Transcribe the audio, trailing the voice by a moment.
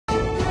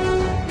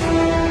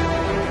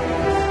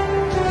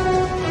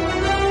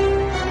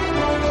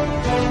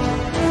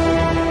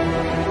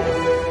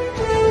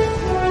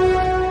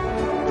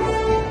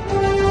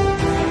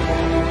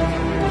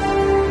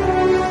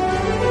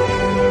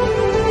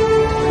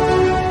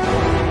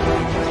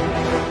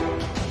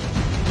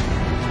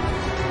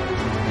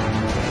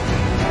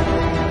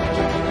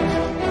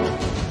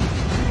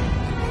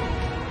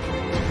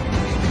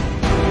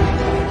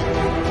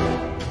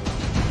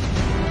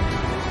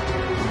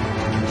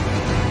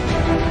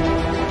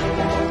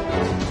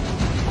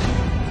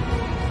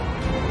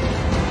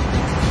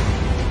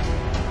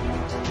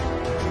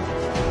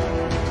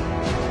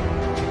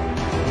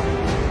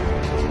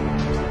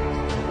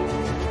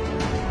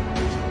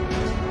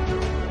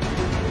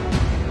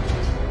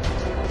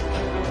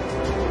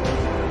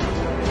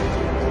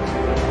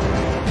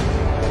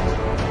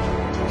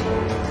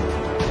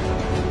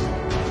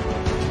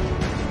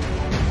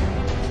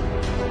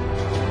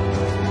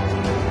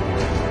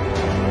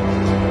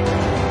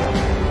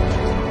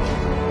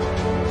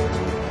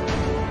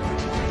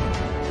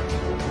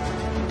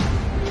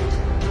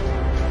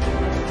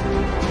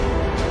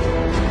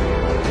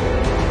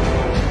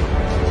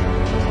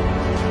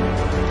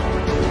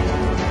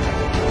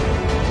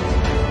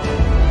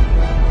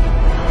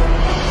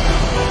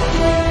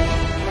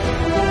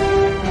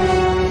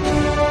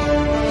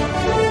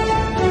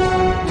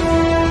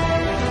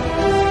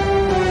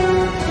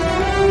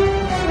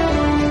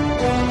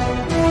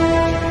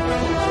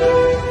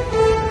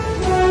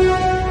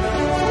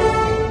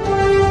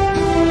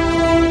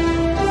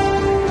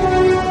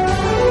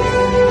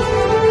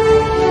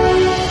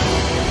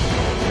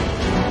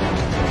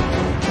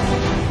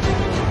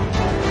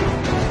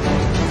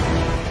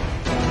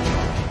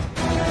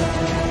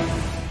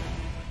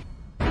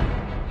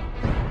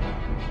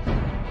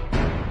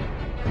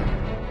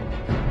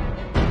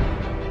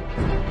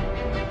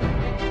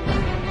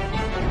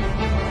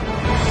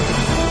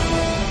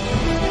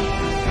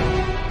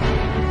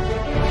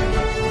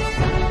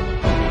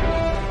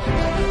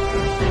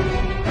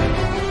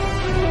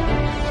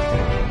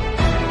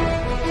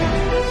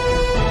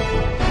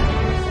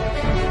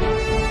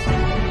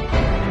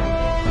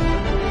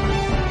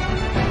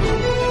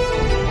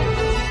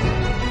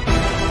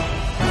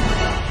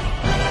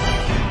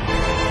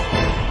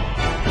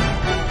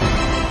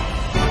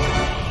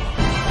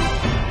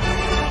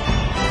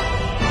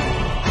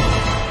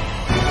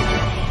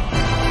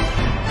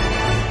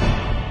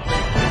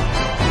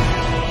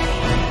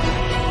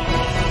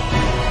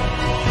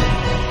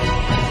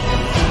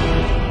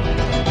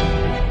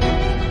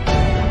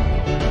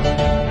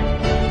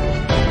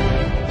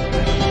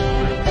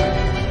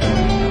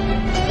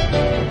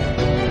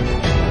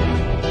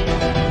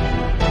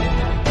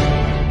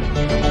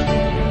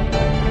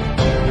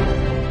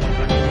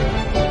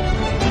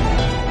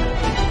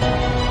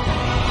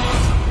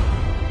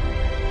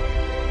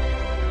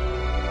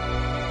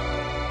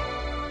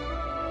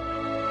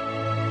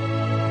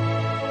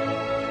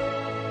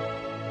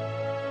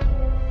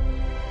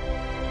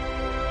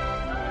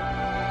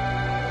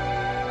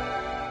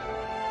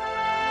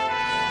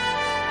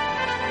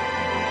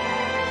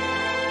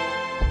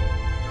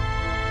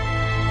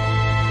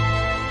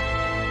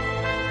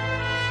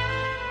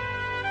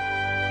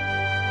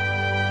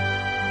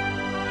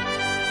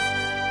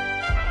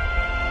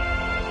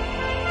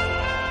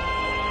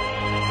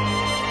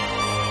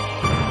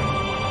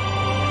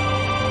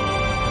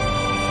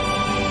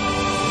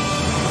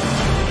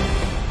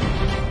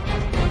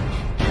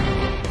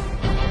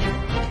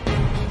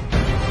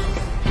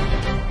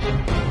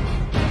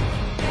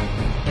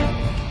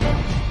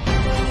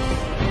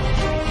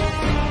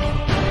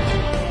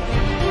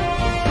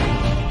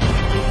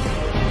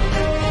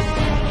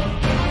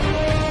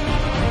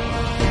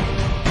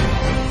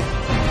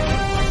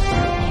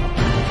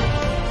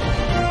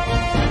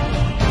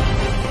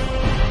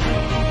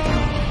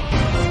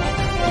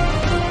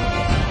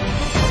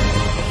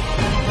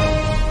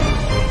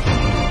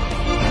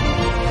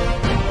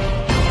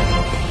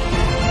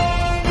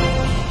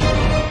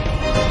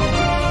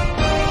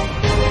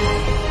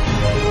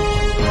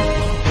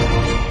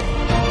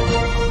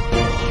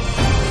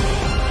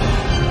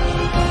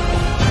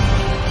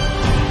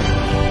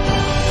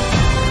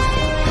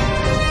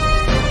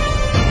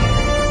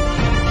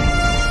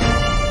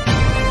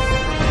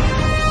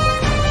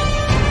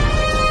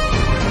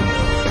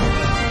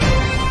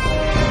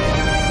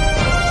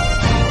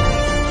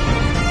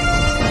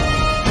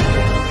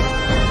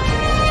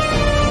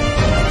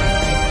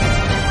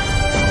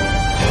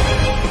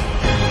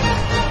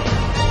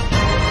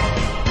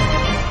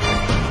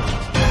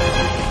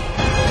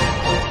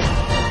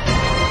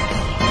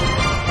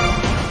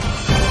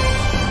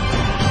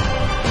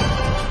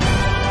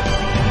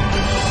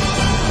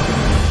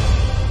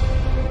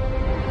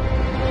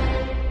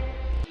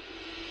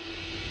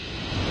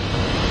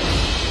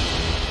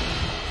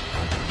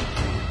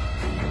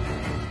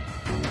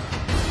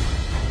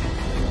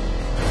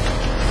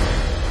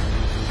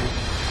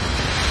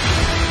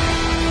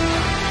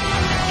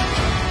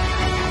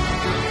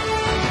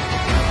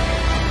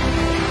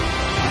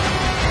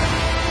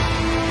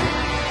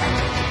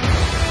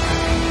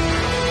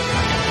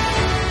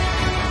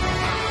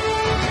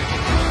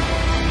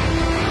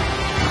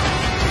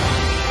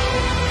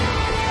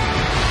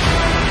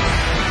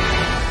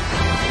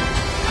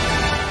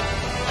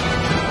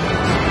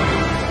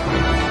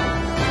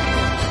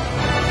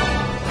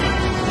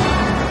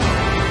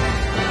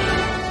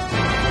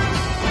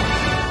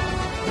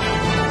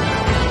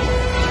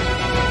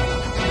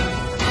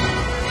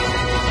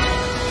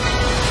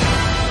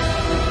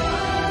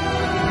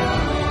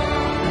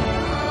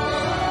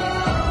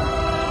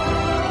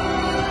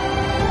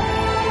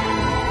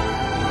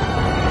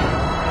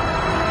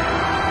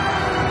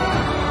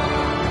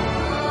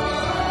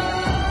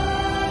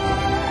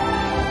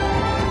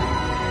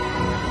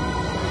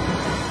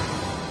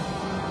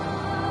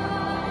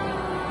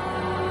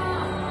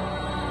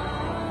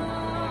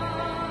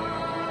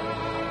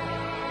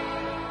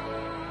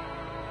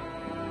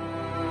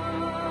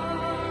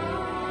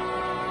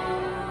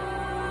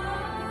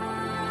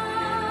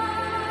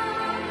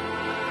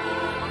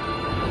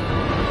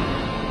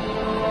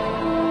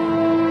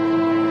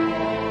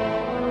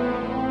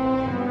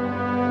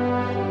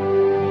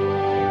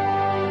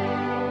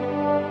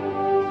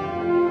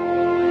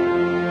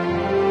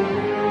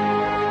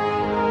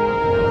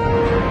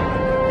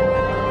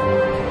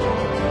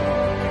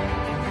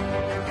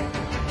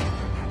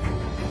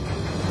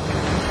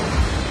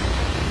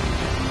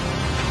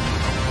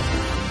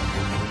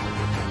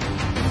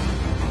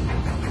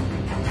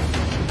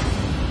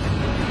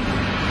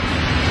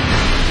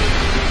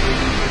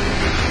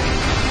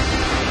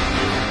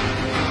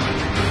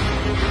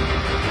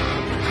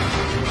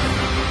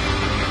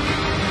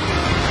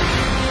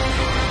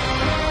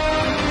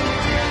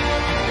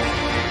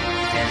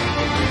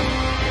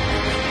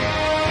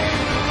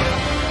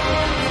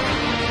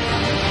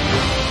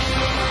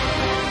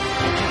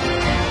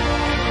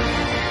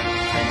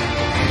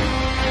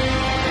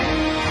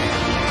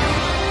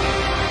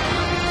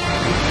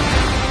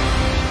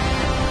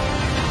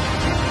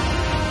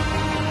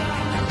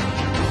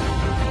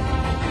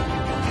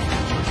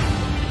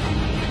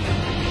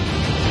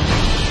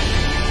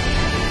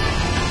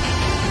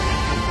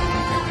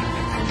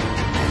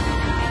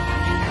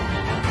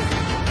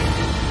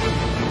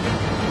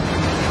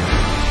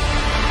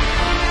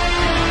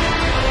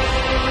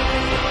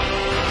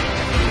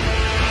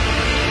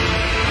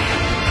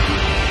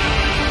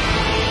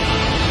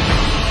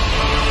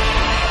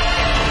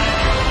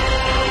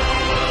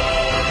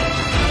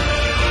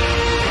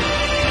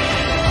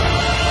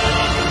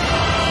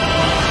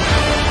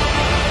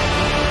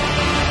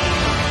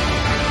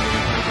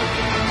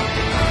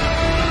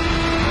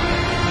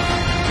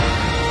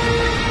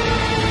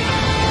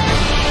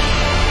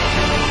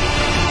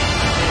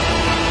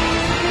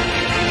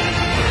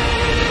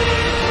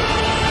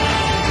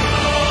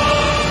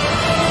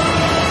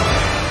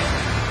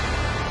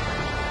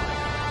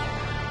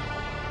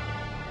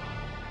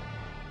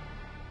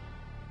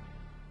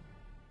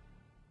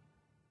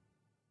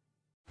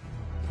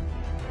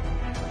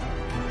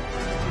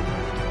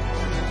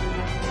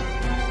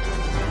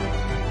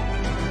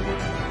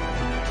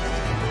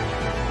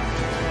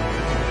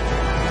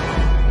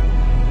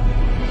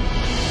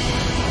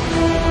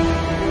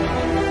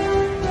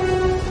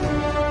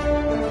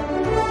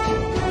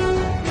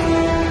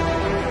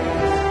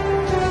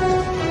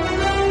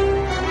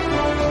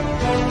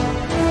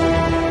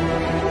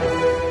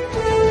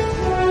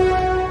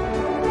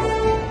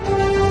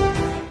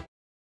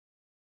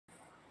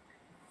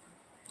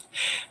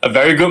A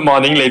very good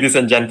morning, ladies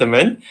and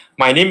gentlemen.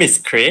 My name is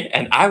Cray,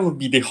 and I will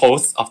be the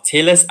host of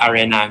Taylor's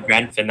Arena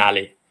Grand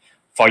Finale.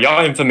 For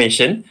your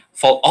information,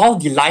 for all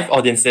the live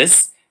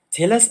audiences,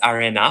 Taylor's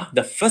Arena,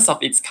 the first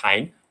of its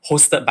kind,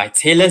 hosted by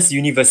Taylor's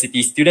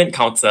University Student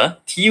Council,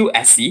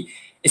 TUSC,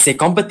 is a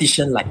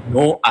competition like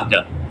no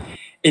other.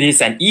 It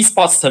is an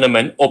esports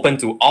tournament open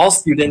to all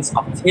students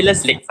of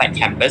Taylor's Lakeside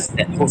campus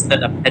that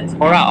hosted a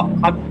plethora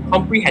of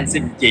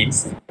comprehensive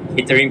games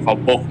catering for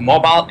both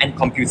mobile and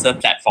computer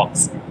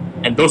platforms.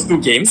 And those two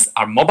games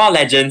are Mobile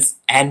Legends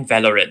and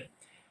Valorant.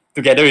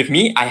 Together with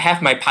me, I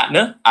have my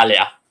partner,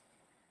 Alia.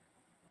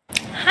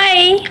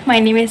 Hi, my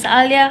name is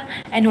Alia,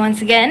 and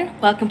once again,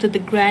 welcome to the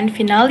grand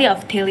finale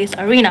of Taylor's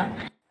Arena.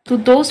 To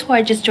those who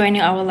are just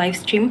joining our live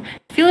stream,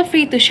 feel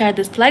free to share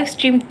this live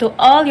stream to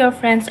all your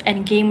friends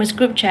and gamers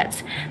group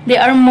chats. They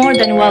are more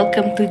than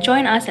welcome to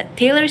join us at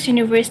Taylor's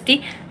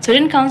University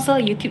Student Council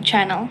YouTube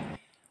channel.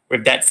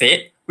 With that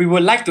said, we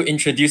would like to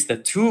introduce the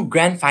two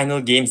grand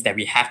final games that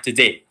we have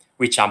today,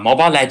 which are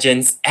Mobile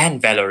Legends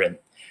and Valorant.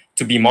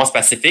 To be more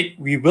specific,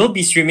 we will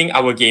be streaming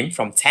our game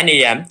from 10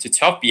 a.m. to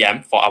 12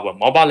 p.m. for our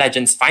Mobile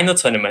Legends final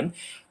tournament,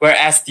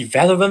 whereas the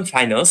Valorant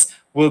finals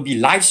will be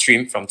live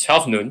streamed from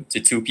 12 noon to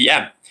 2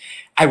 p.m.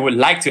 I would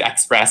like to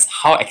express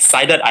how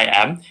excited I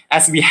am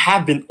as we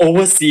have been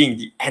overseeing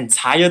the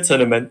entire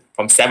tournament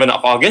from 7th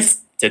of August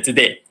to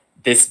today,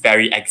 this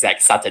very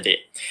exact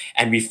Saturday.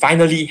 And we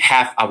finally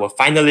have our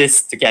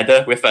finalists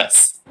together with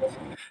us.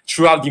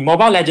 Throughout the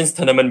Mobile Legends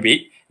tournament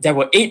week, there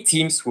were 8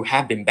 teams who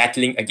have been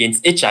battling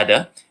against each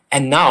other,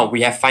 and now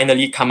we have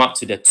finally come up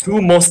to the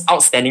 2 most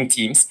outstanding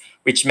teams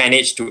which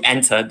managed to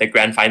enter the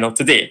grand final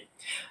today.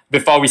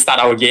 Before we start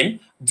our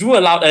game, do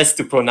allow us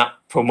to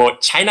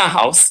promote China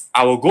House,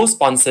 our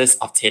co-sponsors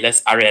of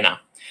Taylor's Arena.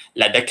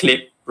 Let the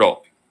clip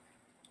roll.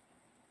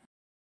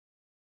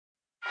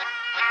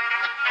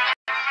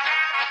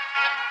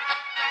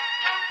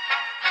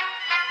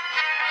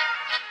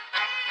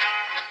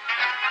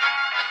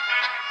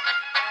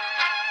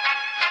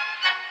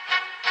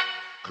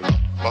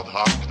 Klappat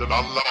hakten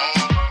alla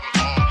var,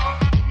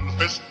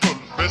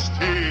 fullfest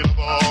hela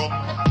dagen.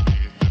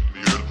 Lite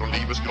mjöl från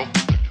livets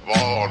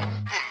grottekvarn,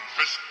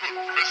 fullfest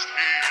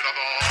hela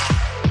dagen.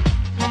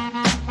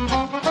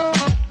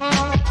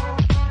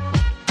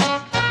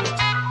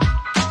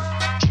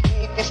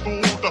 Smått och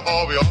stort, det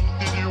har vi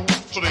alltid gjort,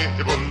 så det är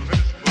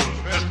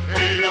fullfest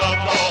hela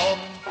dagen.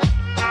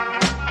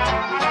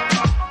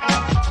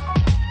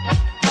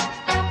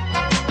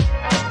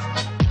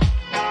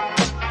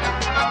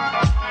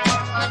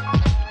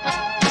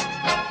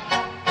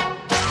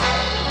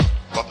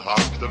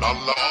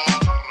 Alla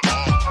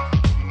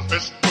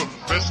fullfest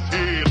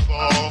hela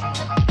dagen.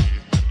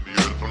 Lite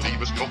mjöl från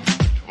livets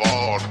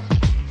grottekvarn,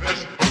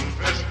 fullfest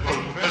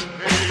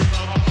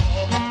hela dagen.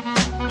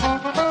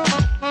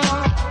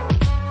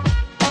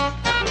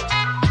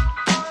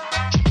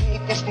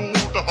 Smått och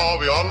stort, det har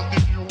vi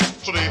alltid gjort,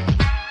 så det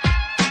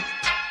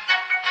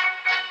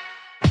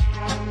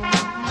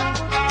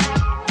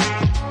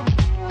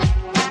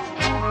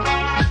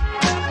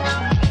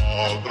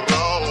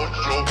Adra och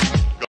tjocka.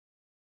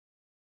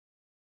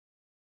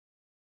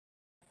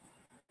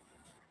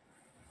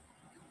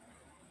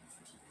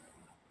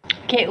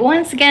 Okay,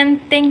 once again,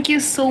 thank you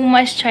so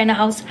much, China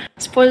House,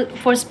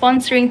 for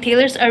sponsoring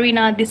Taylor's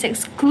Arena, this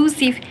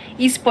exclusive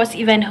esports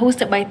event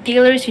hosted by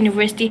Taylor's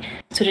University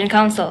Student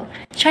Council.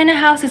 China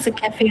House is a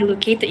cafe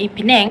located in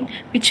Penang,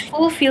 which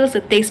fulfills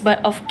the taste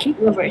bud of cake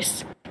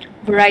lovers.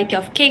 Variety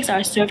of cakes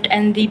are served,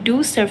 and they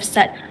do serve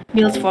set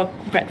meals for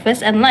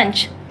breakfast and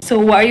lunch. So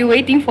what are you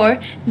waiting for?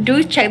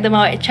 Do check them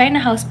out at China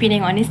House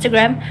Penang on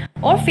Instagram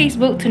or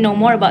Facebook to know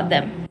more about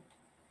them.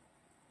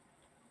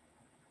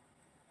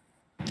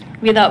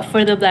 Without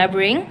further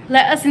blabbering,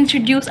 let us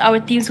introduce our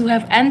teams who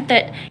have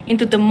entered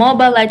into the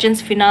Mobile Legends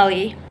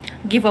finale.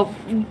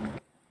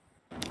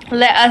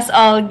 Let us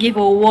all give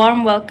a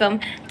warm welcome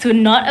to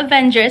Not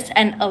Avengers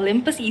and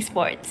Olympus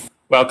Esports.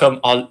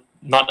 Welcome all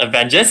Not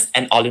Avengers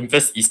and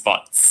Olympus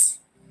Esports.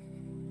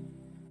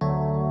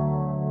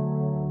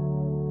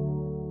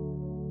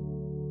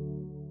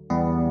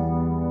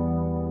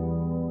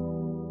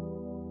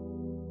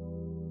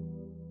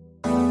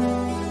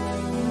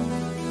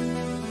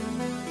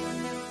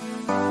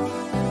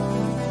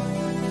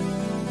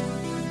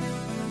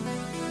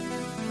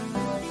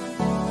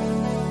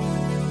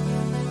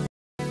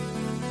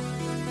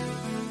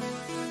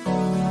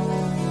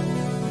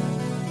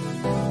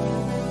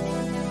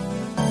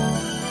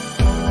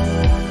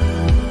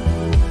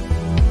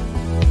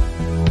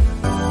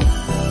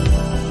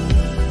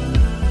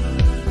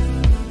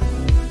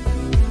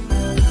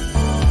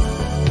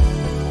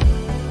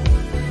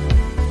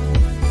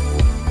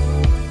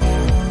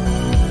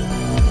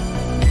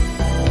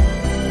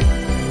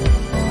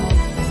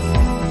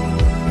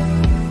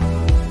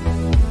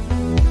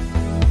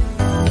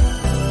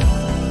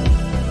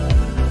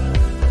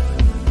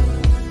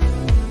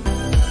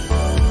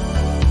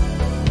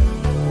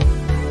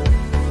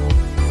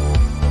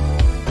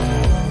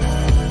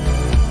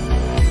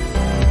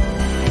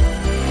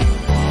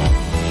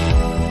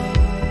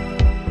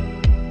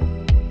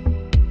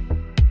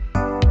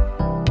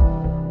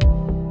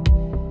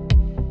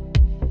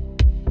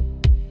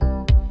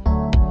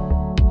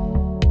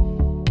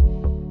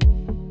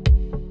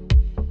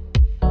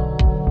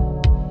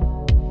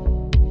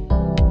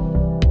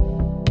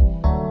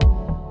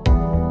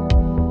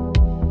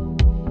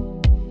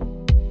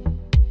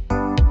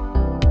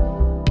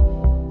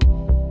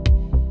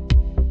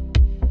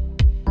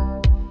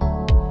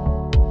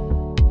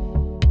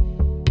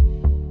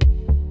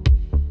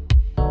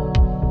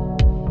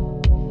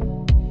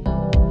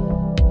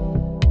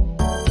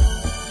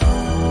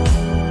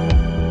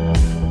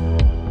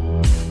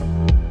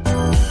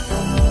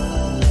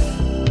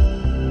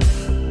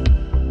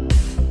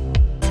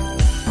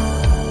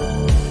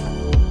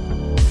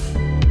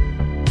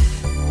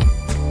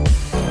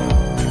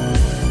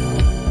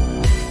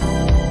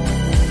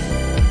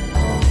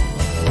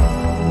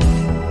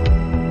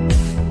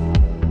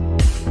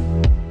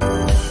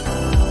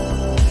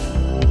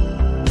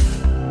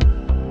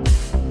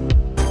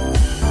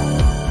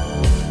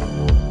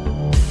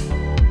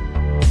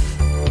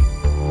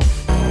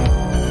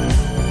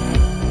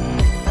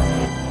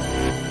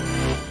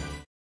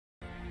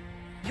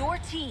 Your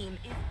team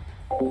is...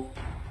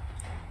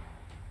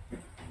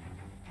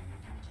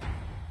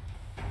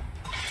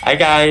 Hi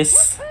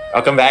guys,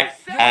 welcome back,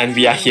 and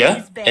we are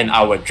here in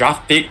our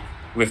draft pick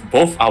with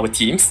both our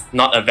teams,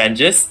 Not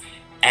Avengers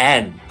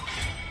and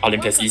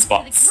Olympus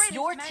Esports.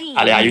 Your team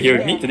Ale, are you here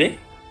with me today?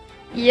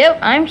 Yep,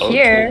 I'm Okay.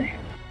 here.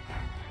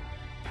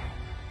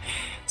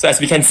 So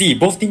as we can see,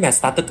 both teams have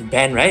started to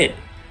ban, right?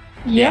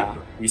 Yep.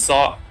 We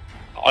saw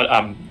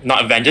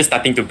Not Avengers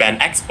starting to ban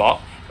Xbox,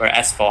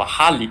 whereas for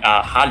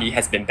Harley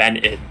has been banned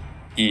in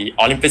the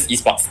Olympus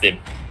Esports team.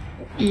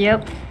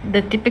 Yep.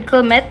 The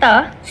typical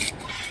meta.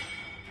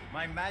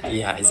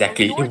 Yeah,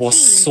 exactly. It was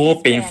so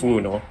painful,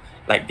 you know.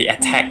 Like the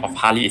attack of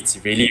Harley, it's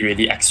really,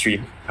 really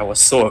extreme. I was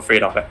so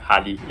afraid of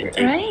Harley in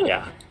game. Right?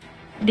 Yeah.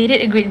 They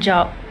did a great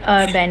job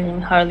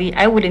banning Harley.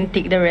 I wouldn't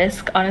take the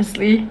risk,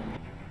 honestly.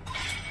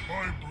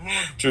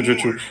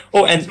 True.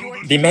 Oh, and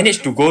they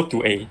managed to go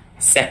to a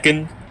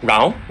second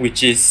round,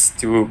 which is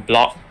to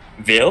block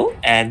Vale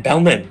and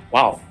Bellman.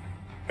 Wow.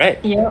 Right?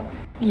 Yep.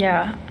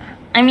 Yeah.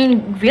 I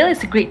mean, Veil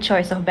is a great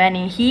choice of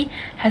banning. He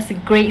has a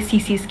great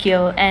CC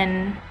skill,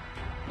 and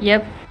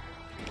yep.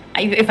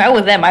 If I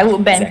were them, I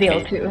would ban Veil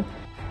Exactly. too.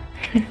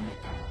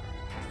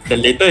 The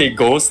later it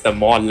goes, the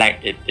more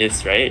lag it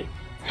is, right?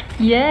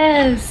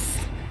 Yes.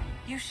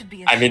 You should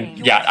be I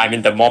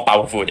mean, the more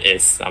powerful it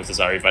is. I'm so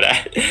sorry for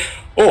that.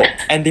 Oh,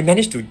 and they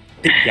managed to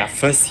pick their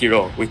first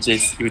hero, which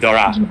is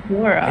Eudora. Are you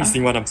Eudora.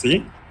 seeing what I'm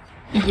seeing?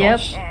 Yep.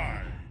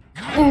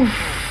 Oof.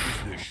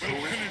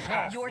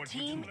 Your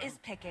team is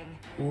picking.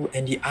 Ooh,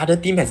 and the other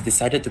team has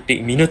decided to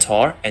pick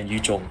Minotaur and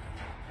Yuzhong.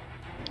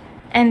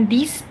 And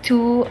these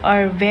two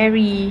are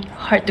very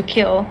hard to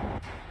kill.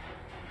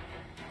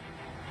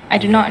 I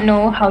do not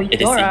know how is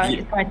Eudora indeed.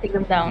 is going to take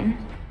them down.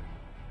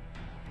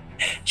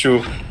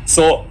 True.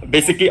 So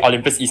basically,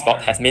 Olympus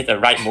Esports has made the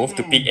right move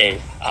to pick a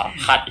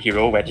hard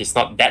hero where it's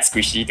not that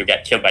squishy to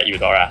get killed by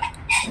Eudora.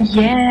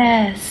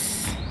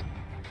 Yes.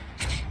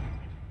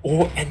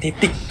 Oh, and they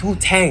picked two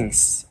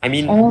tanks. I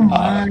mean, Oh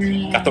my.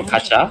 Gatot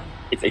Kacha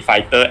is a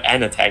fighter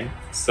and a tank.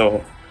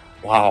 So,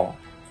 wow.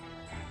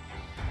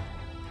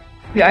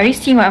 Are you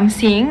seeing what I'm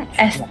seeing?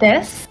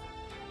 Estes?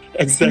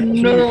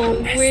 Exactly. No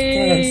Estes.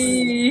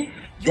 way.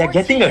 They're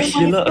getting a Oh my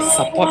healer, a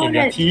support in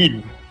their God.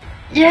 team.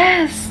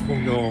 Yes. Oh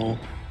no.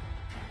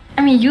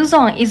 I mean,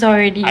 Yuzong is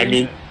already. I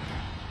mean,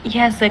 he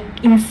has an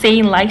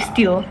insane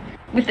lifesteal.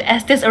 With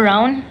Estes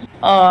around,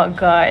 oh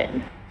god.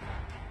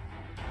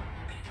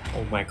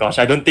 oh my gosh,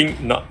 I don't think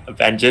Not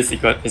Avengers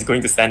is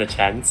going to stand a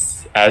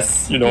chance,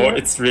 as you know, Yeah.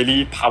 it's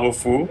really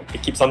powerful.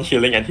 It keeps on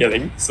healing and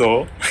healing.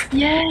 So,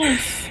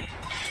 Yes.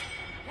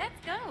 Let's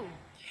go.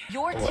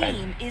 Your Oh, and-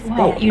 team is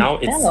Wow. oh, now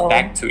Iritel. it's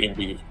back to in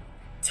the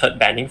third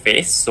banning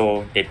phase.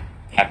 So they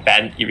have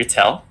banned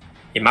Iritel,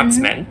 a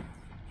marksman.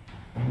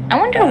 I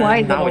wonder And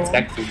why now though. it's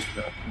back to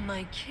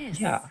my kiss.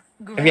 yeah.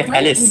 And we have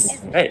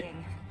Alice, right?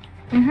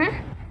 Mm-hmm.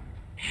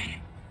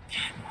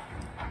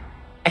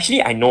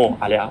 Actually, I know,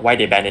 Alia, why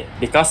they banned it.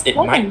 Because it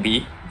Why? might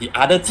be the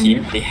other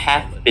team, they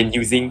have been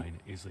using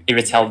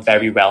Iritel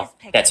very well.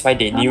 That's why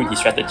they knew the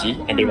strategy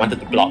and they wanted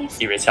to block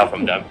Iritel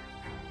from them.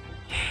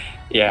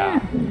 Yeah.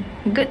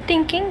 Good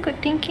thinking,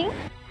 good thinking.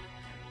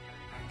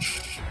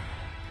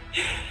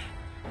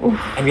 Oof.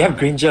 And we have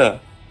Granger.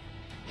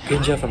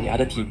 Granger from the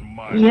other team.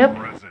 Yep.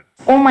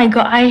 Oh my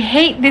god, I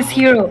hate this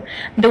hero.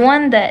 The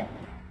one that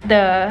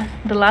the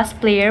last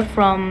player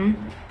from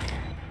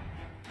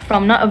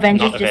Not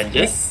Avengers Not just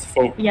Avengers.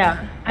 picked.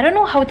 Yeah. I don't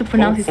know how to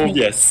pronounce his name.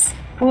 Phobius.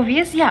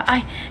 Phobius? Yeah, I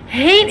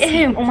hate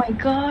him. Oh my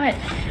god.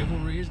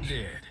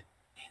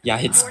 Yeah,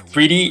 it's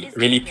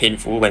really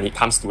painful when it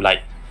comes to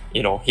like,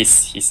 you know,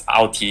 his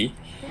ulti.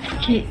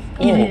 Okay.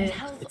 Oh, Yeah.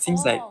 it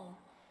seems like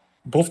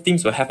both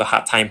teams will have a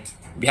hard time.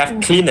 We have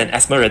Clean and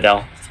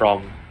Esmeralda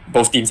from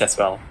both teams as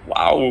well.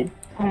 Wow.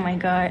 Oh my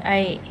god.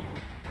 I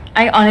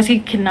honestly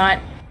cannot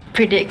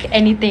predict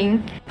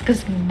anything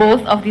because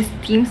both of these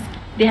teams,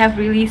 they have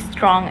really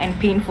strong and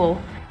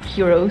painful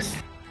heroes.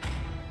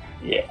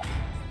 Yeah,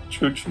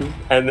 true.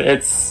 And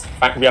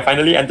we are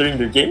finally entering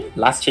the game,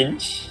 last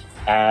change,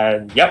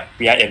 and yep,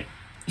 we are in.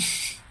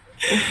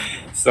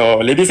 So,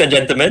 ladies and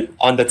gentlemen,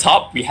 on the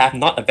top we have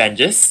Not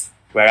Avengers,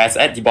 whereas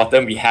at the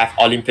bottom we have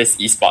Olympus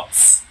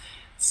Esports.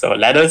 So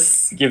let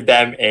us give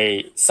them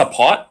a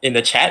support in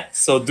the chat.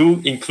 So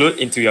do include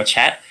into your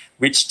chat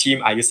which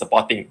team are you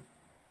supporting,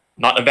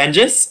 Not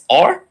Avengers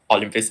or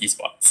Olympus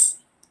Esports.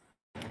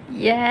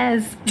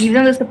 Yes, give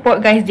them the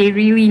support, guys. They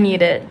really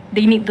need it.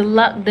 They need the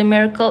luck, the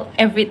miracle,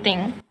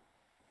 everything.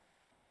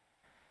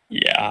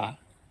 Yeah.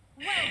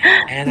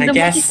 And I The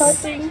guess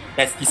multi-starting.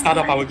 that's the start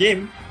of our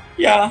game.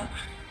 Yeah.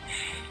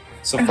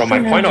 So from my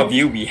point of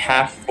view, we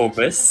have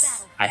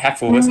Phobos. I have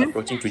Phobos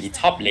approaching to the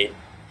top lane.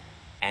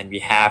 And we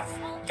have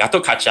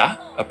Gatot Kacha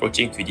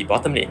approaching to the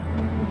bottom lane.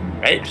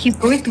 Right? He's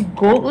going to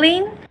gold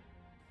lane?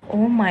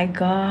 Oh my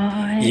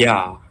god.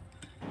 Yeah.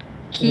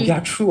 He, Yeah,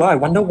 true. I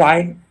wonder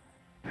why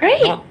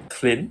right? not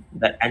Clint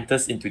that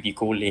enters into the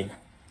gold lane.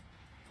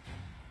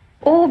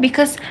 Oh,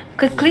 because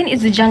Clint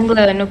is the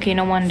jungler. And okay,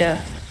 no wonder.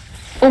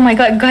 Oh my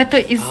god, Gato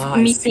is I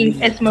meeting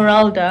see.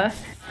 Esmeralda.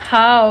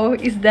 How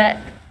is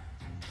that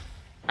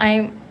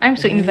I'm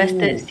so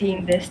invested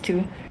seeing this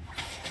too.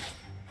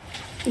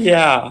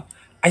 Yeah.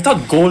 I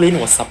thought goal lane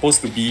was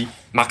supposed to be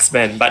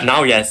marksman, but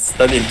now he has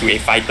turned into a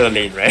fighter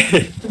lane,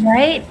 right?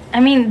 Right? I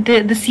mean,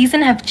 the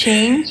season have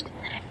changed.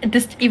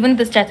 Even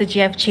the strategy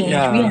have changed.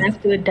 We Yeah.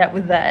 have to adapt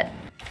with that.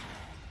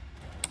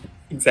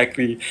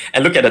 Exactly.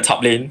 And look at the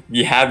top lane.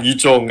 We have Yu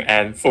Zhong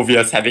and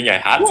Phoveus having a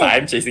hard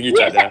time chasing each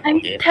Yes, other. I'm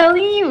Okay.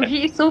 telling you,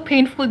 he is so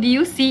painful. Do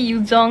you see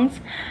Yu Zhong's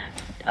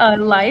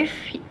life?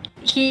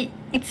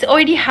 It's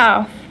already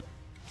half.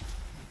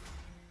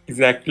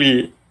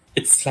 Exactly.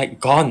 It's like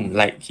gone.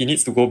 Like he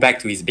needs to go back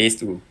to his base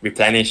to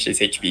replenish his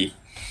HP.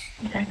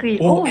 Exactly.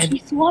 Oh, Oh, and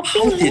he's swapping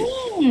how did-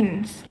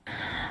 lanes.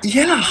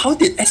 Yeah, how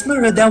did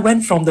Esmeralda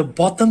went from the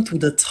bottom to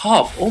the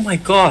top? Oh my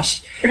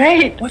gosh.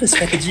 Right. What a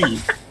strategy.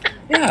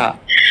 Yeah.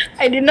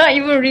 I did not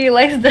even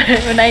realize that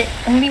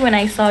when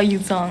I saw Yu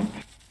Zhong.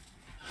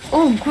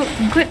 Oh,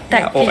 good Yeah.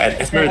 tactic. Oh, and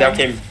Esmeralda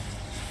came.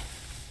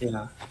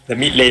 Yeah. The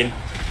mid lane.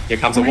 Here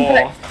comes Oh a my wall.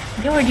 God.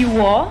 They already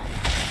war?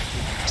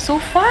 So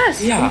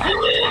fast. Yeah.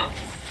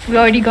 We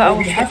already got Oh, our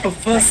we have a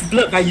first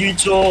blood by Yu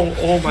Zhong.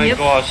 Oh my Yep.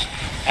 gosh.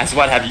 As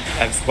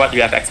what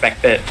you have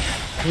expected.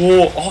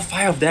 Whoa, all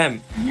 5 of them.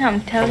 Yeah, I'm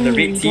telling the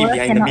you. red team, Dora they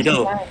are in the cannot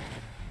middle. survive.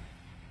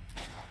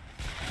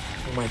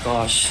 Oh my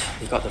gosh.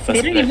 They got the They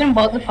first don't blood. even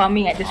bother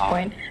farming at this Wow.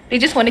 point. They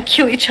just want to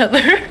kill each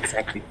other.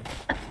 Exactly.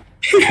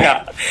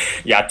 Yeah.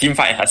 Yeah, team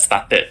fight has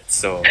started.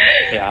 So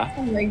yeah.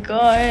 Oh my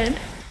god.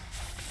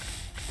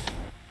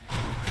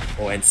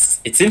 Oh, and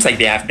it seems like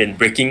they have been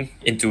breaking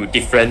into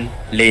different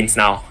lanes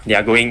now. They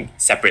are going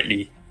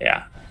separately.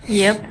 Yeah.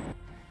 Yep.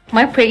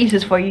 My praise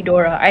is for you,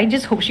 Dora. I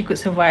just hope she could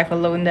survive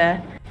alone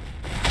there.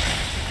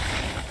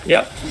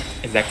 Yep.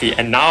 Exactly.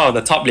 And now on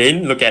the top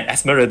lane, look at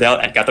Esmeralda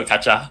and Gatot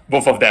Kacha.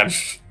 Both of them.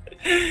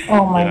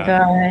 Oh my Yeah.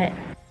 god.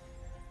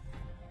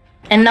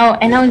 And now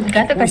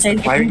Gato Who's Kacha is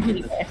acquiring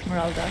getting bullied by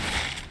Esmeralda.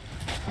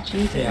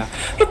 Jesus. Yeah.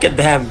 Look at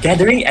them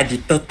gathering at the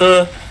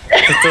turtle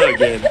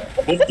again.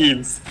 Both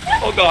teams.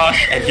 Oh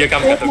gosh. And here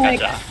comes Gatot my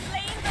Kacha.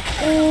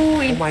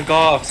 Oh, Oh my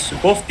gosh.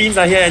 Both teams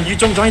are here and Yu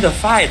Zhong joined the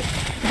fight.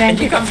 And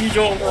here comes Yu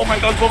Zhong. Oh my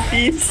god, both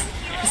teams.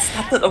 He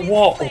started a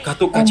war. Oh,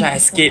 Gatot Kacha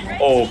escaped.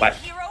 Oh, but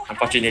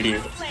unfortunately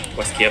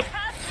was killed.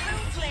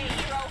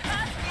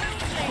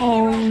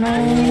 oh no.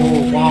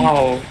 Oh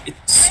wow.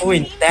 It's so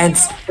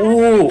intense.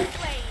 Oh.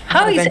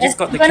 How the is Avengers Estes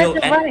got the gonna kill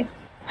and survive?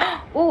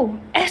 Oh,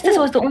 Estes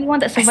was the only one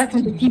that survived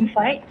from the team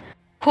fight.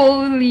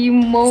 Holy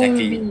moly!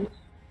 Exactly.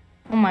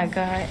 Oh my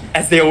god.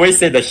 as they always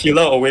say, the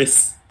healer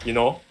always,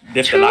 live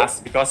the True.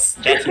 last because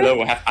that healer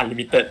will have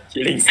unlimited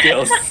healing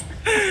skills.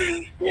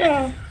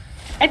 Yeah.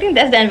 I think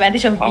that's the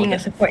advantage of Wow, being a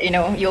that- support.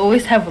 You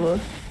always have a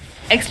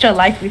extra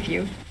life with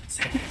you.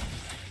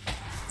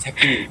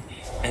 Exactly.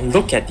 And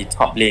look at the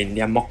top lane.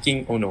 They are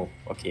mocking. Oh no.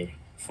 Okay.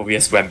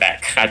 Phoveus went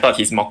back. I thought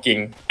he's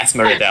mocking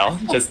Esmeralda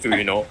just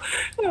to,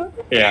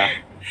 Yeah.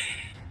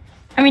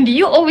 I mean, do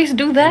you always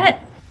do that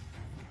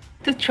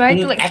to try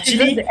to Actually-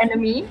 trigger the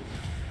enemy?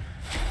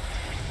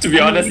 To be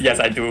honest, yes,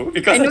 I do.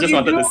 Because I I know just you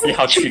wanted to do. see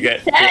how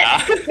triggered they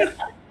are.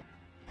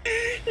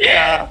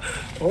 Yeah.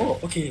 Oh,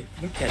 okay.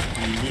 Look at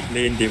the mid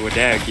lane. They were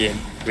there again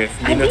with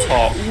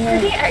Minotaur. Are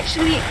they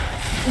actually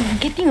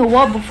getting a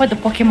wall before the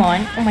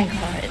Pokemon? Oh my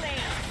god.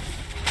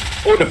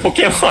 Oh, the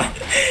Pokemon.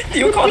 Do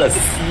you call the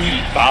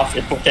sea buff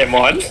a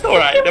Pokemon?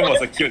 Alright, that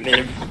was a cute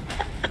name.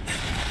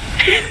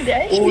 They Oh,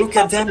 actually look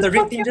at them. captured The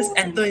red team just Pokemon.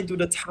 entered into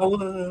the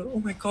tower.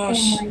 Oh my Oh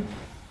gosh. my.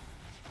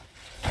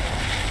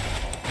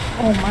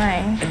 Oh my.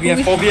 And we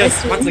have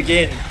Phoveus once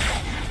again.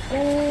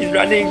 He's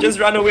running. Just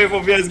run away,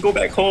 Phoveus. Go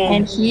back home.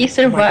 And he Oh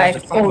survived.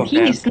 my gosh, the five Oh, of he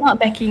them. is not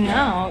backing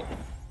out.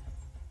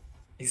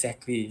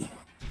 Exactly.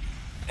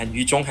 And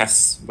Yu Zhong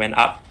has went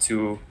up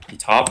to the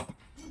top,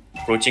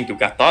 approaching to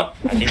Gatot.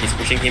 I think he's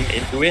pushing him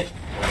into it.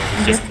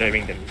 He's just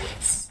clearing the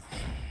minions.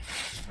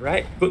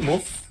 Alright, good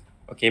move.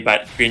 Okay,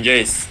 but Granger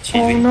is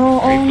chasing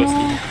very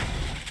closely.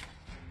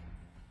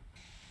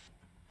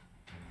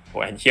 Oh,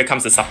 and here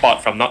comes the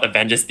support from Not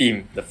Avengers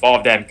team. The 4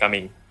 of them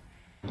coming.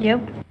 Yep.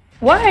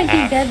 Why are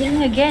they Ah.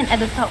 gathering again at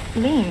the top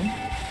lane?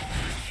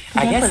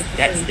 I That guess was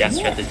that's their weird.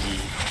 strategy.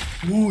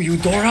 Ooh,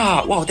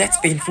 Eudora! Wow, that's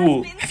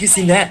painful. Have you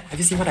seen that? Have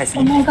you seen what I Oh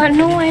see? my god,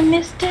 no, I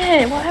missed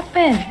it. What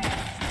happened?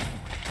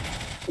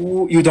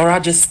 Ooh, Eudora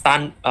just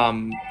stunned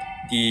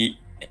the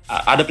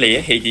other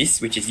player,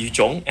 Hades, which is Yu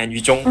Zhong, and Yu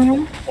Zhong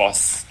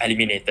was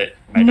eliminated.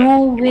 By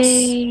No the,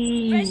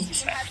 it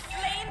was-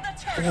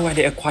 way. Oh, and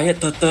they acquired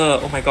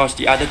Turtle. Oh my gosh,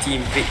 the other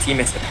team, red team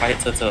has acquired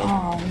Turtle.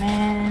 Oh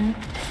man.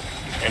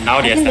 And now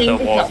I they have think they started a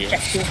missed war the again.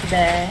 objective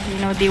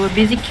there. They were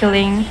busy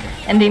killing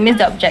and they missed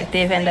the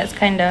objective, and that's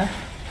kinda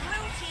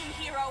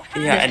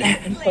Yeah, That's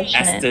and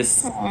unfortunate.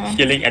 Estes Aw.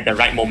 healing at the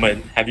right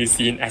moment. Have you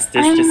seen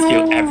Estes I just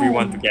heal know.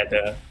 everyone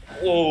together?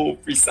 Oh,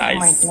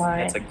 precise. God.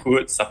 That's a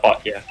good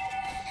support here.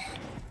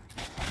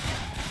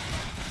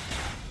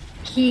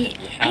 I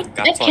have I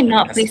Gatot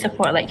cannot and play Estes.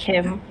 support like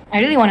him. I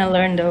really want to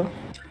learn though.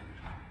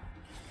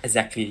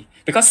 Exactly.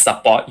 Because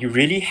support, you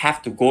really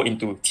have to go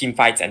into team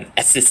fights and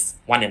assist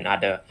one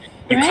another.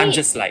 You can't Right.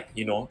 just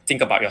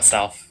think about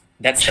yourself.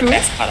 That's True. the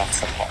best part of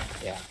support.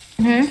 Yeah.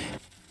 Hmm.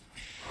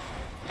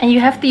 And you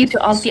have to use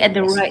your ulti at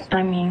the right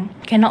timing.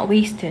 Cannot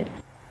waste it.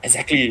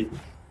 Exactly.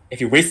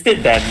 If you waste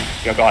it, then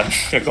you're gone.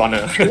 You're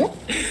gonna.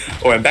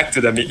 Oh, and back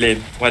to the mid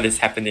lane. What is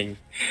happening?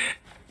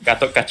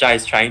 Gatot Kacha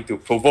is trying to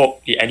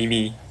provoke the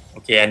enemy.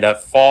 Okay, and the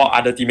 4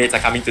 other teammates are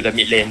coming to the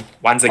mid lane.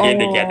 Once again,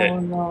 they get it.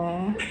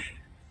 No.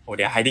 Oh,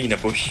 they're hiding in the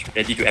bush,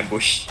 ready to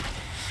ambush.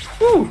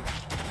 Woo!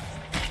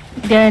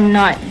 They're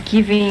not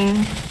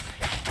giving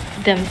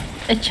them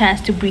a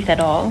chance to breathe at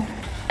all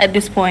at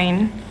this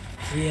point.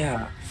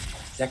 Yeah,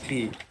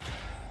 exactly.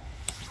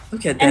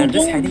 Look at them,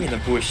 just hiding in the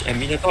bush, and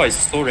Minotaur is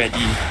so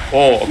ready.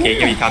 Oh, okay,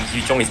 here he comes.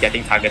 Yuzhong is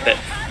getting targeted.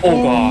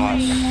 Oh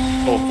gosh.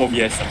 Oh,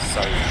 Phobius, I'm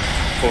sorry.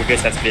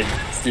 Phobius has been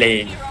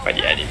slain by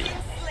the enemy.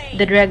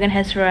 The dragon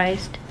has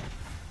rised.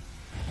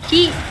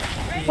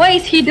 What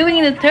is he doing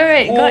in the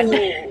turret? God.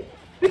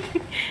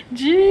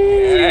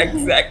 Jeez.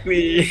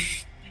 Exactly.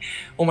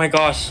 Oh my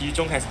gosh,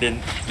 Yuzhong has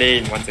been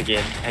slain once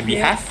again. And we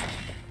have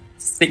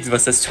 6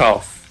 versus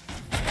 12.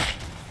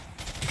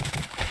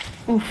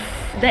 Oof,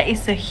 that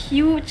is a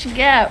huge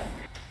gap.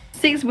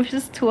 6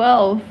 versus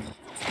 12.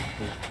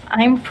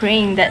 I'm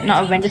praying that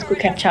not Avengers could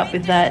catch up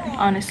with that,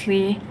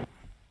 honestly.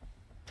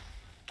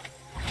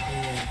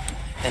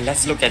 And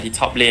let's look at the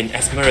top lane.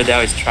 Esmeralda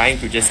is trying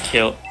to just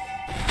kill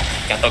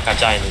Gatot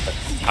Kacha in the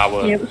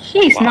tower. Yeah, but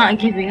she's not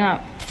giving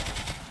up.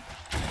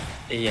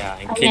 Yeah,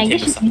 and I Clint came guess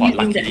to she's support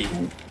using luckily.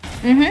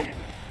 that.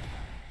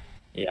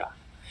 Yeah.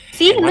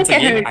 See, And look once at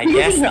again, her. I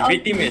guess Using the her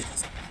red team ulti.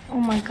 is... Oh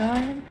my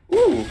god.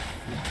 Ooh!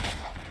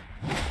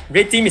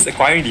 Red team is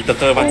acquiring the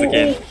turtle once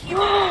again.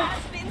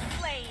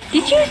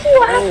 Did you see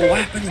what Oh, happened? what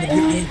happened in the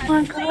mid lane? Oh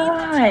my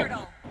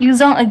god.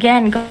 Yuzong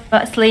again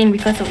got slain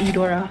because of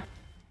Eudora.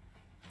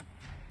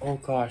 Oh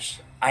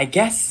gosh. I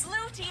guess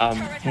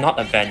not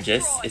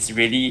Avengers is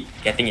really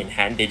getting in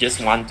hand. They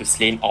just want to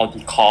slay all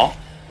the core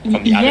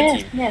from the other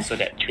team so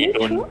that they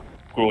don't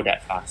grow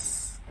that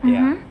fast.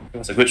 Yeah, it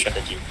was a good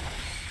strategy.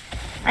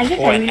 I guess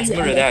Oh, I and really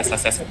Esmeralda is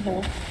understood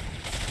successful.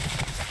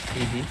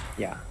 her.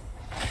 Yeah.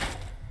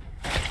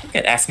 Look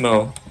at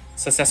Asmo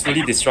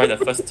successfully destroyed the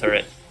first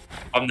turret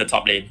on the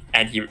top lane,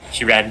 and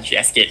she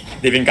escaped,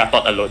 leaving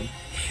Gatot alone.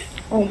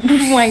 Oh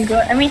my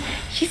god. I mean,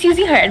 she's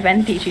using her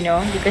advantage, you know,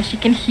 because she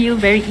can heal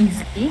very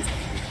easily.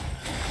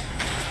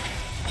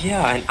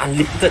 Yeah, an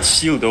unlimited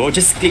shield though.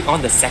 Just click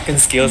on the second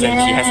skills and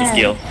she has a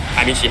skill.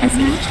 I mean, she has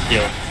a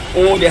skill.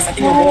 Oh, they're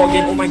setting a wall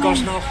again. Oh my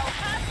gosh, now.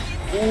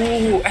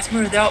 Oh,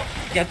 Esmeralda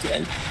get to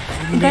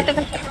eliminate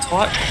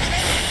Gatot.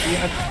 We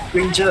have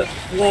Ranger.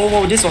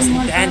 Whoa, this was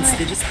intense.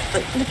 They just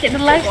started. Look at the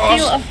life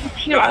steal of the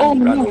hero. Oh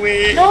Run no.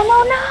 away.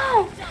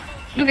 No.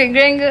 Look at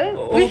Granger.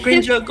 Oh,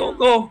 Granger,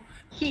 go.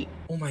 He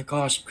Oh my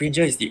gosh,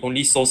 Granger is the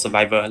only sole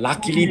survivor.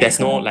 Luckily, there's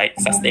no like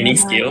sustaining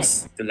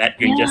skills to let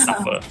Granger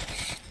suffer.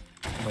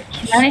 Oh my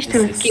gosh, managed to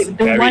this is escape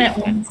the very one at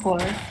intense.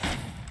 1-4.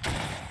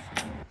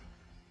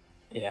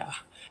 Yeah.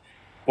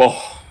 Whoa.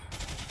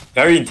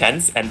 Very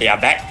intense, and they are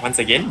back once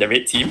again, the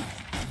red team.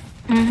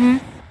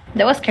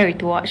 That was scary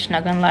to watch,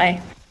 not gonna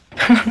lie.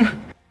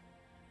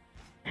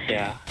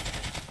 Yeah.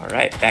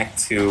 Alright, back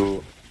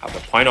to our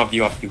point of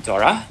view of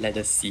Eudora. Let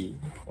us see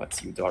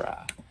what's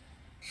Eudora.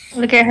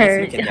 Look at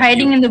her, Let's look at the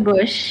hiding view. in the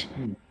bush.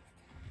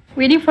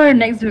 Waiting for her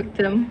next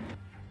victim.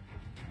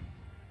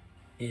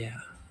 Yeah.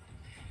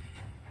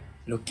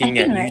 Looking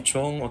at think Yu like-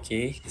 Chong,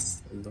 okay.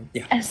 He's alone.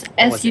 Yeah. As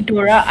What was it?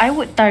 Eudora, I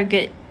would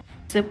target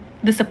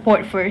the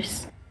support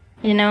first.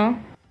 You know?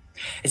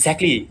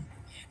 Exactly.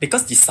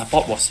 Because the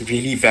support was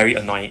really very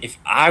annoying. If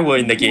I were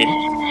in the game,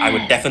 I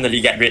would definitely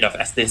get rid of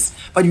Estes.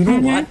 But you know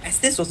what?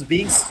 Estes was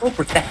being so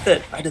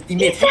protected by the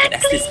teammates. Look at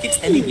Estes, keep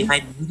standing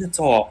behind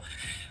Minotaur.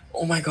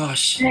 Oh my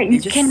gosh. Like, They you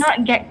just-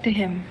 cannot get to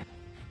him.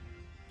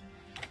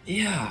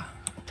 Yeah.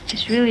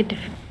 It's really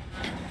difficult.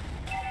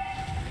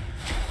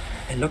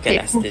 And look at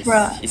Estes.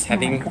 Kufra. He's Oh my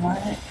having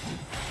God.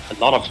 a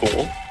lot of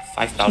gold.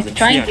 He's trying to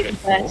 5,300 his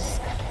gold.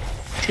 best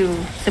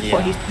to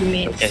support his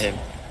teammates. Look at him.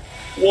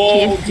 He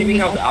Whoa, is giving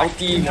doing out the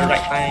ulti in the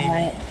right time.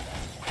 Right.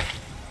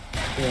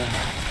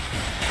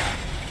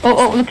 Yeah.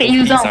 Oh, look at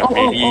These Yuzong. are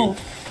really- Oh.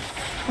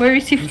 Where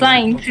is he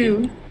flying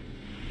to?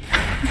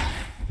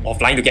 Or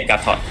flying to get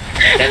Gatot.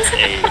 That's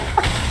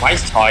a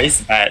wise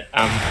choice, but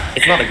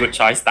it's not a good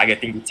choice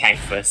targeting the tank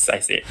first, I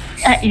say.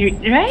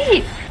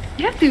 Right?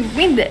 You have to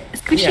win the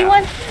squishy Yeah.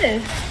 one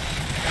first.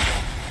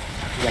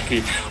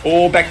 Exactly.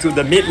 Oh, back to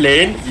the mid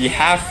lane. We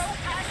have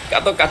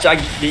Gatot Kacha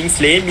being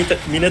slain,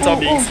 Minotaur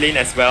being slain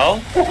as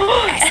well.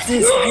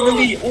 Estes,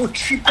 finally! Oh,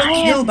 triple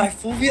kill by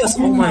Phobius.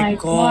 Oh my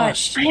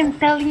gosh. I am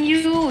telling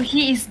you,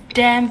 he is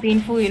damn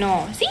painful, you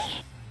know. See?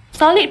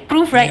 Solid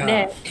proof right Yeah.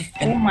 there.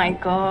 Oh my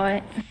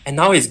god. And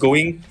now he's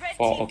going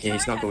for... Okay,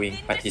 he's not going,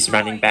 but he's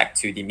running back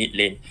to the mid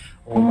lane.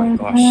 Oh my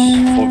gosh,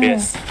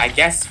 Phobius. I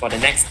guess for the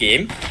next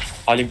game,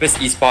 Olympus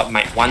Esport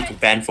might want to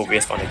ban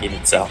Phobius from the game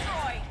itself.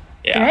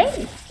 Yeah,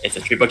 Right? it's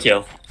a triple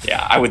kill.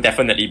 Yeah, I would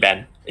definitely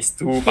ban. It's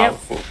too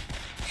powerful.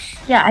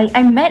 Yeah,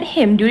 I met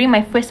him during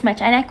my first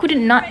match and I could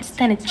not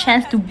stand a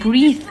chance to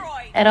breathe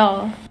at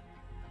all.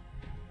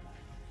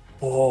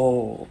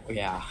 Oh,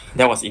 yeah.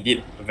 That was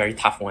indeed a very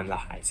tough one,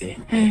 lah, I say.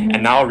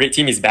 And now Red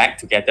Team is back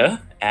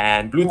together,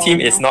 And blue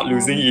team is not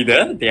losing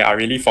either. They are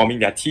really forming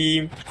their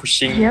team,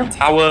 pushing the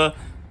tower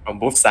from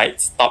both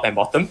sides, top and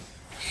bottom.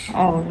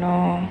 Oh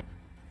no.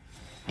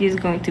 This is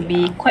going to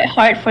be quite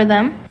hard for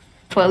them,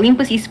 for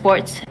Olympus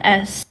Esports,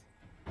 as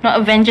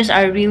Avengers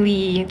are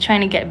really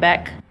trying to get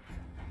back.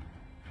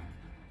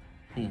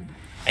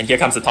 And here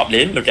comes the top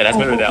lane. Look at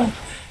Esmeralda.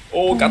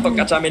 Oh, Gatot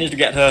Kacha managed to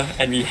get her.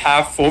 And we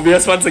have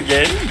Phobius once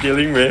again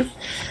dealing with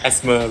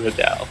Esmeralda.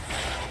 It's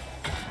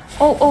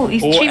Oh,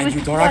 three and with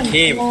Eudora one.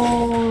 came.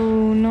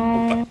 Oh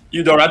no.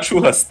 Eudora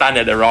threw her stun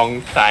at the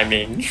wrong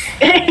timing.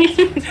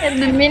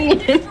 And the minion.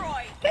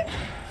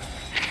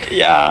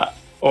 Yeah.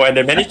 Oh, and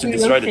they managed to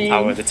That's destroy the okay.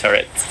 tower, the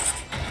turret.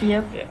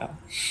 Yep. Yeah.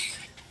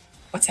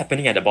 What's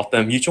happening at the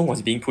bottom? Yuchong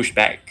was being pushed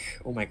back.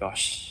 Oh my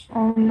gosh.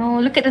 Oh no,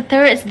 look at the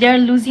turrets. They're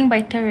losing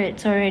by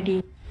turrets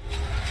already.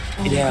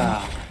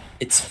 Yeah.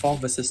 It's 4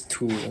 versus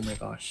 2. Oh my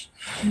gosh.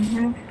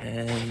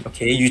 And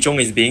okay,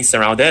 Yuchong is being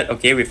surrounded.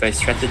 Okay, with a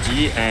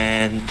strategy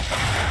and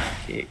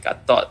okay,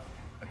 Gatot.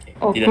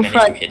 Okay, didn't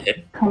manage to hit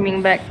him.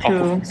 Coming back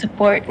to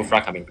support.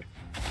 Kufra coming back.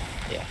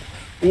 Yeah.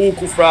 Oh,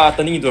 Kufra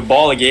turning into a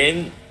ball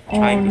again,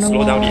 trying to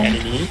slow down the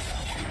enemy.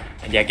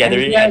 And they're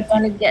gathering. And they are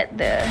gonna get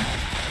the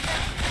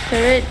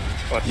turret.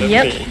 bottom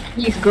Yep, lane.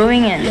 he's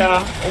going in.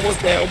 Yeah,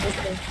 almost there, almost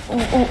there.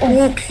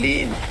 Oh,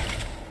 clean.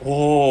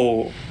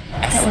 Oh,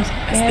 That was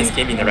this very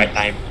came in the right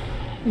time.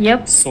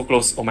 Yep. So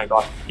close. Oh my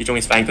god. Yuzhong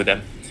is flying to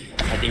them.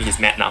 I think he's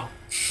mad now.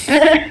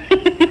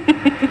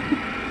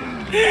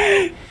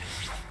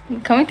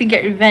 Coming to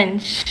get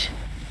revenge.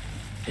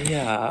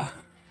 Yeah.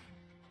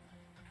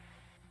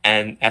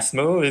 And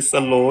Asmo is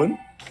alone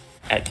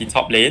at the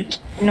top lane.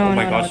 No, oh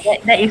my no, gosh. no.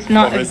 That is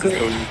not a Boris is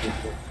good. only good.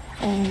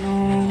 Oh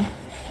no.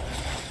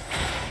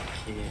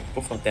 Okay,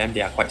 both of them,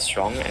 they are quite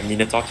strong. And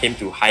Minotaur came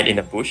to hide in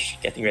the bush,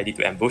 getting ready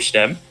to ambush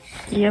them.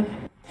 Yep.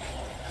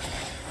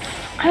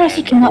 I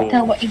honestly cannot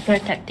tell what is their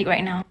tactic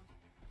right now.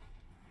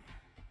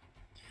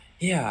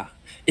 Yeah.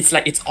 It's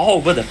like it's all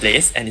over the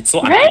place and it's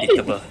so Right.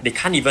 unpredictable. They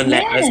can't even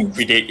let us Yes.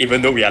 predict,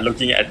 even though we are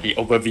looking at the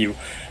overview.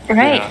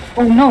 Right. Yeah.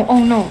 Oh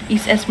no.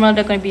 Is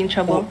Esmeralda gonna be in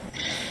trouble?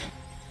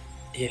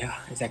 Yeah,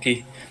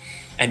 exactly.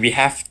 And we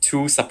have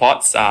two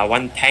supports,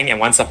 one tank and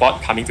one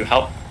support coming to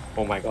help.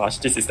 Oh my gosh,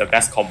 this is the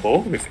best combo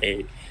with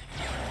a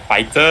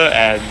fighter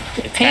and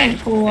a tank.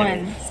 painful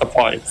and one.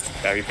 support. It's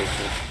very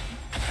painful.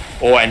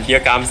 Oh, and here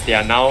comes, they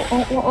are now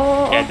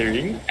Oh.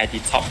 gathering at the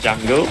top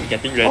jungle,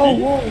 getting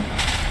ready.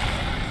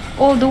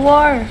 Oh, the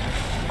war.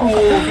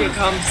 Oh, here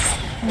comes.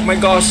 Oh my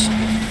gosh.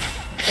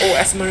 Oh,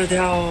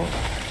 Esmeralda.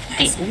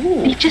 Yes.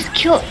 Ooh. They just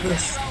killed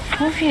Yes.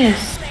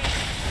 Morpheus.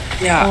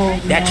 Yeah, Oh,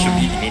 that should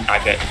be no. the main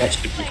target. That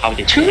should be how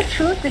they True. play it.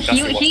 True. Because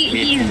it was way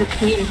He is too- the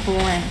painful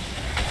one.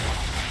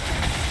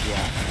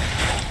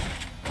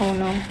 Yeah. Oh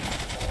no.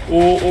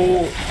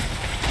 Oh.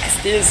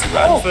 Estes,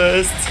 run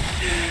first.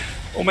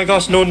 Oh my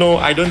gosh, no,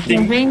 I don't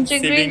think Ranger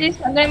saving is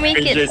not gonna make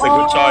Ranger it. is a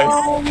good choice.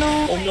 Oh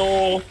no. Oh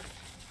no.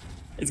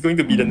 It's going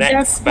to be the They're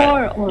next, but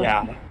four, or-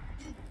 yeah.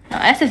 No,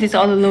 SS is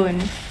all alone.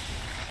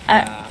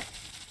 Yeah.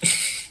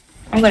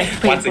 I'm gonna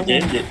pray Once for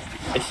again, him.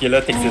 the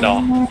healer takes it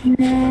off. No.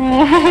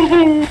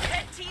 Red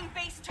team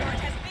base turret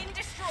has been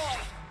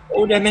destroyed.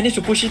 Oh, they managed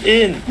to push it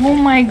in. Oh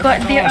my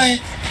god, they gosh.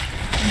 are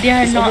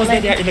It's not almost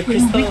like there, they are in the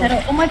putting crystal. bricks at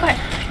all. Oh my god,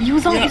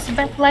 Yuzong Yeah. is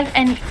back live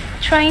and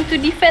trying to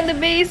defend the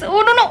base.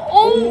 Oh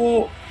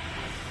no.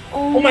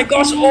 Oh my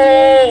gosh,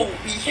 oh!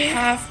 We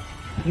have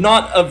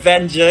Not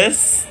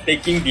Avengers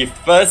taking the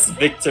first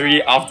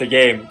victory of the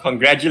game.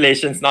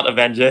 Congratulations, Not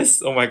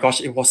Avengers. Oh my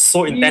gosh, it was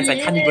so intense. I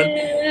can't even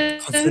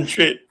Yes.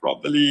 concentrate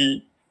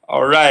properly.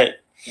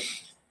 Alright.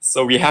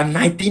 So we have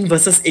 19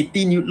 versus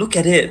 18. You look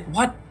at it.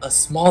 What a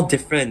small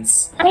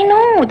difference. I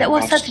know, that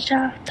was Gosh. such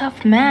a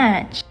tough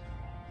match.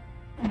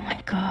 Oh my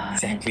god.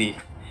 Exactly.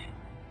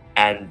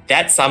 And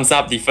that sums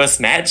up the first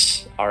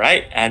match.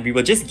 Alright. And we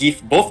will just give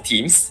both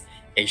teams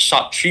a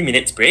short 3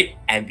 minutes break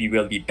and we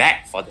will be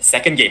back for the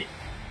second game.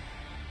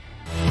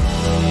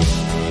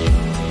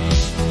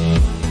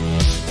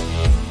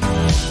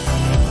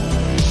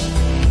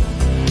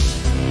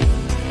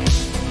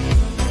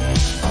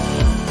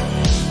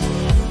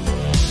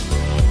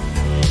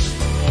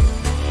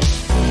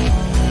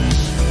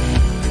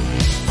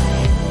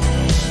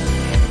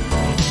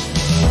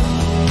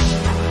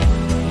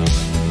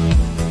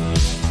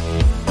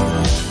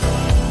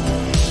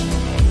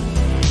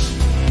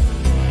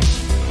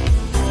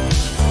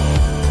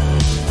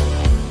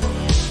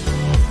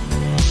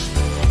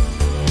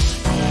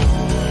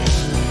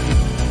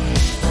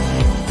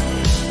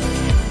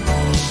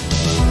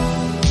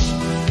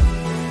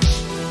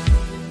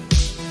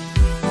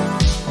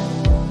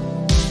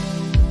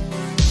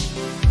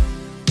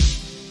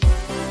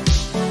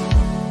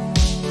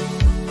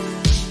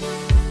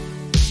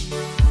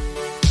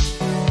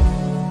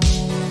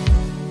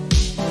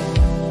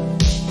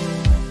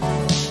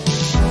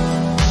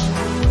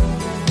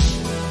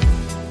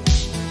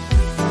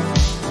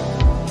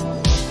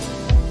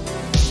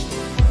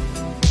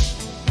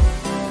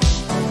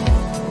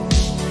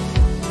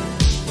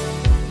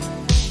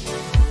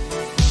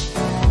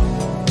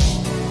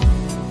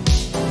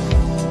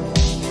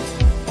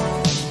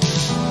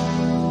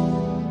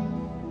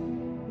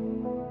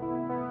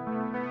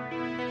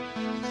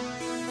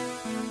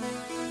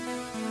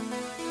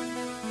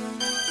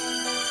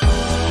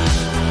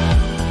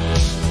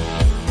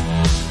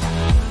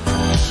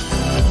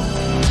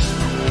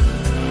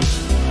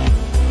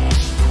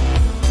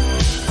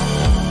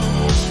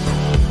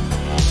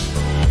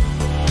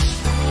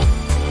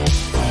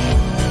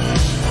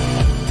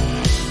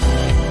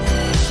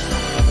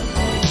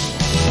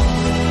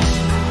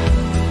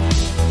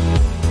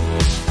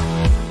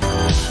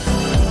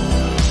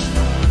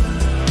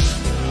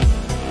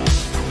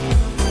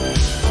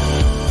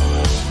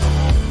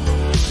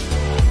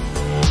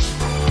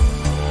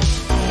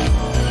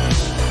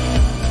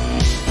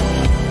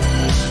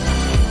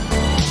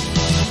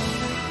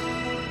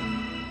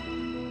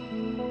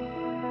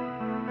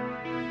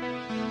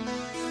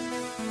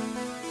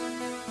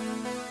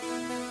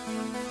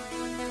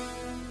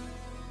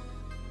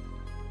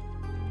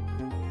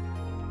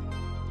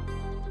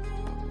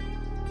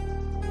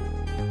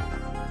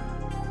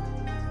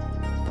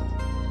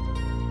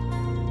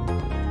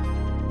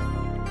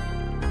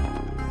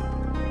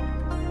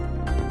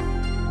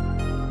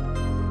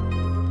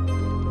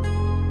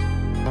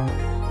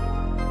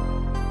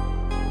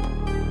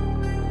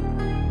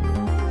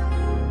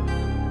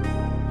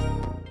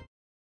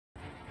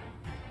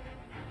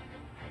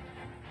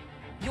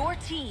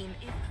 team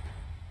is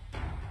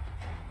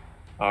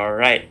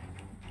Alright.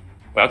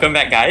 Welcome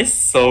back, guys.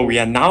 So we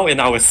are now in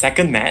our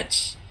second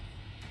match.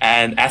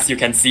 And as you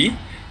can see,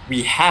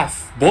 we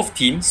have both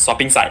teams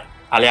swapping side.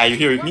 Ale, are you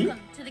here with me?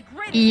 welcome to the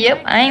greatest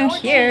Yep, fight I'm your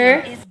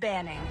here. team is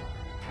banning.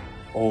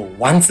 Oh,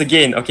 once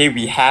again, okay,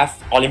 we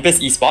have Olympus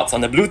Esports on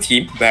the blue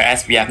team,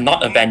 whereas we have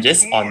Not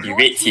Avengers on the Your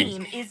red team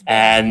team. is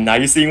banned. And are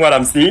you seeing what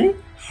I'm seeing?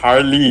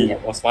 Harley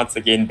was once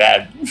again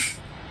banned.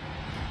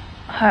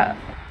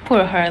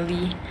 Poor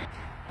Harley.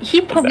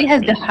 He probably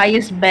has the Exactly.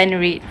 highest ban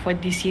rate for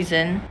this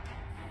season.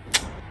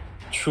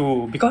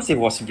 True, because it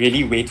was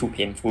really way too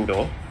painful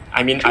though.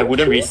 I mean, I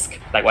wouldn't risk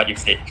like what you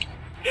said.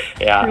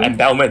 Yeah, True. and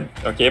Bellman.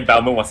 Okay,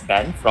 Bellman was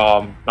banned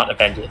from Not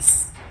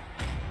Avengers.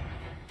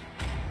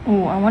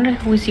 Oh, I wonder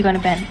who is he gonna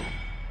ban?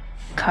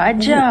 Your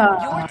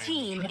Kaja.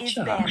 team is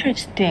Gotcha. banning.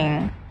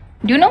 Interesting.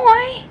 Do you know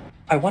why?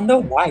 I wonder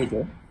why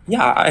though.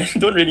 Yeah, I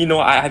don't really know.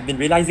 I have been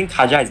realizing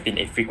Kaja has been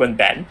a frequent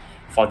ban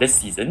for this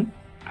season.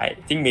 I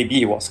think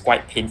maybe it was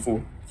quite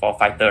painful for a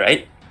fighter,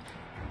 right?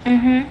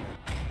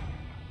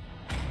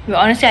 Well,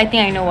 honestly, I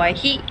think I know why.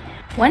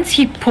 Once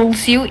he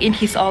pulls you in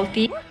his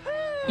ulti,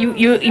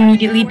 you're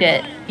immediately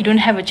dead. You don't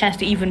have a chance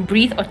to even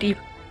breathe or to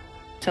even...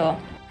 So,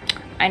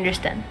 I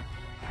understand.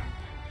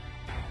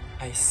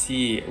 I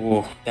see.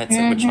 Oh, that's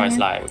a good choice,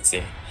 lah, I would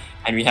say.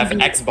 And we have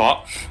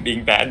Xbox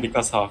being banned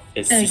because of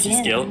his CC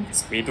skill. Again.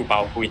 It's way too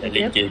powerful in the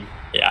late Yep. game.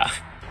 Yeah.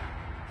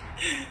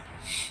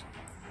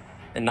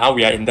 And now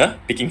we are in the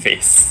picking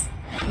phase.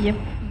 Yep.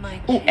 My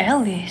Oh, kids.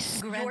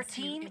 Alice. Your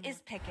team is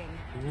picking.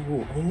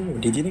 Oh,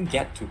 they didn't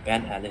get to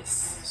ban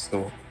Alice.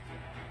 So,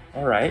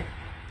 alright.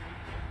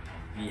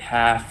 We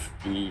have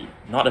the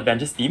Not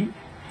Avengers team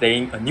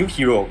playing a new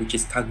hero, which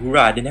is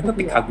Kagura. They never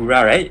picked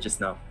Kagura, right? Just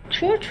now.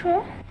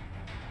 True.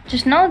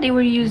 Just now they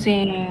were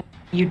using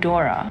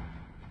Eudora.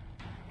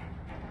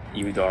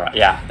 Eudora.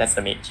 Yeah, that's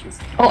the mage use.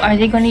 Oh, are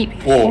they gonna...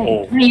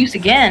 Oh. gonna use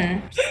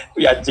again?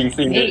 We are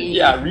jinxing it. Hey.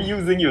 Yeah,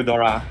 reusing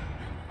Eudora.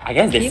 I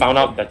guess they found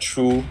out the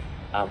true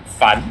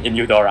fun in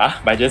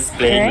Eudora by just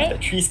playing with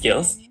the three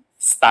skills: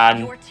 stun,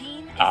 Your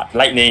team is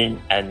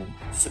lightning, and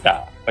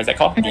what's that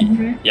called?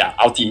 Yeah,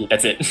 ulti.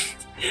 That's it.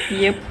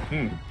 Yep.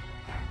 Hmm.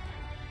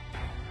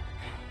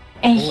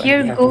 And Oh, here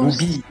and we have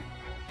goes... Ruby.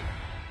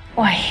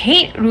 Oh, I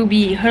hate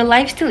Ruby. Her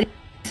lifesteal is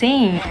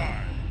insane.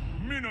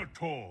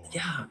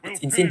 Yeah, it's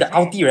insane. The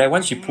ulti, right?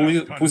 Once she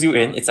pulls you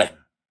in, it's like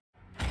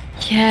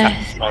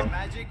Yes.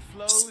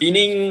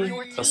 spinning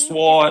the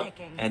sword,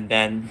 and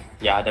then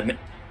yeah, the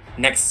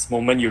next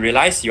moment you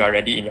realize you are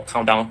already in your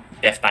countdown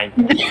death time.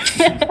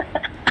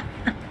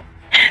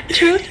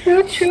 True.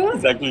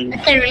 Exactly. I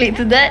can relate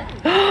to that.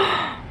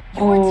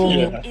 Your Oh,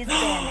 team Yeah. is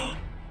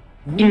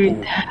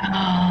banning.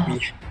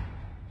 irritant.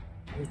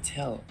 We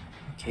tell,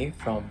 okay,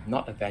 from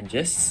Not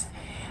Avengers,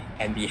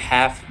 and we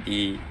have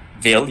the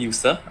Veil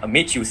user, a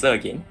mage user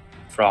again,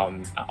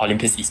 from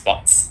Olympus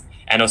Esports,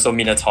 and also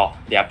Minotaur.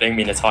 They are playing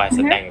Minotaur as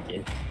a tank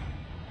again.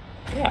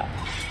 Yeah.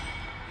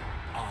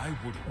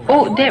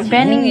 Oh, they're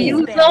banning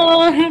Ooh.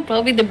 Yuzong.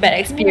 Probably the bad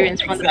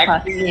experience from the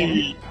past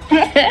game.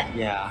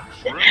 Yeah.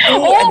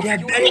 Oh, and they're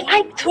banning.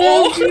 I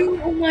told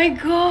you. Oh my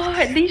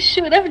god, they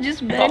should have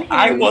just banned him.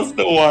 I was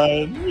the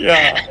one.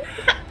 Yeah.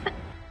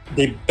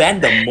 They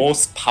banned the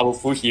most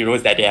powerful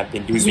heroes that they have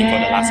been using for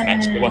the last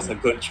match. It was a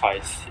good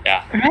choice.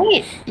 Yeah,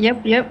 Right.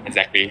 Yep.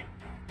 exactly.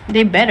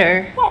 They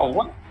better.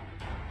 Wow,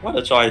 what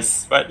a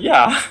choice. But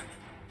yeah.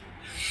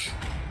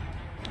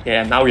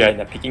 Yeah, now we are in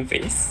the picking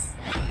phase.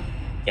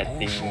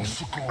 Getting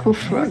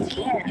Kufra.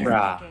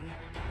 Kufra.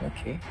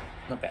 Okay,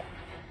 not bad.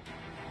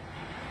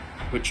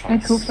 Good choice.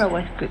 And Kufra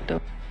was good though.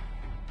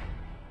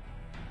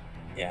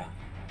 Yeah.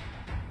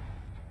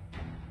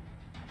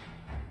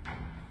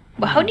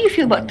 But how do you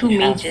feel about two We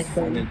have mages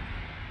though?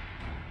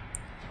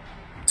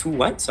 Two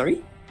what?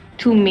 Sorry?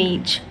 Two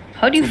mage.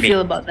 How do you Two feel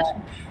mage. about that?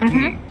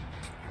 Mm-hmm.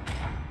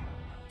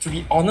 To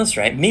be honest,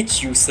 right,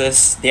 mage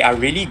users, they are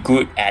really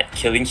good at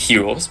killing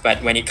heroes,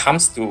 but when it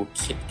comes to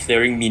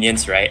clearing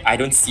minions, right, I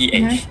don't see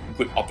any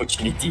good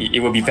opportunity.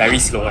 It will be very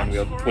slow and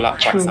will pull up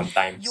quite True. some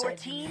time. Your So.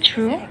 team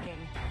True. is picking.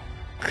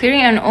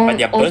 Clearing an own But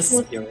their burst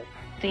also skill,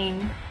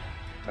 thing.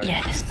 sorry.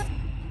 Yes.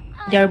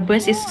 Their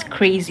burst is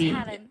crazy.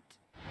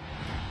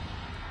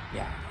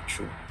 Yeah,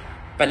 true.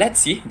 But let's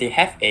see, they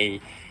have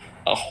a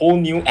whole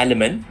new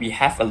element. We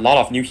have a lot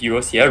of new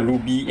heroes here: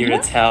 Ruby,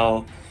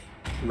 Iratel,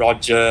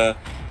 Roger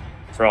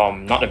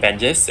from Not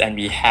Avengers, and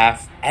we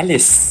have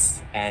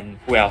Alice. And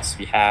who else?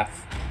 We have.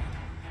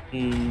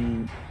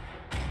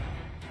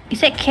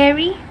 Is that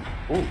Carrie?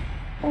 Oh,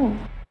 Oh.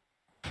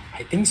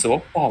 I think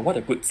so. Wow, what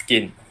a good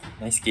skin.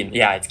 Nice skin.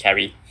 Yeah, it's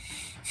Carrie.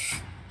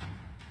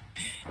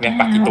 We have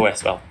Paquito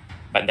as well,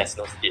 but there's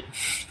no skin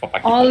for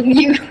Paquito. All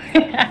new.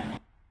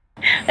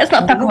 Let's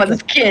not talk about the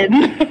skin.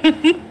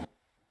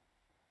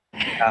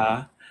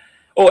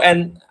 Oh,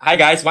 and hi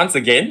guys, once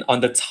again, on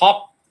the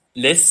top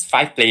list,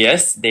 5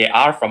 players, they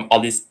are from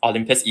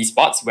Olympus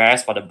Esports,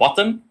 whereas for the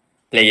bottom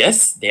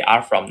players, they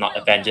are from Not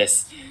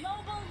Avengers.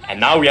 And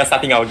now we are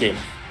starting our game.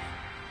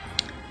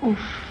 Oof.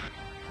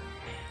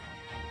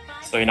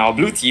 So in our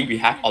blue team, we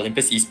have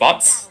Olympus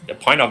Esports, the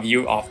point of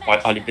view of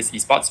Olympus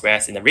Esports,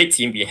 whereas in the red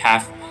team, we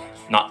have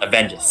Not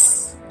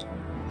Avengers.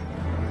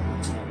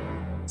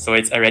 So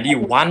it's already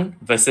 1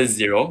 versus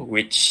 0,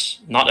 which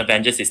Not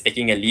Avengers is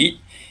taking a lead.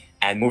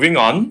 And moving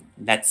on,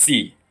 let's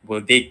see,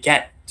 will they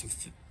get to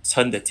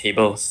turn the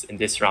tables in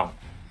this round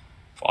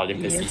for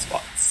Olympus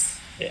Esports?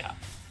 Yeah.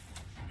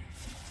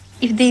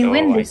 If they So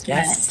win I this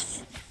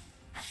guess-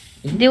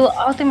 match, they will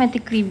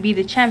automatically be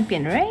the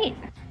champion, right?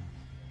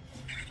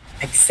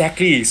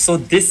 Exactly. So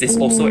this is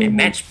also a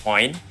match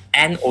point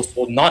and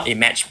also not a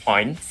match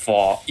point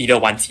for either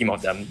one team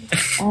of them.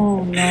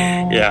 Oh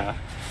no. Yeah.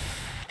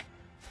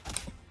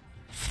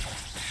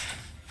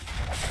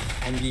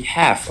 And we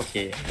have,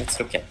 okay, let's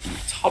look at the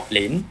top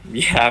lane.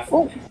 We have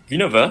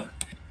Guinevere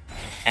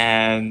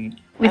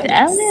and With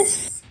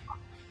Alice?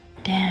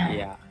 Damn.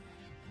 Yeah.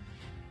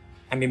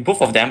 I mean,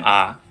 both of them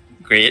are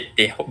great.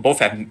 They both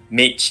have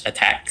mage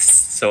attacks.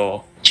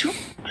 So, True.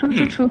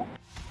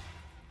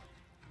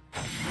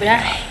 But I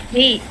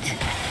hate.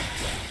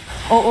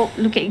 Oh,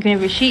 look at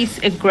Guinevere. She's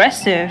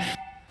aggressive.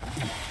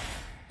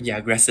 yeah,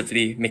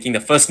 aggressively making the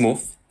first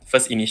move,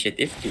 first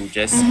initiative to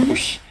just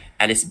push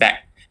Alice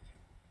back.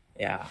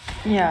 Yeah.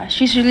 Yeah,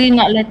 she's really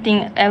not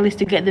letting Alice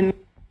to get the.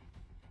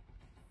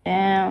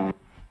 Damn.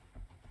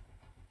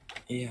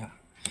 Yeah.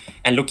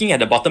 And looking at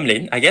the bottom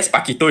lane, I guess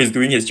Paquito is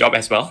doing his job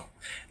as well.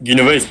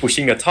 Guinevere is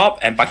pushing the top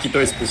and Paquito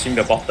is pushing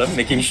the bottom,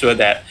 making sure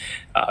that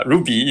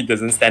Ruby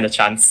doesn't stand a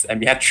chance. And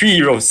we have 3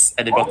 heroes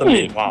at the bottom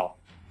lane. Wow.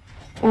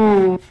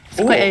 Oh, it's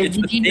quite a it's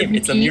the GG same.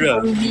 It's a WP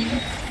mirror. for Ruby.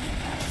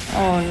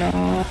 Oh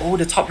no. Oh,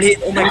 the top lane.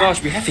 Oh my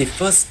gosh, we have a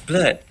first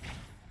blood.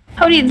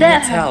 How did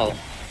that happen? Tell.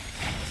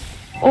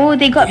 Oh,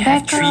 they got We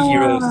have back 3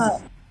 heroes.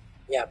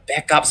 Yeah,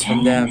 backups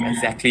from them.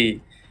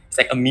 Exactly. It's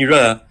like a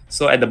mirror.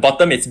 So at the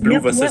bottom, it's blue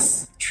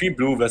versus 3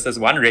 blue versus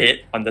 1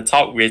 red. On the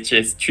top, which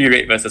is 3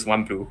 red versus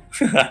 1 blue.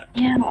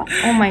 Yeah.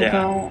 Oh my Yeah.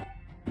 god.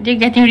 They're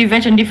getting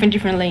revenge on different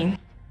lane.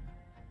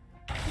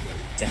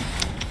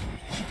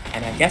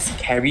 And I guess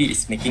Carrie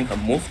is making her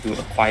move to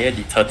acquire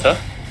the turtle.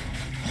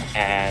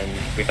 And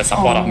with the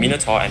support of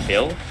Minotaur and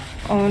Bill.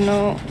 Oh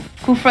no.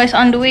 Kufra is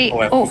on the way.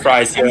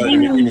 Kufra is here. and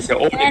The they team is here.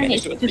 Oh, they managed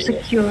managed to to attain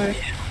it. secure.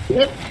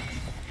 Yep.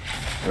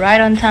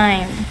 Right on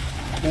time.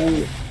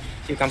 Ooh,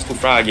 here comes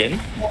Kufra again.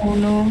 Oh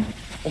no.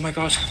 Oh my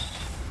gosh.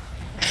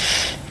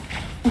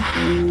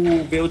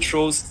 Ooh, Bill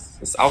throws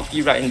his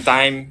ulti right in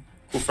time.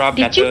 Kufra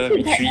Did you better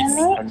see that retreats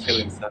damage? and kill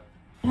himself.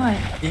 What?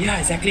 Yeah,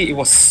 exactly. It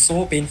was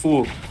so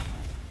painful.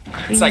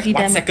 Crazy It's like 1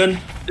 damage. second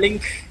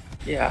blink.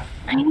 Yeah.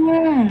 I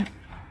know.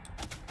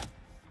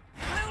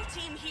 Blue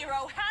team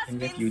hero has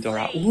And with been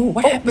Eudora. slain. Ooh,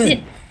 what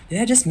happened?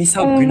 Did I just miss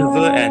out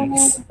Guinevere and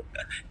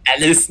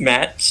Alice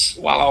match?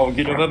 Wow,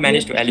 Guinevere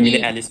managed to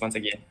eliminate Alice once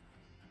again.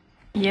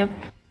 Yep.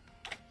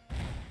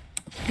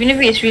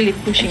 Guinevere is really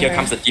And pushing here her.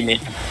 comes the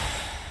teammate.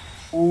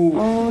 Ooh,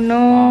 Oh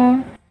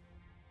no.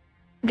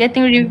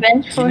 Getting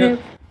revenge for Gine- him.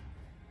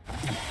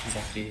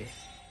 exactly.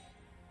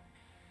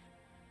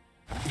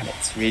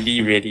 That's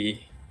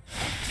really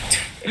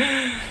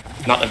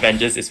Not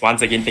Avengers is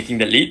once again taking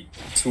the lead,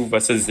 2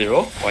 versus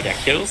 0 for their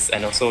kills,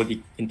 and also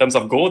in terms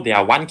of gold, they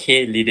are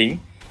 1k leading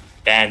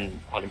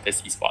than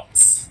Olympus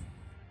Esports.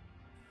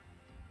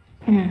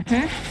 And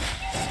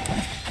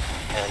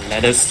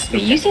let us We're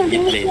look using at the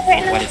mid Vinicius lane,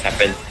 right now? what has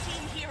happened.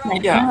 Blue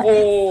team hero Yeah, has been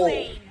oh,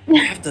 slain. we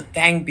have the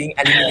tank being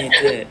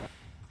eliminated.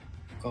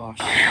 Gosh.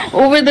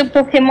 Over the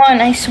Pokemon,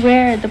 I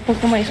swear the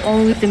Pokemon is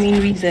always the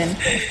main reason.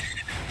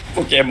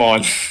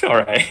 Pokemon,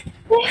 alright.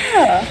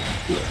 Yeah.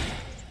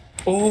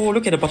 Oh,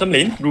 look at the bottom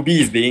lane.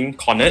 Ruby is being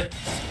cornered.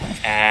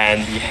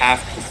 And we have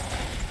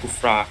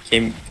Kufra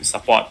came to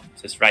support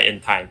just right in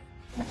time.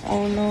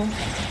 Oh no.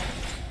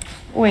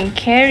 Oh, and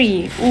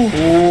Carrie. Ooh.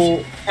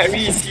 Oh,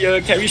 Carrie is here.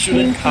 Carrie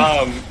shouldn't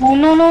come. Oh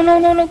no. Oh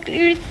no.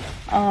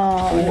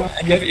 Oh,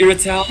 and you have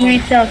Iratel.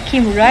 Rita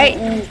Kim, right?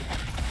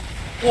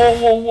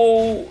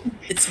 Whoa.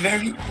 It's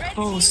very Red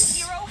close.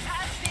 team hero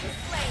has been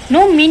slain.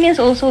 No minions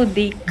also,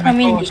 they come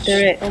in the gosh.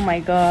 turret. Oh my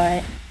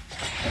god.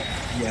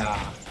 Yeah.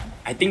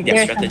 I think their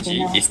There's strategy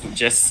something is to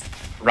just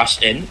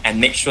rush in and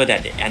make sure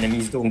that the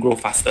enemies don't grow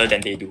faster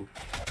than they do.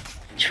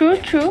 True.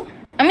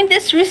 I mean,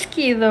 that's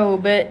risky though,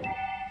 but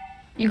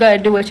you gotta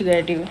do what you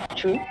gotta do.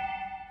 True.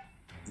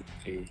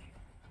 Okay.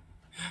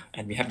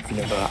 And we have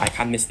Guinevere. I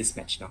can't miss this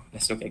match now.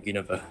 Let's look at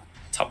Guinevere.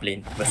 Top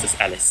lane versus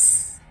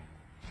Alice.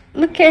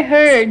 Look at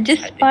her,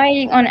 just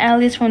spying on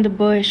Alice from the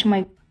bush.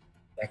 My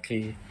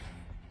Exactly.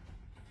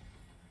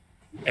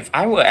 If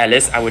I were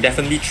Alice, I would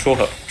definitely throw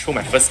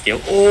my first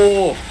skill.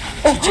 Oh!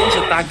 She changed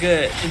the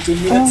target into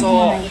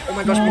Minotaur. Oh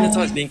my gosh,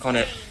 Minotaur is being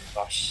cornered.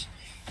 Gosh.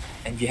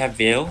 And we have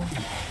Veil.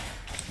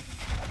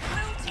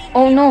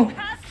 Oh no.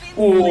 Has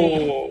been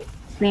slain. Oh!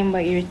 Slain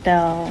by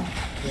Irital.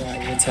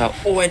 Yeah, Iratel.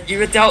 Oh, and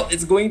Iratel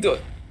is going to...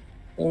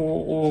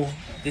 Oh,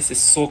 this is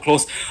so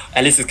close.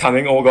 Alice is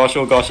coming. Oh gosh,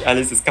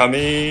 Alice is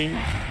coming.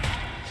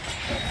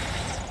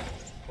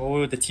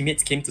 Oh, the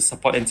teammates came to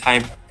support in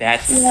time.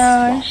 That's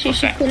Yeah, wow, she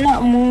perfect. could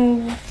not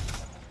move.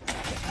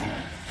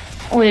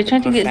 Oh, they're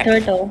trying to get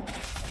Perfect. turtle.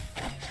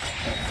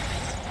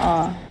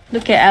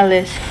 Look at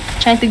Alice.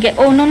 Trying to get.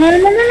 Oh no no no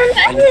no no no!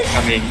 Alice Alice!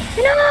 coming.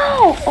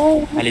 No!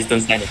 Oh, Alice,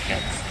 don't stand a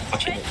chance.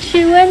 Fortunately.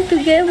 she went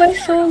to get my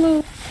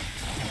solo.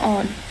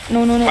 Oh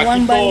no no no!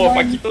 One by Paquito,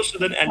 one. Paquito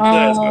shouldn't enter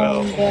as well. Oh,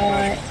 Oh my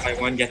God. gosh, by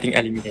one getting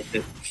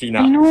eliminated. Clean I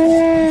up.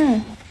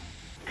 know.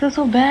 Feels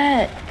so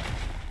bad.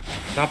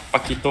 Now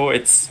Paquito,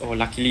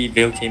 luckily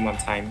Vale came on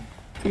time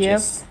to Yep.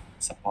 just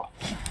support.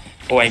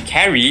 Oh, and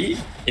Carrie,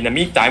 in the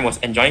meantime, was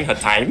enjoying her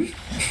time.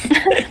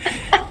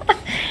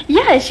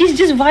 Yeah, she's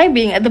just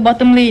vibing at the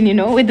bottom lane, you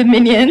know, with the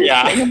minions.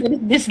 Yeah. Like nobody's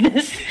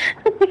business.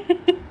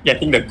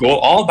 Getting the goal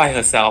all by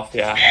herself,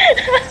 yeah.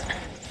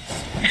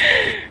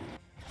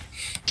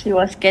 She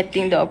was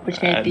getting the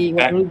opportunity And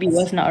when back- Ruby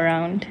was not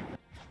around.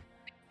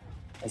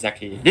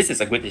 Exactly. This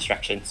is a good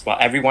distraction. While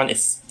everyone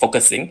is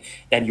focusing,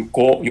 then you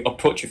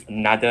approach with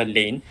another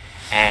lane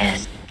and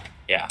Yes.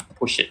 yeah,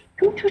 push it.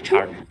 True, true, true.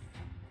 Thoroughly.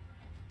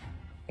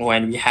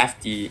 When we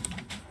have the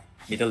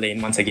middle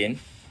lane once again.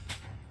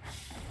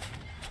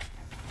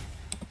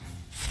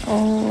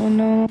 Oh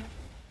no.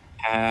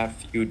 Have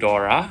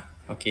Eudora.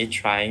 Okay,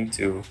 trying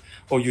to.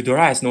 Oh,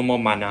 Eudora has no more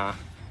mana.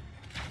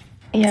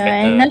 Yeah,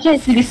 better. and now she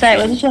has to decide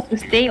whether she has to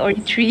stay or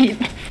retreat.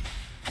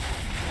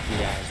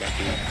 Yeah,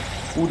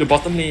 exactly. Ooh, the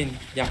bottom lane.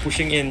 Yeah,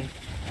 pushing in.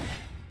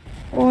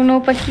 Oh no,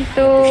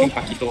 Paquito. Pushing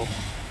Paquito.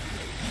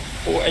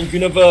 Oh, and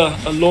Guinevere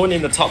alone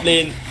in the top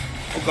lane.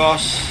 Oh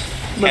gosh.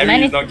 But Carrie mine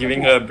is is- not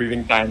giving her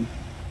breathing time.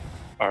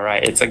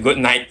 Alright, it's a good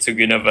night to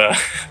Guinevere.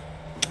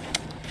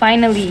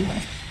 Finally.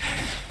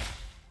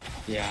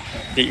 Yeah,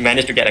 they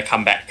managed to get a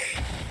comeback.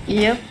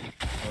 Yep.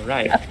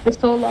 Alright. After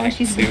so long, Back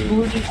she's been to-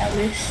 bullying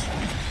Alice.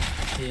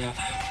 Yeah.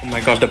 Oh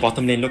my gosh, the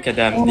bottom lane, look at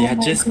them. Oh They are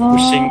my just God.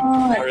 pushing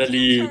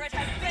thoroughly. Turret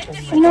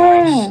has been Oh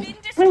my No. gosh.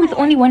 Even with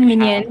only one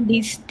minion,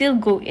 they still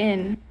go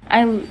in.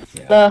 I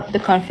love the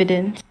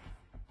confidence.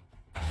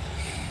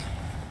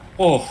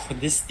 Oh,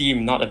 this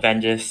team, not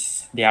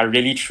Avengers. They are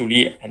really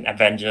truly an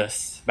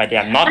Avengers. But they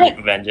are not I-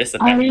 Avengers, I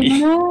apparently.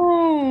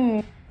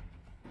 know.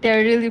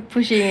 They're really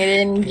pushing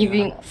it and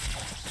giving.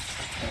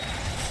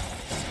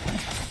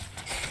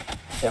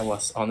 That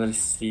was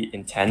honestly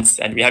intense.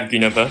 And we have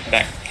Guinevere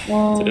back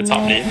Oh, to the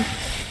top no. lane.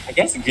 I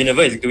guess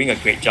Guinevere is doing a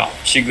great job.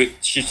 She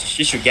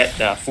should get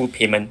the full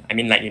payment. I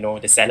mean, like,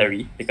 the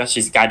salary, because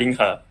she's guarding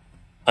her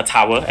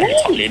tower at the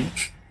top lane.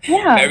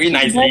 Yeah. Very she's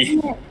nicely.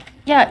 guarding it.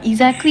 Yeah,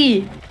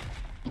 exactly.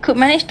 Could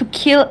manage to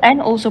kill and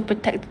also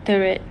protect the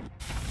turret.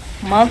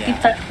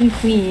 Multitasking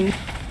queen.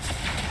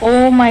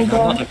 Oh my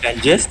Now, not god.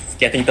 Avengers,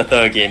 getting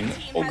Turtle again.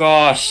 Oh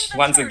gosh,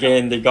 once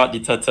again they got the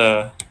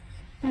Turtle.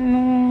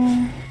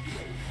 No.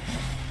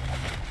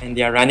 And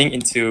they are running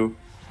into...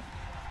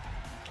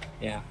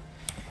 Yeah.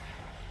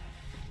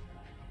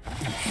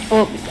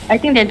 Oh, I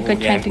think they're Oh,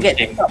 trying to get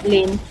the pushing. top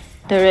lane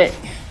turret.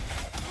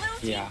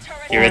 Yeah.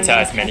 Irita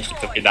has managed to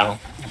took it down.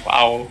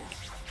 Wow.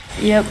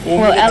 Yep. Oh,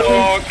 well,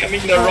 Minotaur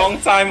coming the wrong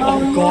time.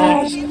 Oh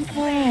gosh.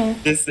 no.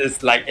 This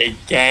is like a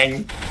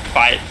gang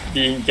fight,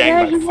 being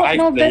Yeah, ganked he by had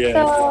no five players.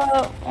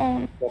 backup.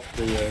 Oh, Four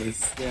players.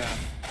 Yeah.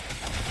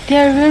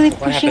 they're really What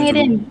pushing it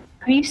happened to in.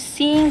 Are you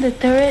seeing the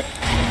turret?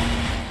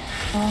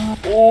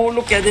 Oh,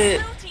 look at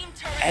it. Blue team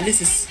turret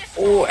has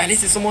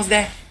Alice is almost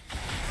there.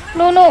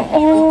 No, no.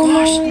 Oh Oh,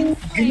 gosh, no.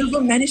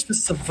 Guinevere managed to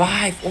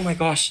survive. Oh my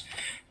gosh.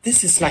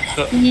 This is like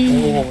her.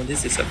 Yeah. Oh,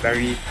 this is a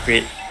very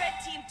great red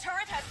team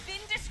turret has been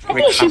I destroyed.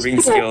 think she's recovering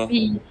too skill,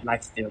 OP.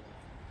 life skill.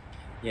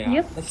 Yeah.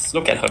 Yep. Let's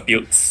look at her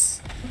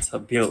builds. What's her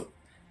build?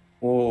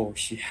 Oh,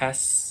 she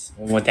has.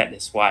 Oh, that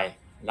is why.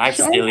 Life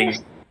She only stealing.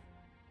 has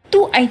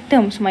 2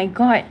 items, my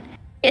god.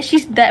 Yeah,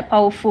 she's that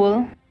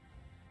powerful.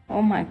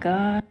 Oh my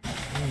god.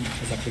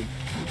 Exactly.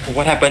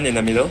 What happened in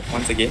the middle?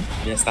 Once again,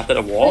 they started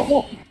a war.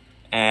 Oh,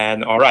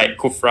 And alright,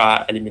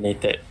 Kufra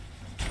eliminated.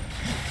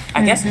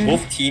 I guess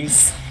both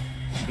teams'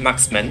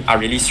 marksmen are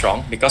really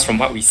strong because from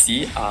what we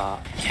see,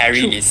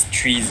 carry True. is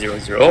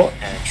 300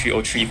 and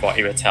 303 for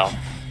Iratel.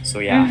 So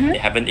yeah, they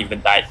haven't even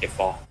died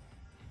before.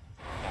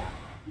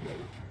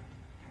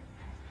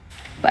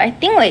 But I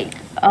think like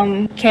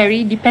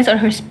Carrie depends on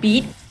her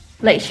speed.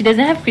 Like she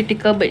doesn't have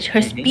critical, but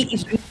her speed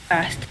is really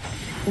fast.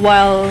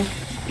 While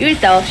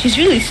Irital, she's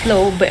really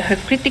slow, but her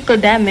critical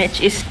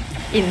damage is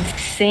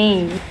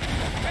insane.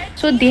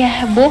 So they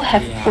both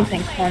have Yeah. pros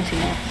and cons,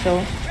 So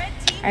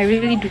I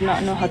really do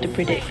not know how to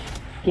predict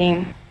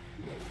game.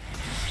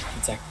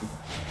 Exactly.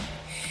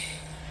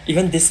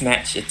 Even this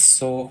match, it's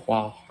so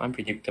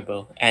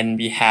unpredictable. And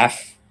we have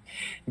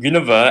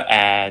Guinevere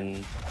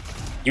and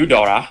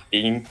Eudora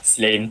being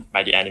slain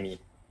by the enemy.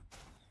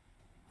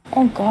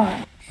 Oh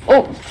god.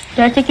 Oh,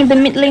 they're taking the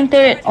mid lane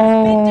turret.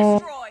 Oh,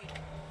 Destroyed.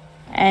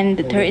 and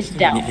the turret is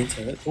down.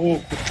 Oh,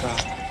 Kufra.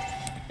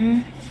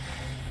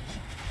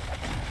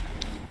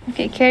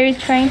 Okay, Carrie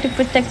trying to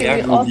protect Yeah,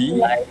 it with all Ruby. her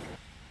life.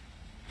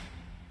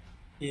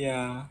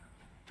 Yeah.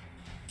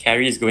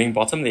 Carrie is going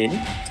bottom lane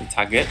to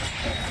target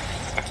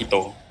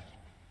Akito.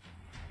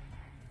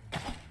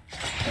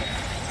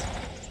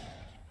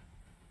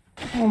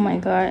 Oh my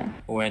god.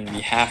 When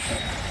we have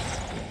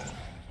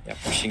they're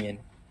pushing in.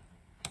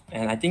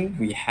 And I think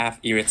we have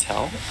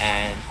Iritel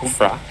and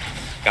Kufra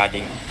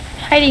guarding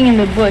hiding in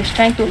the bush,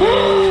 trying to.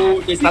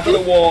 Oh, they started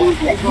the war.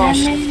 Oh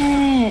gosh.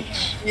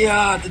 Damage.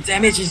 Yeah, the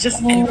damage is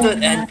just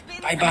entered and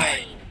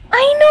bye-bye. I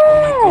Oh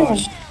know. my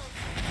gosh.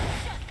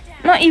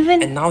 Not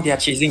even. And now they are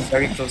chasing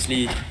very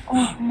closely.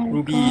 Oh my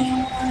Ruby.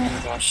 God. Oh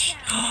my gosh.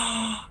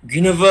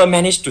 Guinevere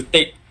managed to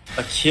take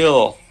a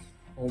kill.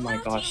 Oh my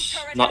gosh.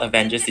 Not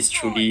Avengers is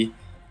truly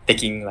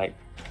taking like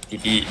the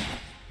lead.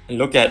 And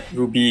look at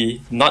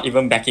Ruby not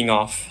even backing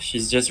off.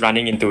 She's just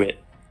running into it.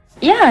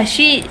 Yeah,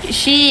 she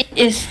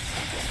is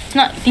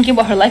not thinking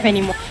about her life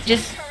anymore.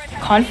 Just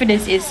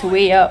confidence is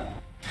way up.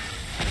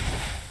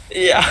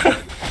 Yeah.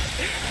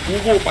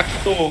 Whoa,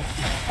 Paquito.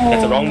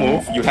 That's a wrong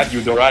move. You have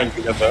Eudora and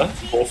Guinevere,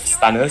 both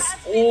stunners.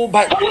 Oh,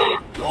 but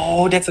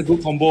oh, that's a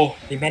good combo.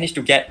 They managed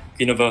to get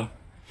Guinevere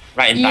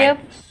right in Yep.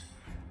 time.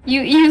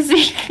 You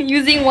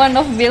using one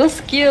of Vale's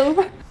skill,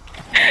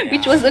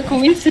 which was a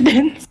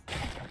coincidence.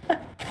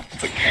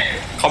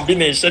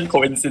 Combination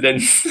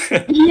coincidence.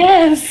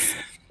 Yes.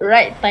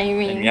 Right And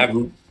timing. we have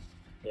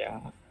yeah.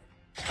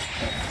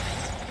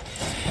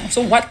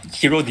 So what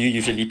hero do you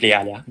usually play,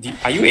 Alia?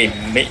 Are you a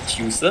mage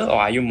user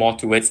or are you more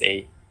towards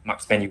a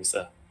marksman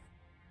user?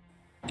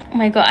 Oh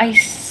my god,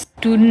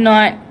 do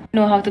not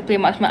know how to play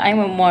marksman. I'm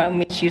a more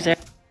mage user.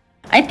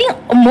 I think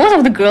most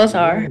of the girls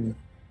are.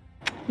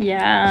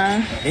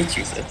 Yeah. Mage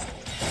users.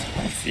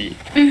 I see.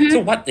 Mm-hmm. So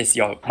what is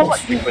your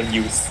most frequent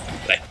use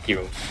like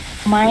hero?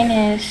 Mine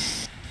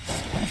is.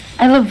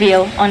 I love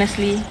Vale,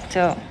 honestly.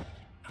 So.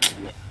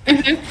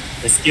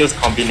 The skills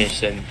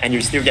combination, and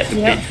you still get to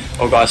Yep. play.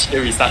 Oh gosh,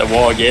 here we start a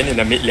war again in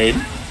the mid lane,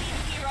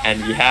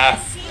 and we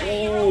have.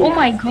 Oh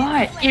my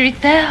god,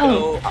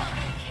 Iritel. Oh,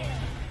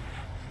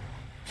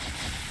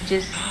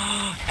 Just.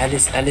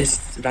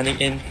 Alice running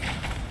in.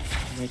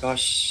 Oh my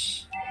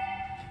gosh.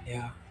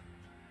 Yeah.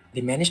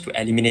 They managed to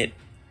eliminate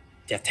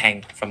their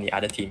tank from the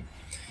other team.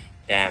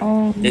 Damn,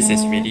 Oh, this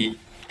is no. really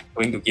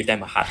going to give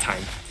them a hard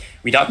time.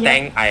 Without Yep.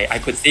 tank, I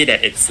could say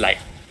that it's like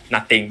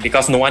nothing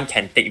because no one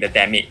can take the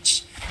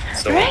damage.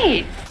 So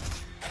Right.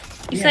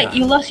 It's Yeah. like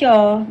you lost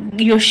your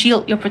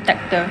shield, your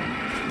protector.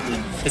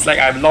 it's like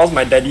I've lost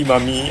my daddy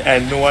mummy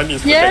and no one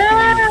is protecting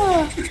me.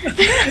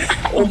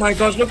 Yeah. Oh my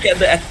gosh, look at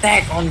the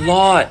attack on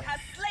Lord.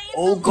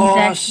 Oh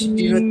gosh,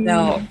 Exactly.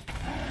 Iritel.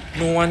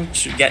 No one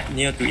should get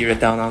near to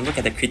Iritel now. Look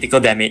at the critical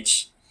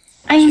damage.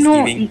 I She's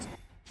know. giving.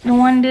 No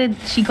wonder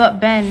she got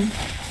banned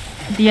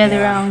the other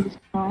Yeah. round.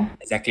 Oh.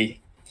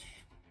 Exactly.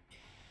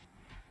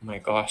 Oh my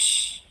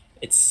gosh.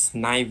 It's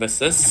 9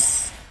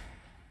 versus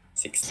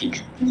 16.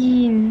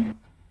 16.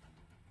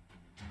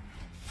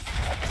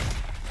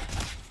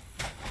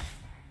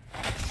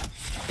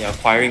 They're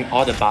acquiring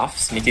all the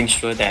buffs, making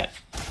sure that.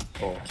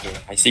 Oh, okay.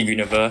 I see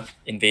Guinevere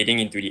invading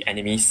into the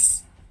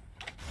enemies.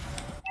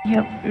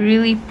 Yep,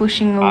 really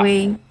pushing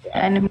away the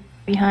enemy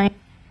behind.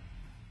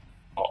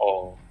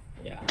 Oh,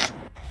 yeah.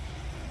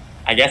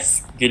 I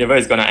guess Guinevere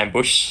is gonna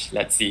ambush.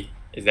 Let's see.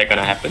 Is that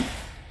gonna happen?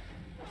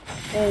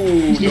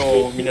 Oh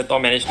no, Minotaur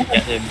managed to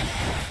get him.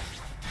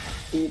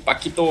 Oh,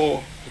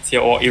 Paquito. It's here.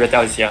 Oh,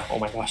 Iritel is here. Oh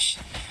my gosh.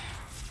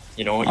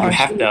 You know, you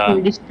have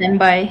the Just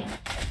standby.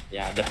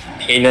 the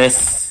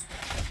heinous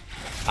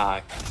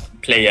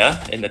player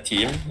in the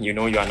team. You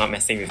know you are not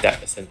messing with that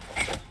person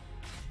for sure.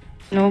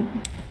 Nope.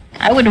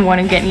 I wouldn't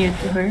want to get near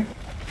to her.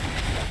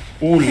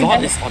 Oh,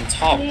 Lord is on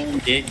top.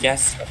 Okay,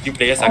 guess a few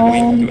players are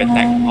going to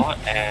attack Lord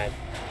and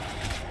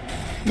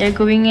They're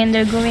going in.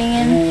 They're going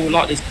in. oh,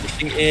 Lord is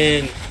pushing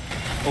in.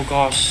 Oh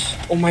gosh.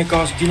 Oh my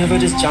gosh, Guinevere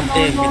just jumped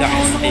in without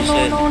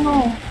hesitation.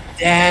 No.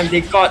 Damn,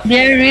 they got.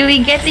 They're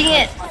really getting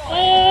it.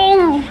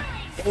 Oh.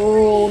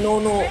 Oh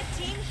no.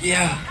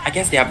 Yeah, I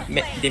guess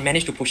they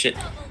managed to push it.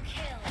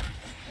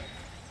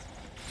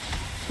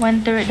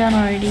 One turret down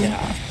already. Yeah,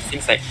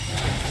 seems like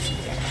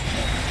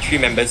 3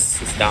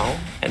 members is down,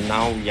 and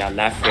now we are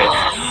left with.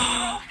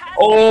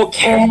 Oh,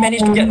 Carrie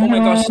managed to get. Oh my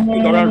gosh,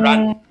 Eudora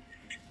run.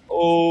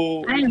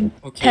 Oh, I'm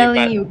okay,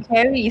 telling but- you,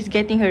 Carrie is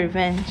getting her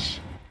revenge.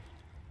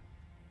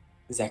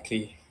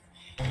 Exactly.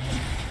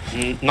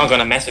 Not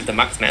gonna mess with the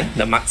marksmen.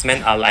 The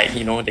marksmen are like,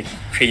 you know, the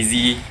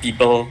crazy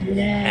people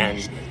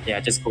Yes. and they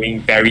are just going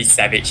very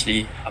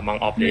savagely among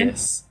all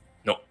players.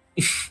 No.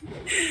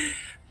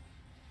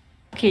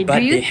 Okay, But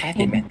do you they have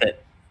a method.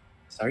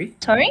 Sorry?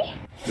 Sorry?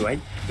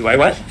 Do I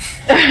what?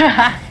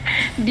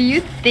 Do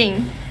you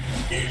think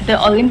the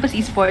Olympus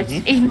Esports?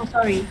 Mm-hmm. No,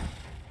 sorry.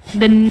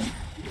 The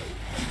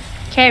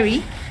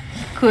Carrie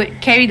could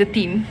carry the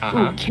team.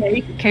 Uh-huh. Ooh,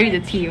 Carrie could carry the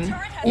team.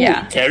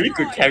 Yeah. Carrie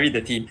could carry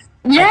the team.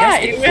 Yeah,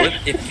 I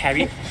guess it it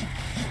could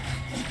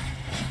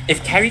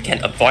if Carrie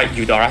can avoid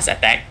Eudora's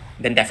attack,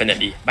 then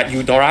definitely. But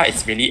Eudora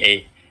is really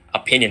a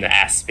pain in the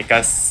ass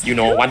because you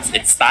know once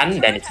it's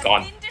stunned, then it's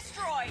gone. Been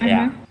destroyed.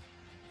 Yeah.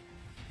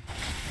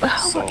 But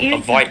how So about Iris?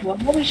 avoid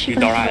How is she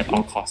Eudora gonna at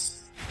all costs.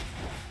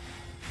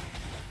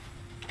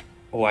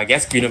 Oh, I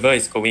guess Guinevere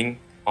is going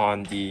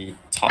on the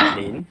top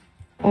lane.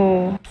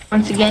 Oh,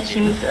 once again she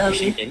moves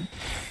Pushing early. in.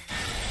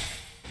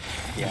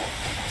 Yeah.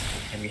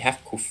 And we have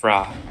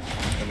Kufra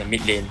in the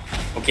mid lane.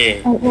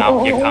 Okay,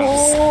 now here comes.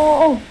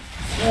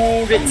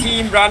 Oh, red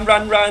team, run.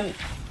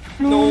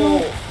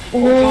 No.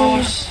 Oh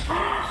gosh.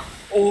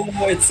 Oh,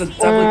 it's a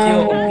double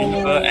kill on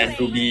Univer and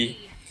Ruby.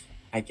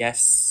 I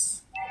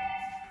guess.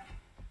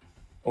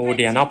 Oh,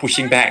 they are now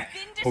pushing back.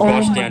 Oh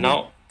gosh, they are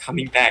now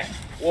coming back.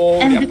 Oh,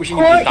 they And are the pushing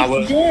core into the tower.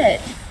 is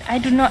dead. I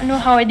do not know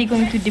how are they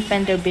going to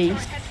defend their base.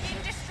 Has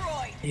been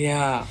destroyed.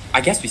 Yeah,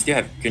 I guess we still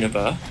have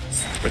Guinevere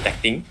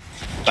protecting,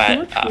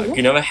 but True.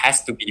 Guinevere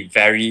has to be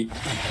very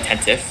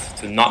attentive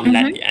to not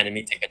let the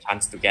enemy take a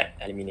chance to get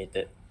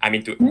eliminated. I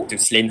mean, to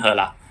slain her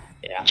lah.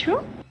 Yeah,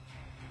 True.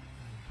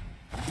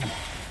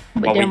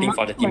 But while they're waiting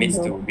for the marksman teammates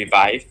to though.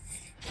 revive.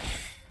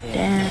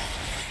 Damn.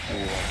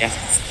 Oh, I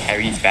guess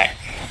Carrie is back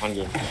on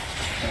game.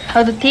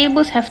 How the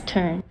tables have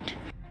turned.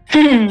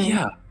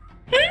 Yeah.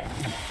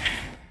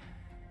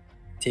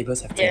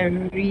 Tables have They're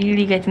turned.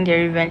 really getting their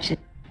revenge.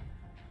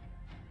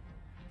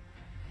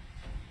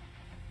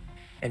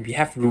 And we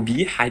have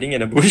Ruby hiding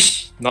in a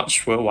bush. Not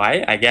sure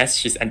why. I guess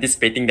she's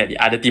anticipating that the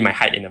other team might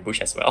hide in a bush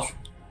as well.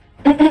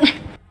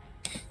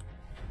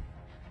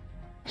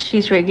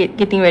 She's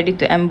getting ready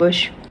to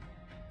ambush.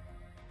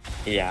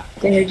 Yeah.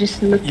 They're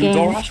just looking,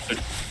 Eudora should.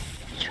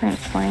 trying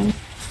to find.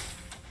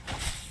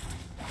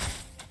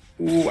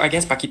 Ooh, I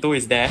guess Paquito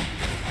is there.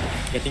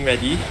 Getting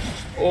ready.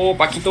 Oh,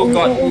 Paquito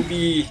got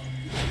Ruby.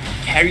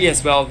 Carry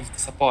as well with the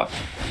support.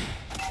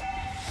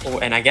 Oh,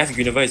 and I guess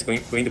Guinevere is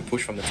going to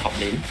push from the top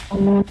lane. Oh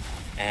no.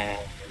 And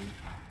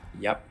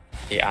yep,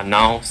 they are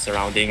now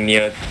surrounding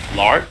near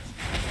Lord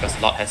because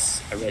Lord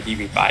has already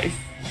revived.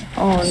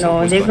 Oh So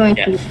no, who's they're going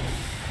gonna to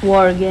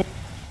war again.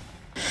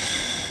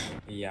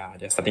 Yeah,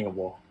 they're starting a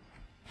war.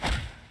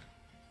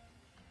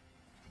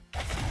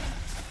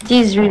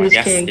 This is Oh, I really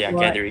guess scary. they are to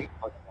watch. gathering.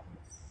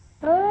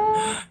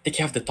 Ah, Take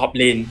care of the top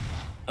lane.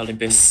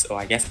 Olympus. Oh,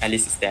 I guess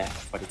Alice is there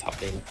for the top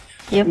lane.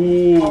 Yep.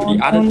 Ooh, Oh,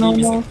 the other no, team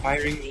is no.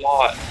 acquiring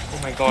Lord. Oh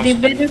my gosh. They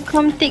better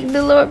come take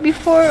the Lord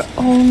before.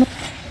 Oh no.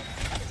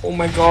 Oh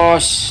my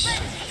gosh.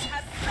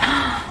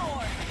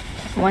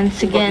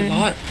 Once Who got the again,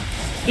 Lord?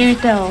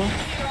 Irtel.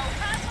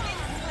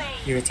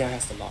 Irritia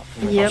has the Lord.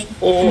 Oh my Yep. gosh.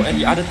 Oh, and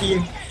the other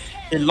team,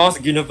 they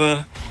lost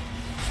Guinevere.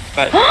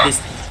 But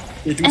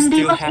they do And they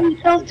still lost have.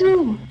 Irtel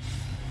too.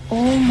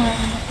 Oh my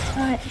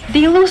god.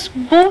 They lost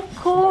both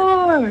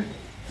core.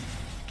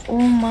 Oh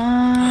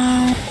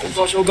my.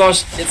 Oh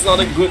gosh, it's not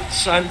a good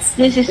chance.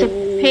 This is a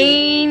Oh,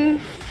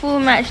 painful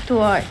match to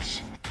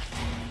watch.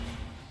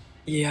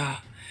 yeah.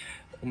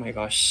 Oh my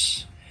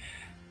gosh.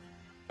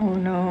 Oh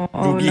no.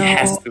 Oh Ruby no.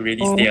 has to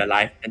really stay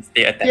alive and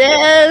stay attacking.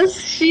 Yes,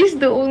 she's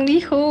the only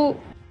hope.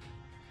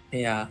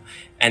 Yeah.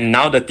 And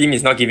now the team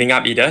is not giving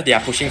up either. They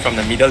are pushing from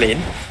the middle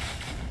lane.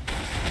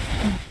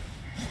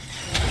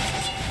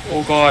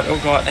 Oh god, oh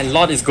god. And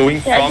Lord is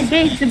going Yeah, from the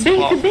base, the base,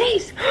 top. the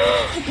base.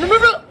 No, no,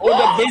 no. Oh,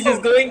 the base is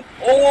going.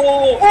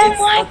 Oh, Oh it's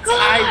my a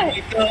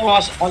tiebreaker.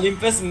 Gosh,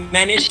 Olympus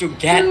managed to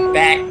get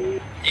back.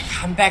 They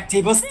come back.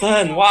 Tables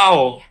turn.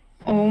 Wow.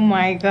 Oh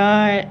my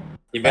god.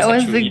 Tables That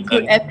was actually a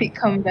good turn. epic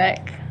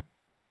comeback.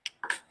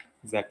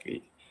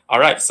 Exactly. All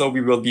right, so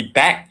we will be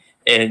back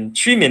in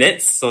 3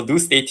 minutes. So do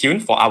stay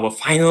tuned for our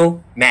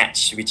final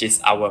match, which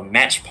is our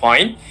match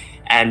point.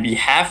 And we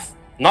have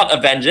not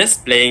Avengers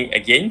playing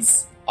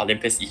against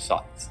Olympus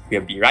Esports.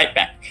 We'll be right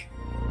back.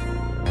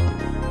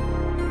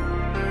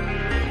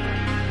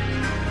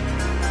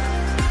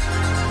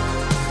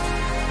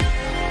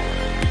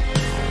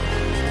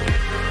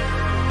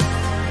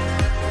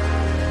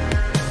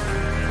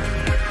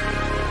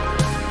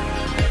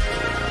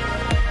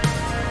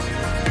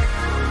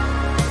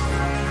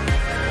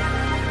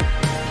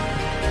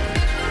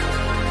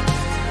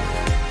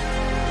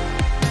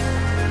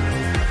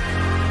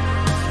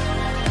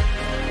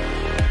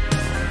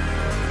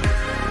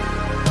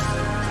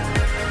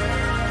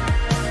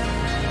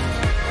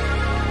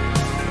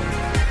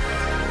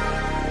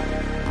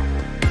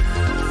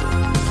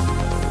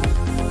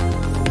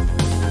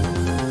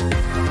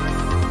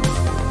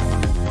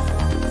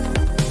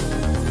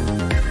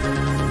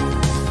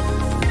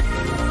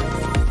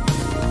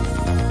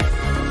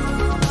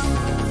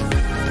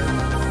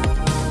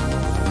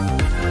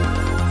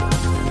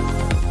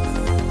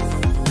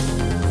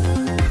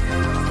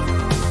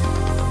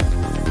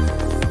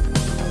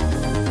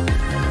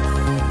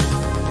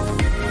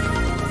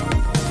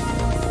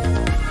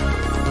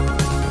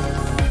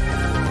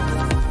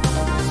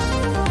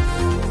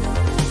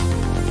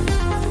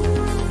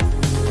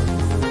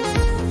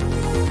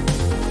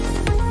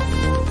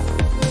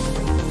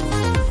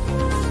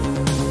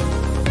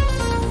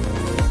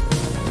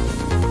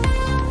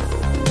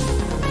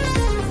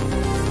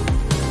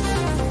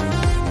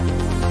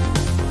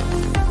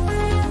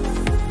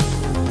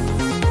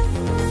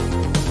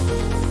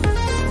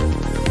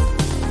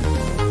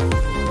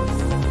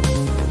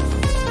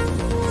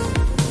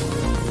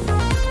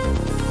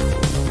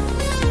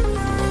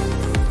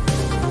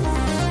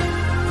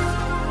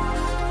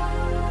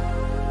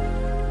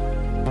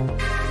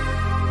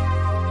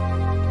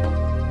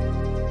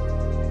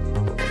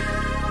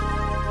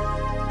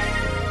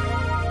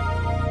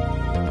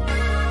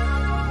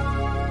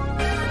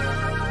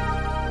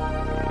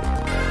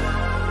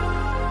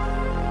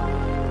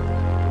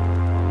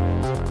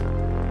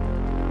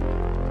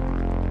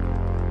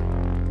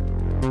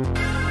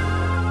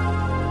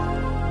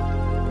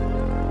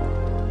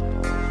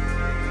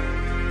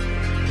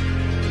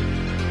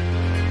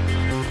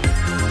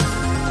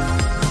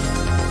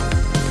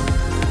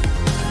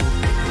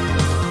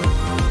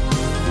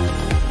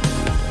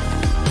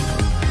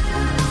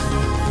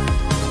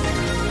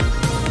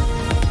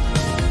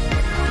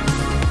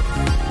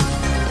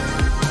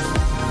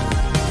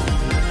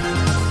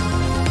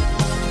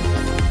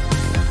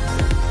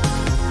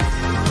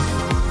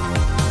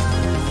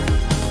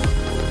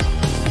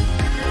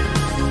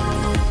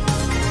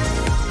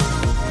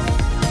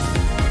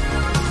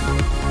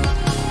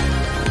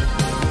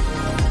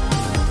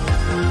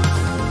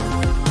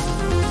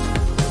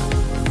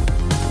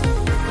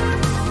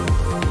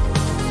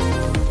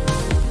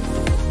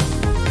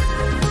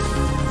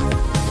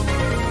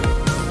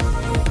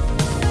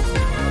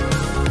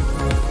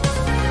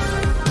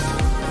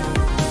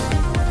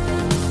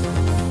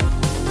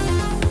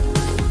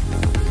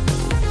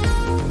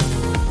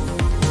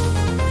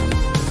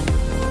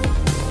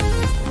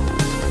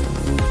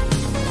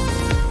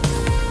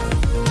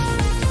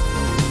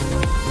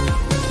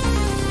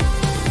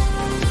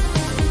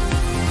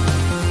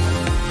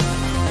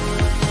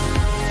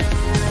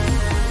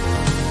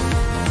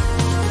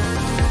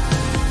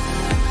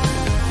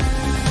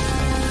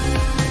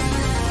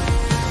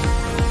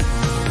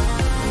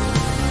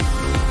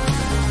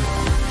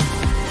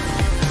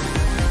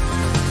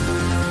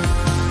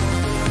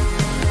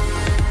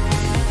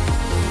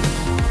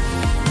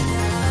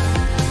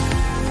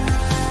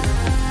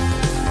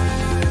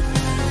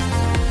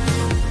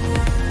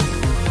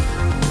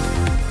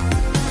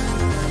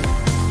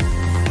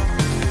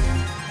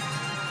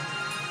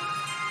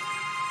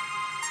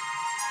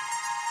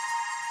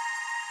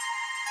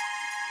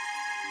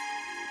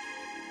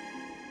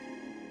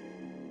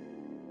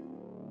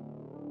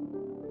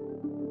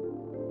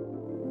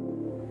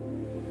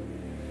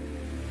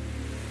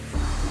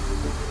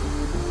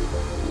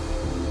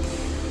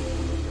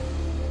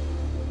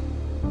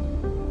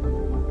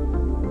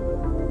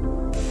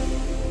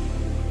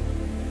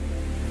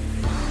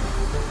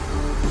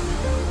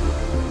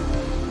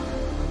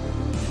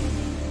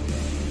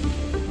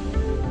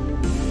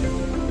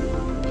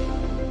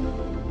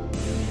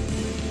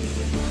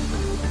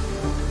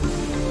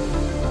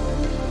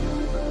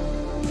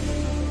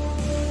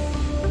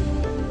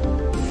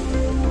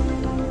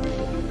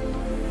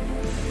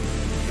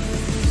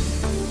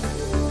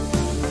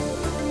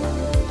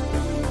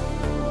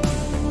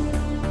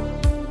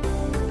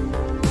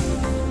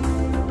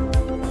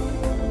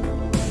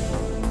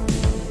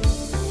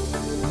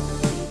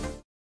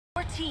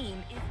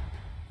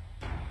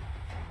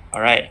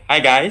 Alright, hi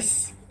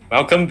guys.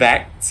 Welcome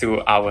back to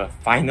our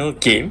final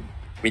game,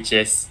 which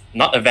is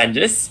Not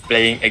Avengers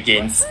playing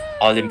against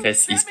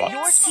Olympus Your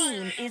Esports.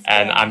 team is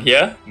And banned. I'm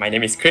here, my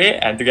name is Cray,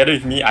 and together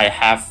with me I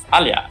have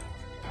Alia.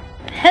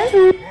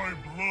 Hello. My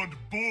blood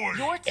boy.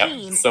 Your Yep.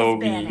 team So is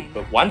we banning.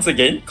 will once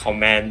again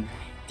comment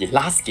the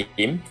last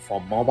game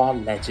for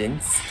Mobile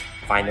Legends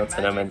final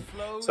tournament.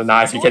 So now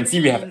as you can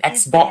see we have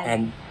Xbox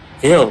and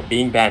Hill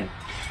being banned.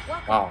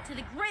 Wow. To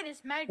the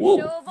greatest magic Woo.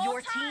 show of all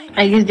Your team.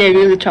 I guess they're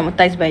really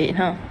traumatized by it,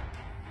 huh?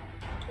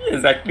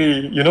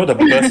 Exactly. You know the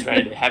burst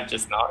right they have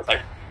just now? It's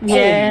like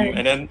Yeah. boom,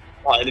 and then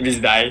enemies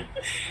die.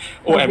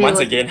 Oh, and Okay, once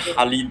what- again,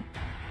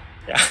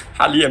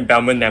 Harley and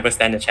Bellman never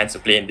stand a chance to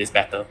play in this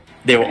battle.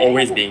 They were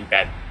always being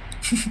banned.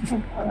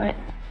 Alright.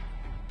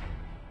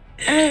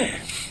 I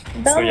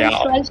mean, So, yeah.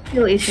 Bellman's life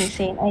skill is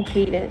insane. I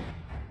hate it.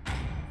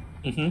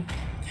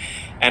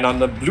 And on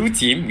the blue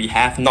team, we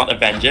have Not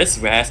Avengers,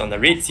 whereas on the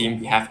red team,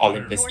 we have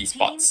Olympus Your team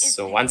Esports. is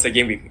So banned. once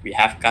again, we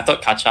have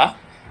Gatot Kacha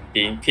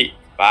being picked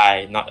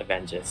by Not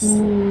Avengers.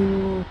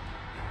 Ooh.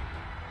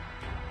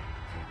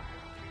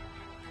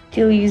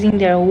 Still using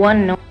their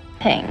one no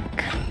tank.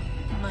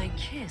 My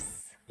kiss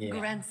Yeah.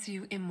 grants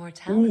you Ooh,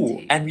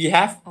 immortality. and we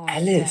have Or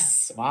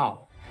Alice.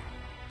 Wow.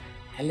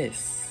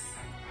 Alice.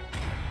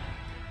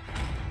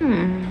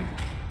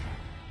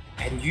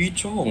 And Yu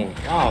Chong.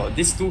 Wow,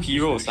 these two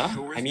heroes, huh?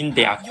 I mean,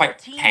 they are quite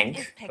team tank,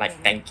 is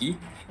like picking. tanky.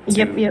 To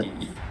Yep, yep.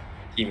 the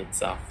team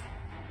itself.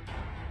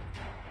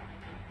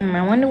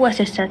 I wonder what's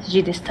their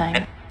strategy this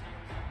time.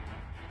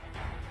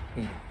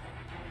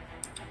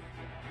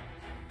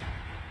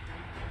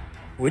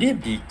 Would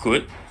it be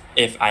good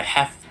if I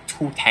have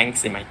two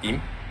tanks in my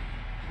team?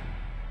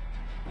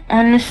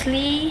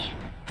 Honestly,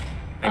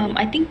 I mean-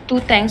 I think two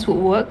tanks would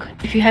work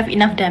if you have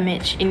enough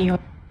damage in your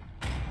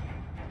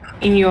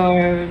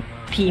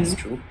team. That's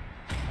true.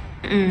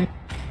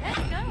 Let's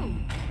go.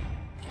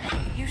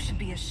 You should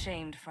be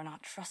ashamed for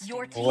not trusting.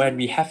 Your team. Oh, and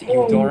we have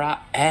Eudora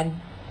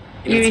and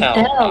Iritel.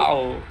 Iritel.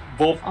 Wow,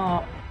 both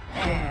Oh,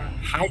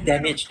 high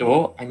damage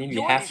though. I mean, we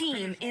Your have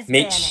team is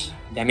mage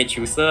damage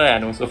user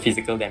and also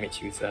physical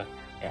damage user.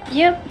 Yeah.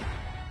 yep.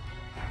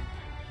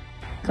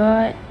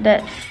 God,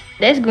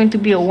 that's going to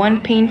be a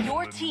one pain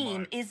Your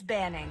team is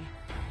banning.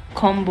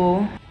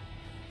 combo.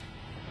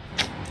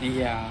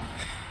 Yeah.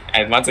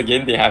 And once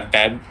again, they have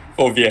banned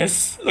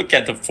Phobias. Look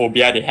at the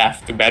phobia they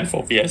have to ban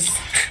Phobias.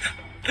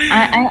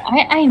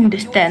 I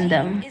understand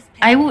them.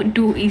 I would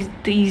do is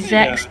the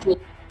exact Yeah.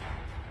 same.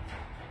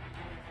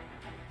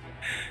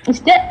 Is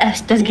that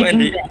Estes When getting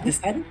they banned?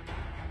 decided.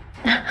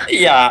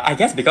 Yeah, I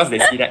guess because they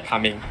see that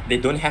coming, they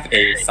don't have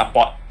a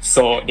support,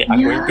 so they are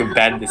going to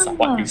ban the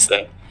support Yeah.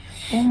 user.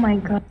 Oh my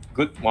god.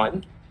 Good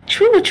one.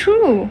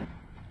 True.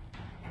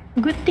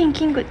 Good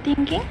thinking.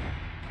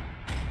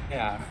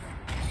 Yeah.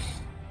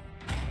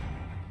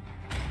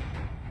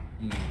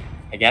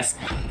 I guess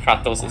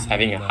Kratos is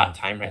having a hard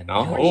time right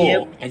now. Oh,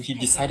 Yep. and he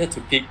decided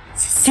to pick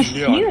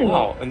Cecilion. Cecilion.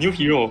 Wow, a new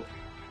hero.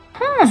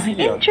 Huh,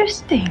 Cecilion.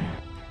 interesting.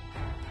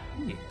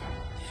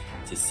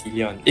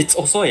 Cecilion. It's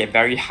also a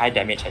very high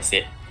damage, I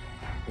said.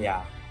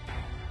 Yeah.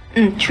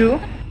 True.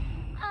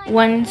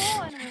 Once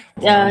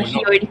he not-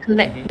 already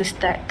collect the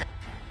stack.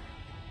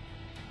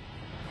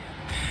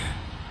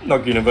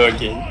 Not Universe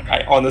again.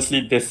 I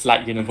honestly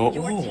dislike Universe.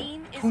 Your Oh,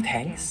 team is two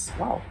tanks?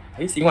 Wow.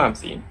 Are you seeing what I'm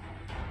seeing?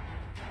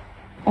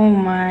 Oh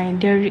my,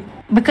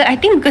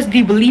 because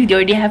they believe they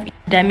already have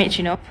damage,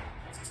 you know.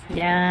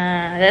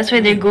 Yeah, that's why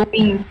they're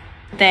going.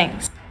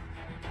 Thanks.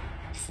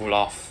 Full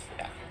off.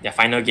 Yeah. Their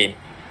final game.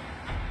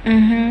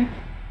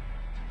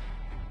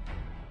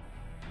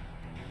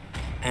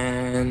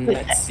 And Wait,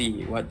 let's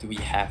see, what do we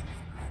have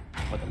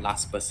for the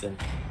last person?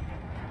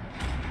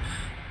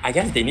 I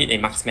guess they need a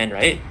marksman,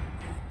 right?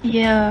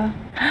 Yeah,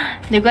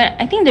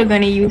 I think they're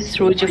gonna use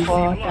Roger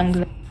for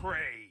jungler.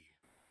 Prey.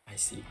 I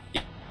see.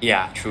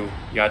 Yeah, true.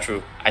 You are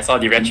true. I saw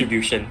the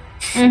retribution.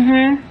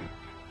 And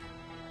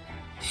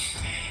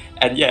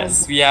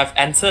yes, we have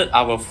entered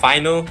our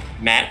final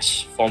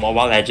match for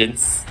Mobile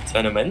Legends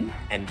tournament,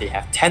 and they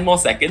have 10 more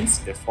seconds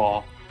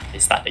before they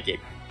start the game.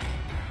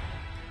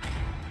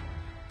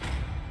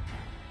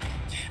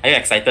 Are you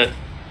excited,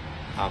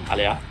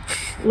 Alia?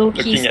 Low key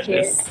Looking at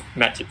scared. this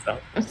match itself.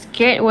 I'm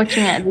scared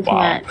watching at this Wow.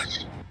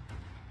 match.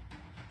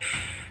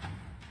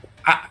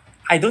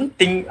 I don't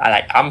think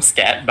I'm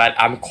scared, but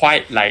I'm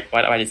quite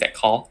what is that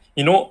called?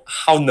 You know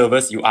how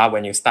nervous you are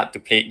when you start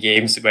to play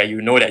games where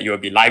you know that you will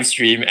be live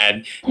streamed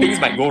and things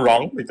might go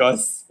wrong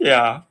because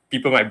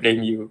people might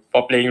blame you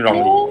for playing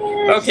wrongly.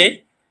 But Yes.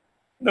 okay,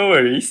 no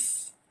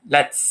worries.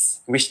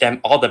 Let's wish them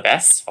all the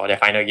best for their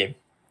final game.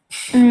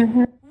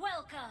 Mhm.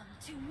 Welcome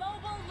to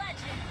Mobile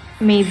Legends.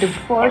 May the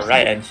force.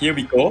 Alright, and here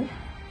we go.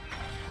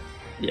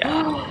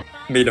 Yeah.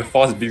 May the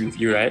force be with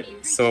you, right?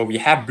 So we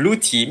have blue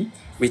team,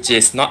 which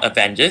is Not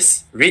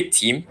Avengers, red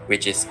team,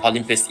 which is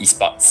Olympus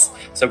Esports.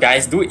 So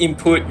guys, do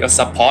input your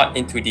support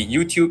into the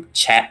YouTube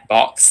chat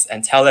box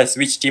and tell us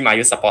which team are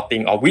you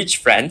supporting or which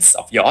friends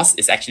of yours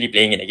is actually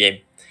playing in the game.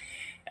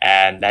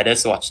 And let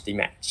us watch the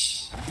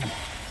match.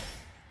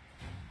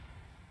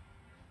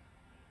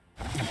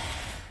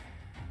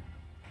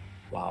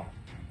 Wow.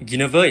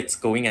 Guinevere is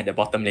going at the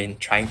bottom lane,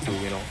 trying to,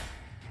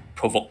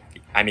 provoke.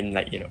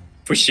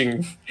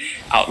 Pushing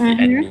out the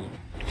enemy.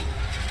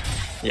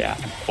 Yeah.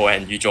 Oh,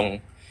 and Yu Zhong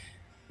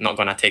not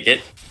gonna take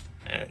it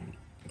and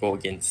go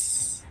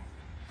against.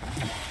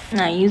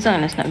 Nah,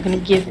 Yuzong is not gonna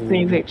give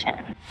Guinevere a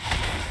chance.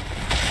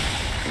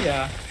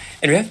 Yeah.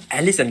 And we have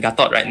Alice and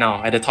Gatot right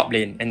now at the top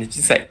lane, and it's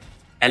just like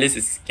Alice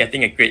is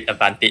getting a great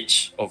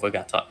advantage over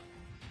Gatot.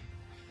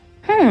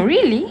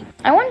 Really?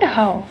 I wonder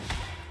how.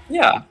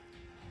 Yeah.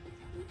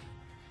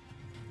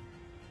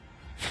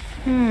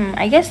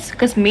 I guess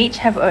because mage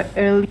have a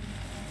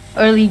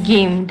early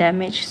game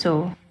damage,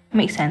 so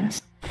makes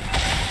sense.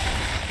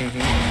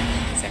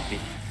 Exactly.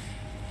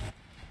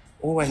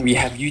 Oh, and we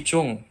have Yu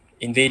Zhong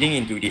invading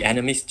into the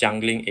enemy's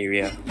jungling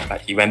area,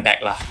 but he went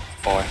back lah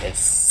for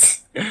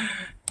his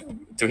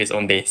to his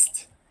own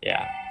base.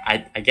 Yeah,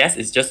 I guess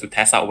it's just to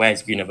test out where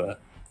is Guinevere.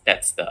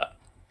 That's the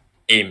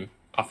aim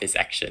of his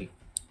action.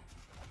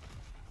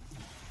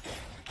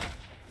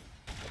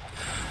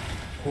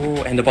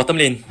 Oh, and the bottom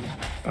lane.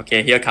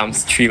 Okay, here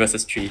comes 3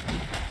 versus 3.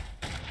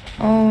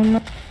 Oh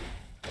no.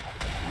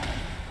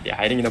 They're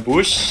hiding in a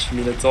bush.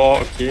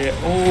 Minotaur, okay.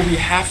 Oh, we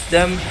have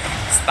them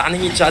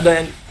stunning each other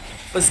and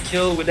first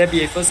kill. Would there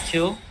be a first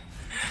kill?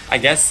 I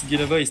guess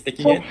Guinevere is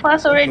taking So it.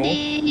 fast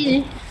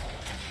already.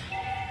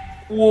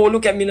 Whoa,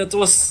 look at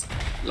Minotaur's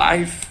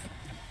life.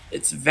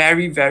 It's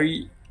very,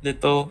 very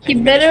little. He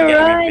and managed to better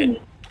get away with run.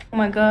 it. Oh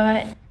my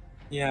god.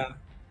 Yeah.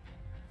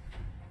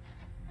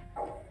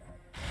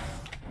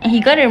 And he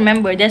gotta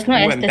remember, there's no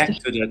Oh, and back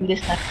Estes to the-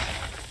 this time.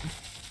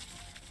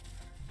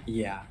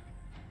 Yeah.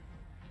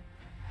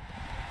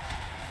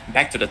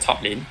 Back to the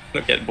top lane.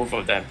 Look at both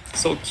of them.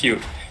 So cute.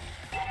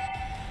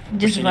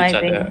 Just Pushing each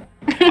vibing. other.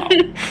 Wow.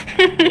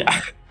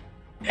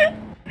 Yeah.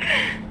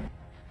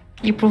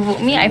 You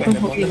provoke me, I Ooh, and the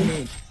provoke bottom you.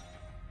 lane.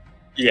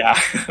 Yeah,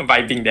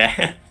 vibing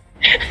there.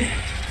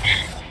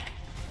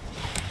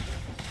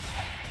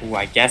 Oh,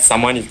 I guess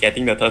someone is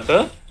getting the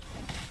turtle.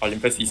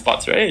 Olympus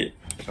Esports, right?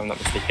 If I'm not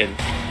mistaken.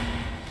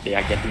 They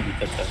are getting the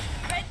turtle.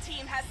 Red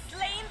team has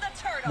slain the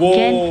turtle.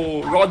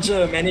 Whoa!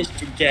 Roger managed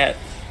to get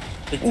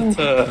the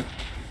turtle.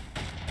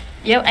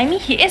 Yeah, I mean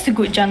he is a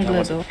good That jungler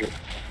was though. cute.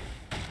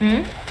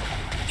 Hmm?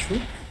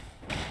 True.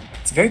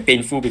 It's very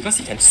painful because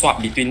he can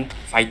swap between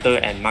fighter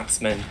and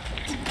marksman.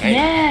 Right?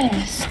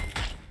 Yes.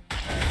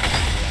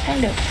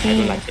 Kind of I don't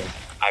pain. like him.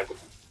 I would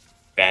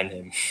ban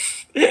him.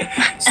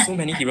 So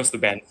many heroes to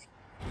ban.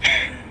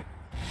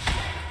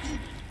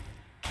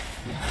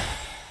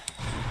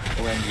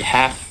 When we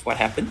have what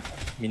happened?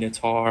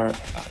 Minotaur,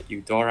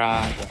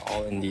 Eudora, they're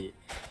all in the.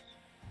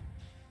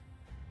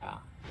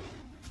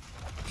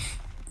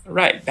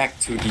 Right, back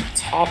to the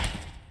top.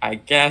 I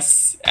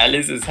guess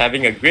Alice is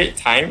having a great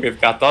time with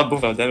Gatot.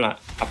 Both of them are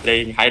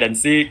playing hide and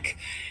seek.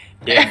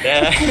 Here and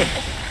there.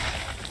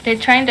 They're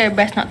trying their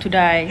best not to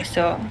die,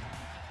 so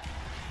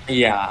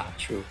Yeah,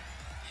 true.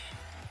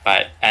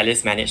 But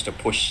Alice managed to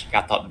push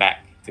Gatot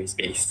back to his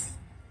base.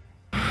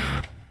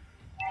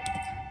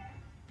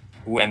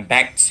 Ooh, and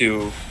back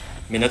to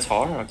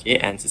Minotaur, okay,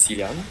 and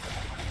Sicilian.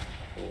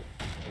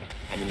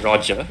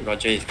 Roger.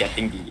 Roger is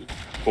getting the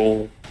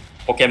gold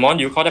Pokemon.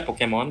 You call that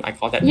Pokemon? I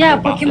call that yeah,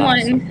 gold buff lah,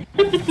 Pokemon.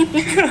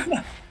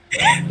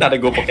 so- Not a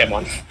gold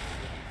Pokemon.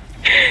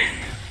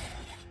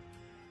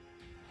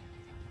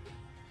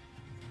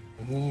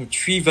 Ooh,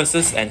 3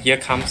 versus, and here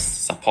comes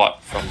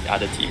support from the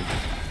other team.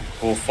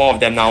 Oh, 4 of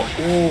them now.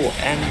 Oh,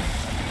 and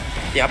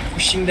they are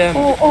pushing them.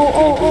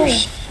 Oh.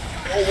 Push.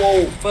 Oh,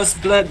 whoa.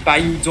 First blood by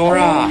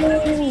Eudora.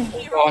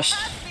 Oh gosh.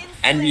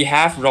 And we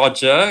have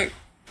Roger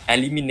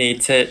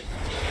eliminated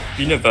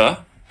Guinevere.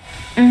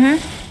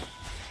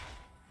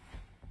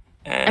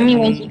 And I mean,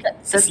 when he got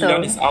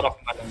Sicilian turtle. is out of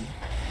mana.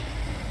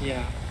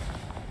 Yeah.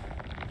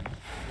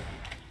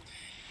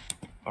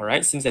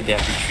 Alright, seems that they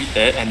have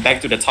retreated and back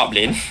to the top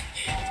lane.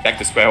 It's back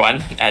to square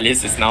one.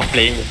 Alice is now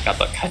playing with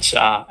Gatot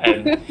Kacha,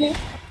 and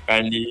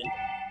apparently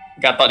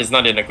Gatot is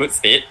not in a good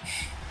state.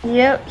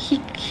 Yep,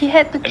 he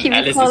had to And keep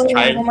Alice is recalling.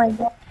 trying- Oh my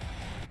god.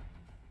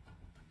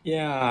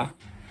 Yeah.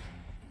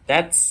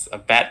 That's a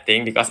bad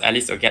thing because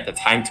Alice will get the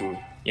time to,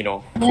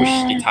 push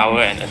the Yeah.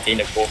 tower and attain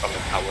the goal from the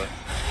tower.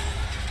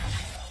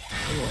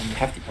 Oh, and we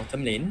have the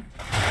bottom lane.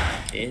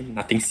 Okay,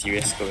 nothing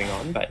serious going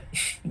on, but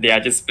they are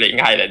just playing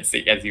hide and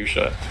seek as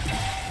usual.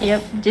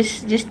 Yep,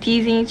 just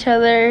teasing each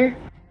other.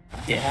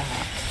 Yeah.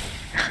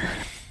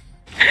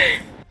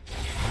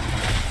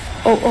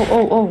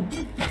 Oh.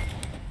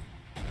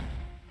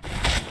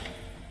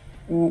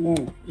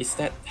 Ooh, is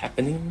that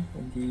happening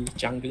in the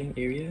jungling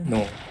area?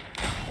 No.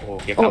 Oh,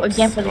 here Oh, comes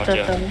again for the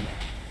Roger. turtle.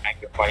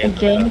 Back to quiet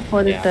Again turtle.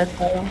 for the Yeah,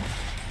 turtle.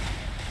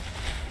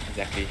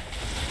 exactly.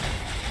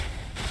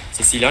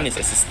 Sicilian is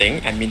assisting,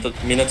 and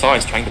Minotaur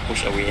is trying to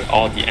push away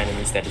all the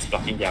enemies that is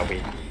blocking their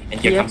way. And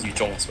here Yep. comes Yu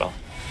Zhong as well.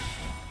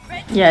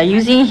 Yeah,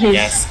 using his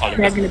Yes, Olympus.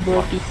 dragon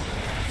ability.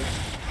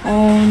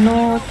 Oh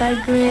no,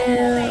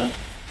 Tigreal.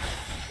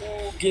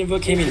 Guinevere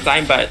came in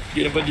time, but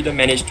Guinevere didn't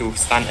manage to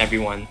stun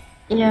everyone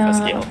with her Yeah.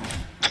 skill.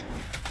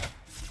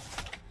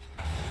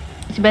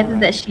 It's better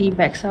that she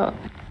backs out.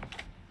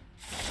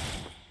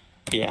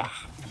 Yeah.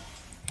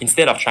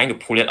 Instead of trying to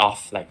pull it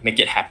off, like make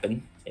it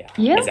happen. Yeah,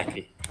 Yeah.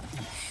 exactly.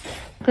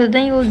 Because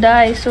then you'll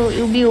die, so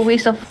it'll be a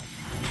waste of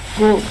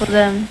gold for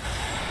them.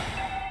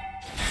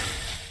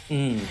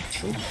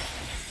 True.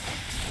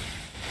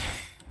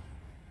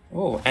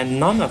 Oh, and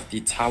none of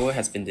the tower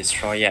has been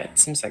destroyed yet. It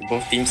seems like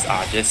both teams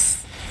are just,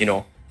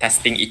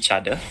 testing each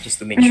other just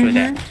to make sure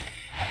that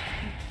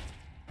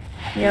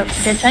Yep,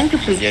 they're trying to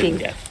play easier to safe.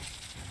 get.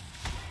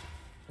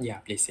 Yeah,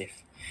 play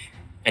safe.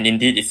 And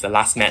indeed, it's the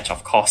last match,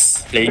 of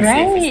course. Playing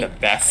safe is the Right.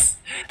 best.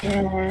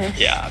 Yes.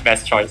 Yeah,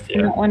 best choice I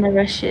here. don't wanna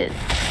rush it.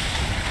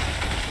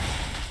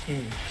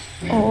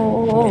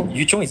 Oh,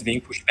 Yu Chong is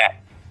being pushed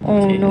back.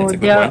 oh Okay, no, that's a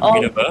they good are one. all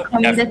Guinevere,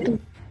 coming there too.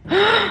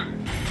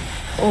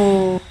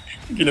 Oh,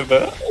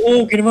 Guinevere.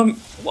 Oh, Guinevere.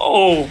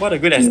 Whoa, what a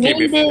good He escape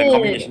with made the it.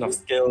 combination of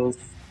skills.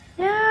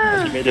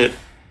 yeah. She made it.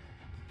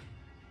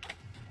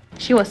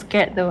 She was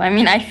scared though. I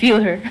mean, I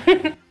feel her.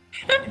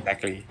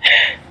 Exactly.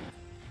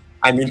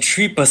 I mean,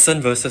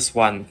 3-person versus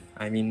 1.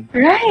 I mean,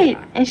 Right,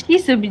 and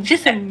she's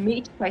just a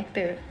mage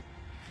fighter.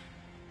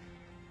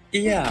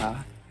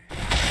 yeah.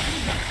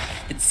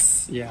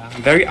 It's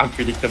very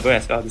unpredictable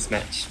as well, this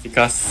match,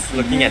 because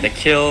looking at the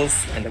kills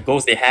and the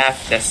goals they have,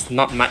 there's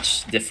not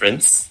much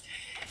difference.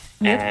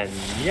 Yep. And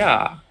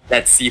yeah,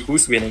 let's see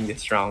who's winning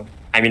this round.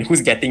 I mean, who's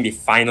getting the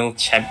final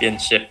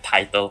championship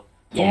title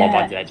for Yeah.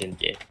 Mobile Legends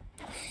game.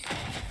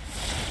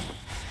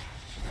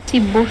 See,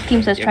 both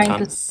teams are Here trying to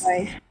comes-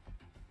 survive.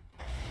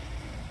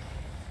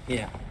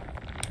 Yeah.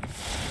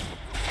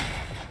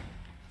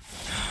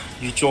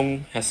 Yu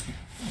Zhong has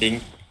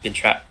been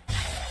trapped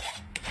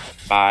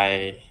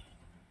by.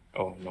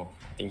 Oh no!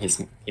 I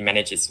think he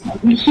manages.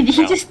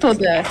 He just told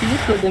the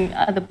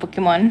other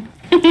Pokemon.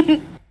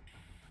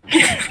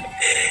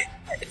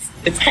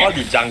 It's called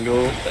the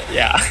jungle.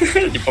 Yeah,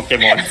 the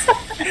Pokemon.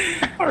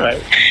 All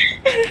right.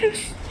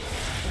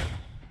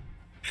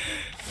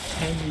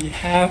 And we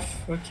have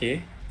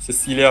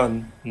Cecilia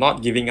on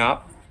not giving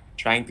up,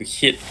 trying to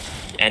hit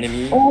the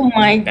enemy. Oh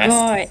my Best.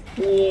 god!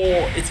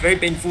 Oh, it's very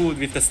painful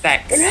with the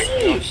stacks. Right.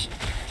 Gosh.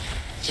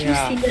 Did you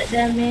see that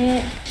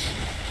damage?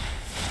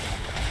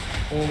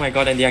 Oh my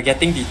god, and they are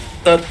getting the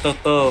third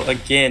turtle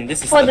again.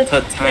 This is For the the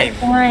third time.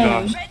 third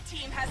time. Gosh. Red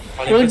team has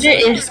Olympus Roger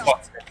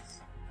Esports.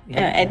 is-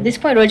 At this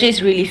point, Roger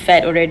is really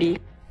fat already.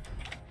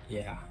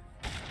 Yeah.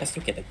 Let's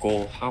look at the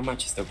goal. How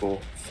much is the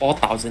goal?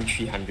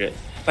 4,300.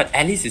 But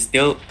Alice is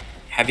still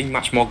having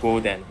much more goal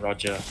than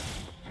Roger.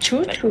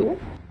 True, Like- true.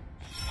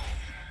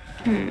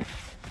 Red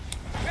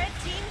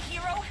team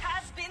hero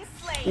has been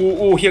slain.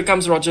 Oh, here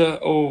comes Roger.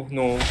 Oh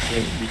no,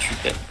 he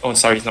retreated. Oh,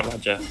 sorry, it's not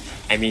Roger.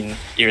 I mean,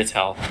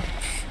 Iritel.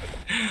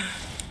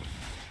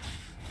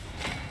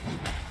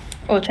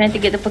 Oh, trying to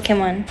get the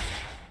Pokemon.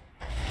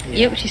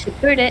 Yeah. Yep, she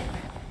secured it.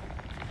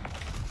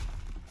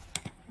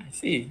 I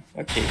see.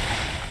 Okay.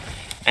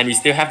 And we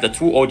still have the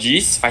two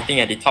OGs fighting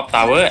at the top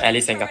tower,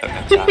 Alice and Gatot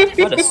Kaca.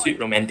 What a sweet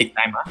romantic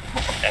time, huh?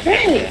 Both of them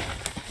Right. there.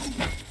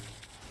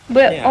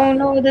 But Yeah. oh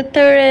no, the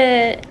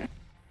turret.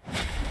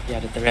 Yeah,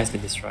 the turret has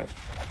been destroyed.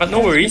 But no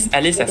worries,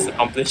 Alice has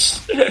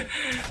accomplished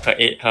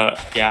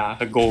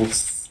her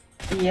goals.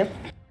 Yep.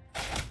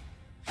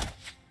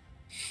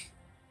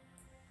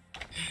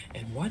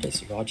 And what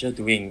is Roger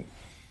doing?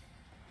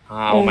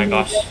 Oh my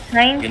gosh.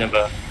 Trying to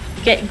Guinevere.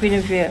 get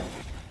Guinevere.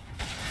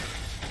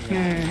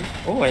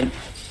 Oh, and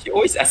she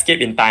always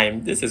escape in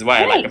time. This is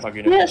what I like about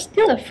Guinevere. Yeah,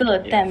 still a full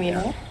attempt, you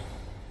know.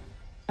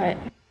 Right.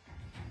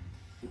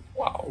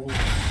 Wow.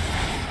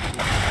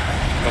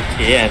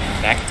 Okay, and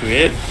back to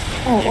it.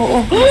 Oh,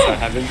 oh, These oh. are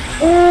having...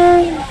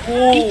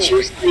 Oh, did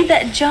you see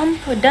that jump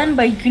done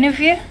by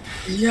Guinevere?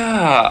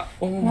 Yeah.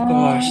 Oh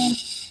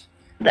gosh.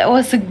 That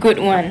was a good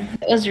one.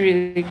 That was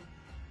really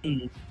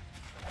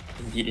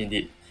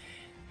Indeed.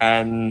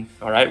 And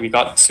alright, we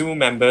got two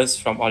members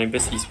from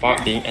Olympus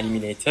Esports being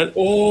eliminated.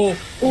 Oh,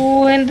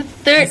 Oh, and the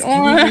third has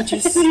Guinevere one.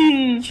 just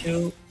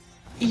killed.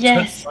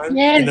 Yes, third one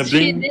in the yes,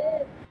 she blink. did.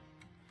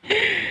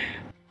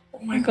 Oh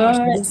my gosh, I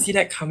God. didn't see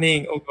that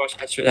coming. Oh gosh,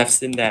 I should have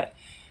seen that.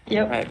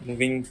 Yep. Right,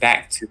 moving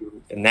back to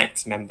the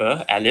next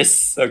member,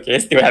 Alice. Okay,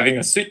 still having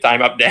a sweet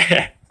time up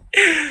there.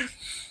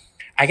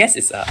 I guess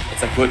it's a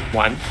good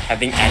one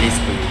having Alice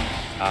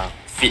to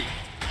fit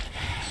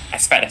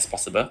as fat as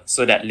possible,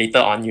 so that later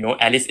on,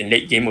 Alice in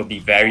late game will be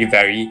very,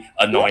 very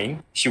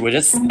annoying. She will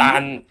just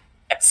stun,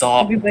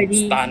 absorb,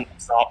 Everybody. stun,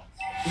 absorb.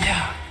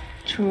 Yeah.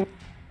 True.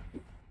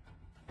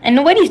 And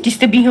nobody's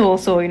disturbing her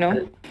also, you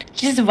know.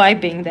 She's just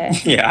vibing there.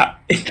 Yeah.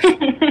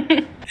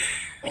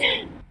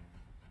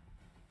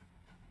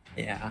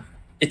 Yeah.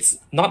 It's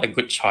not a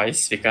good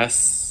choice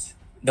because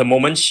the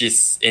moment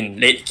she's in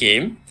late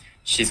game,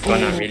 she's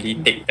gonna really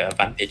take the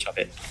advantage of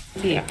it.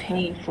 Be a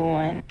painful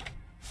one.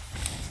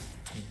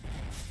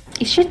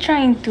 Is she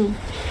trying to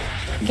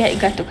get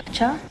Gato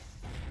Kacha?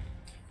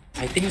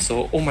 I think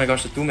so. Oh my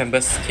gosh, the two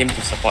members came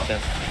to support them.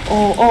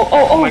 Oh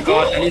Oh my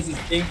god, Alice is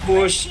being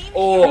pushed.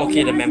 Oh,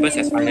 okay, the members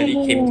has finally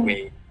came to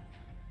aid.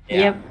 Yeah.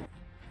 Yep.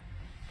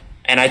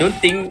 And I don't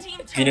think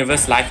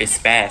Guinevere's life is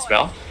spare as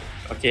well.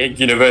 Okay,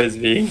 Guinevere is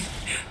being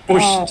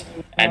pushed Oh,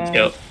 and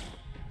killed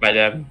by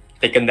them,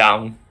 taken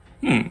down.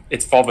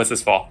 It's 4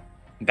 versus 4.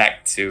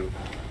 Back to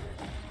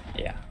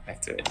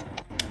it.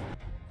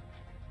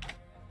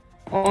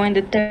 Oh, and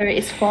the turret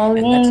is let's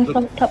falling look-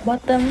 from top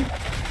bottom.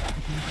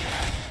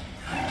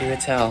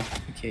 Iritel.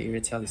 Okay,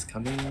 Iritel is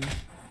coming.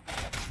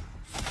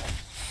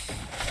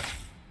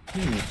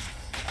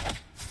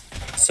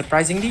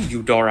 Surprisingly,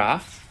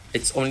 Eudora,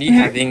 it's only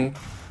having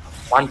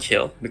 1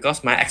 kill,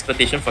 because my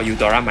expectation for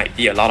Eudora might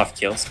be a lot of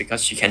kills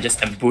because she can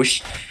just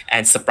ambush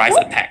and surprise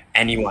attack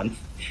anyone.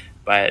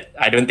 But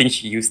I don't think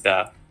she used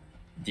the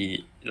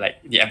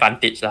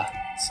advantage lah.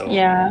 So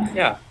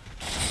Yeah.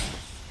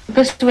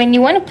 Because when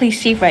you want to play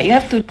safe, right, you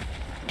have to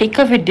take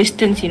off your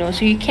distance,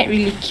 so you can't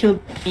really kill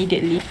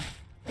immediately.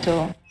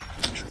 So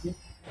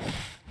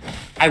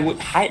I would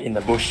hide in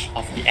the bush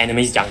of the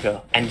enemy's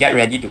jungle and get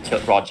ready to kill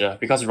Roger,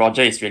 because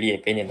Roger is really a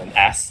pain in the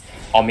ass,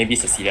 or maybe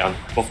Cecilia,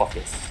 both of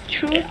this.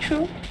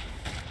 true.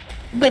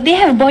 But they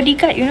have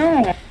bodyguard,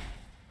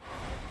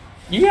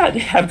 Yeah, they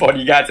have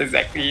bodyguards,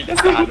 exactly.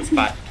 That's the hardest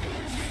part.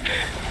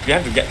 We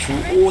have to get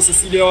through. Oh,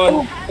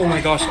 Cecilion! Oh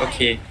my gosh,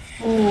 okay.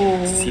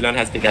 Oh, Cecilion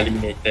has been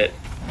eliminated.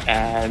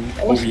 And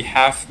we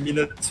have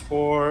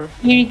Minotaur.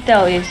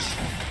 Iritel is.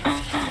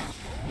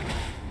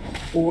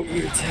 Oh,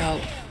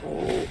 Iritel.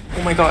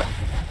 Oh my god.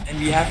 And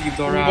we have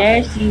Eudora.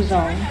 There's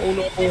Yuzong Oh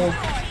no.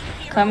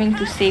 coming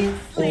to save.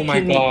 Oh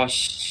my teammate.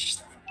 gosh.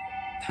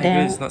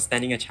 Tiger is not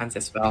standing a chance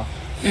as well.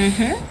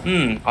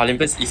 Mm-hmm.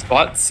 Olympus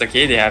Esports,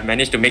 okay, they have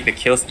managed to make the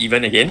kills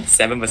even again,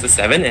 7 versus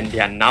 7, and they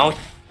are now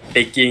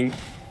taking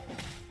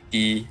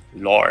the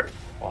Lord.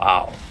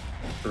 Wow.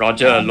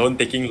 Roger alone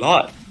taking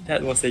Lord.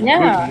 That was a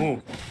good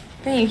move.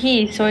 I think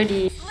he is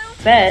already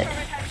bad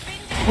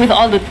with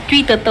all the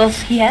 3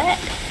 turtles he had.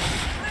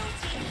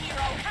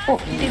 Oh,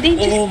 did they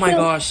just Oh my kill?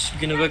 gosh,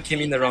 Guinevere came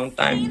in the wrong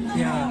time.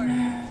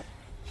 Yeah.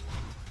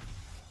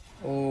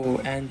 Oh,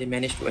 and they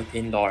managed to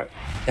attain Lord.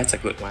 That's a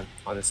good one,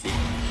 honestly.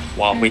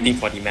 While waiting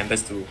for the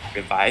members to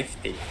revive,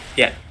 they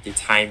get the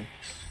time,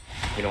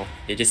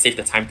 they just save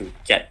the time to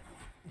get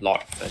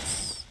Lord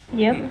first.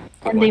 Yep,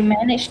 good and they one.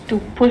 managed to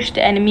push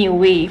the enemy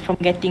away from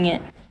getting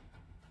it.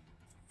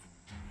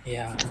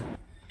 Yeah.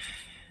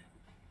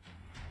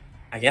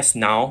 I guess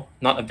now,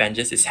 Not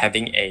Avengers is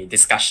having a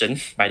discussion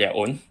by their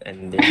own,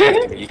 and they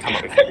have to really come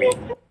up with a way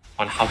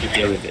on how to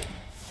deal with it.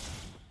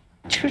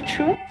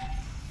 True.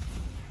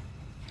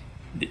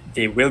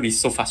 They will be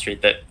so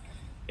frustrated.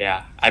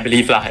 Yeah, I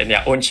believe lah, in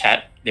their own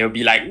chat, they'll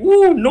be like,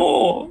 "Ooh,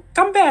 no,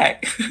 come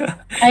back."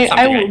 I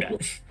Something would, like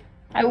that.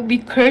 I would be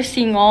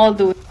cursing all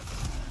those.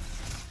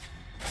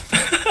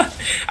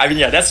 I mean,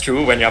 yeah, that's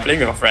true when you're playing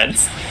with your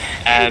friends,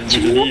 and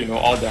usually,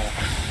 all the,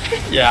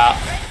 yeah.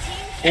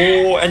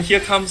 Oh, and here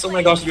comes, oh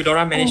my gosh,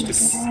 Eudora managed to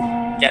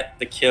get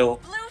the kill.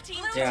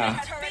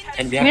 Yeah,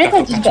 and we have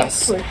Miracle Gato just got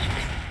Kachas. pushed.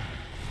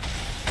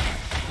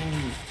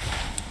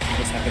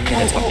 What's happening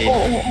at the top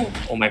lane?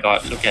 Oh my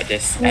god, look at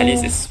this.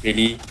 Alice is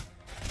really...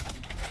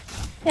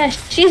 Yeah,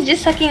 she's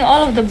just sucking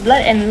all of the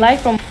blood and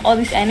life from all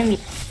these enemies.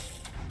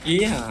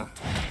 Yeah.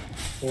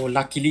 Oh,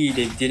 luckily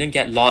they didn't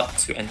get Lord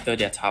to enter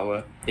their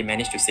tower. They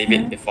managed to save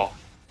it before.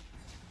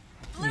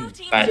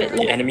 But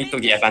the enemy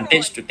took the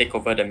advantage to take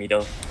over the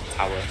middle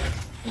tower.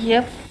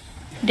 Yep,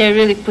 they're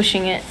really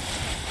pushing it.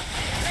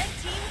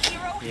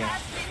 Yeah.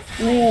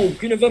 Oh,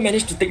 Guinevere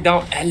managed to take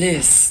down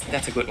Alice.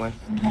 That's a good one.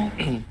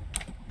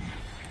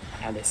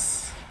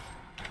 Alice.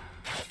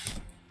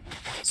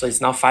 So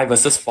it's now 5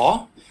 versus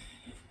 4.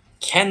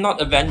 Cannot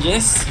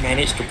Avengers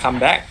manage to come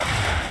back?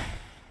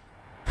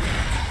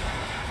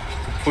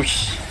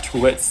 Push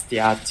towards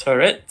their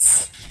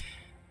turrets?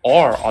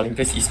 Or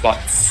Olympus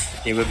Esports?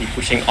 They will be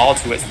pushing all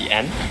towards the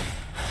end.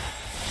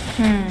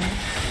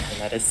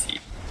 Let us see.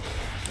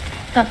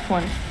 Tough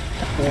one.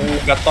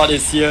 Oh, Gatot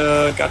is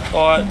here.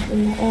 Gatot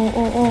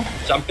Oh.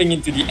 jumping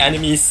into the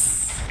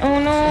enemies. Oh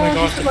no, Oh my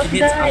gosh, he's the about to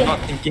teammates are die. not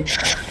thinking.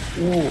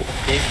 Oh,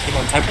 okay, came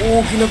on time.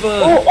 Oh, Guinevere!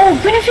 Oh,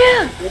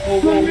 Guinevere!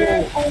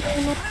 Whoa. Oh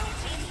no.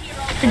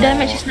 The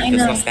damage is not It's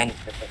not enough. standing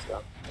as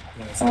well.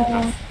 No, it's not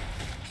enough.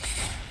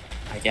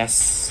 I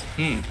guess,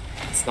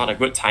 it's not a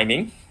good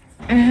timing.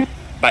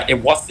 But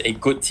it was a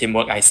good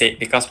teamwork, I said,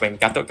 because when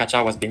Gatot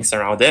Kacha was being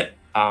surrounded,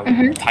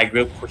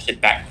 Tigreal pushed it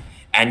back,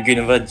 and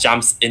Guinevere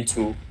jumps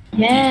into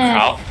the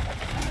crowd.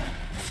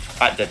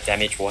 But the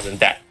damage wasn't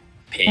that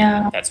pain.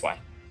 Yeah. That's why.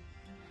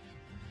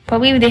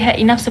 Probably if they had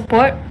enough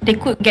support, they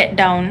could get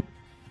down.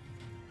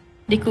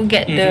 They could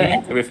get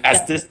the... With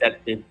Estes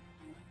that did.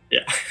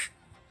 Yeah.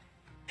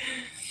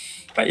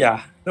 But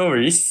yeah, no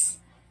worries.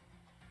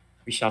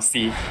 We shall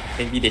see.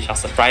 Maybe they shall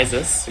surprise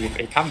us with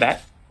a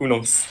comeback. Who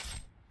knows?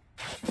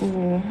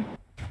 Ooh.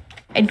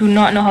 I do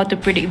not know how to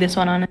predict this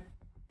one, honestly.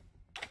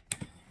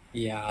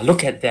 Yeah,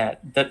 look at that.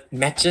 The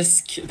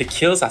matches, the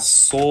kills are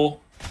so...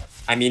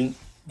 I mean,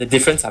 the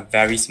difference are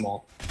very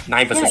small.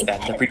 9 versus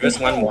 10. The previous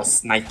one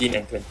was 19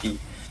 and 20.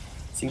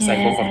 Seems like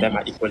both of them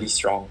are equally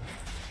strong.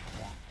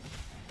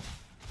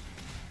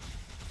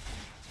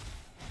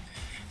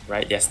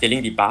 Right, they're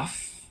stealing the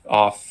buff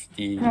of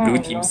the blue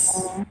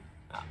team's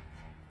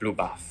blue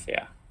buff,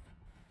 yeah.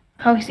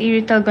 How is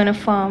Irital gonna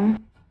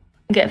farm?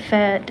 Get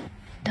fed?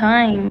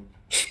 Time.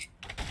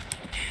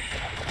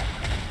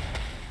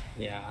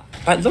 Yeah,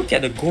 but look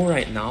at the goal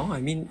right now.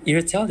 I mean,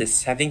 Iratel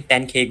is having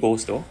 10k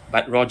goals though,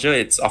 but Roger,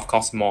 it's of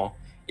course more,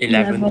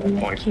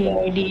 11.4.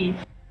 already.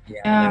 Yeah,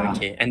 Yeah.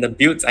 11k. And the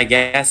builds, I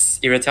guess,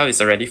 Iratel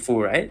is already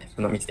full, right? If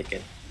I'm not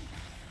mistaken.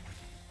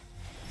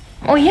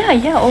 Oh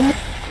yeah, almost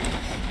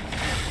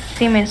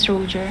same as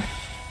Roger.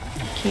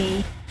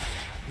 Okay.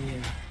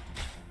 Yeah.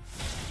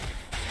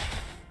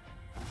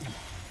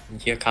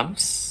 And here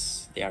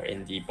comes. They are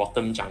in the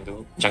bottom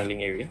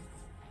jungling area.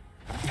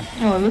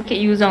 Oh, look at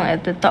Yuzong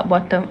at the top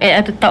bottom,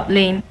 at the top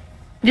lane.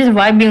 Just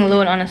vibing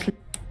alone, honestly.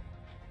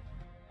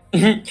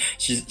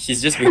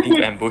 she's just waiting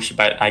to ambush,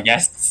 but I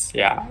guess,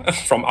 yeah,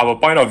 from our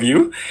point of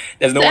view,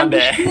 there's no one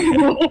there.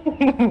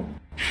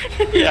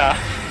 Yeah.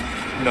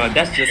 No,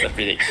 that's just a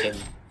prediction.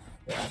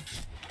 Yeah.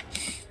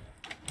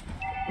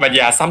 But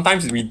yeah,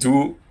 sometimes we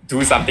do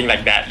something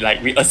like that.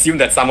 Like we assume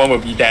that someone will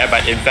be there,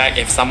 but in fact,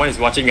 if someone is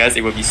watching us,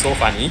 it will be so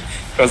funny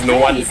because no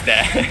one is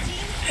there.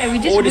 Yeah, we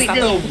just Oh, they wait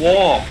started a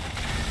war.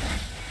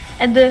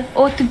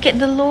 to get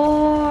the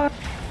lore.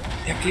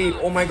 Exactly.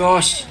 Oh my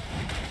gosh.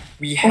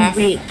 We have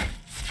wait.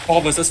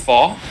 4 versus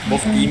 4.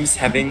 Both teams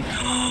having.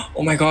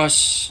 Oh my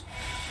gosh.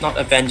 Not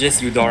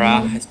Avengers.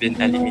 Eudora has been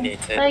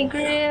eliminated. I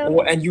agree.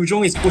 Oh, and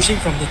Yuzhong is pushing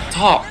from the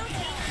top.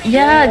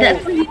 Yeah, Oh.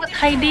 that's why he was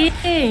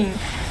hiding.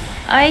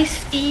 I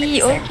see.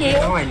 Exactly. Okay.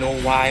 Now I know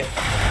why.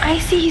 I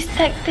see his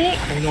tactic.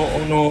 Oh no,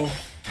 oh no.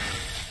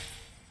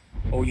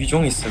 Oh,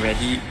 Yuzhong is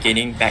already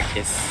gaining back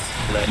his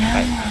blood,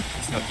 but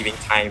he's not giving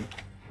time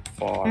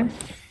for.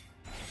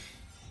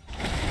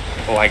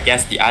 Oh, I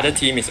guess the other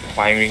team is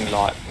acquiring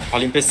Lord.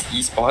 Olympus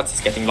Esports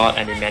is getting Lord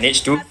and they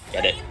managed to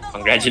get it.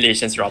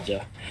 Congratulations,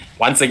 Roger.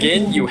 Once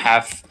again, you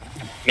have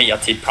made your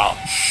team proud.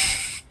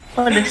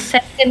 For the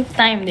second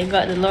time they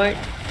got the Lord.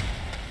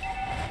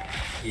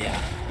 Yeah.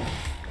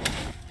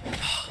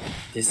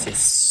 This is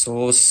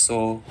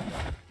so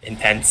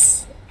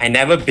intense. I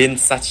never been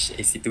such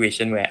a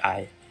situation where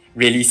I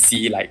really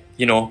see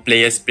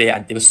players play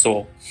until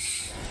so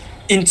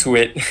into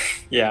it.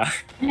 Yeah.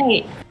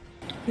 Right.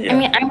 Yeah. I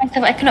mean, I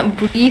myself, I cannot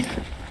breathe.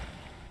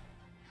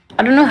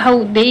 I don't know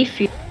how they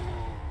feel.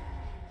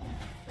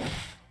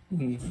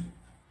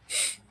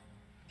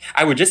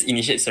 I would just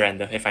initiate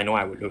surrender if I know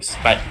I would lose,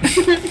 but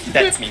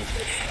that's me.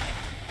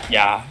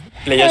 Yeah,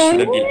 players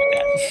shouldn't be like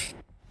that.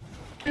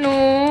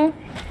 No,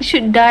 you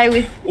should die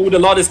with. Oh, the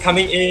Lord is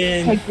coming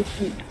in.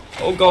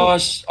 Oh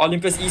gosh,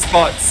 Olympus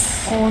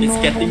Esports is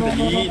getting the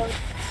lead,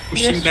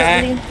 pushing Just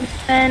back. struggling to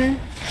defend.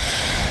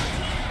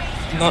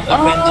 Not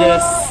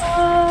Avengers.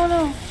 Oh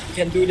no. You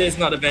can do this,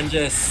 not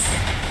Avengers.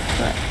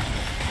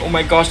 Oh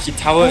my gosh, the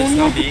tower is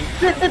now being.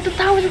 The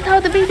tower,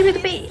 the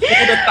bait.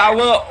 Oh, the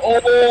tower.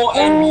 Oh,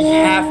 and we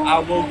have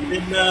our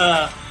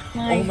winner.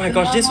 Oh my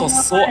gosh, this was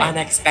so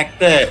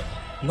unexpected.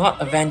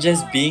 Not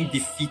Avengers being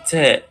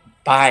defeated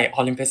by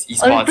Olympus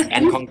Esports. Olympus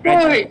And Esports.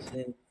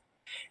 congratulations.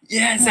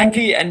 Yeah,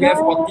 exactly. And we have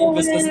 14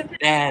 versus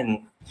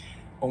 10.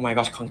 Oh my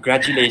gosh,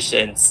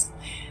 congratulations.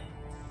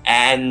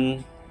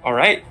 And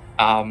alright,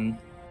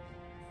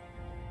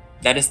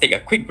 let us take a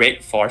quick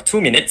break for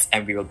 2 minutes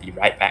and we will be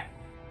right back.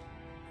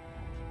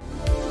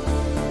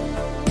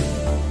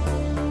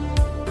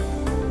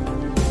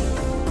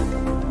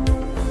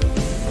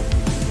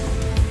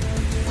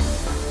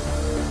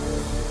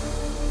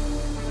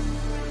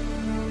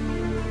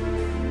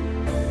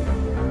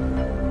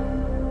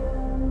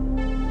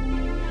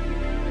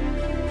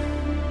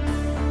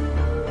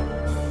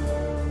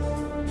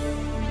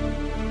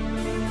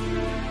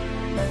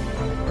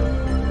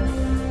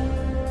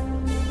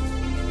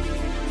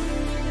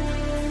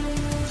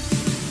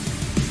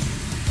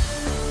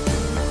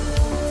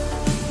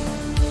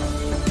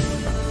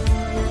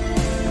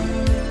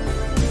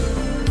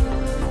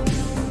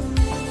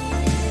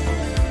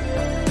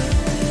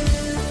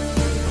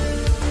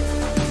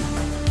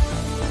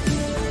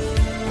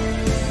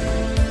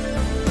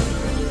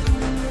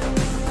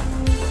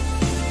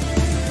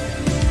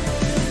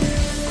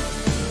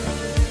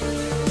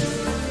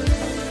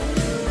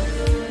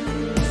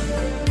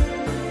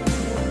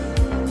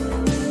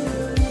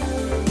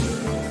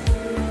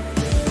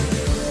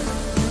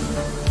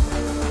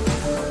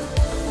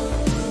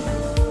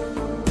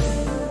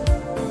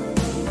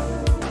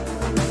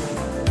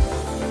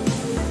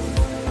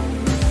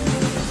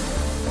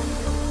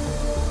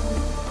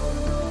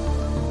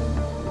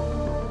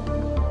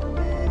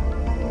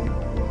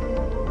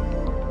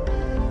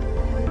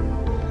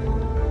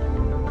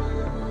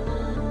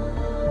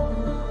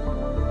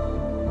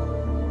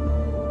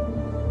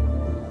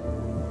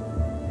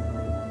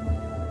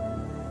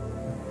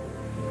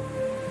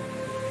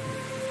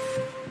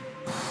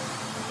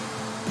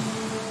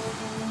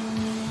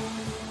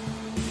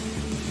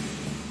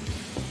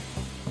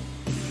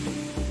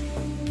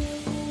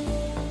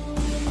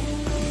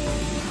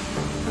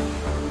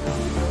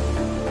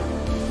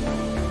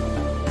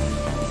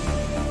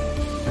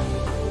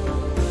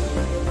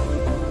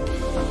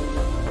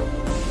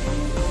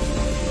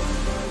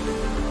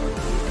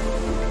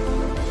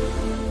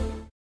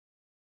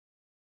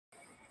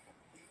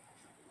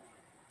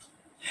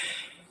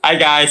 Hi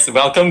guys,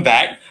 welcome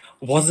back.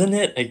 Wasn't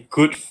it a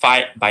good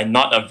fight by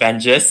Not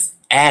Avengers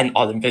and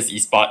Olympus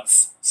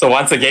Esports? So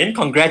once again,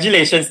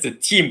 congratulations to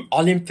Team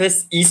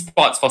Olympus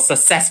Esports for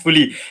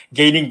successfully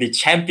gaining the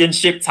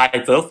championship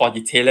title for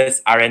the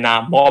Taylor's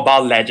Arena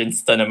Mobile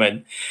Legends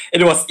tournament.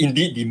 It was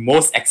indeed the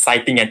most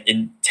exciting and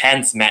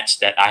intense match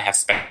that I have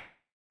spectated.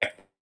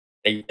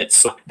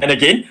 So, and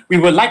again, we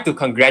would like to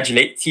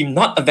congratulate Team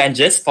Not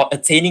Avengers for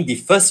attaining the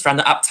first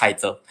runner-up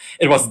title.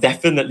 It was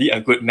definitely a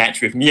good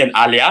match with me and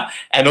Alia,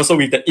 and also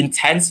with the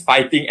intense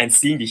fighting and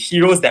seeing the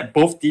heroes that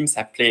both teams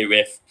have played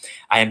with.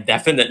 I am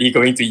definitely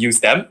going to use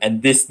them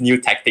and this new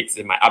tactics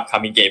in my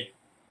upcoming game.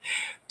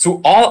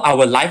 To all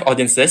our live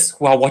audiences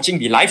who are watching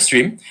the live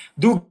stream,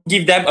 do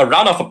give them a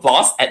round of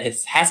applause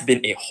as it has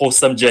been a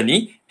wholesome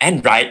journey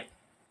and ride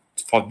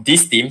for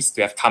these teams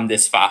to have come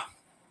this far.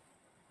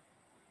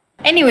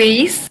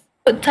 Anyways,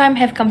 good time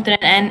have come to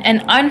an end,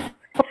 and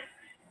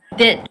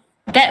unfortunately,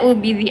 that will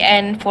be the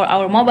end for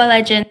our Mobile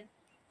Legends.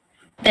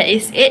 That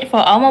is it for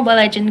our Mobile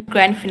Legends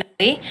Grand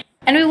Finale,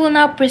 and we will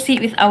now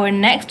proceed with our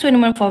next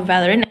tournament for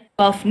Valorant at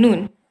 12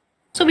 noon.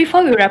 So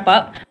before we wrap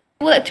up,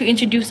 I would like to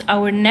introduce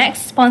our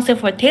next sponsor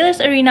for Taylor's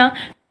Arena,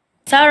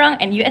 Sarang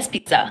and US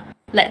Pizza.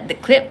 Let the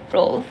clip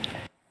roll.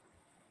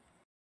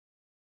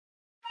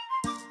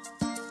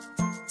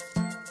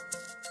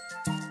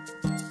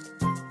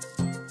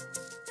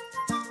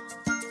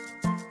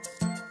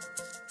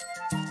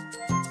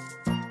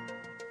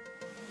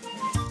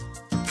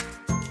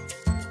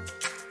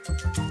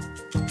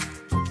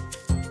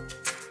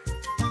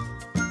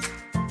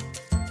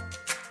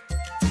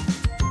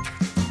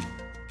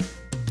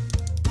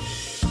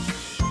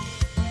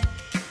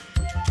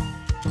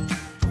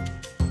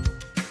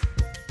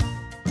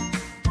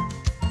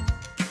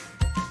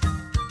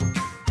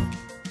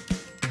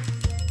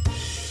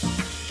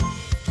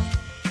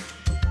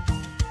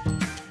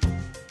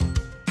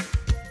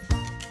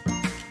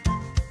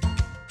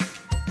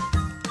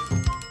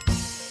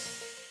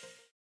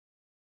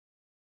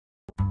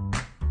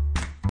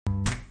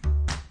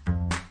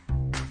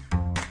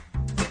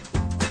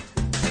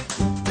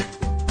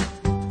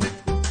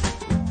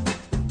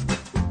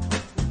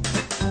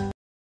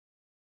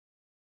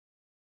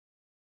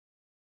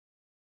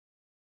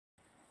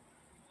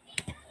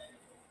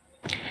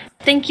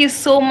 Thank you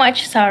so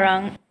much,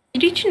 Sarang.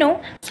 Did you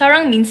know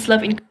Sarang means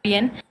love in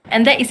Korean?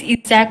 And that is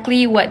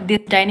exactly what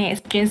this dining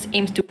experience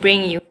aims to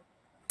bring you.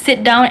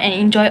 Sit down and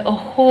enjoy a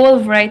whole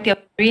variety of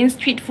Korean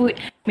street food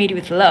made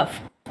with love.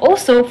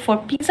 Also, for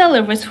pizza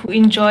lovers who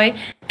enjoy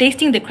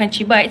tasting the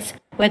crunchy bites,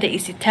 whether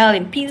it's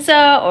Italian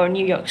pizza or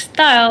New York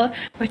style,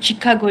 or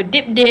Chicago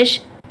dip dish,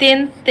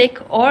 thin,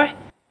 thick, or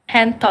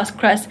hand-tossed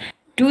crust,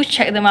 do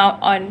check them out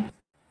on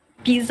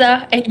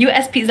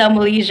US Pizza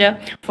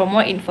Malaysia for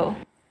more info.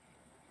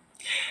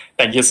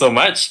 Thank you so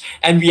much.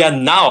 And we are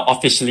now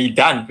officially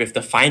done with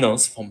the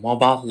finals for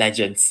Mobile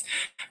Legends.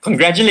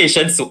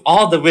 Congratulations to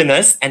all the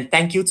winners and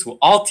thank you to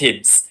all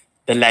teams.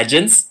 The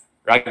Legends,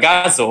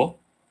 Ragazzo,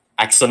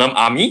 Axonum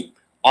Army,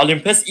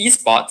 Olympus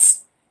Esports,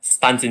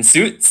 Stunts in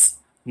Suits,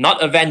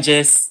 Not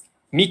Avengers,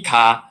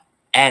 Mika,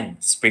 and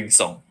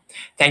Springsong.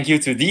 Thank you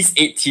to these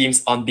 8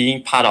 teams on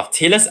being part of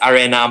Taylor's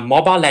Arena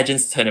Mobile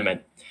Legends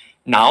tournament.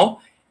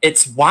 Now,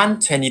 it's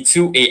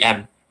 1:22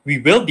 a.m. We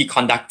will be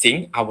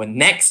conducting our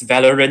next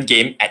Valorant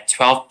game at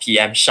 12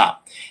 p.m. sharp,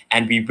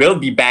 and we will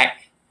be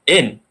back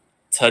in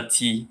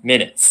 30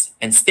 minutes.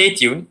 And stay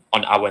tuned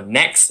on our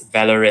next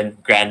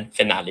Valorant Grand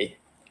Finale.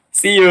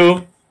 See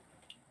you!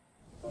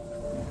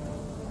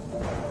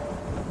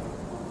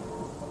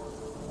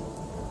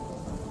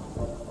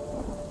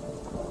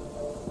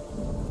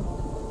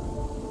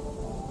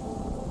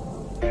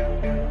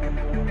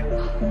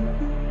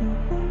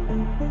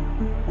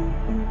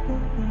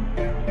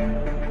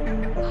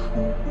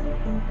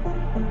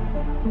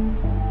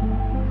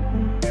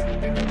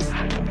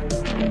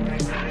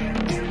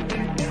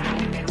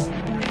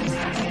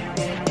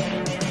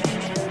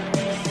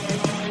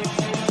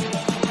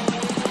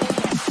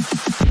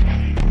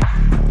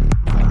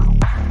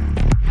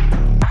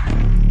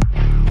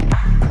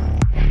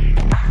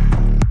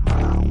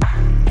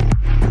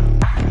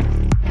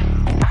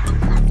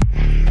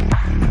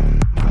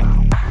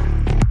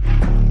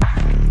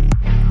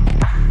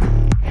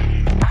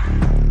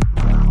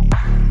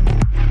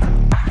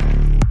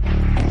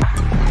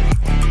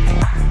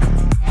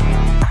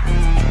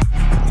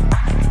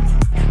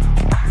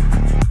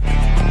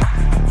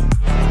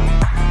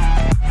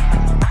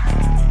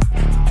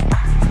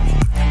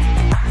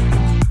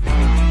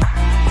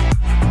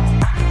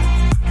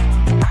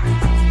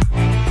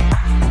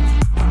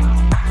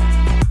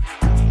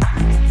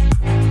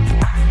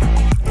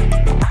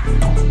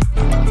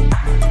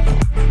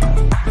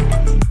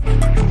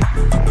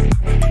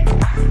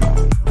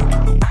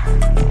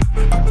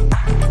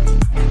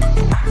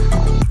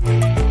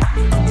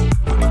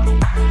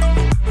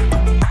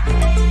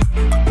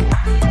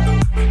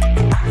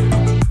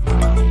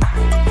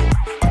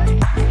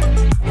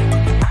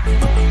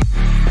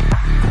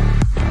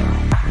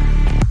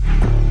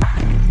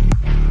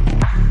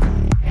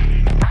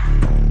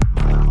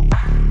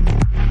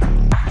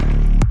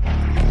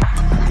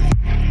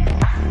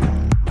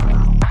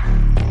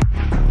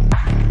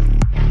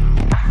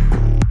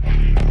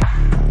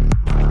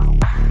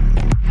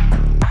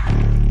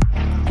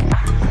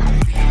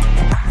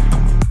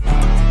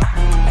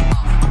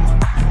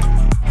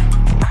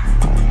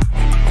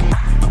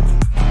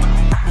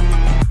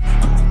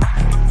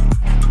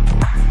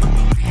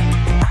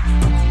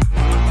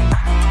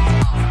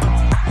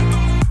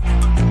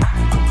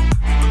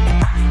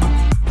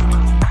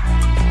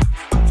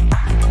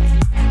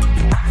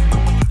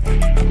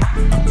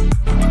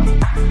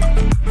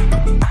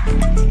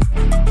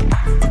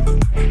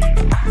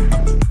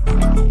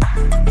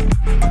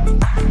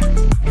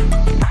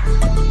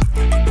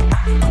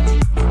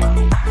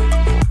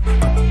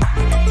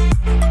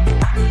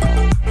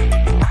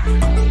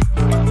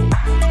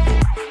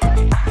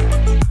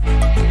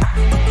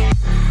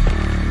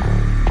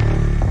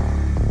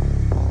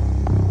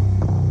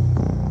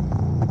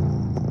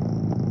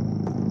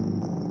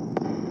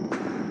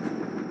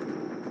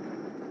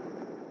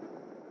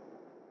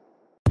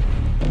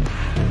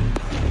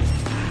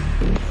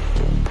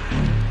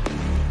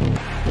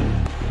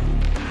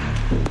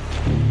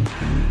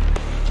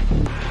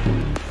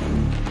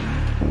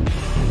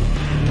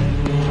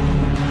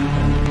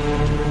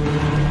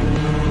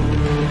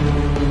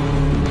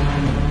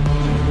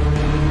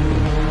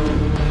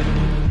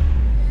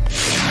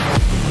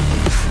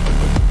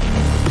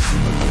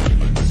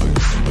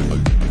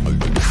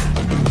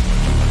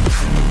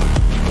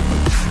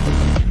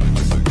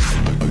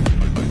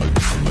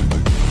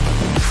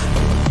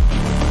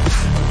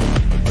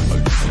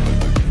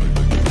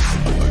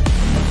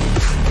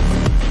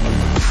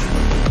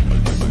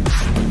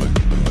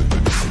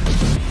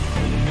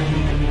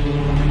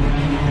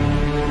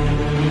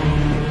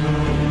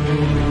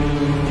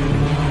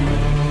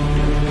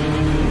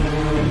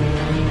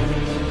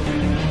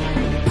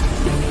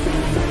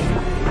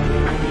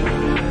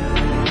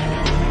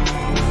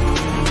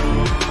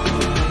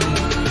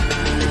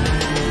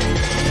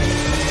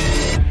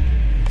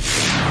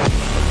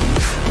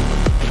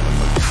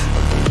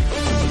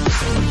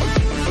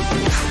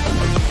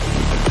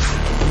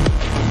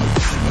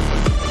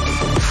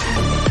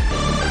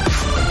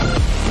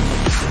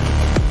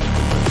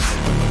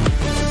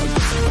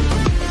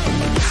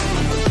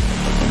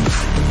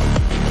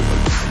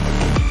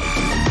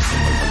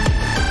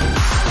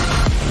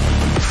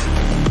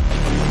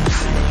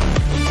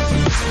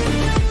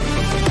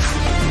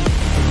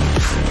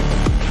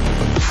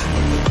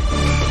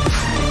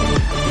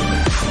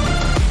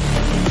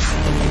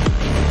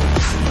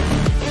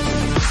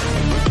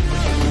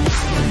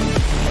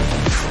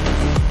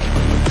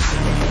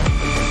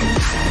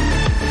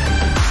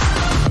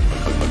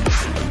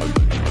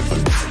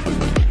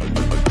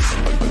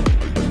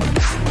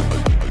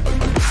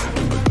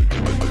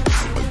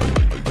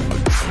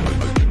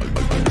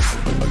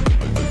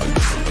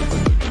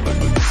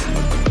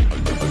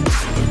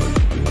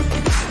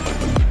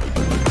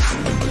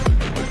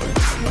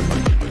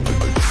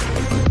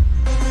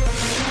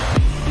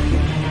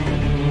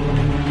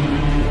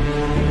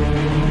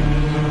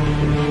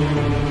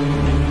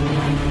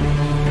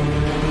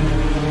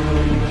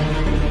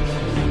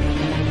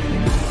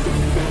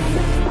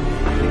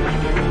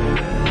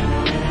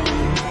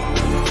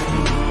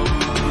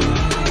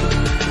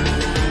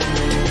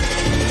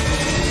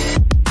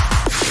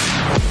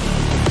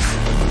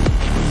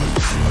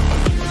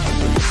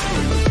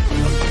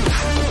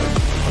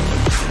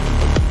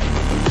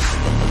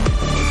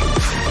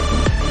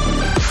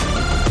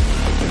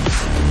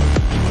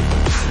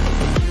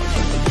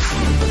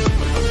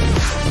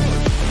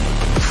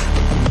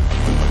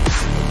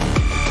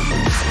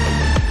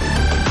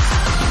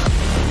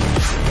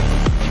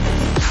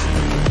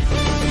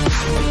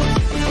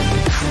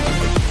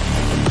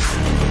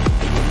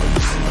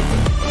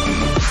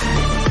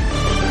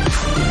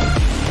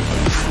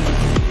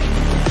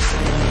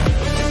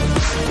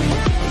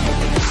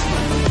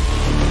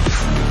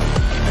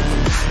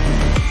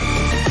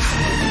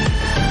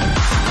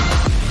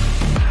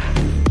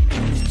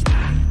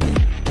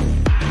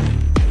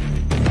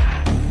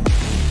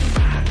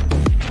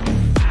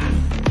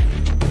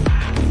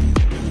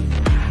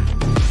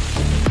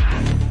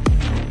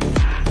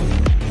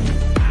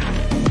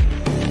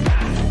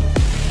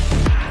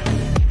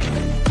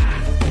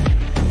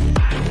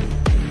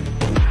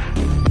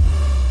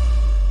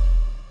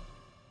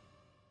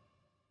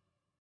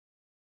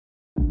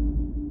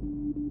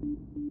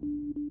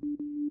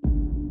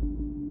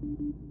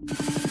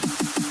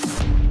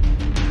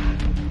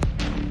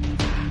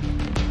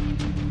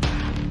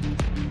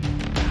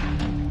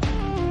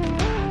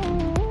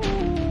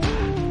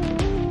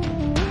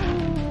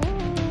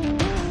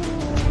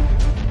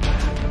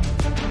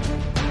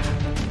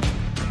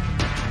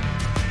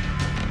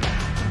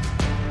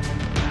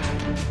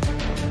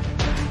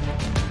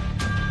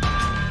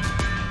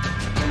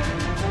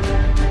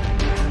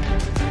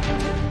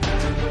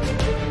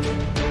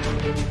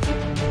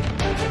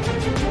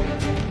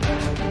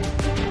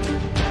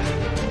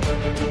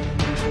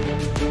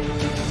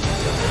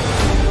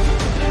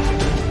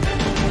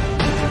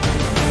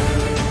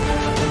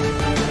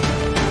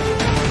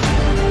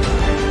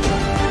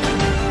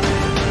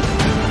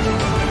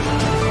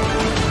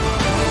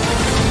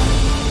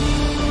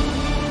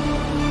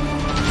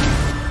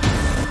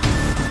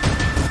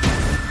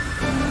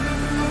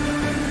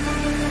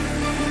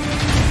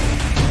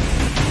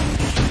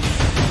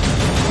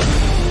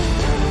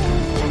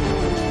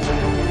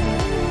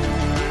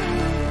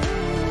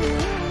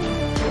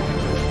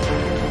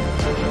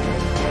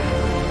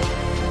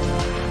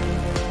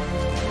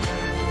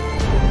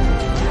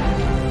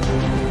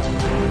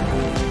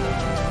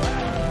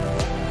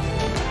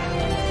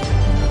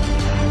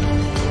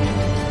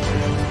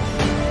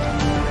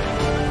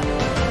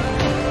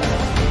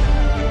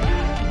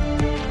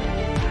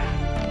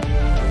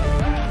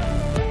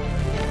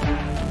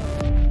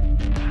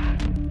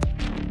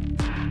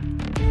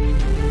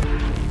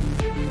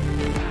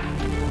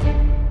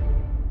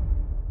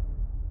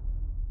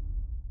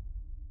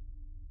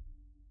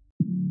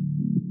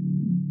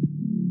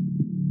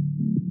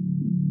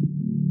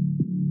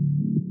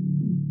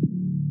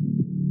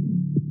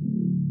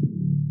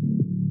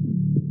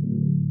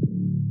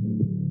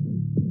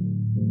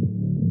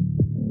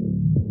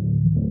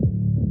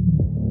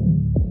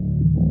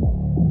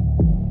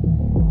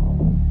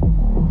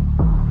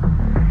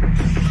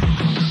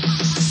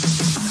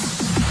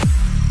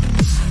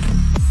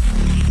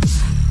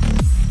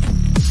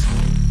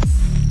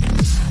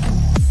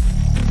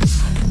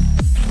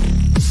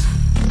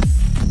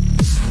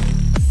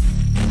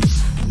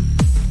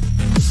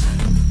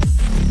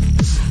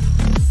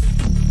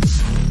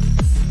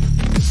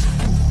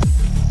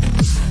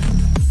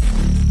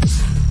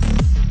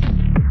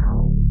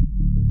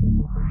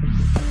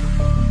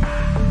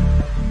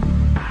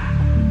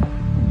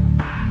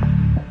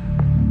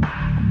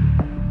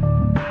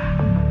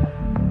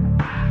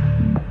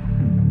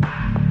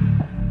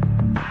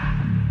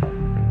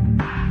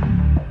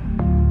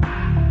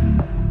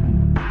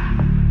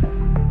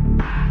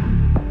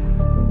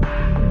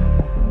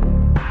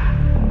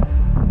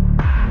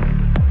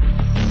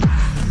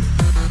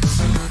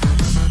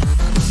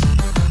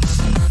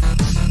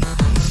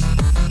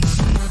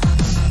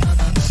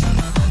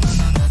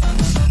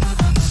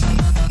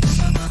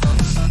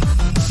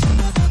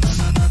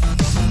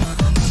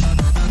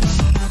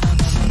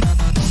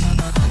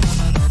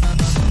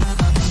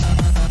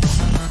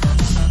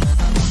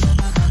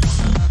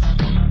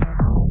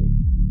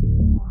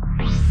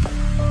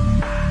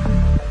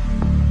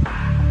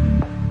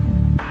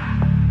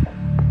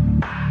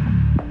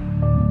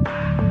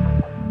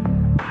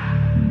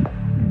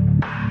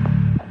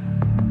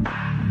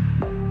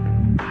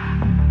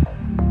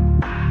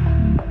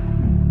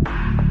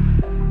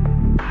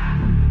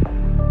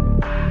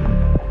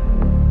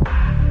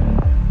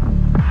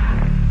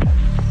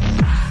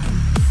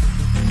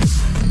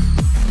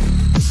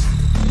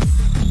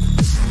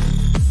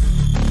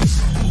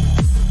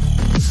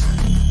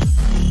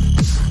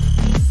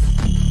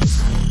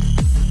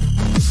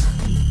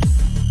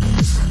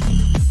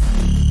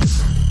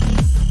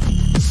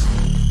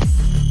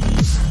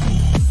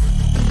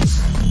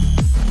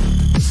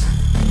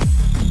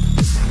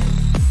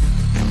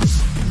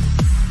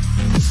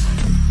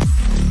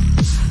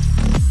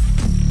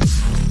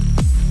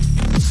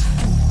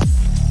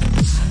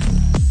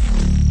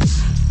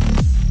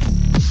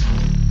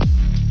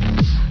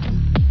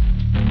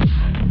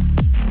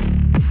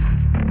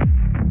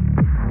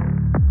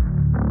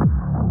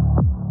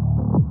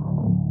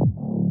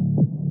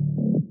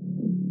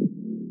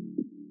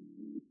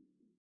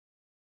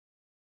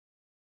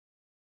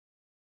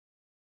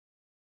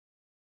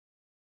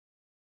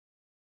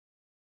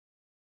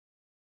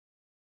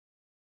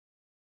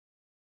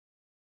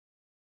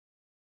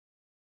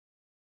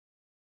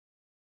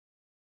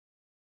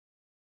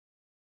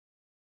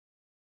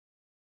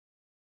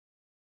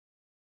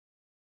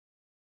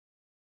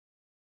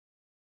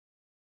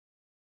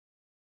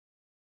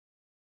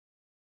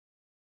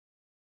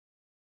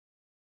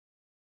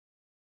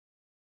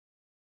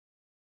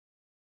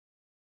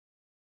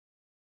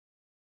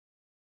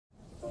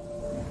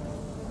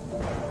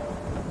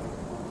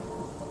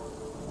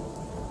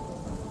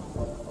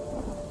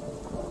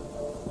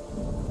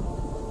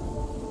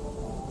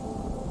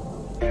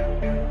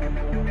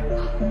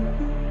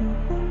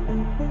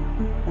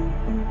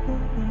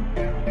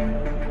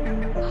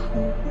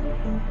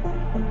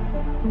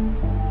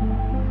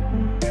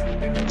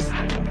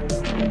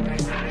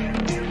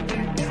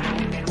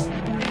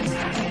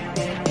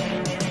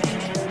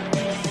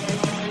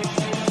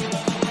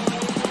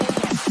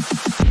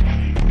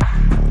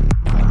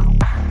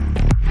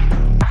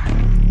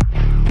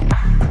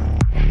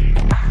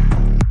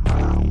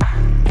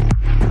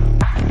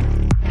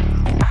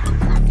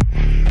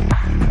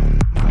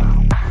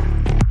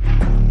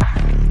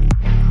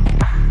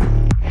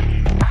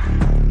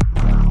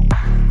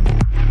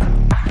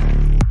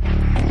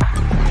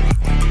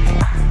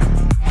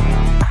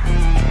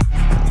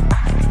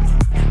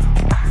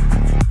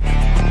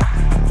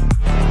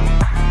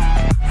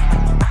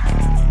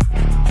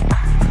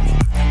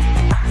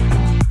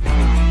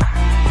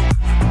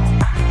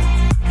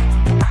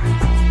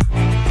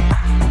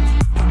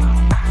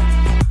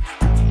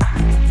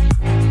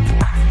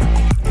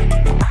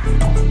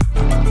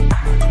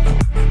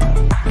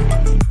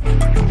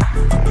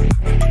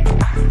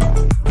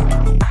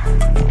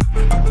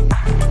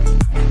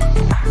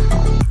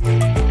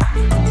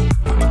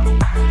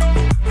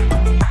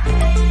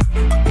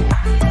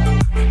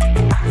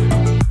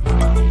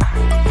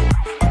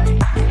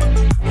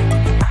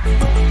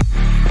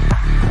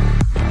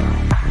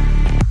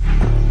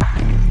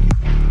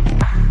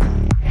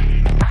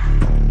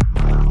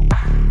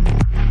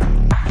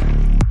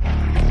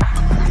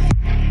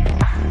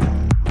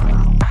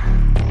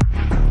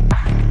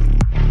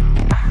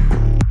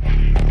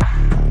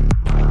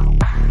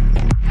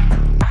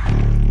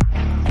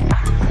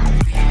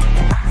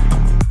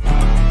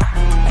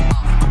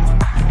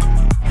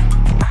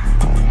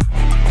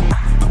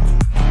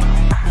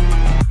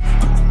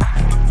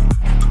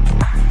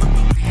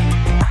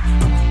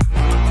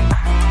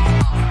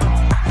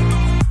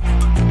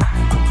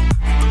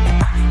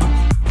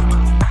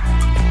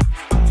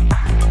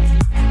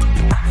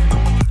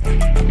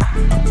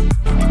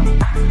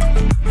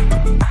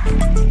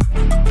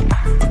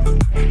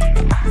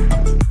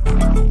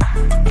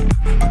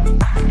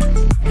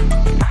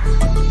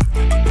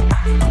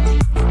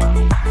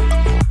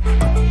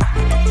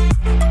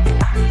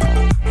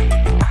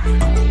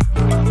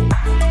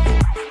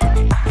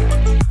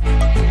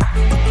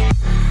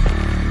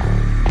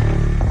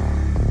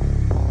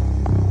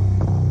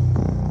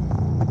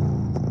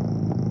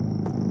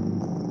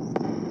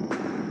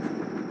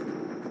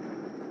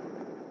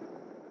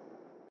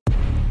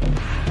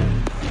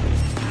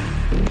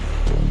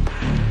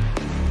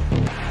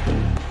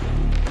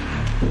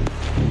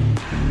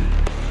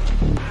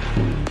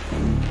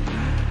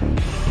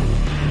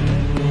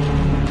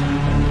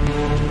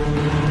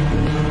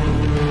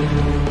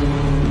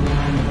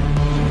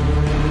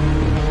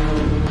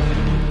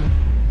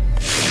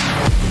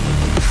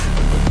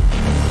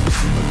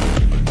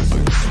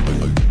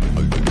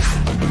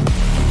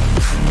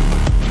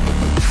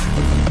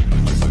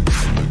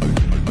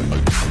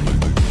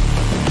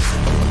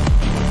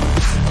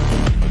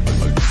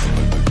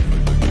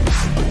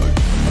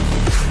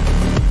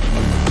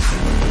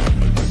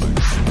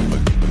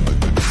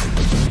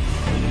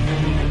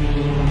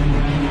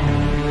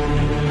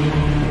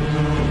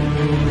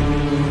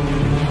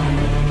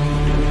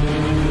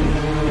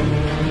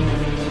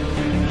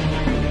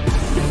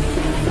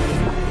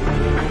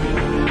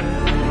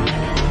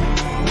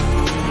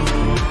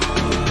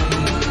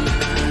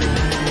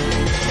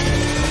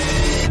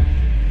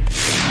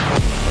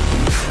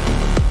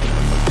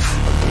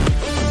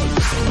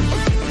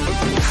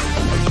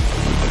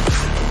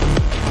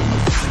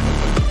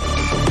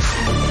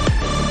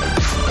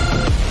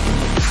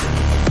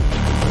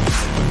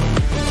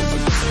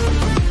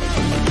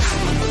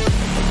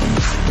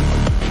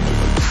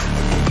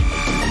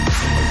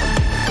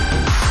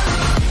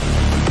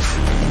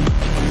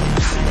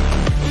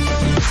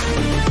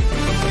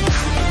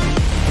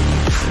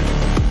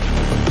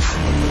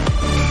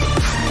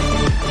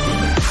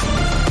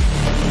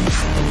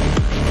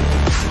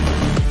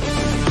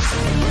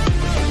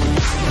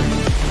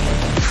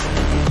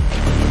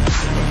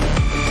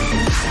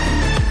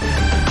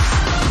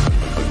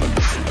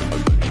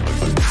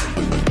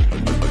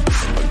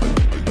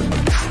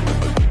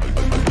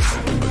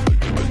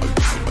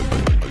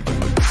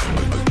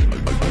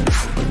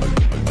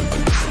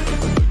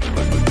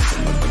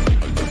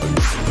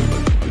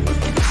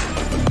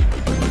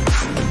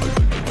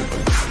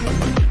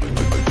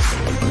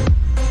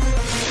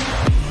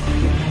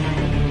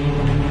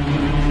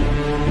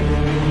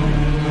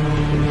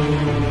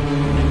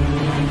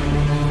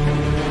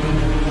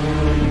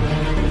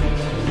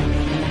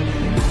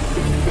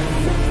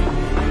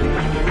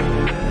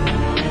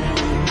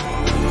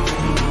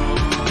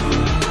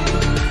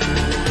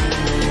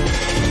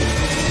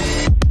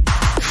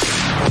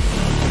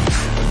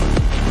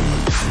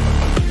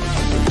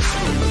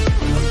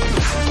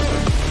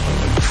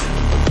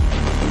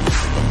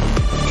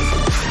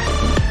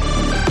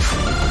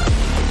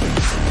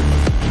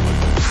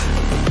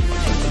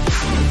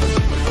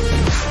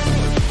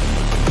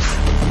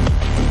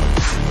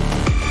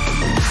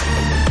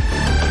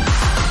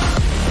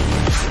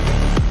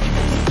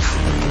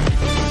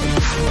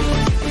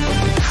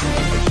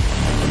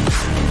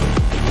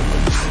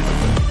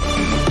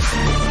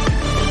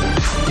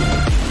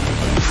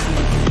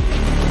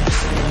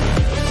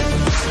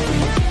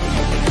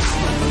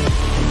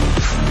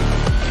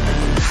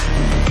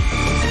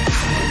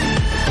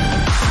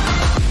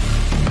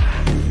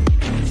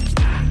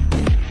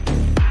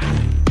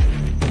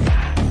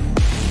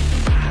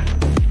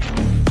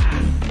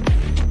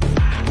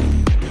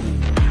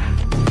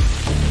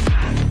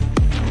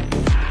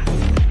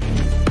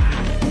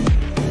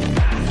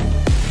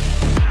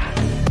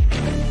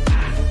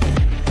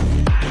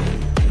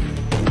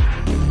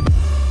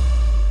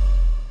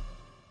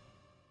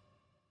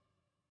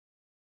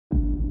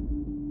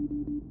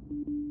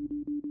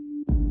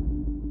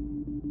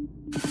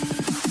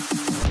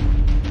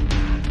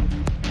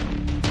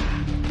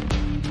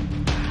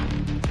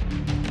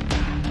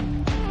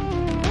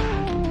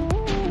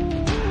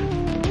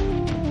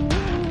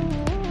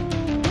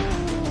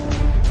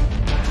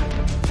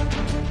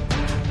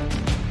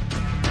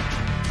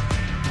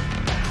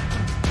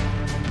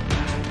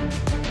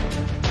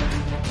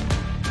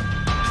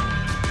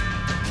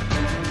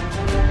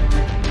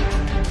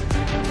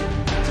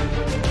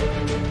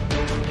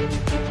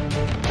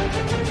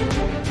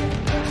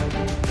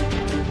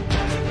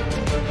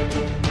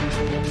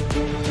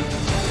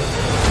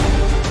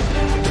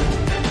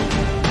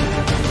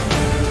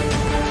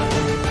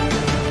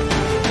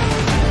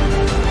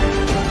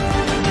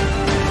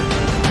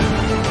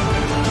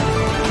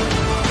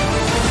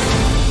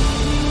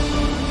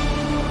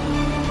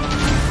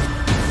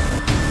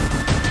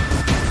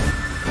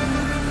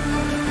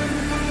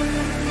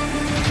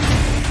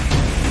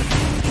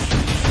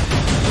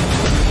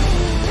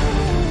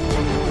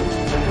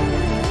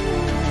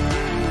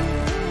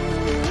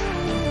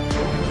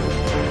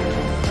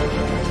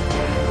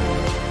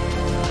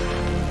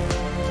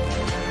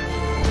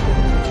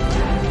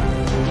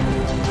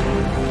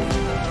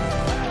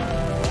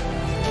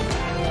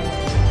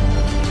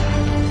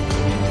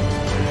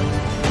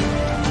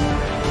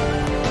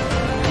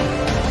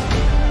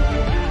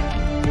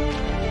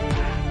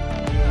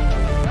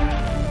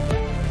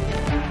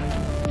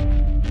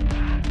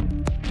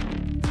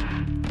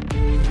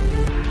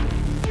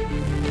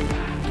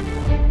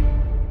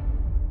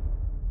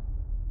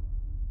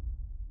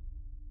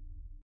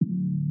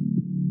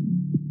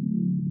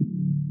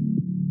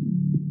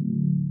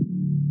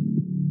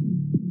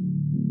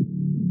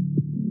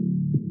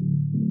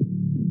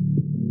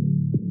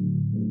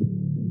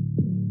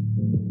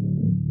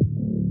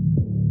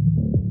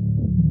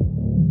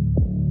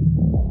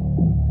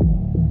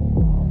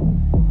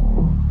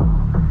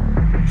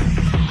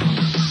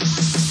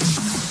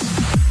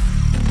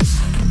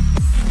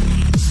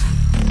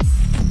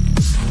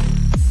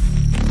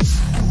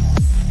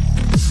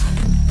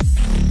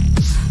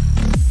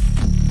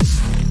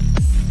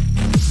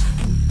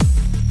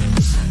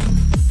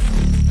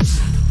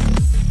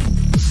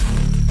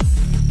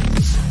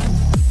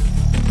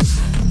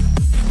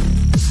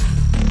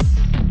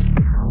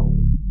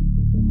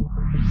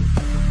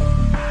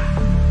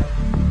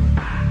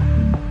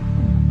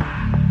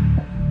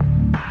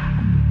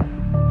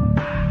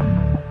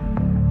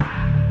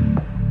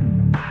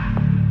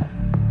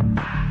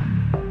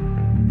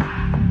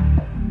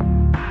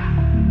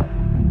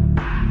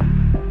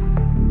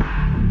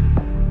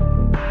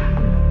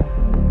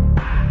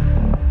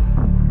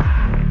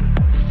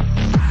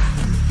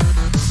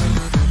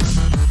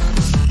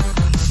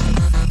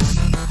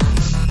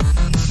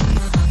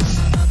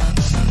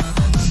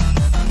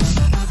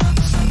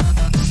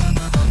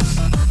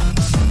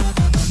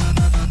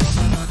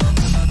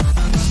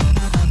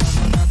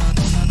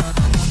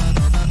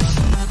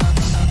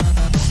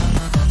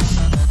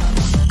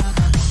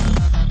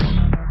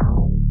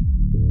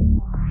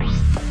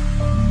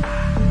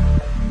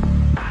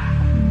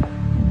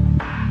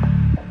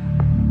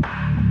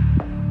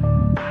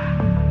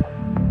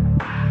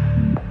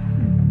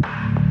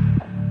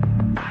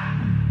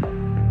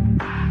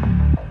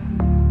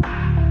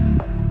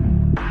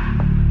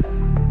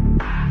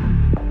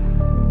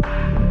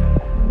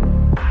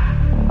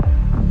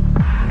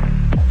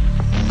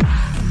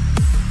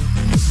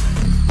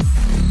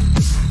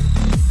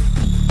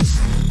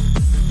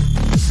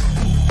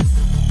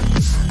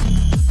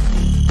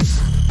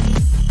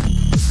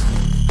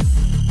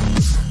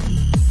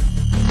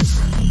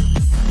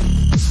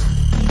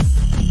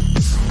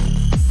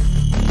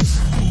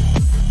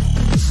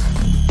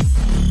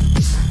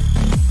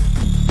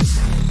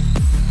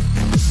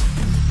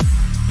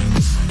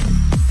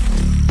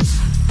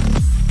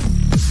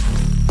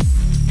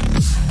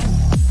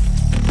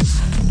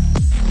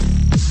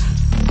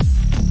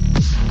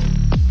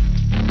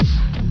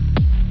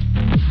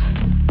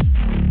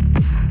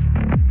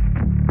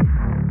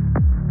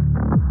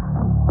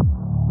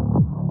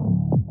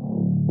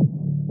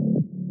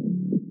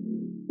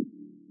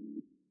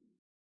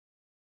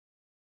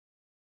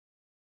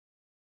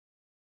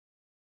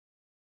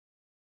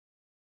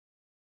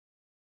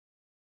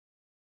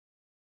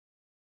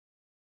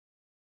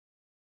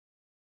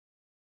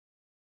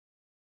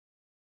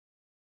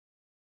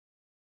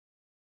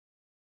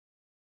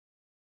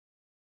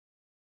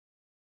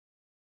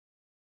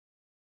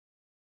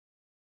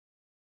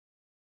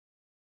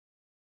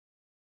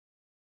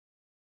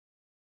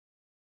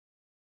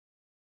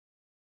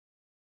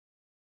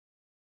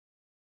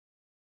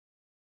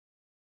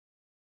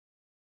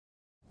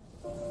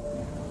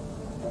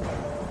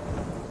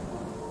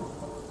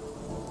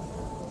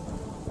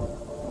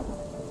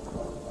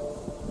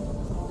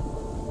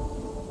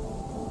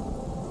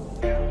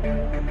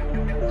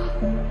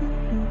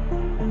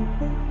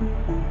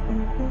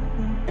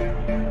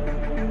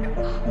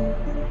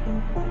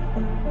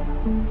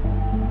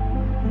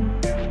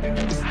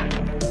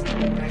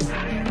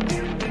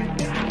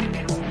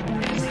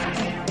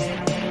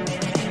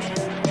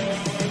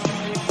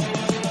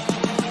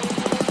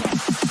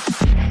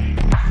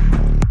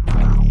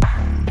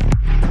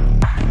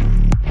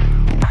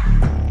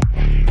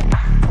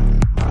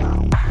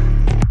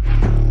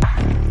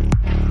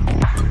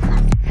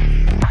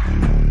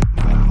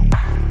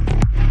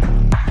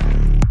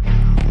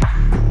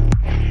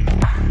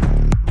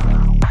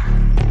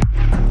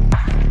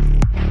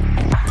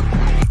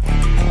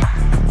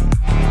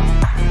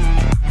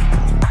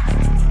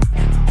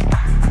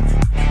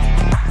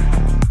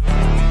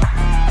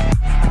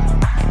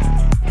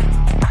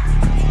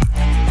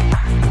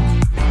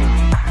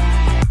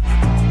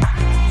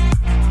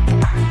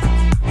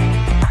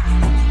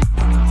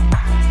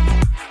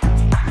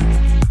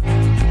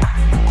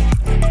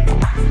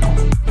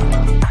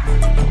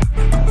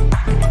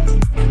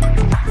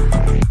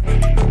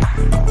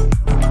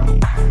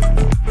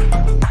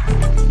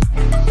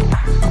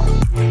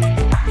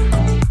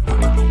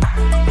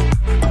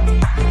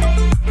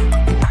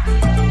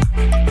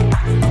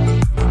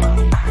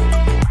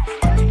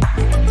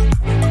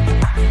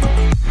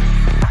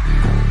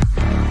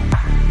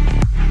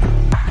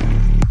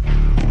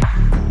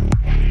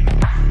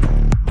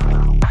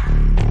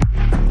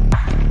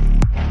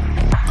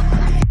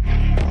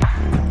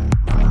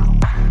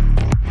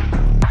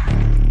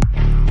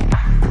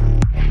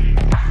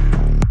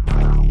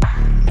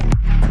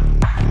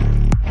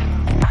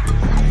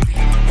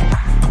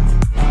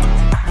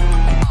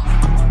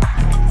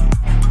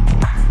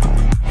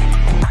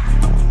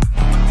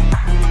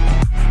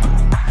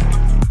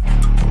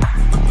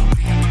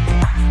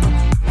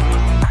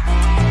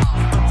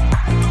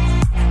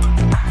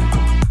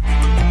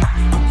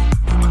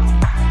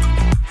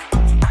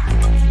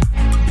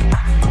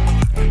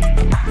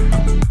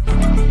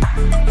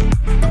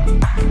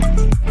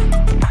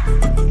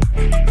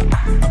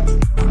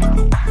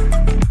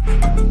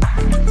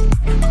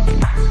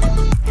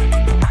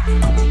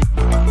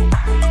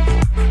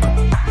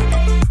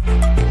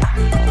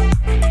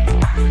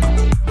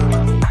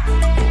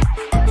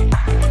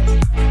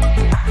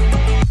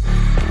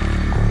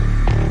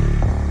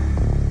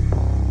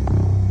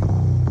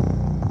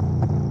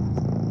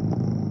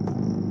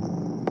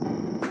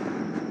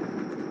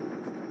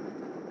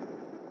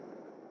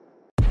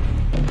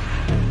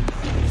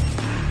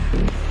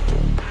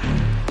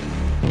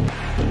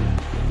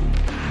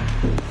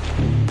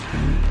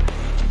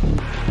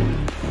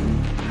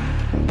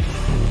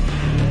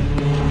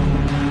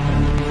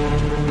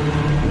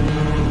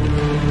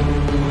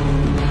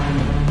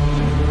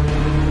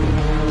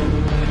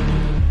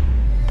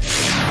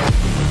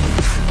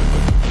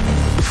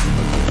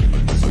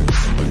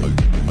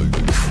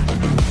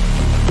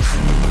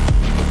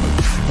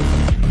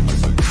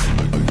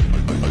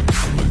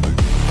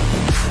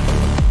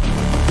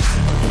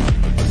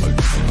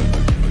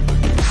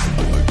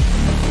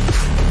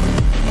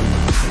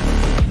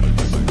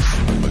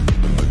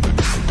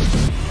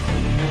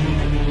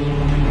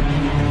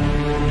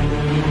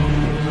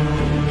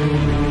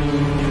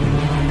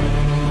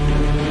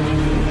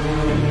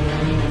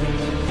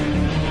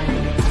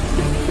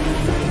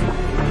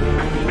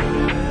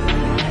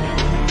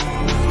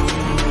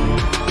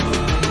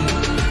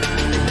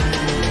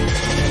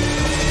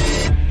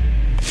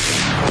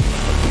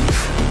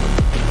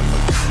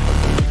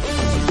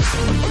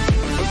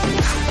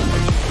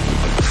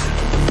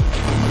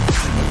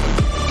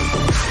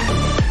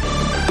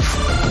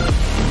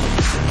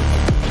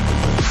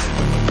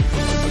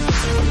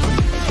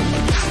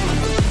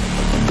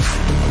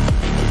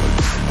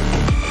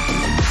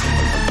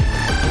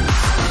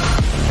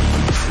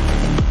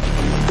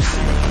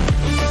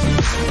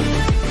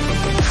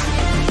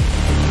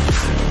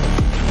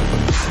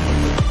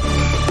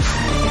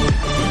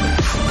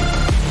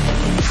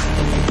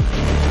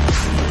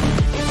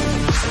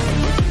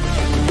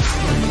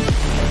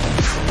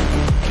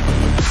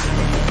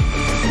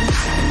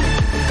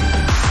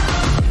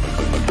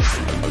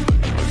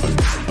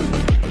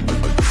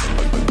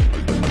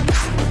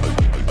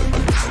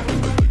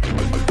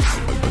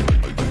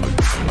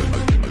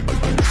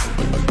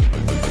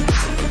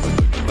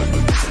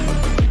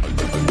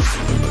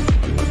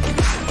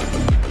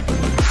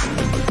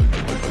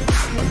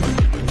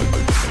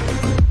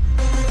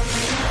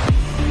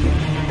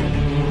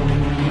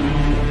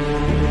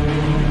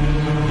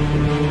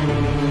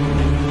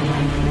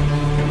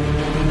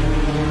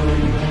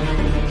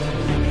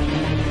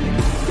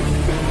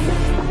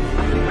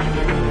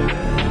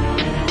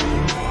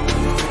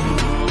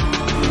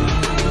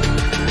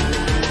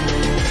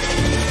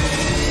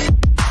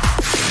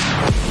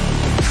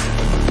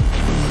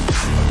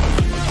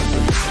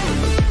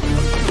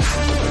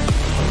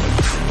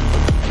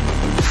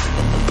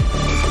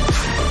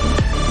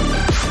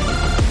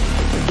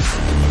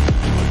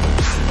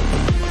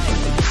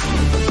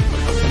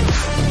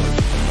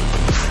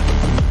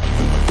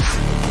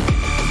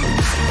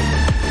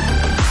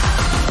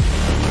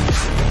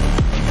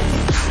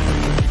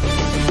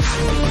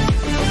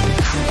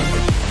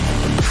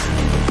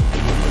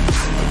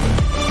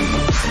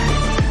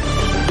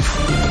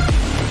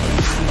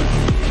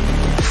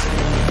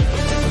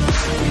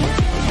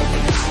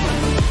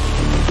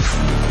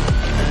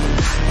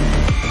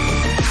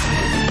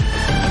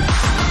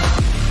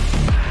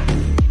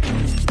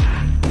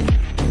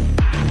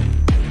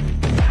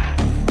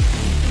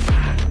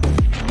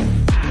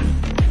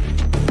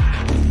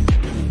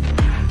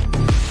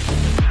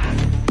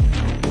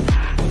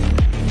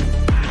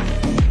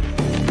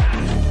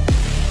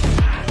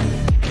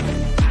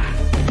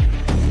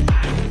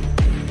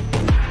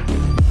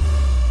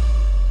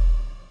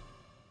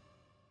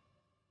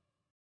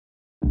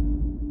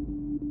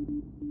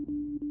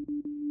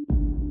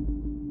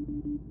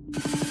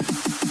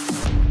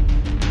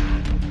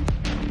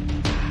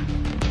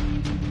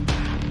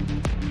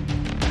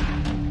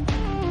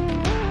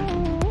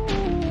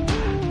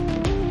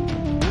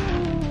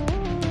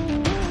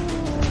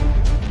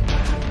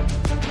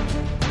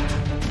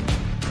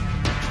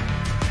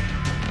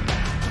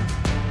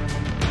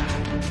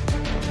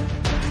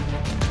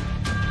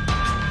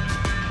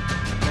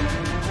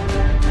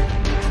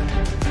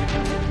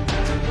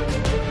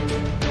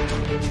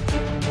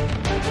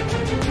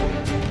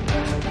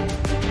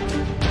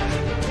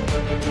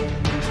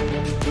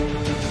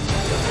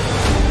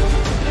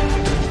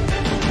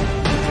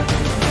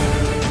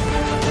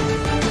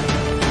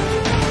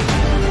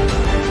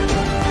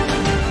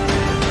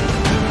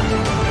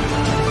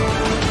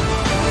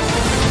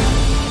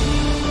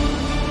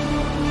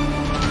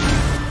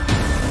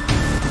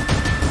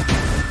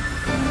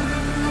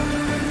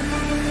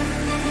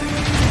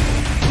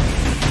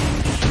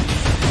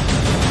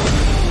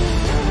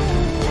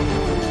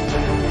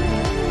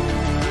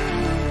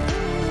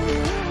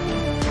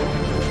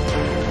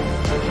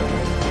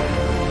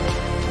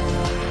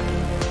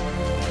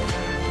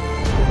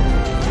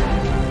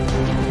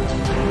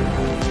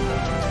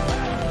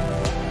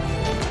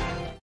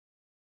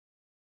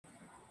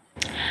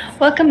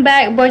 Welcome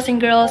back, boys and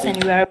girls,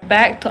 and we are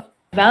back to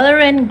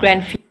Valorant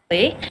Grand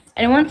Finale.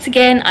 And once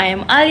again, I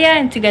am Alia,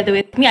 and together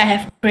with me, I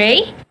have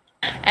Prey.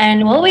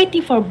 And while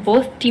waiting for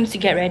both teams to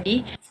get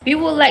ready, we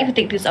would like to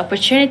take this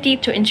opportunity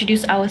to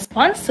introduce our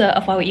sponsor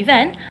of our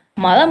event,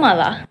 Mala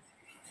Mala.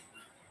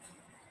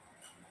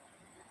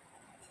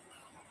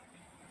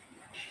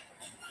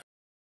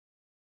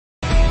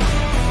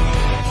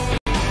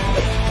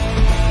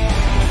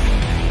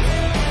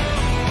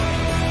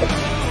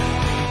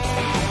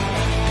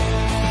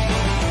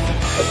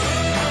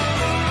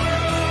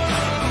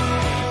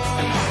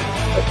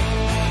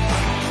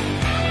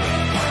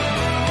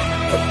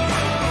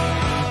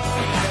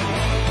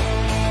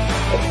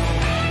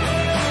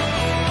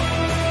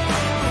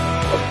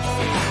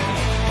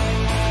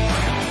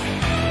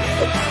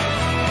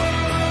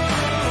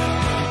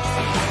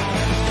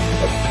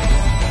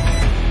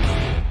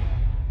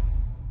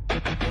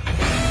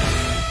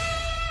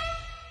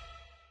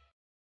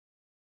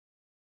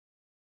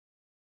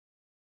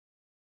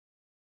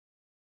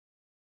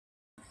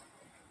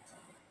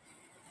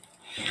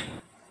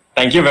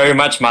 Thank you very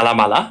much, Mala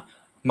Mala.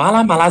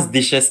 Mala Mala's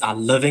dishes are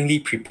lovingly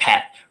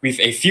prepared with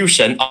a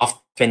fusion of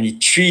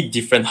 23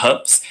 different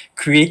herbs,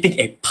 creating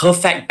a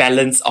perfect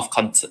balance of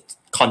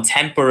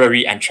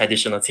contemporary and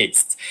traditional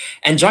tastes.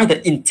 Enjoy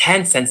the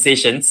intense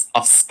sensations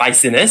of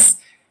spiciness,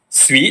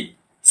 sweet,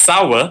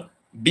 sour,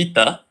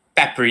 bitter,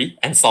 peppery,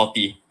 and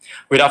salty.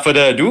 Without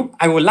further ado,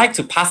 I would like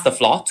to pass the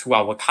floor to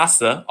our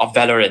caster of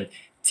Valorant,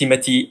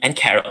 Timothy and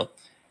Carol.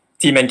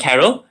 Tim and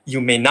Carol,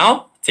 you may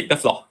now take the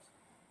floor.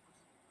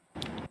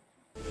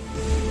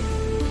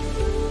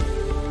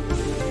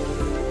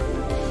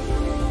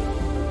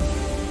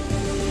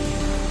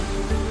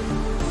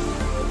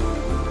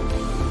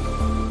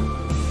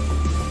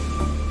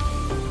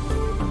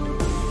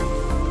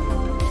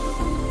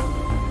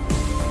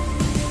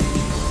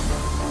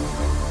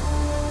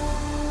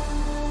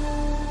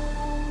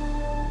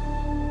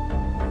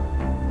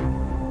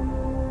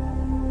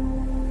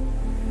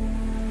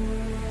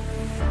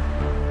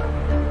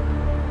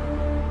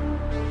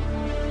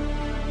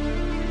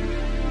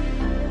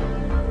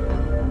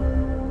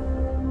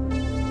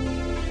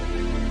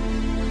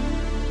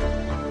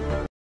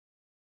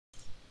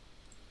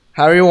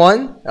 Hi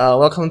everyone,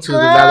 welcome to the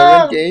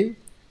Valorant game.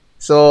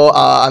 So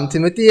I'm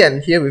Timothy,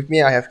 and here with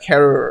me I have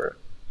Carol.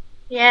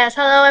 Yes,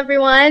 hello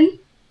everyone.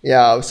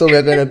 Yeah, so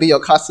we're gonna be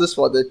your casters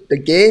for the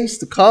games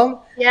to come.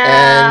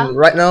 Yeah. And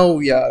right now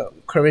we are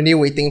currently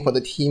waiting for the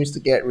teams to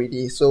get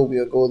ready, so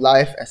we'll go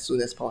live as soon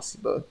as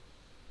possible.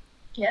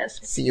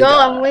 Yes. See you Go,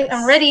 guys.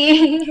 I'm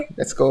ready.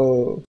 Let's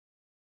go.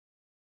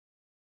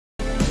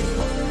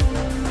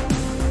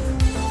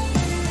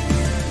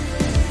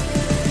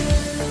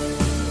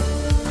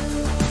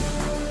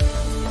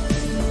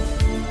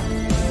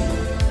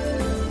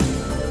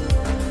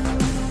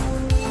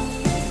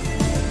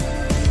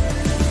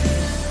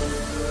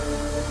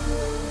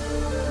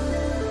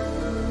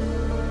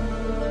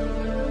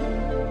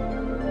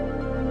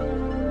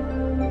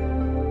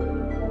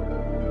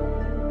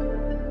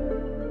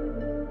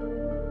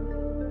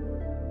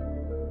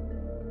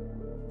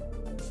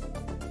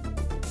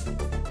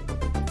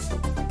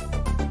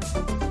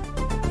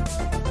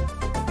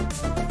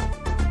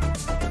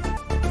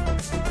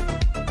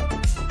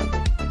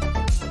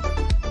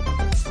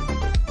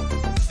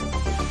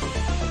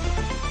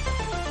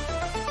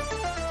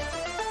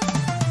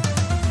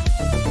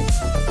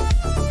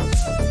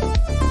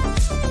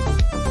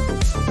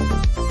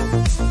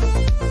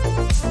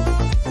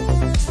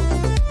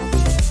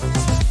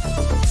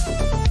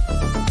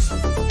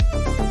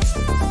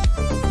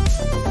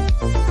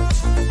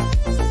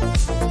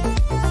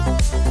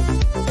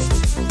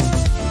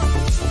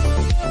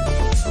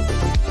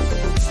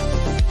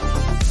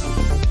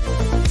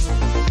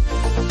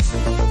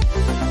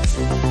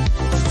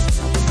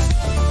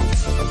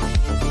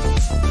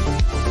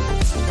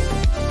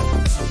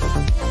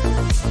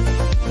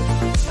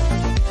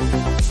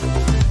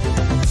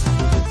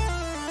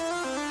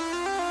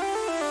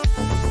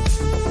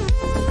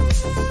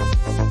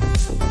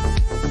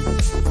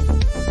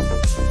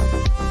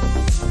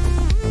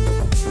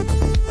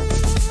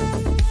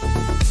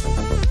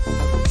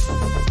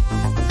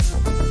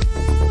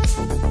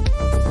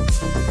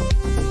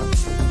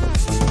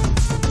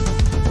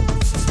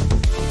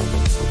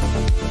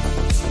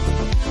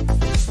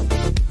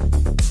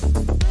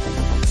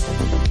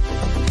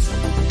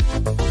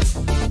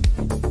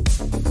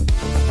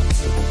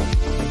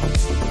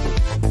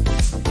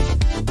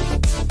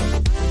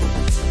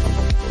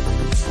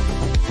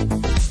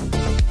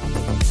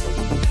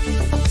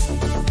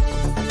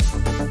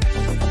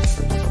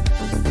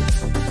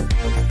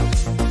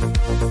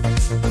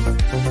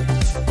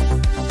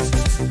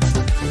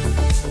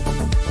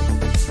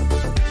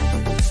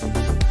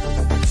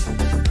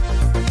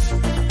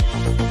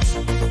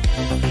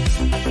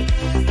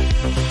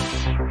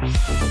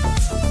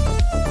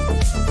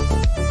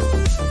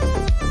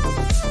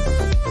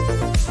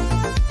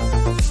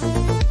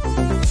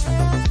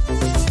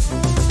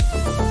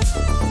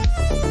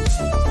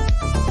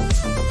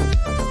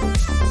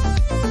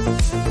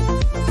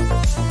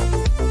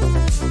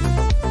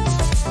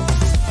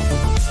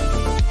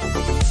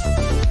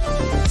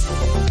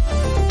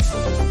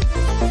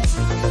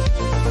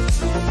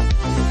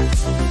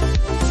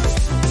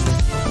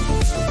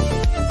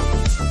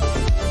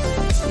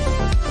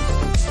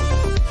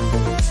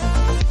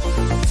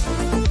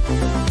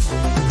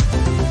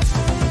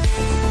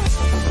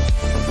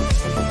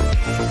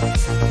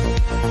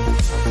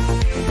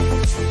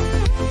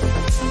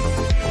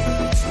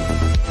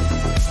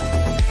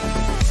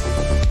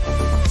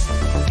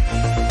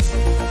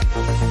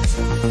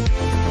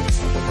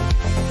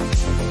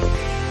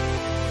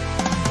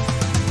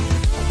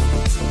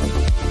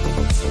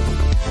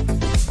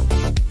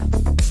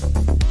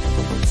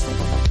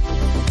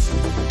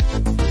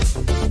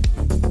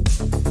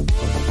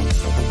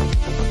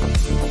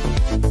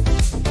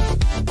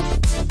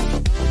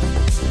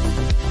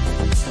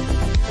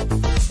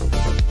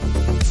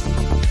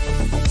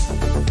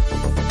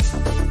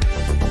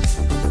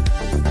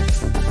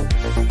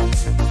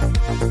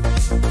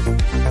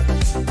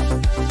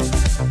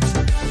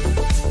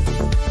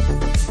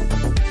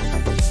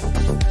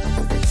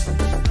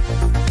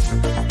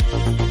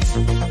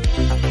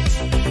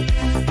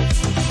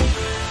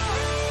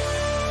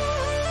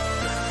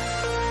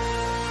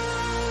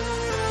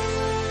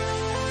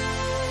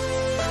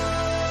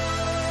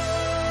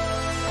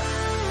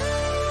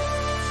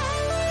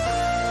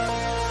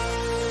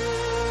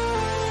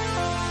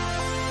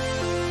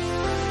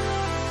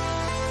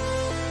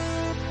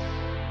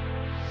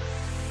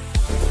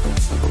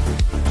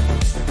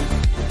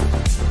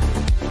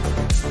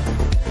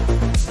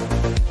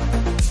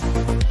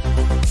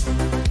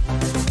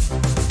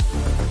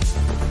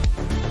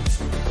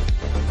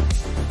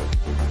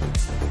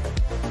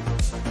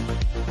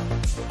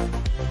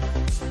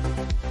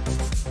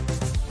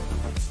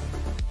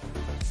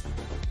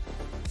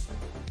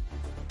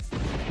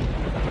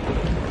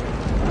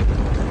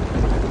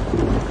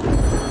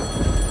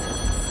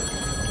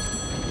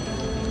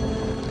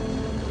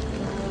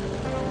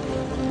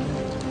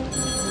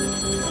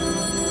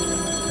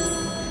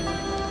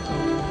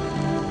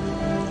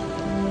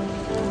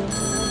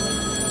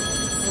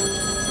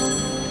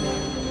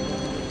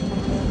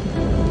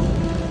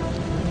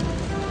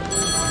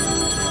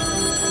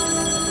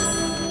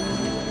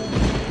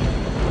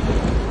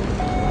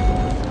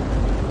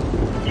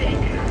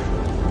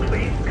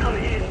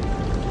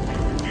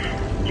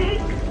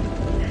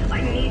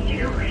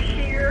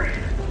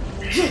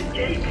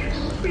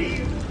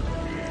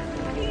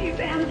 Please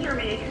answer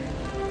me.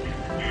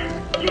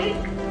 Jake?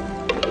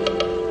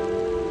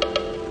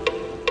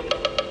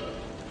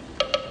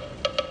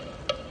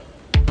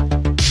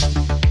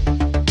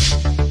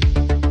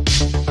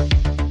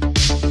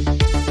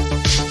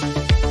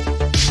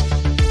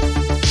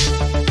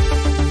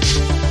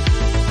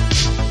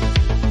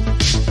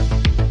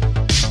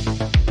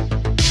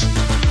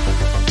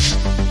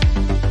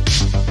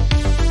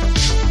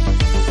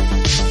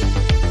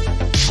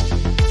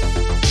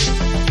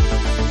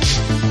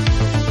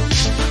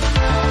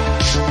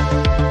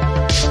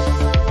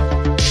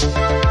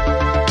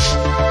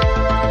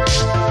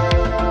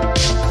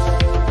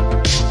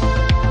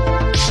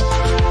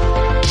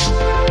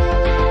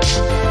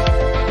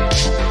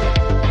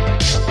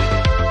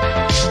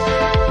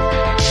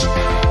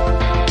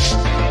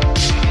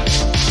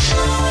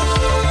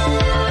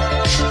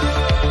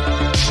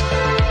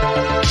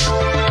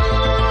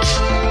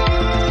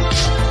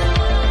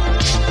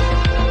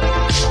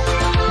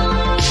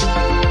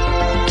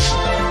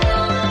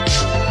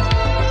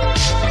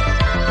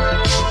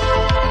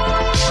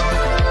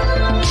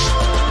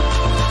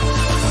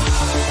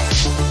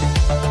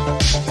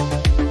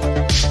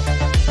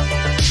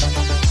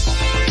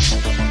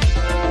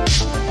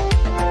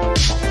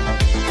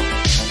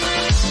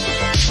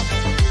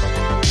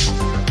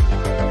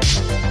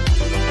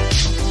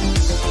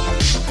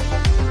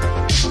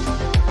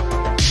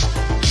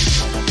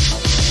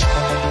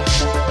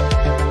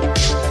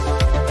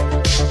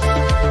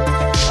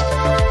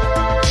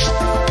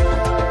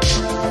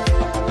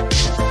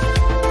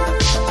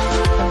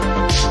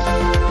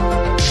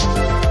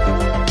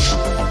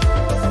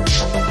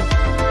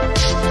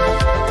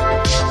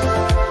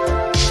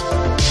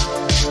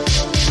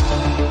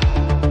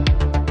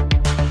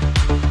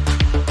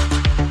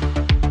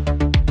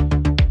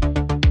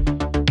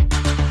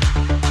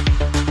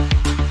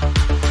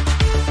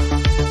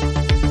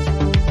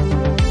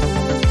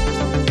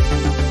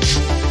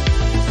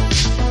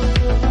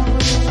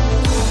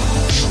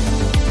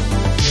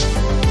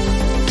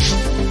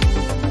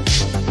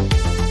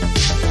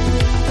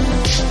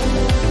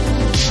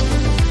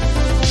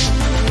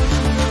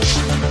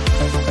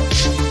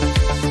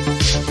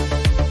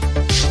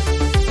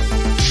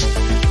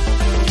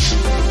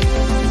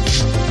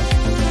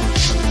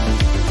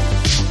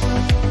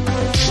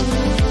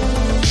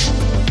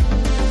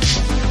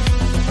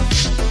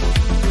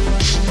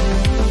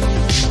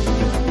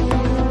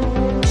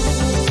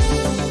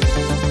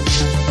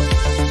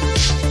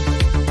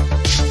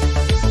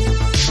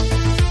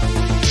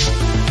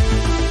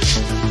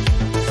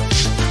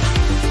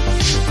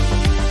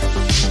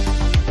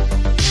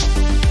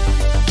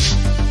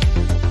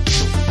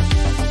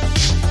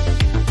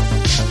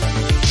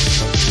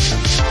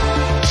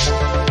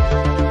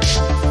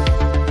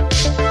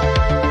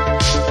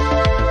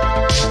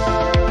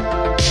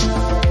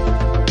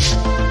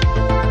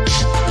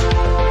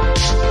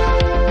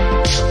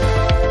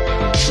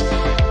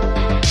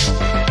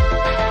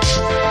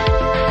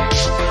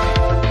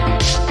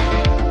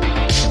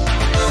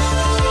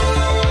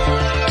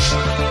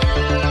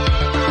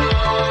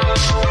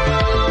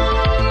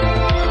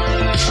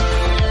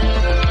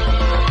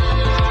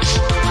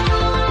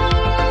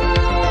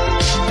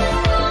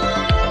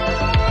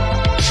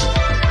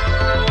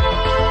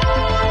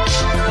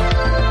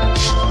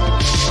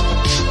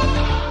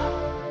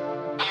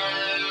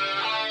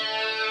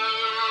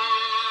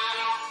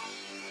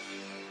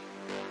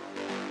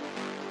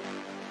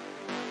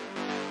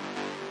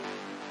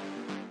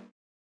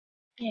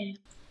 Yeah.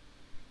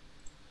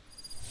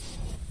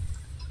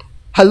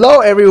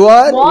 Hello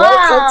everyone, Wow.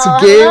 welcome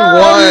to Game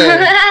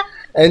 1.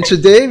 And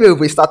today we'll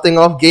be starting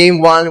off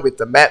Game 1 with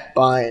the map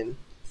bind.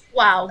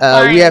 Wow.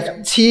 We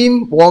have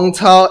Team Wong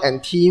Tao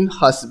and Team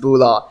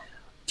Hasbullah.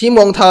 Team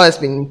Wong Tao has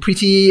been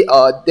pretty,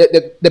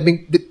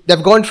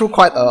 they've gone through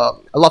quite a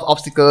lot of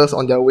obstacles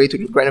on their way to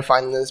the grand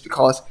finals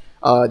because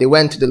they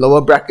went to the lower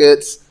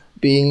brackets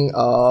being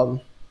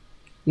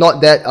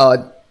not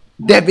that,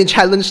 they have been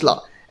challenged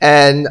lah.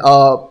 And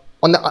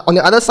on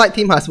the other side,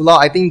 Team Hasbullah,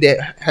 I think they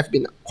have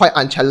been quite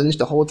unchallenged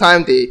the whole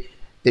time.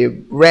 They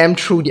rammed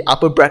through the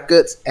upper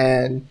brackets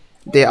and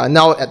they are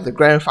now at the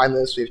grand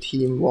finals with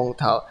Team Wong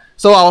Tao.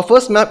 So our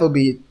first map will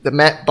be the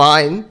map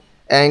bind.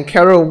 And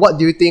Carol, what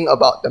do you think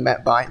about the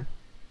map bind?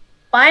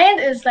 Bind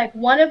is like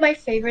one of my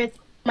favorite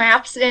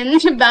maps in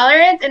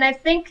Valorant, and I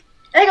think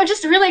I'm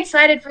just really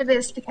excited for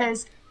this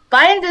because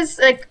Bind is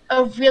like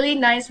a really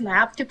nice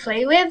map to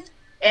play with,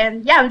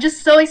 and yeah, I'm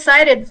just so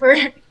excited for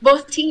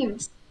both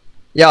teams.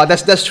 Yeah,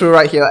 that's true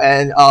right here.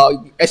 And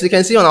as you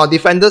can see on our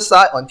defender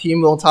side, on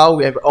Team Wong Tao,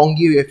 we have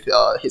Ongi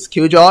with his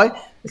Killjoy.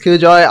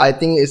 Killjoy, I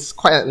think, is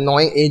quite an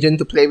annoying agent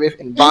to play with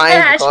in Bind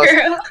Yeah, because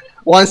true.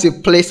 once you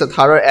place the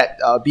turret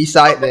at B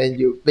side, then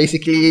you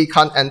basically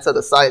can't enter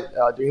the site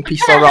during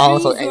pistol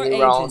rounds or any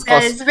rounds.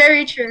 That is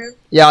very true.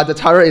 Yeah, the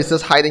turret is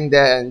just hiding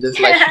there and just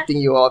like shooting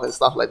you off and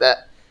stuff like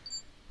that.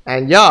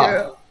 And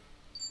yeah. True.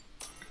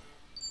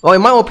 Well,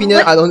 in my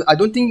opinion, I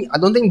don't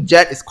think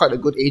Jet is quite a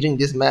good agent in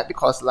this map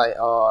because like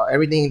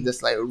everything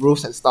there's like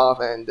roofs and stuff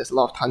and there's a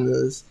lot of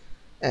tunnels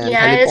and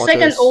Yeah, it's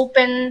like an teleporters.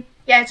 open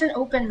Yeah, it's an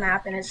open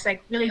map and it's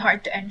like really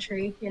hard to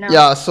entry, you know?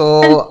 Yeah,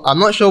 so I'm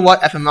not sure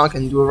what FML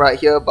can do right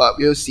here, but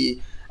we'll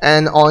see.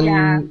 And on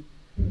Yeah.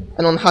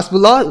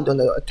 Hasbullah, on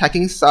the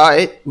attacking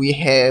side, we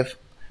have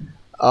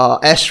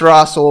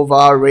Astra,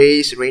 Sova,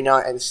 Raze, Reyna,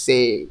 and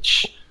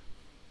Sage.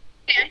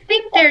 I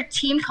think their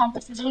team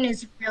composition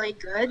is really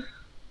good.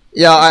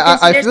 Yeah,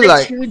 I There's feel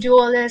like two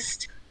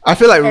duelists. I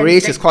feel like and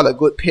Raze like- is quite a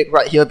good pick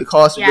right here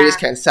because Yeah. Raze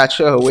can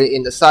satchel her way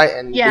in the side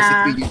and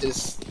Yeah. basically you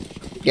just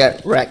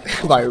get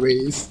wrecked by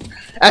Raze.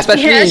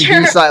 Especially Yeah, in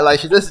sure. B side, like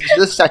she just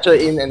satchel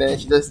in and then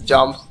she just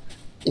jumps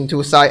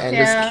into side and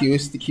Yeah. just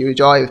kills the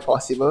Killjoy if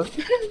possible.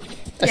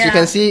 As you Yeah.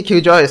 can see,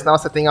 Killjoy is now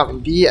setting up in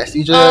B as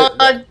usual.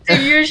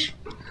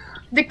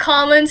 The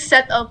common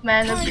setup,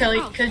 man, of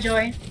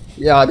Killjoy.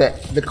 Yeah,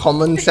 the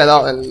common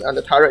setup and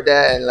the turret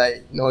there, and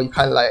like you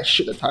can't like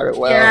shoot the turret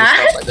well Yeah.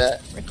 and stuff like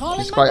that.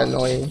 It's quite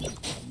annoying.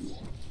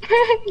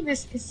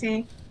 Just to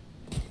see.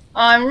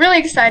 I'm really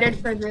excited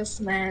for this,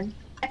 man.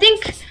 I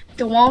think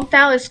the Wong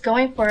Tao is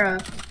going for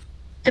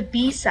the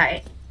B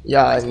side.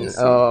 Yeah, and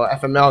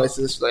FML is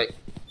just like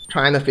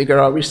trying to figure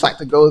out which side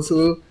to go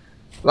to.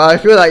 But I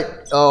feel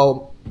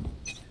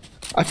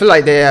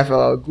like they have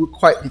a good,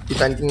 quite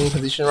defending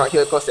position right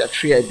here because they're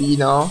 3 at B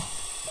now,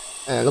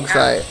 and it looks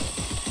like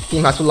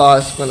Team Hasbullah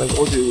is gonna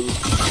go to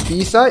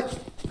B side.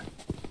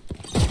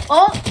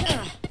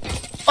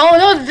 Oh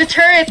no, the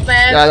turret,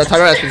 man. Yeah, the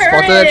turret has been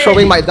spotted. Turret!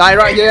 Throwing might die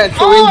right here, and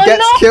Throwing Oh, gets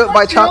no, killed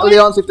by Chuck Throwing-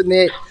 Leons with the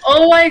nade.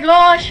 Oh my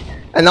gosh.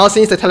 And now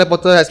since the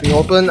teleporter has been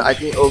opened, I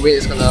think Owen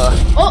is gonna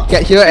Oh,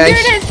 get here there and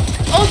it is.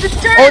 Oh, the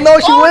turret. Oh, no,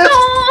 she whiffed.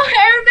 no,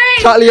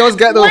 airbase. Chuck Leons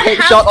get the What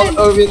headshot on happened?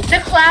 Irvin. The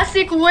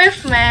classic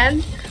whiff,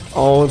 man.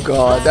 Oh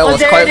god, that Oh, was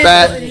there quite it is.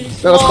 bad.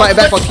 That was Oh, quite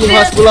bad for but Team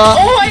still- Hasbullah.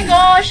 Oh my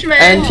gosh, man.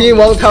 And Team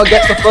Wong Tao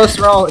gets the first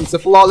round. It's a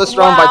flawless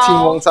round by Team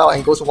Wow. Wong Tao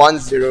and goes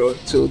 1-0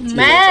 to Team Wong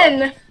Man,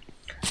 Tao.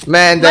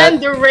 Man, man,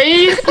 that the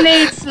race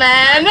nades,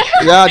 man.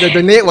 yeah,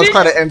 the nade was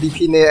quite an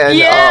MVP nade, and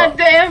Yeah,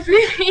 the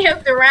MVP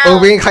of the round.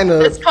 Owen kind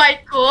That's of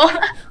quite cool.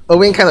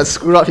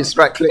 screwed up his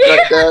right click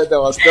right there.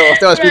 That was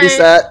pretty Right.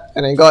 sad,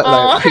 and then got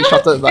like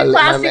pre-shotted by the Leg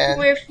My classic Man.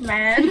 whiff,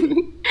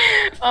 man.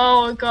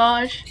 Oh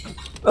gosh.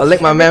 Leg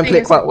My Man Everything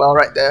played is- quite well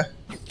right there.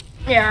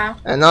 Yeah.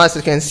 And now as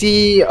you can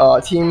see,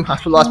 Team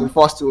Hasbullah has been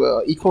forced to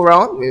an equal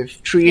round with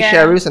 3 Yeah.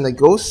 Sheriffs and a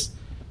Ghost.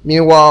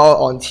 Meanwhile,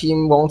 on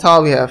Team Wong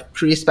Tao, we have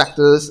 3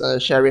 Spectres, a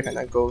Sheriff, and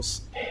a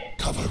Ghost.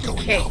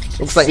 Okay.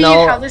 Looks like See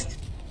now, how this.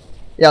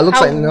 looks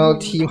how- like now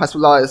Team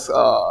Hasbullah is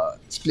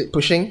split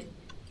pushing.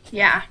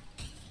 Yeah.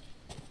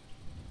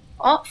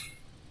 Oh.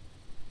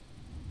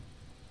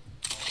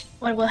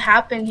 What will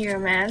happen here,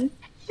 man?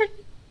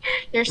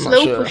 They're I'm not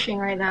slow sure. pushing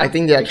right now. I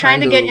think they're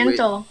trying to trying get to wait.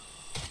 intel.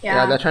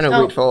 Yeah, they're trying to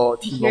Oh, wait for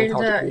Team Wong here's Tao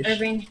the to push.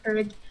 Irving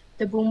heard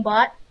the boom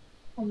bot.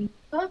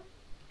 Let's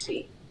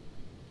see.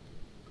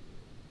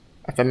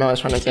 FML is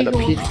trying to get a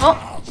peek.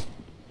 Oh,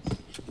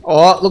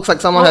 Oh, looks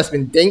like someone has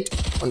been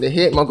dinked on the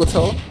head,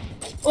 Mogoto.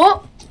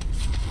 oh,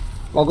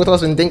 Mogoto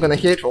has been dinked on the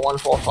head for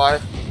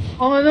 145.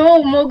 oh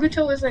no!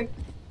 Moguto is like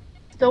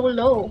so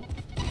low.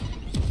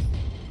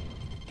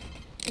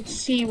 Let's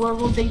see, where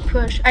will they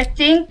push? I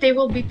think they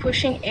will be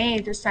pushing A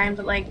this time,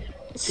 but like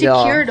it's Yeah.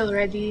 secured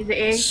already. The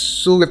A.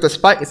 So with the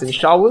spike, it's in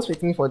showers,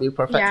 waiting for the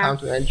perfect Yeah. time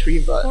to entry,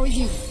 but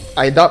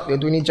I doubt they'll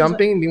do any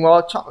jumping.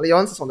 Meanwhile, Chuck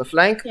Leons is on the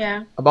flank,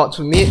 Yeah. about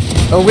to meet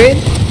a win.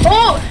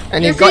 Oh!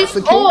 And you he got see?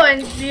 the kill. Oh,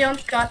 and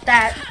Leon's got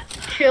that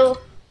kill.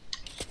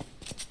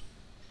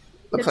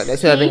 Looks Let's like they're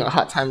still having see. a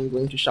hard time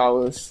going to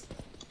showers.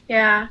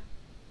 Yeah.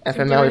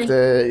 FML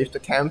with the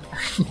camp.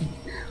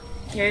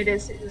 Here it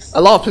is. It is. A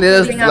lot of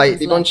players Moving up like as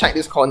they well. don't check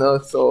this corner,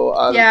 so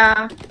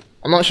Yeah.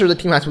 I'm not sure the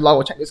team Hasbullah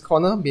will check this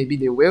corner. Maybe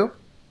they will.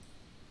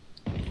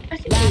 I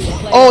think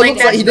they will. Oh, Like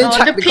looks like he that- didn't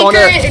check the the picker corner.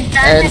 advantage,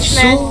 And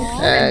Su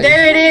man. and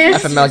There it is.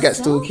 FML gets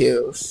 2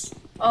 kills.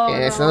 Oh,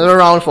 Okay, it's no. another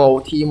round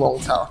for Team Wong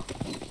Tao.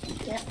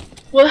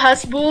 Will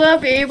Hasbullah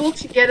be able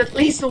to get at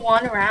least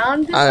 1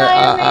 round this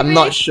time? I'm maybe?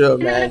 not sure,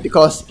 man,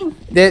 because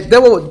they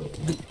were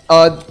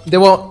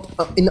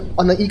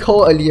on an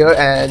eco earlier,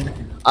 and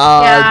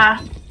Yeah.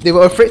 they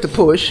were afraid to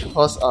push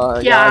because they're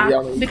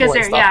on an because eco and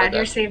they're stuff like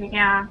they're that. saving.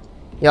 Yeah.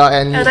 Yeah,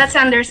 and Oh, that's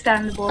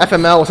understandable.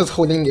 FML was just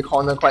holding the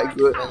corner quite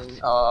good,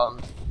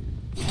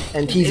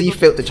 and TZ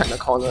failed to check the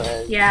corner,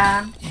 and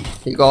Yeah.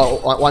 he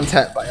got one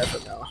tap by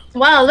FML.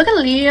 Wow, look at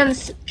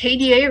Leon's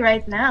KDA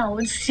right now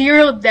with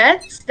 0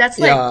 deaths. That's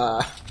like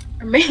Yeah,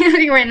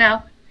 amazing right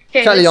now.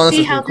 Okay, Charlie let's Honest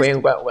see has how been this.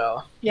 going quite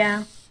well.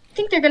 Yeah. I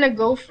think they're gonna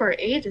go for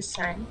A this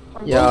time.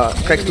 Or Yeah,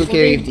 both. Craig Will 2K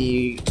they- with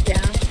the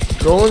Yeah.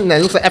 drone, and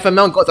it looks like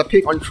FML got a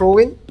pick on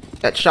throw-in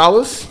at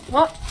showers.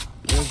 What?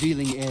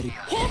 Revealing area.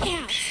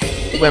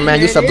 When man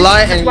There used it a is.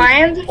 blind and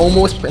Blind.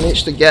 almost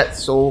managed to get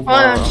so Oh,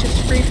 no, it's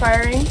just free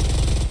firing.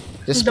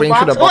 just The spraying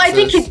through box. the Oh, boxes. I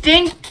think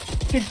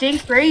he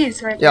dinked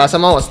Raze right Yeah, there.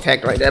 someone was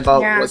tagged right there,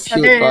 but Yeah, was so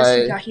healed there it is.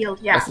 He by got healed.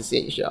 Yeah.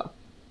 SSH. Yeah.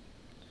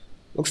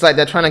 Looks like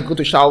they're trying to go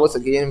to showers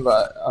again,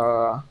 but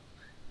I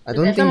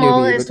don't think they'll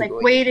FML be able is to like go.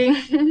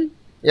 waiting.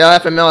 Yeah,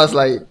 FML is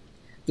like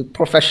the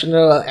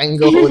professional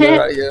angle holder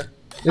right here.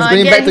 He's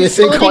going back Again, to the he's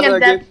same holding corner at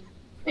that- again.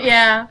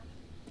 Yeah.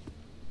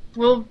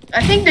 will.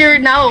 I think they're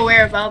now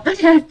aware about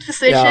the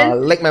position. Yeah,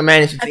 like my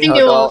man is I shooting think her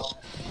they will. dog.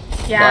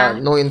 Yeah.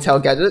 No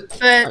intel gathered.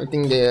 But I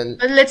think they.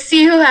 But let's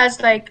see who has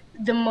like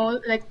the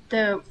most like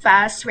the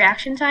fast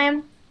reaction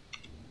time.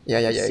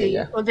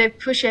 Yeah. Will they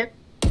push it?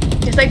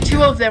 There's like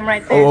two of them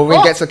right there. Oh,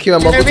 Irving gets a kill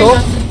on and Irving Mokuto.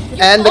 got-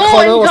 And the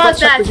corner was not got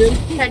that checked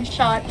again.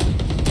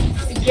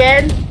 headshot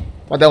again.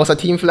 But there was a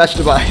team flash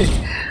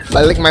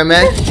by Lick My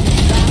Man.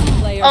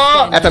 Player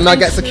Oh. standing. FML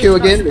gets a kill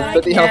again with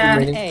 30 health Yeah.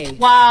 remaining. A.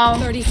 Wow.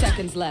 30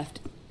 seconds left.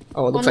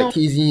 Oh, it looks Oh, like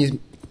TZ is.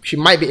 She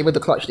might be able to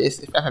clutch this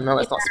if FML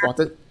is not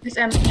spotted. This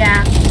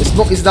yeah. The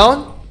smoke is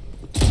down.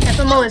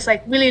 FML is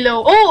like really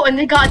low. Oh, and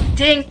they got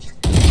dinked.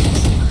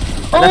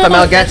 And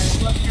FML gets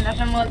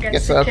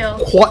gets a a kill.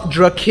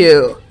 quadra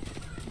kill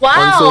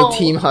Wow. onto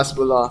Team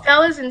Hasbullah. That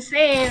was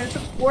insane. It's a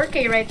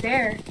 4K right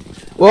there.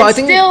 Well, And I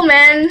think still,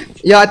 man.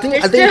 yeah, I think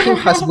they're Team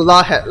still-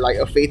 Hasbullah had like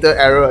a fatal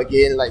error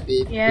again. Like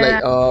they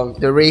Yeah.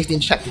 the Rays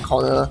didn't check the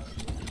corner.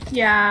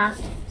 Yeah.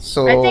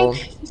 So I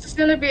think this is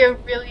gonna be a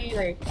really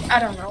like I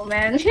don't know,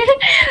 man.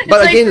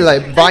 but It's again,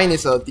 like Vine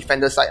is a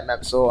defender side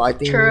map, so I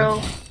think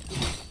true.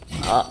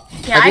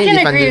 Yeah, I I think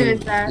can agree defending,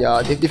 with that.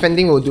 yeah,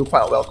 defending will do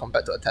quite well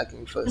compared to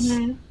attacking first.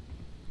 Mhm.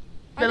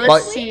 But But-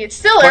 let's see. It's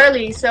still but-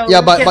 early, so Yeah,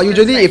 we but can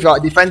usually just, if you're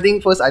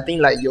defending first, I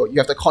think like you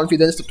have the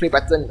confidence to play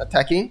better in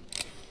attacking.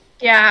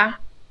 yeah.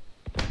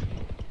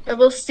 But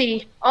we'll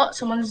see. Oh,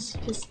 someone's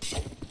just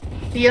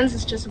Leon's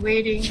is just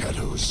waiting.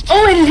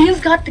 Oh, and Leon's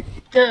got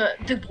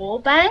the wall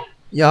bang.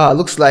 Yeah,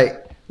 looks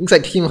like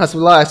Team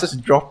Hasbullah is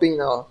just dropping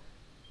now.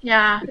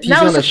 Yeah, TZ that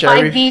on was the a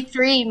Sheriff.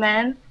 5v3,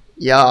 man.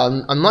 Yeah,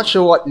 I'm not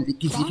sure what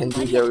TZ can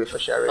do here with a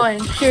Sheriff. Oh,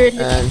 and here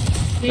And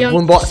the Leon.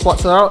 Boombot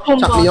spots her out.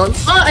 Chuck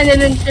Leon's. Oh, and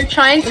then they're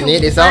trying to. The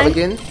nade is out bang.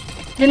 again.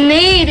 The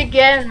nade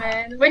again,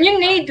 man. When you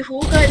nade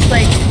hookah, it's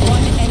like.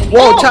 One enemy.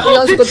 Whoa, Oh, Chuck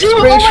Leon's the got two!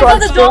 spray Oh my shot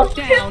God, the still. dog.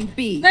 Down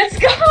B. Let's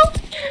go!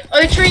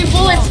 Oh, the 3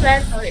 bullets,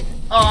 man.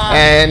 Oh,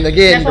 And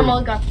again,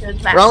 FML got the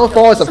last round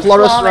kill. 4 is a It's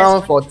flawless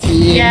round for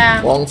Team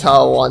Yeah. Wong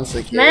Tao once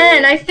again.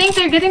 Man, I think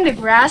they're getting the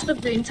grasp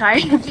of the entire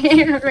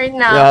game right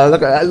now. Yeah,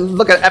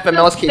 look at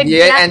FML's The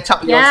KDA gap- and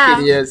Chuck Leon's yeah.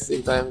 KDA at the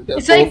same time. They're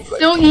It's like both,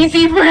 so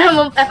easy for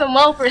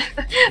FML for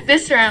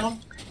this round.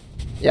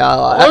 yeah,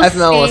 We'll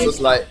FML was see. just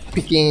like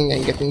picking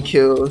and getting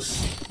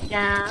kills.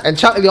 Yeah. And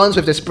Chuck Leon's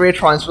with the spray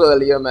transfer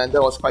earlier, man,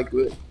 that was quite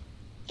good.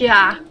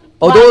 Yeah.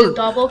 Although, Wow, the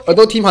double kill.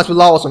 although Team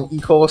Hasbullah was on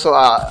eco, so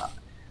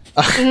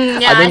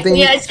Yeah, I don't think.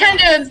 yeah, it's kind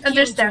of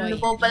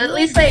understandable, but at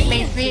least like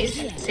maybe it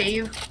should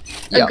save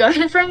a Yeah.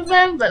 gun from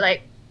them, but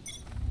like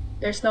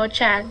there's no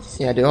chance.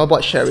 Yeah, they all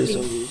bought Sherry's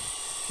only.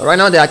 But right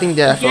now, I think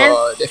they have Again?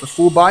 they have a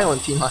full buy on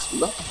Team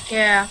Hasbullah.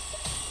 Yeah.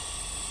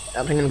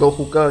 I'm gonna go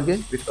hookah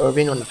again with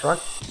Irving on the front.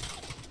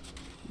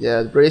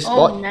 Yeah, the Brace Oh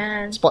spot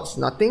man. spots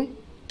nothing.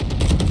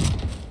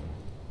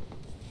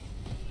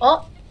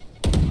 Oh.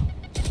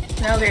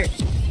 Now they're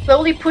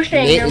slowly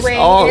pushing Nate their is way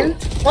out. in.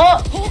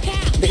 Oh.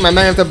 Pick my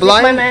man with the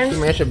blind. my man. He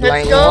managed to Let's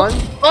blind go. one.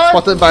 Oh,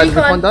 Spotted by the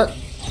recon. recon dot.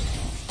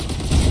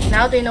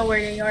 Now they know where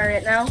they are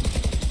right now.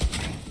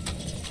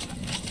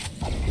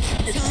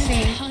 Let's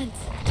see.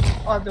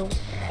 Oh, the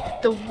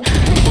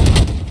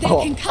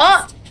Oh,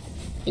 oh,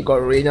 he got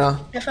Reina.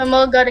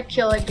 FML got a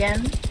kill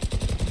again.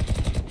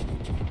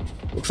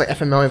 Looks like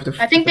FML with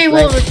the. I think the they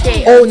will flank.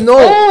 rotate. Oh no!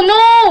 Oh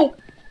no!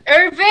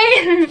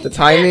 Irving! The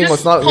timing Just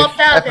was not with popped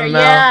out there. FML.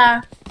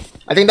 Yeah.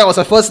 I think that was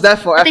the first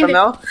death for I think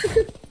FML.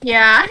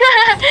 Yeah.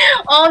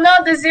 Oh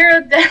no, the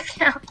 0 death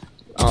count.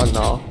 Oh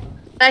no.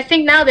 I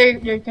think now they're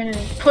gonna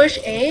push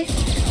A.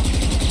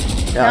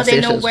 Yeah, Now they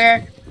know Stations.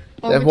 where.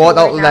 They've walled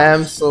out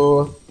Lamb,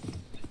 so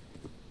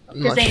I'm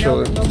Because not they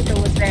sure. know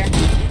Nobito was there.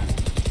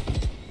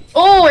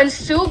 Oh, and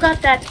Sue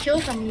got that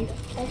kill from you.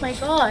 Oh my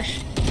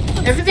gosh.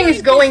 Everything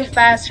is going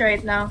fast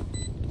right now.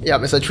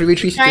 Yeah, it's a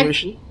 3v3 Try-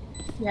 situation.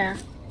 Yeah.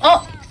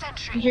 Oh!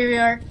 Here we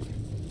are.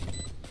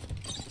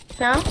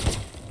 Now?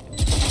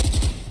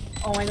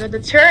 Oh my god, the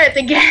turret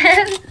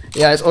again!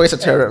 Yeah, it's always a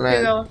turret, Here we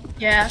man. go.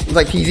 Yeah. It's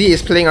like TZ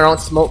is playing around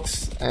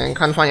smokes and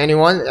can't find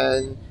anyone,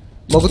 and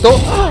Mokuto.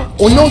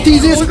 Oh no,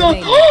 TZ! Oh my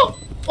god!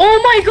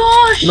 Oh my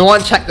gosh! No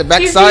one checked the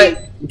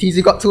backside.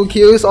 TZ got 2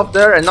 kills off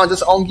there, and now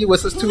just Ongi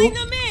versus 2.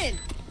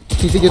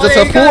 TZ gives Oh, us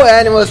there a you pull, go.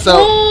 and it was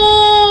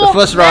Oh, the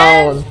first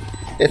man. round.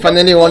 They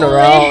finally won a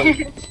round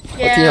for Team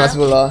Yeah.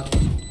 Hasbullah.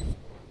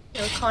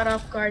 They were caught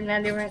off guard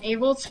and they weren't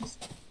able to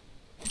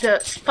the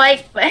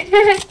spike, but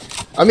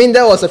I mean,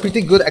 that was a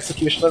pretty good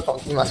execution from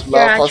Team Hasbullah.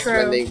 Yeah, Of course, true.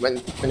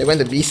 when they went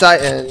to B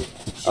side and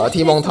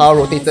Team Wong Tao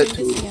rotated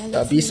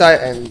to B side,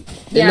 and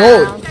they Yeah.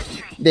 know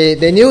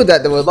they knew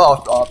that there were a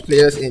lot of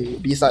players in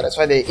B side. That's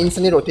why they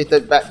instantly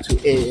rotated back to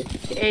A.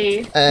 A.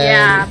 And,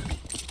 Yeah.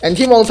 And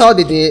Team Wong Tao,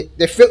 they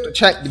failed to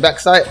check the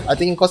backside. I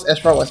think because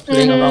Ezra was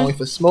playing around with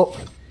a smoke,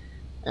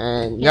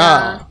 and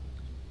Yeah.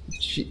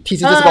 TZ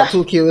just got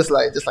 2 kills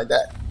just like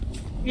that.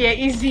 Yeah,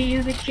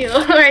 easy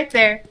kill right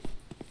there.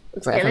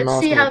 Looks like Okay, FML let's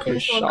is see gonna how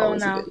push things will go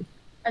showers now.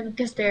 again.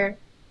 Because they're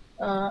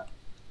oh,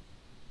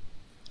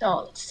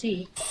 let's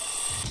see.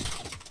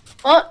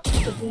 Oh,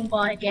 the boom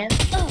bot again.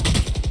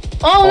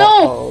 Oh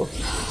no! Uh-oh.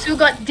 Sue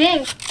got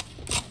dinked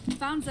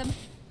Found them.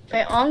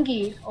 by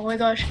Ongi. Oh my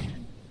gosh.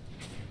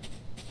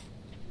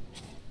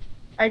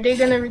 Are they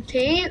gonna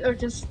rotate or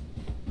just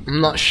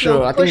I'm not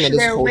sure. I think push they're just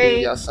their holding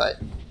way? their side.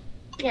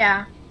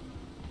 Yeah.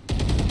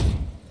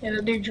 Yeah,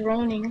 they're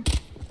droning.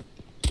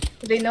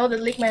 They know that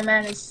Lick My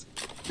Man is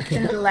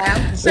in the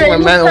lamp. So my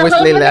man always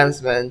lay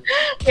lamps, man.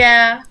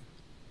 Yeah.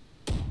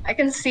 I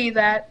can see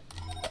that.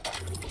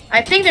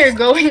 I think they're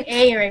going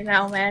A right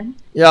now, man.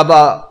 Yeah,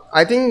 but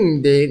I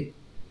think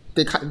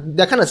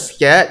they're kind of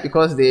scared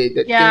because they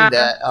Yeah. think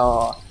that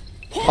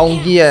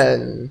Hongyi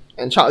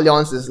and Chuck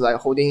Leons is like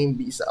holding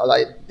B side, or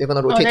like they're gonna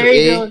Oh, rotate there to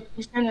you A. go.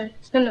 He's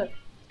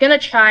gonna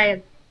try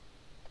and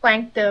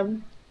flank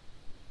them.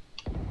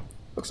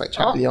 Looks like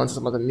Chuck Oh. Leons is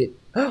about to meet.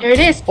 There it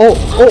is. Oh,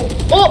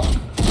 Oh!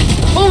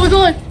 Oh my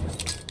god!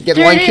 get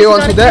There one it is, kill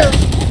got onto a that.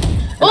 kill.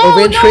 And Oh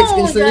Irvin trades no!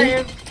 instantly. Got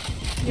it.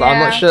 But I'm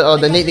not Yeah. sure. Oh,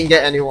 the Nate didn't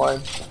get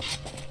anyone.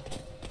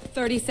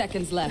 30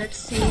 seconds left. Let's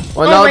see.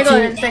 Well, oh now my god,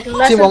 Team- it's like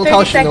less Team than Wong 30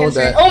 Tao should know seconds.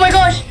 Right? that. Oh my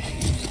gosh!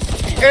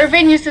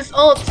 Irvin used his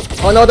ult.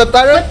 Oh no, the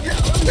turret!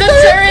 The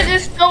turret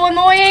is so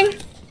annoying.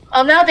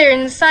 Oh, now they're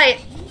in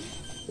sight.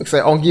 Looks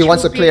like Ongi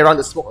wants to Should play be. around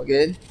the smoke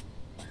again.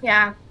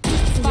 Yeah.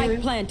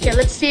 Spike planted. Okay,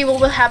 let's see what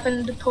will happen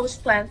in the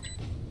post plant.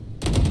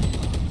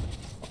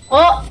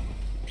 Oh!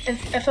 If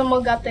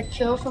FMO got the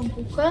kill from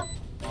Hookah.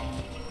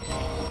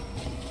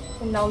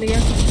 And now Leon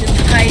is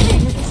just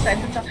hiding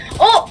inside the top.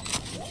 Oh!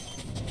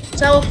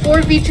 It's now a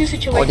 4v2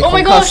 situation. the Oh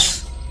my concuss.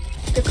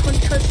 gosh! The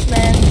concuss,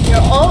 man.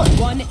 You're all.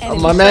 One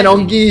enemy. My man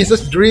Ongi is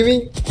just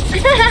dreaming.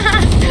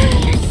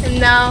 And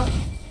now.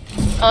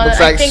 Oh,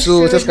 Looks I like think Su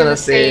is is just gonna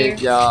save.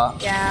 Yeah.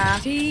 Yeah.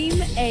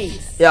 Team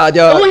Ace. Yeah,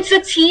 Oh, it's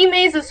a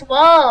teammates as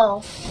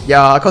well.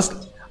 yeah,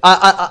 cause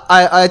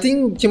I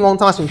think Team Wong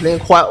Tao has been playing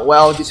quite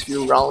well these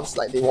few rounds.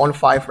 Like they won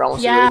 5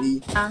 rounds Yeah.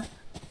 already.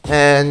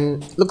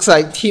 And looks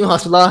like Team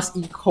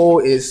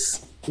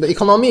Hasbulah's the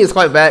economy is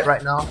quite bad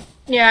right now.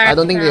 Yeah. I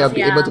don't think they'll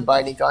be able to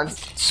buy any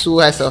guns. Su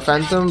has a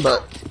Phantom,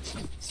 but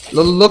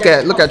look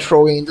at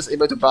Throw-In, just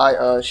able to buy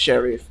a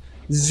Sheriff.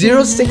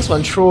 0-6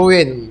 on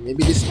Throw-In.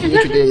 Maybe this game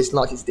today is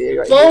not his day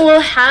right What here.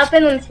 will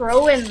happen on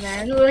throw-in,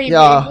 man? Will he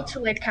Yeah. be able to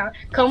like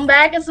come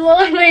back as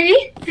well,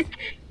 maybe?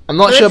 I'm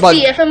not Let's sure, but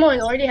see. FMO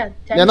already had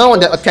 10 they're now on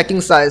the kills.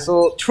 attacking side,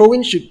 so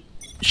Throw-In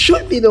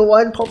should be the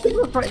one popping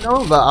up right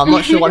now, but I'm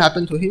not sure what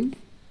happened to him.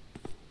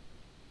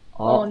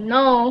 Oh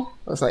no.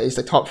 Looks like it's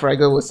the top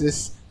fragger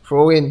versus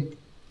Throw-In.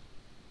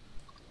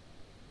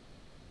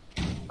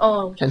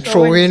 Oh. Can Throw-In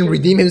Throw-In is-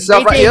 redeem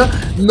himself right Waiting.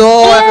 here? No,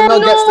 Oh, FML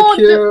gets the no,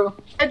 kill.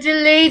 A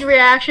delayed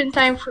reaction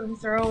time from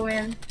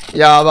throw-in.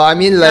 Yeah, but I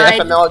mean, like Right.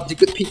 FML did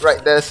good peak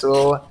right there,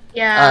 so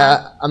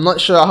Yeah. I'm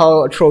not sure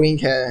how a Throw-In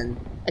can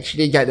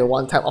actually get the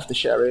one tap off the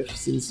Sheriff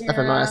since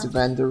FML has the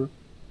Vandal.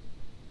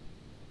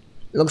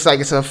 Looks like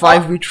it's a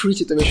 5v3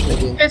 situation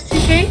again.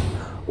 50k?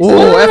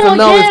 Oh, FML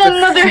again, with the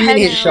another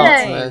clean headshot.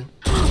 headshots, man.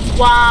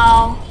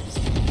 Wow.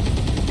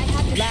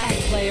 Last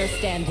player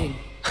standing.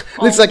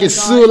 Looks like my it's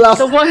gosh. Su last.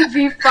 The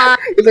 1v5.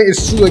 Looks like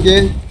it's Su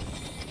again.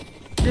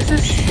 This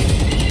is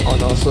Oh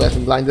no, Su has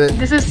been blinded.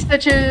 This is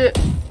such a.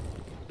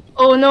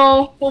 Oh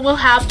no, what will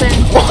happen?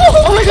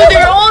 Oh my god,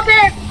 they're all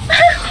there!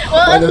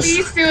 Well, at Minus-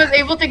 least he was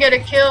able to get a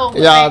kill.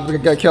 Yeah, Like, we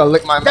got kill,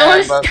 lick my that man,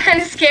 was but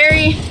kind of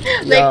scary.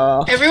 Like,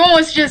 Yeah. everyone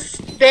was just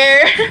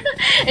there,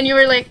 and you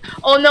were like,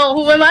 oh no,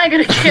 who am I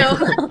gonna kill?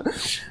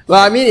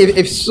 well, I mean,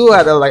 if Su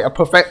had a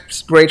perfect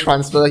spray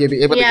transfer, he'd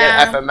be able to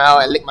Yeah. get FML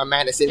and lick my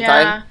man at the same Yeah.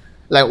 time.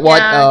 Like what,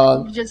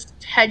 Yeah, just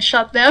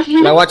headshot them.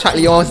 like what Chuck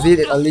Leons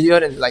did earlier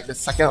in like the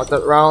second or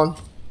third round.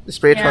 The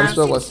spray Yeah.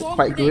 transfer was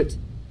quite good.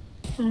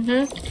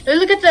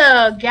 Look at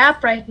the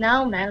gap right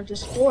now, man, of the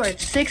score.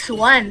 It's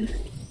 6-1.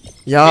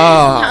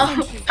 Yeah.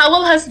 How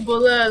will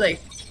Hasbullah, like,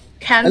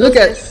 And handle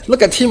this?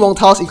 look at Team Wong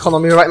Tao's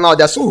economy right now.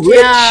 They're so rich.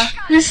 Yeah,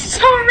 he's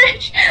so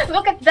rich.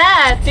 Look at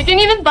that. They can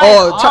even buy.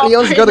 Oh, it Chuck off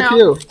Leon's right got a now.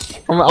 kill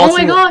from an Oh my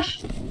ultimate.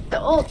 gosh, the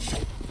ult,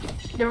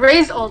 the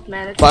Raze ult,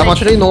 man. It's But like,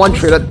 unfortunately, no one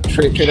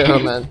traded her,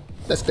 man.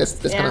 That's kind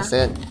Yeah. of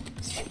sad.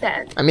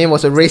 that. I mean, it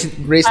was a race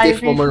safe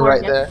agree moment for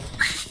right it. there.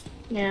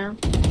 Yeah.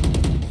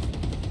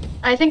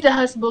 I think the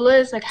Hasbullah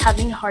is like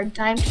having a hard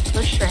time to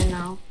push right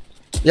now.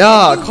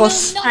 Yeah,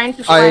 cause Trying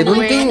to I find a don't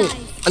way. think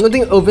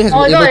Irvin has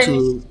Oh, been no,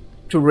 able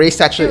to raise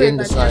satchel Sure, in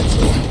the but side.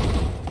 So.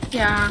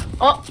 Yeah.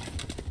 Oh.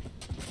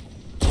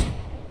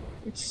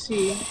 Let's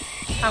see.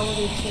 How will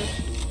they push?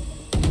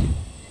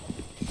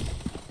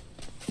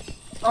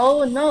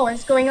 Oh no,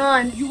 what's going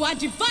on? You are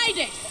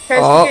divided. Her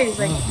Oh. is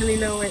like really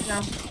low right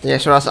now. Yeah,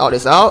 Shura's out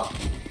is out.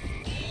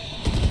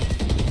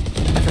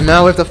 And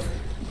now with the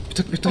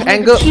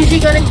angle. Cheesy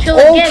gonna kill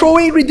Oh, again.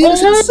 Throwing redeems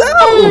Oh,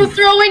 himself.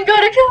 throwing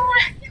got a kill.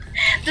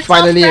 The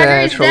Finally, top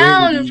fragger is Throwing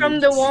down redeems. from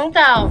the Wong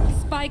Tao.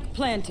 Spike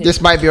planted.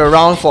 This might be a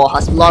round for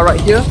Hasbullah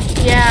right here.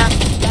 Yeah.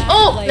 Last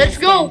Oh, player let's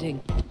go.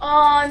 standing.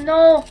 Oh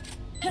no.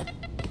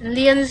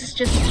 Leon's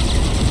just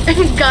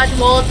got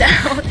walled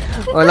down.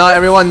 Well, now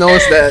everyone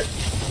knows that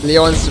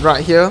Leon's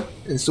right here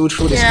and Su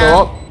threw the Yeah.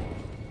 store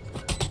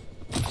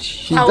up.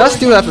 She How does would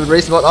still have the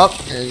race lot up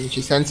and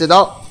she sends it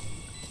out.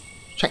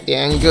 Check the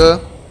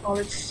angle. Oh,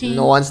 let's see.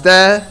 No one's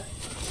there.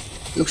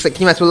 Looks like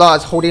Team Hasbullah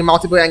is holding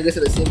multiple angles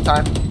at the same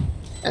time.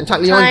 And Chuck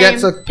Leon Time.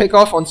 gets a pick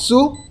off on Su.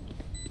 One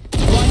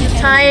enemy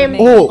time.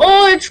 Oh.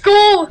 Oh, let's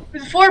go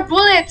with 4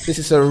 bullets. This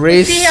is a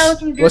race see how we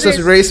can do versus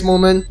this. race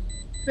moment.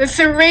 It's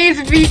a race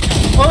v.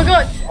 Oh my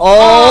god.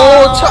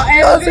 Oh,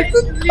 and that's a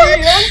good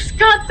Leon's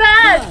got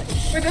that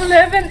with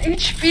 11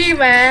 HP,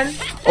 man.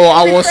 Oh, I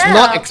Holy was crap.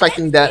 not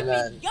expecting that,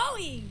 man.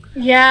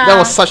 Yeah. That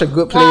was such a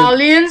good play. Wow,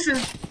 Leon's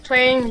is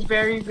playing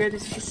very good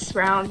this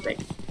round. Like,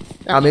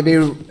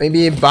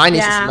 Maybe Vine is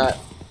Yeah. mad.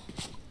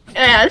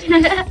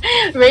 yeah.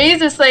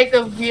 Raze is like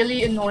a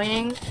really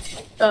annoying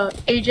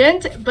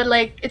agent, but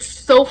like it's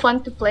so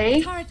fun to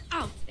play.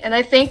 And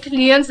I think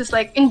Leon's is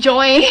like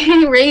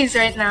enjoying Raze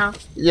right now.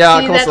 Yeah,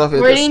 See because that of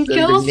it, wording the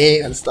kills?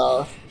 nade and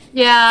stuff.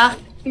 Yeah,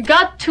 you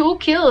got 2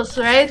 kills,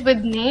 right,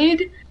 with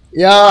nade.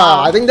 Yeah,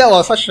 Wow. I think that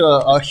was such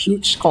a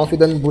huge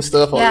confidence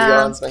booster for Yeah.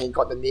 Leon's when he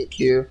got the nade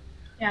kill.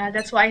 Yeah,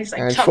 that's why he's like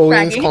And top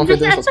Throwing's fragging.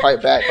 confidence was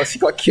quite bad because he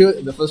got killed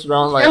in the first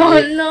round. Like,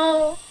 Oh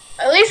no!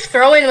 At least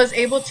Throwing was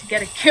able to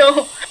get a kill.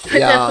 with that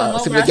yeah,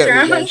 promote simply last get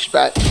round. revenge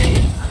back.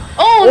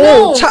 Oh,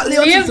 Oh, no! Chad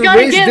Leon's Leon's is a got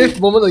race again. diff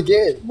moment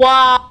again.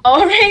 Wow,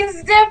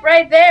 raise dip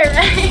right there,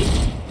 right?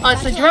 Oh,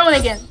 it's a drone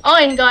again. Oh,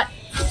 and got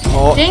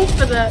Oh, dinged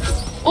for the.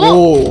 Oh,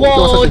 Oh, that was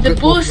whoa, such a the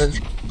good boost.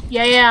 movement.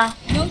 Yeah, yeah.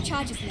 No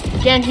charges left.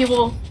 Again, he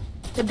will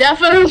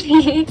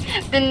definitely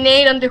the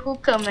nade on the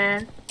hookah,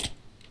 man.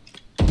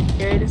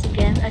 There it is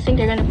again. I think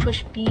they're gonna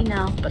push B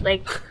now, but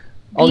like.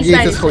 Oh, B he's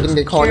side just is holding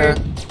the corner.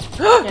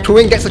 Yeah.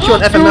 Throwing gets a kill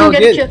on Throwing FML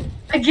get a again.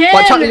 kill. Again!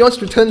 But Chad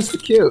Leon's returns the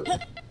kill.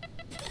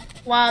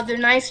 Wow, they're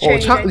nice Oh,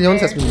 trade Chad right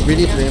Leon's there. has been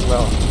really playing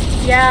well.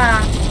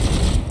 Yeah.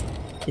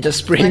 He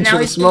just But spraying now through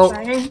the he's smoke.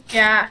 firing.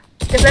 Yeah.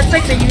 Because that's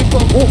like the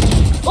usual.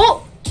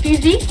 Oh!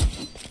 TZ?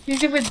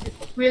 TZ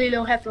with really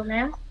low health,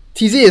 man.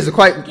 TZ is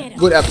quite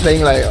good at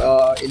playing like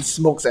in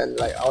smokes and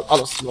like out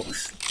of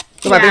smokes.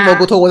 So I think Yeah.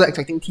 Mogoto wasn't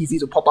expecting TZ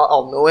to pop out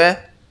of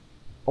nowhere.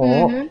 Oh,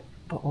 Mhm.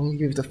 but only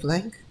with the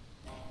flank.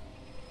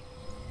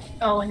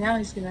 Oh, now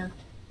he's gonna.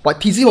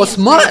 But TZ was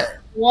smart.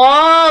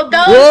 Whoa,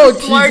 that Whoa, was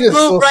a smart TZ is move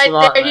so right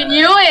smart, there. He man.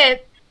 knew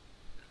it.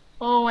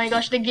 Oh my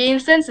gosh, the game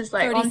sense is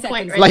like 30 on point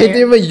seconds. right Like he there.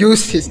 didn't even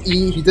use his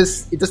E. He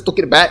just took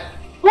it back.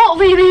 Whoa,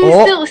 wait,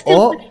 Oh,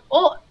 still.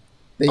 Oh,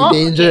 The Oh,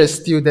 danger okay. is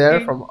still there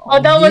from. oh,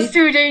 that Ongi. was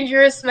too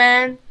dangerous,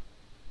 man.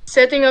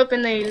 Setting up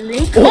in a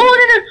link. Oh,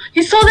 no,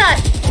 he saw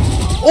that.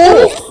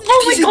 Oh,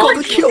 Oh my TZ got god,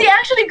 the kill. he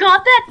actually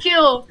got that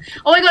kill.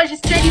 Oh my gosh,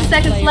 it's 30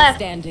 seconds Player left.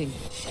 standing.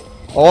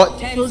 Oh,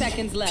 10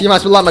 seconds left. Team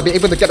Hezbollah might be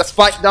able to get a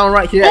spike down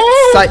right here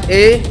Oh. at side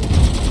A.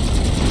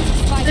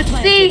 Spike Let's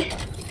planted. see.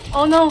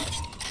 Oh no.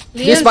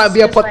 This Leon's might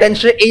be a just like-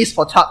 potential ace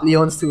for Chad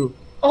Leon's too.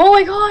 Oh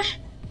my gosh.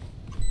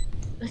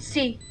 Let's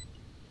see.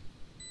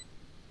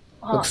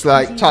 Oh, Looks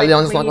like he's, Chad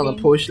Leon's not gonna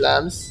waiting. push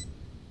Lambs.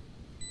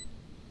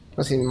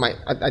 Because he might,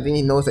 I think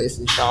he knows that it's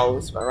in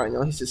showers, but right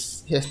now he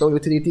has no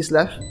utilities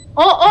left.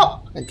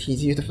 Oh, And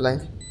TZ with the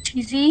flank.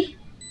 TZ.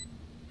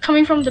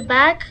 Coming from the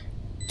back.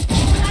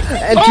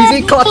 And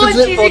TZ clutches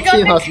it for TZ got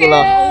Team the Hezbollah. kill.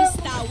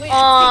 Oh,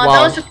 Wow.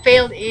 that was a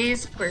failed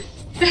ace for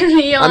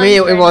Leon. I mean,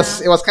 it right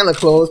was now. kind of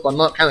close, but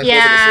not kind of Yeah.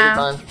 close at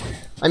the same time.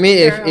 I mean,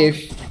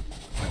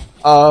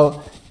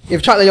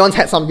 if Chad Leon's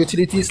had some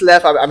utilities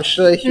left, I'm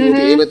sure he will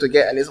be able to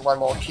get at least one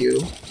more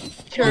kill.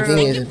 Using True.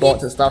 his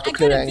bots and stuff to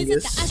clear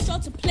angles.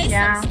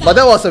 Yeah. But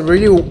that was a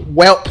really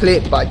well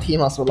played by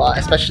Team Hezbollah,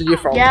 especially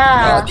from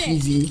Yeah.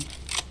 TZ.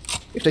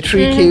 With the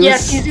 3 kills. Yeah,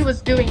 TZ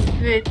was doing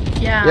good.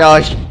 Yeah.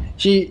 Yeah,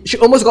 she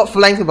almost got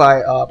flanked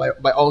by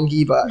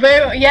Ongi, but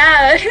Very,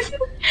 yeah.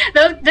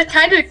 that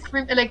kind of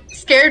like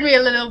scared me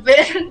a little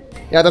bit.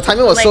 yeah, the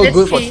timing was Like, so let's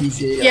good for see.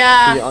 TZ.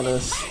 Yeah. To be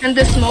honest. And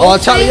the smoke. Oh,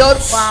 thing?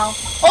 Chalios! Wow.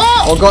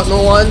 Oh! Oh god,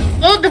 no one.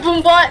 Oh, the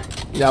boom bot.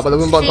 Yeah, but the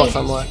Wimbo got See.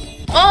 someone.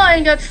 Oh,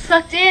 and got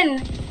sucked in.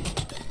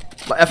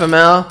 But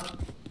FML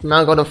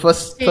got the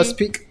first See.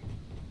 pick.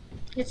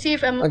 Let's see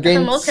if Against-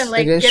 ML can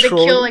like against get a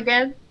Shroud. kill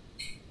again.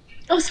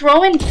 Oh,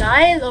 Rowan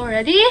died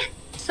already?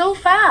 So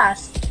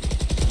fast.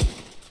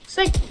 It's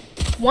like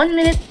 1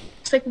 minute.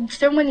 It's like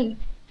ceremony.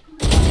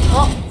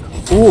 Oh.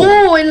 Ooh,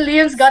 Oh, and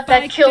Leon's got that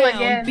Spike kill down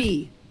again.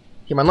 B.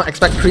 he might not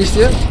expect Chris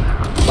here.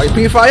 But he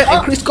pre-fire Oh.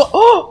 and Chris got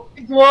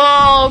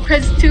Whoa,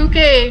 Chris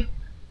 2K.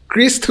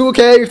 Chris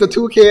 2K with the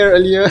 2K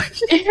earlier.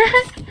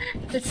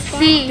 Let's Spike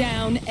see.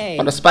 down A.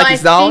 But the spike I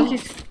is down.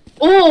 think it's-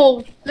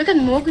 Oh, look at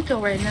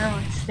Moguto right now.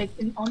 It's like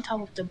on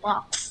top of the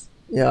box.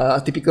 Yeah,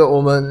 a typical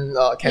Omen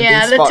camping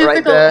Yeah, the spot typical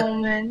right there.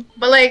 Omen.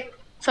 But like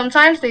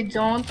sometimes they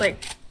don't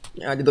like.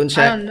 Yeah, they don't I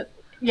check. don't know.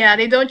 Yeah,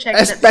 they don't check.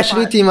 that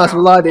Especially spot. Team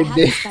Hezbollah,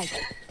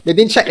 they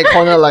didn't check the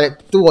corner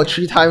like 2 or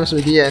 3 times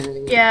already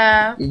and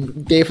Yeah. he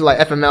gave like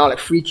FML like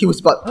 3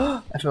 kills, but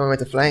FML went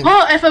to flank.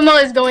 Oh,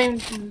 FML is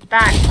going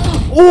back.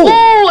 Oh!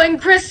 Oh,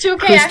 and Chris 2K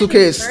Chris actually 2K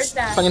is reversed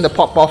that. starting to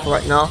pop off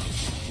right now.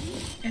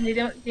 And they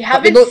But they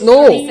haven't. don't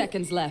know. 30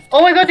 seconds left.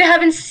 Oh my god, they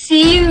haven't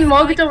seen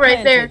Moguto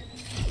right there.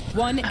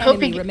 One I hope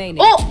enemy he. remaining.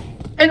 Oh,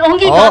 and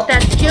Ongi Oh. got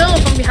that kill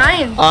from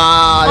behind.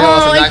 Ah, that oh,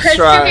 was a and nice Chris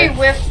try. 2K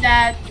whiffed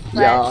that.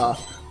 But Yeah.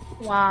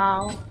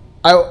 Wow.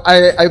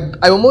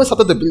 I almost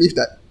started to believe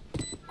that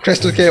Chris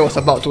 2K was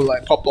about to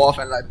like pop off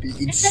and like be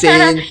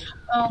insane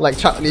Oh. like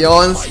Chuck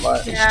Leon's,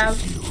 but Yeah.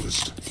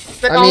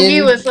 But I Ongi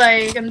mean- was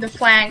like on the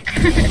flank.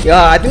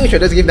 Yeah, I think we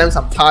should just give them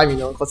some time, you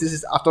know, because this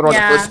is after all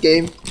Yeah. the first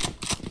game.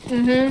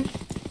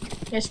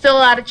 There's still a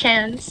lot of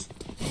chance.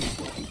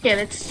 Okay,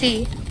 let's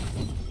see.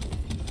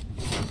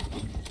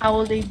 How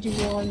will they do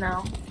all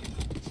now?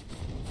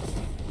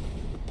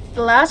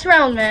 The last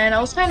round, man,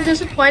 I was kind of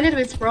disappointed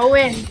with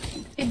Rowan.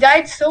 He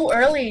died so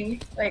early.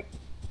 Like,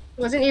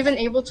 wasn't even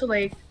able to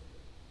like,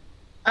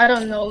 I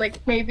don't know,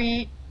 like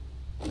maybe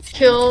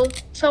kill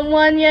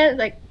someone yet.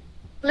 Like,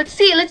 let's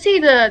see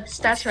the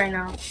stats right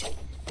now.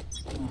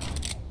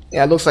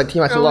 Yeah, it looks like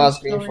Team Isola is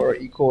Slowly, going for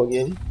eco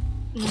again.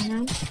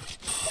 Mhm.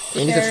 I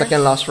mean, this is the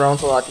second last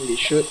round, so I think they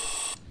should.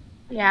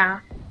 Yeah.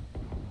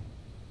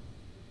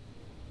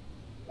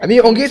 I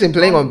mean, Ongi's been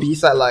playing on B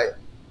side like,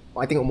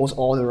 I think almost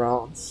all the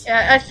rounds.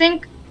 Yeah, I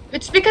think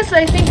it's because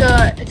I think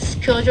it's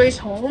Killjoy's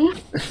home.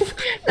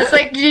 It's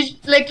like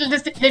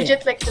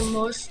legit like the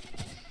most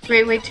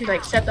great way to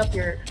like set up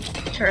your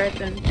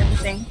turret and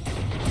everything.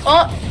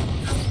 Oh,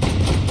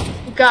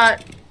 we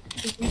got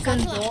the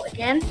recon roll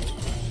again.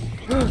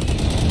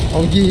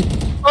 Ongi.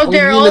 Oh,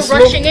 they're Ongi in all the smoke.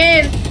 rushing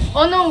in.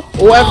 Oh no.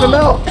 Oh,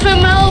 FML.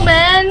 FML,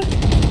 man.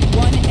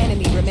 One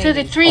enemy remaining. So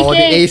the 3K. Oh,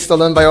 the ace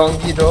stolen by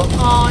Ongi though.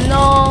 Oh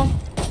no.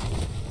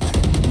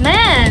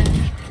 Man.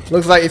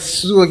 Looks like it's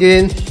Su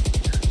again.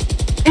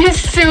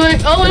 It's too.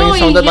 Oh no. Getting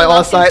surrounded by all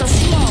locked in sides.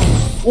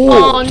 some- Ooh.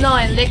 Oh no,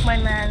 I licked my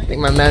man. I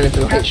think my man with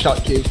the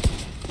headshot kill.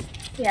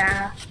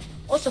 Yeah.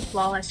 Also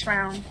flawless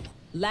round.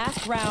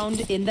 Last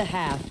round in the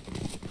half.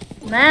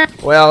 Man.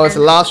 Well, it's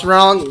the last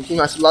round. In Team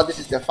Isola, this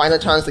is their final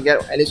chance to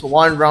get at least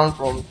one round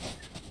from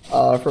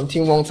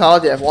Team Wong Tao.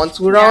 They have won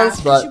 2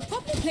 rounds, but Should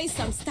probably place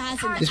some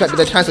stars in this might be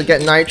the chance to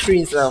get 9-3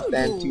 instead of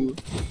 10-2.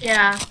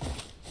 Yeah.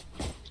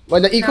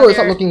 But the eco is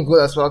not looking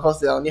good as well because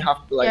they only have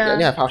they Yeah.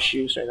 only have half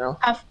shields right now.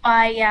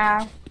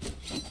 Yeah.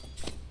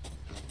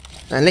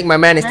 And Lick my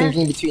man is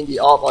thinking between the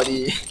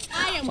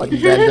AWP or the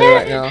Vandal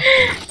right now.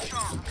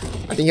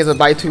 I think he has a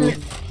buy 2.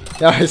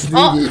 Yeah, it's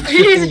Oh, the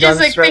he's shifting gun just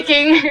like strap.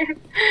 picking.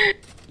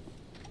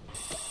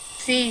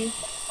 See.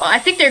 Oh, I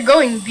think they're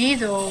going B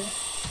though.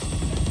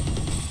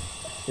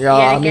 Yeah,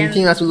 Yeah, I mean again,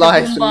 Team Isola the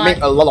has to boom make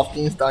bot. a lot of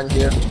things done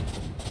here.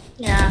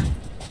 Yeah.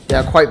 They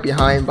are quite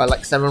behind by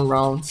like 7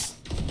 rounds.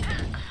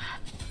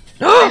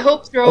 I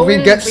hope Rowan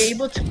will gets- be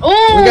able to. We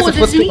Oh, get the does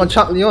first pick he? on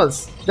Chuck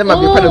Leons. That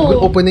might be quite a good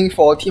Oh. opening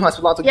for Team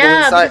Isola to go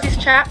Yeah, inside. because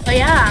he's trapped. Oh,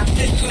 yeah.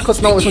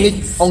 Because now it's only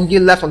Ongi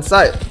left on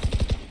side.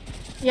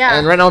 Yeah.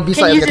 And right now B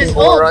Can side is use getting his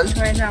ult overrun.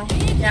 right now.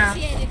 Yeah.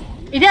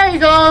 There you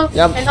go.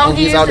 Yep, And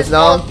Ongi's out, uses is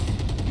down. ult.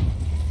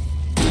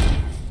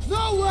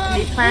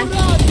 They plant.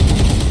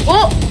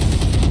 Oh!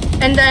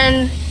 And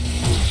then.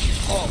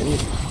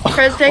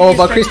 Kreztek Oh, is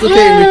but like, Crystal K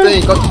in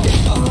return, he got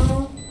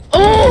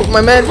Oh!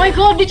 my man. Oh my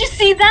god, did you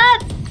see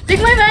that?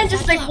 Did my man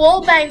just like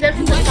wallbang that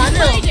from the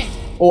tunnel?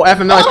 Oh,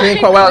 FML is Oh playing my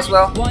quite well as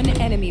well. One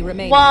enemy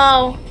remaining.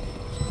 Wow.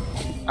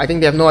 I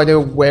think they have no idea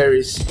where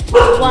is.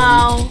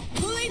 Wow.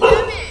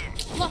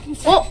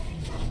 Oh!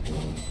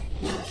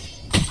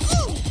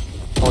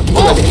 Oh, he's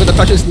unable to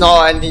clutch his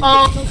now and he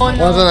Oh, oh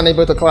no. wasn't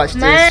unable to clutch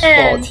this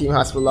Man. for Team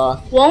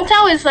Hasbullah. Wong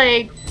Tao is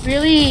like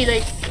really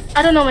like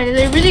I don't know man,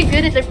 they're really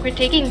good at like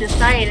taking the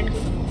side and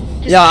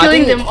just Yeah, I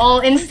killing think- them all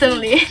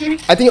instantly.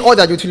 I think all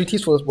their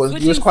utilities was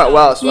used quite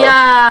well as well.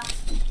 Yeah.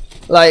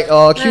 Like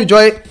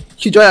Killjoy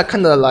are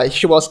kinda like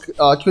Killjoy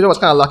was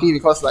kinda lucky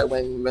because like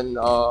when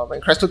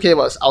Crystal K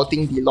was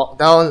outing the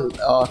lockdown,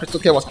 Crystal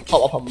K was on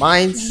top of her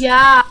mines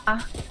Yeah.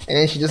 and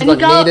then she just And he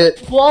got got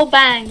naded. wall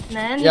banged,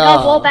 man. He Yeah.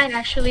 got wall banged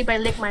actually by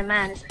Lick My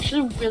Man. It's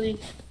actually really,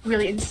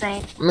 really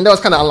insane. I mean that was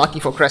kinda unlucky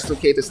for Crystal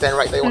K to stand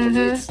right there on the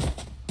Mhm. nades.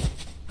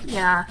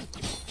 Yeah.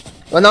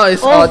 But now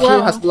it's Oh, Team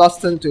wow. Hasbullah's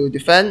turn to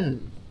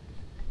defend.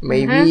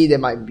 Maybe they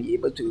might be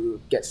able to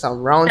get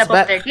some rounds Step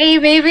up their back.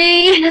 game,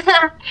 baby.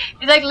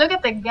 It's like look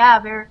at the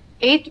gap. They're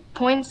 8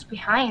 points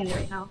behind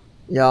right now.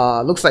 Yeah,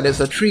 looks like there's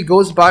a 3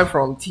 goals by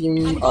from Team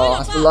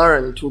Hasbullah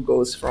and 2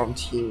 goals from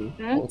Team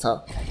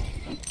Mongta.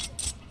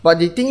 But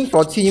the thing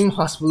for Team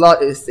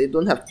Hasbullah is they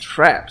don't have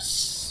traps,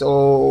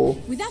 so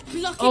Without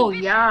blocking. Oh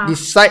yeah. the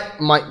site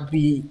might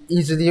be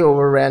easily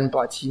overran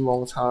by Team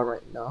Mongta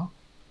right now.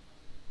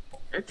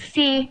 Let's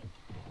see.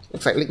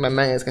 Looks like Lick My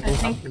Man is getting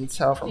some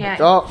intel from yeah.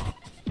 the dog.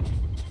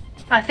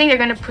 I think they're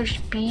gonna push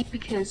B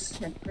because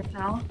like, right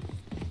now.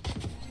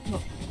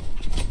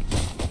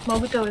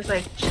 Mobuto is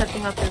like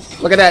shutting up his.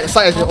 Look at that, the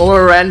site has been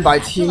overran by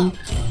Team Wong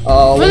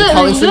Tao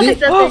Look instantly. at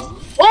that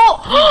face.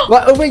 Oh!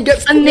 But Owen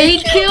gets A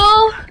nade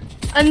kill!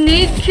 A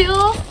nade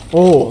kill!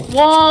 Oh,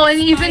 Wow, and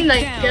he even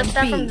like down, gets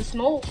that B. from the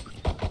smoke.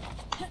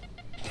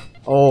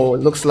 oh,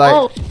 looks like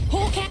Oh!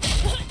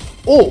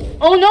 oh,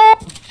 Oh no!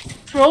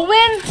 Throw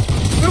in?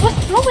 Where was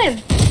throw in?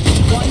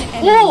 One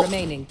enemy Whoa.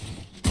 remaining.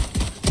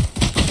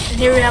 And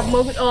here we have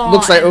Mobuto. Oh,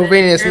 looks like and then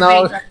Owen is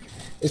now Irving.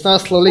 it's now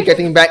slowly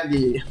getting back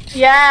the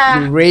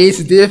Yeah! race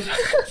diff.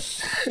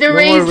 The No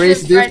race more race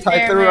is diff right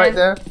title there, right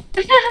man.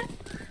 there.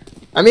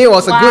 I mean, it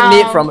was a good Wow.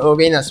 need from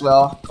Irving as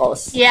well,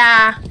 cause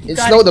Yeah. it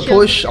got slowed the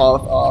killed. push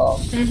of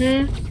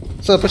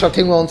Mm-hmm. so the push of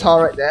Ting Wong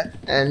Tao right there,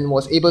 and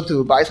was able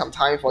to buy some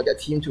time for their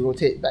team to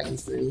rotate back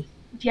instantly.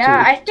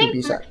 Yeah, I to think,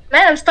 be said.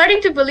 man, I'm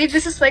starting to believe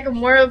this is like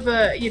more of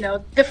a, you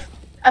know,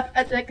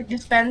 like a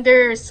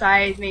defender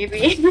side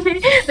maybe.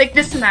 Like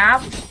this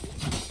map,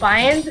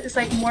 Bind is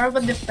like more of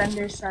a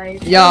defender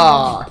side.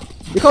 Yeah,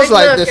 because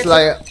Like, like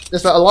look,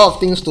 there's a lot of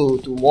things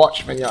to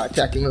watch when you're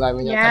attacking. Like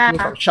when you're attacking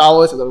Yeah. from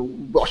showers, you gotta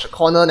watch the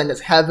corner, then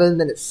there's heaven,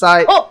 then it's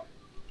side. Oh,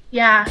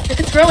 yeah, they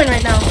could throw in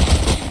right now.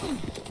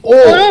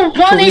 Oh, no,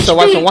 1 Kobe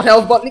survives HP. on 1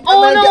 health, but Nick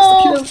Oh Man gets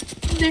the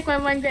kill. no! Lick my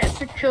man gets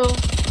the kill.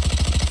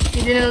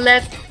 He didn't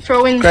let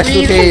throw in Crash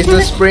breathe. 2K is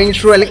just spraying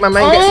through and Lick My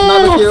Man gets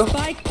another kill.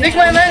 Spike Lick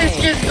my man is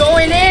just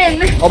going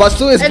in. Oh, but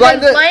Stu is And then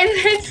blinded.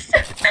 blinded.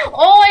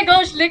 Oh my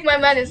gosh, Lick my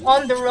man is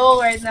on the roll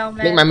right now,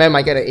 man. Lick My Man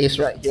might get an ace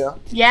right here.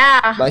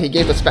 Yeah. But he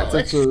gave the Spectre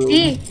Let's to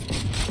see.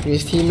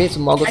 his teammates,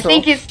 Mogul. I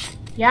think it's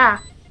yeah.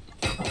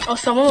 Oh,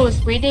 someone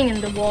was waiting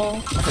in the wall.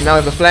 And now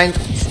with the flank,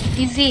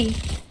 Easy.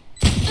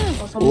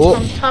 Oh, someone's Oh.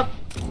 from top.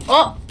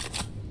 Oh.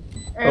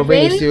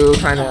 Irving is Irving. still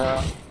trying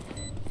to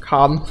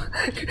calm.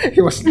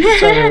 He was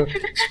trying to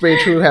spray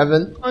through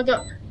heaven. Oh,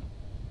 the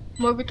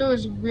Mobuto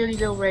is really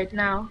low right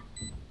now.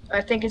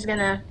 I think it's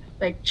gonna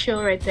like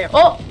chill right there.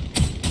 Oh.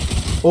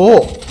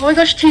 Oh! Oh my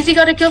gosh, TZ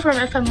got a kill from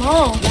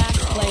FMO. Last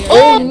player.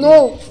 Oh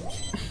no!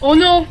 Oh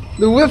no.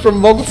 The win from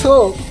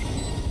Mogul.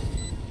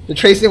 The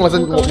tracing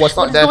wasn't Oh gosh, was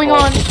not what's there going for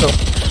on? Mogul.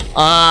 Oh,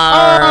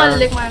 Ah!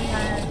 Lick my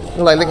man.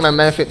 Look like Lick My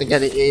Man failed to get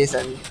the ace,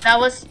 and That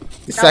was the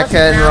that was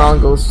second now.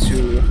 round goes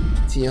to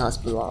Team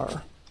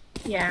Hasbulla.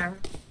 Yeah.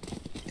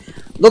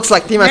 Looks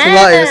like Team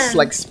Hasbulla is Man.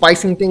 like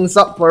spicing things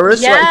up for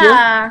us right here.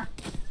 Yeah.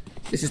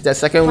 This is their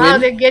second Wow,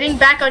 win. they're getting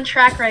back on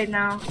track right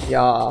now.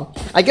 Yeah,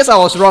 I guess I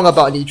was wrong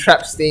about the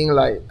trap staying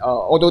like,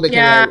 although they can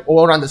Yeah. like,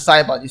 overrun the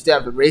side, but you still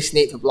have the race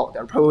nade to block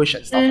their approach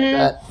and stuff Mhm.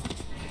 like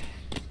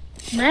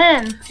that.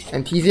 Man.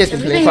 And TZ has been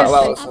Everything playing quite is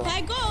well like- also.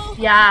 I go.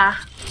 Yeah.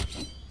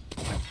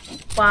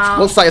 Wow.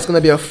 Looks like it's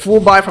gonna be a full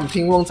buy from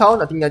Team Wong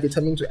Town. I think they're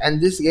determined to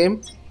end this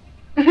game.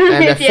 And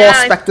there are four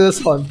Yeah.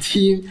 Spectres on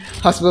Team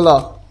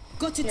Hasbulla.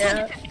 Got it.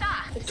 Yeah.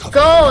 Let's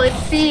go.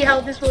 Let's see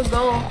how this will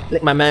go.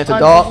 Lick My Man to On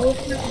dog, the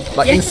wolf-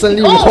 but Yes.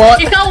 instantly oh, report.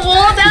 he got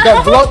walled He out.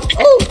 got blocked.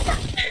 Oh!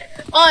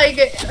 Oh,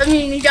 I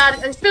mean,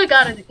 I still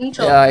got an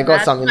intel. Yeah, I got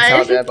That, some but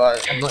intel there,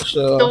 but I'm not The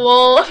sure.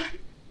 wall.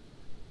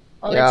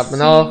 Oh, Yeah, let's but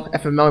see. now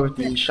FML with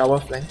the shower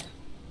flank.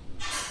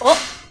 Oh,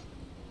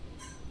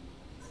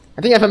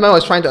 I think FML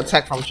was trying to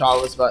attack from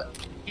showers, but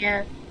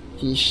yeah.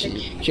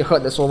 she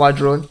heard the Sova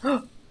drone. I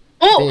think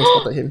he Oh,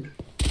 spotted him.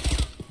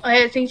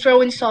 I think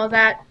Throwin saw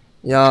that.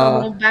 Yeah,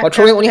 Throwing back but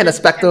Throwing up only had a to the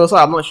Spectre, so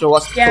I'm not sure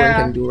what Throwing Yeah.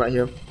 can do right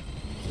here.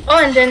 Oh,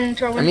 and then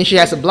Throwin. I mean, she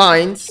has a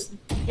blinds,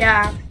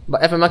 Yeah.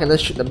 but FML can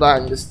just shoot the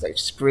blind and just like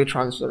spray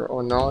transfer.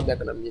 Oh no, they're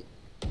gonna meet.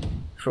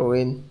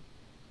 Throw-in.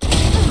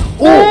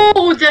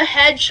 Oh, the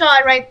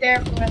headshot right there.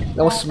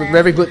 That was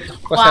very good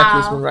crosshair Wow.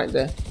 placement right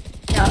there.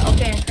 Yeah,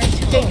 okay, let's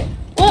take it.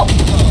 Oh!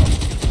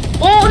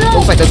 Oh no!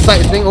 Looks like the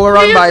side is being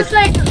overrun by, It's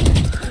like,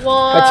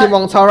 what? Team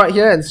Wong Tao right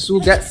here, and Su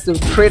gets the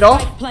trade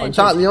off on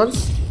Chart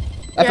Leons.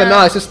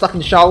 FML is just stuck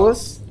in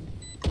showers.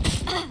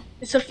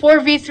 It's a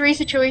 4v3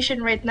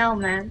 situation right now,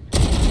 man.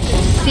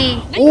 Let's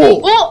see.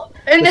 Oh! Oh!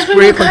 And The then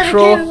spray we got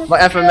control, again.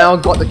 but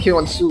FML got the kill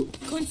on Su.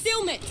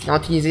 Concealment. Now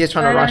TZ is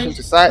trying to rush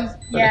into side,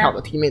 trying to Yeah. help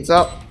the teammates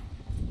out.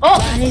 Oh,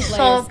 and he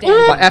saw.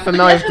 Players But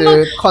FML is the Oh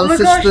my gosh,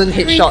 consistent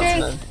hit shots, freaking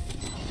man.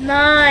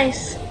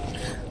 Nice.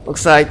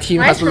 Looks like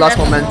Team Nice for Hasbulla's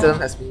FML. momentum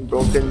has been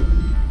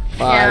broken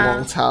by Yeah.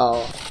 Wong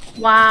Tao.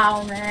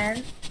 Wow,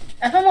 man.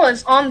 FMO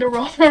is on the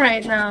roll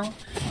right now.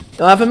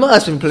 Now, FML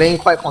has been playing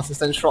quite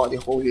consistent throughout the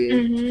whole game.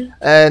 Mm-hmm.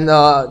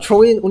 And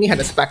Throwing only had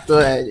a Spectre,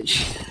 and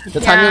the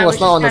timing was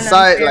which not is on the kinda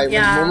side, unfair, like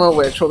yeah. the moment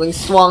where Throwing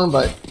swung,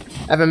 but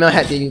FML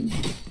had the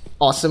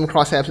awesome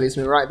crosshair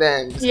placement right there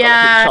and just got a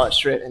Yeah. hit shot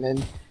straight, and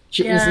then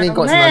she Yeah, instantly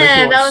got man, another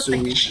kill that on was Su.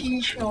 like a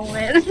huge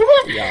moment.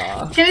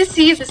 Yeah. Can you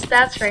see the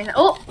stats right now?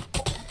 Oh,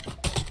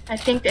 I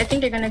think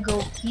they're gonna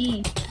go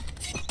B.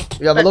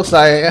 Yeah, but looks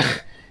like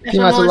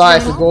Team FML is Hasbulla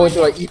has to gonna- go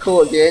into an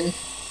eco again.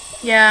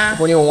 Yeah.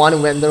 Only one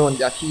vendor on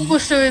their team.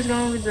 Pusu is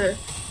going with the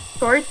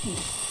shorty.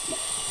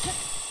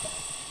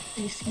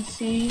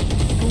 ACC,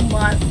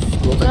 Boombot.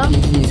 Looks like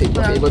TZ was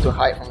Yeah. able to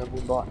hide from the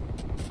boombot.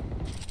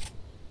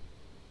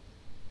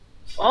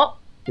 Oh,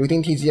 Do you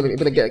think TZ will be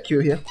able to get a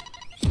kill here?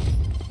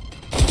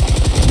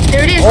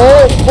 there it is.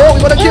 Oh,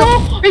 we got a kill!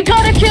 Oh, we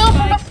got a kill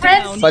from a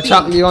friend. But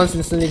Chuck Leons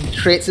instantly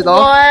trades it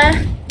off,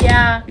 What?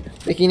 Yeah.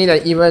 making it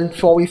an even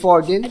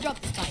 4v4 again. Drop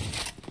the spike.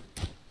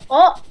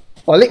 Oh.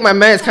 Well, Lick My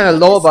Man is kind of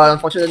low, but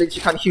unfortunately she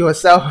can't heal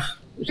herself,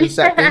 which is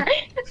sad thing.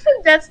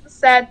 That's the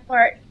sad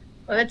part.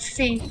 Well, let's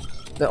see.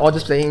 They're all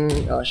just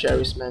playing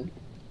Sheriff's Man.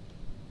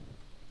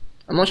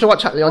 I'm not sure what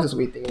Chuck Leons is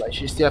waiting, like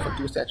she's still have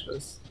 2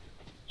 statues.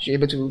 She's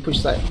able to push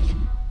side.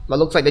 But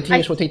looks like the team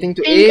is rotating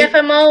to I think A.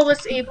 FML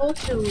was able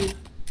to.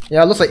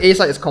 Yeah, looks like A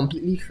side is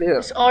completely clear.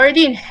 It's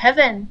already in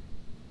heaven.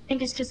 I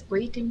think it's just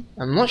waiting.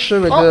 I'm not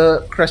sure whether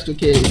Crash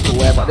 2K is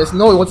aware about this.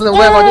 No, it wasn't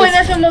aware Oh, about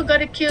and this. FML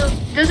got a kill.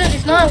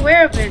 He's not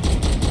aware of it.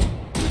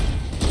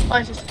 Oh,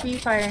 it's just free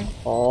firing.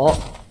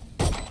 Oh,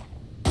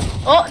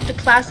 Oh, the I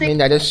classic. mean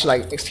they're just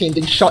like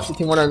exchanging shots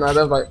hitting one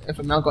another, but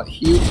FML got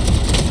healed.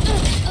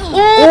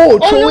 Oh,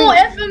 oh throwing. no,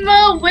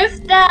 FML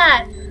with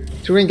that.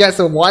 Turing gets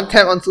a one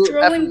tap onto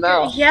Throwing.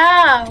 FML.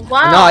 Yeah,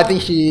 wow. And now I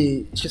think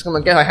she's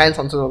gonna get her hands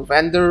onto a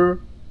vendor.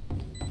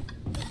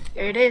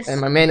 There it is. And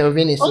my man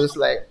Irvin is just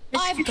like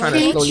I've trying to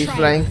got slowly it.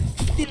 flank.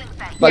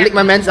 But Yeah. Lick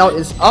My Man's out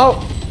is out.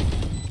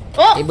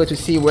 Oh, Able to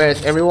see where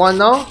is everyone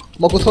now.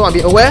 Mokoto might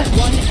be aware.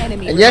 One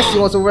enemy. And yes, he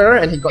was aware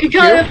and he got he the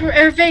got kill.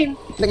 Irving.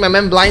 Lick My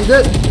Man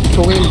blinded.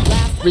 Throwing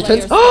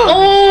returns.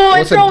 Oh, and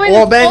Was a throwing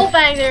wall the bang. wall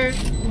bang there.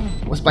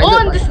 Was blinded. Oh,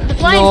 and by- this is the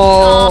blind. No.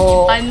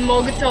 Oh, and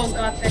Mogoto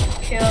got the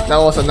kill. That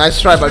was a nice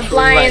try by The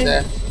throwing right blind.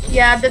 there.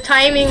 Yeah, the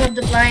timing of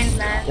the blind,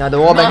 man. Yeah, the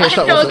wall bang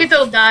headshot was a,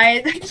 Mogoto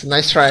died. it's a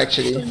nice try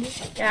actually.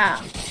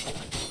 Yeah.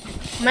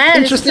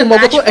 Man, Interesting, this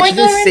is a match Mogoto point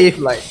actually already? saved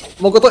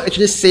Mogoto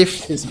actually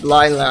saved his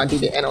blind until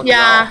the end of the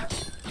round.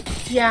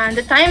 Yeah, and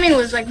the timing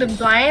was like the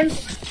blind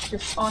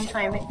just on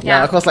timing. Yeah,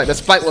 Yeah. of course, like the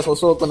spike was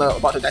also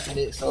about to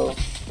detonate, so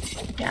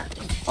Yeah.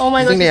 Oh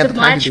my I god, think they it's have a the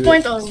time to match do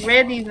point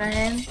already,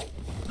 man.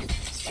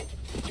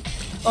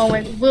 Oh,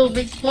 and will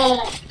Big Ball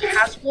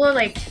Hasbro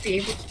like be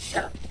able to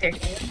set up their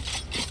game?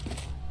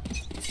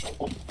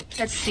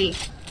 Let's see.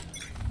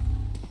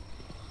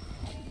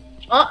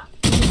 Oh,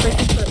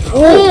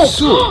 Oh,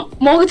 shoot.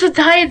 Mogoto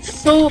died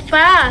so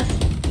fast.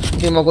 I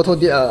think Mogoto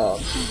did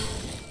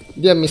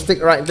a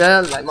mistake right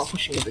there, like not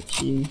pushing with the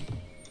team.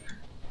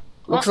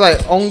 Looks like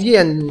Ongi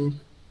and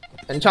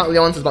Chuck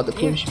Leon's is about to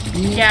push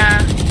B. Yeah.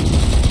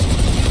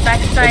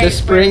 Backside. They're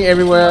spraying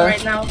everywhere.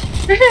 right now.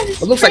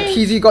 It looks like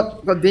TZ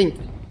got dinged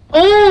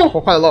Oh,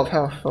 for quite a lot of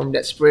health from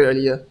that spray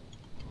earlier.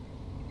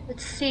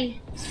 let's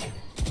see.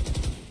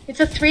 It's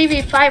a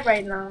 3v5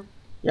 right now.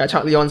 Yeah,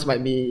 Chuck Leon's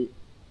might be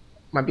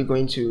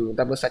going to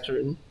double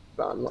saturate,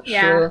 but I'm not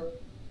Yeah. sure.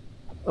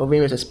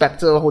 Irving with a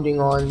Spectre holding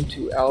on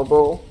to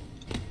elbow.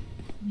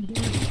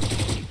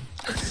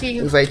 Let's see.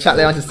 Looks like Chuck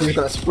Leon's still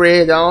gonna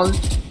spray down.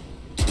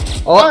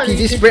 Oh, Oh, the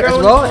TZ sprayed as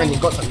drone well, is and he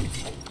got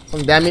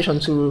some damage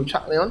onto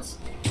Chuck Leon's.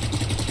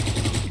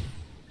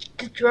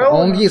 The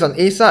drone. Ongi is on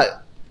A side.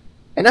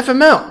 And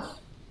FML!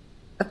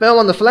 FML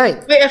on the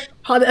flank! Wait,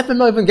 How did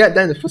FML even get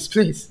there in the first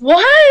place?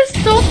 what?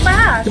 It's so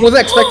fast. He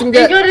wasn't expecting He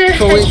that. got a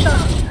throwing-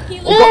 headshot.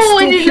 got Oh,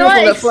 I two did kills not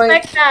from that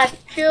flank. expect that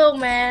kill,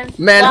 man.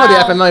 Man, wow. how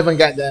did FML even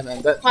get there,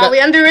 man? Wow, we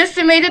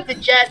underestimated the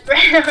jet.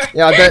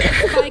 Yeah,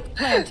 that Spike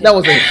planted. that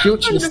was a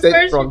huge On the mistake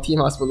first- from Team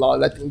Hasbullah,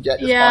 letting Jet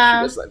just Yeah.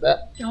 pass just like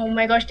that. Oh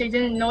my gosh, they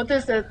didn't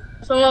notice that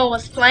someone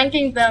was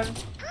flanking them.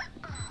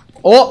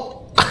 Oh!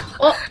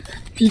 Oh,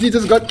 PZ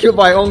just got killed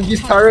by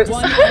Ongi's turret.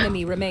 One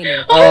enemy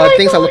remaining. Oh my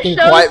Things are gosh, looking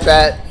that was- quite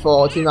bad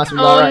for Team Hasbullah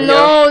oh right here.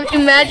 no,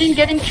 imagine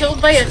getting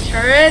killed by a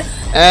turret.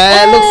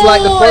 And it looks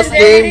like the Oh, first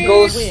there game it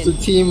goes is. to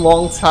Team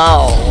Wong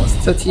Tao. It's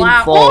 13-4.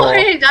 Wow, oh,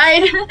 he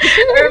died.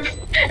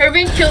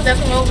 Irving killed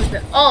FMO with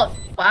the ult.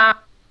 Wow.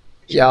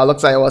 Yeah,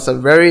 looks like it was a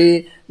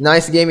very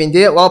nice game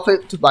indeed. Well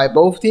played by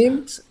both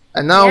teams.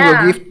 And now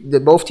Yeah. we'll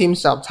give both teams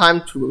some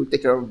time to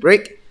take a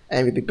break.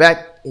 And we'll be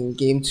back in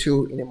game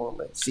 2 in a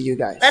moment. See you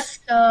guys. Let's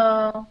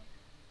go.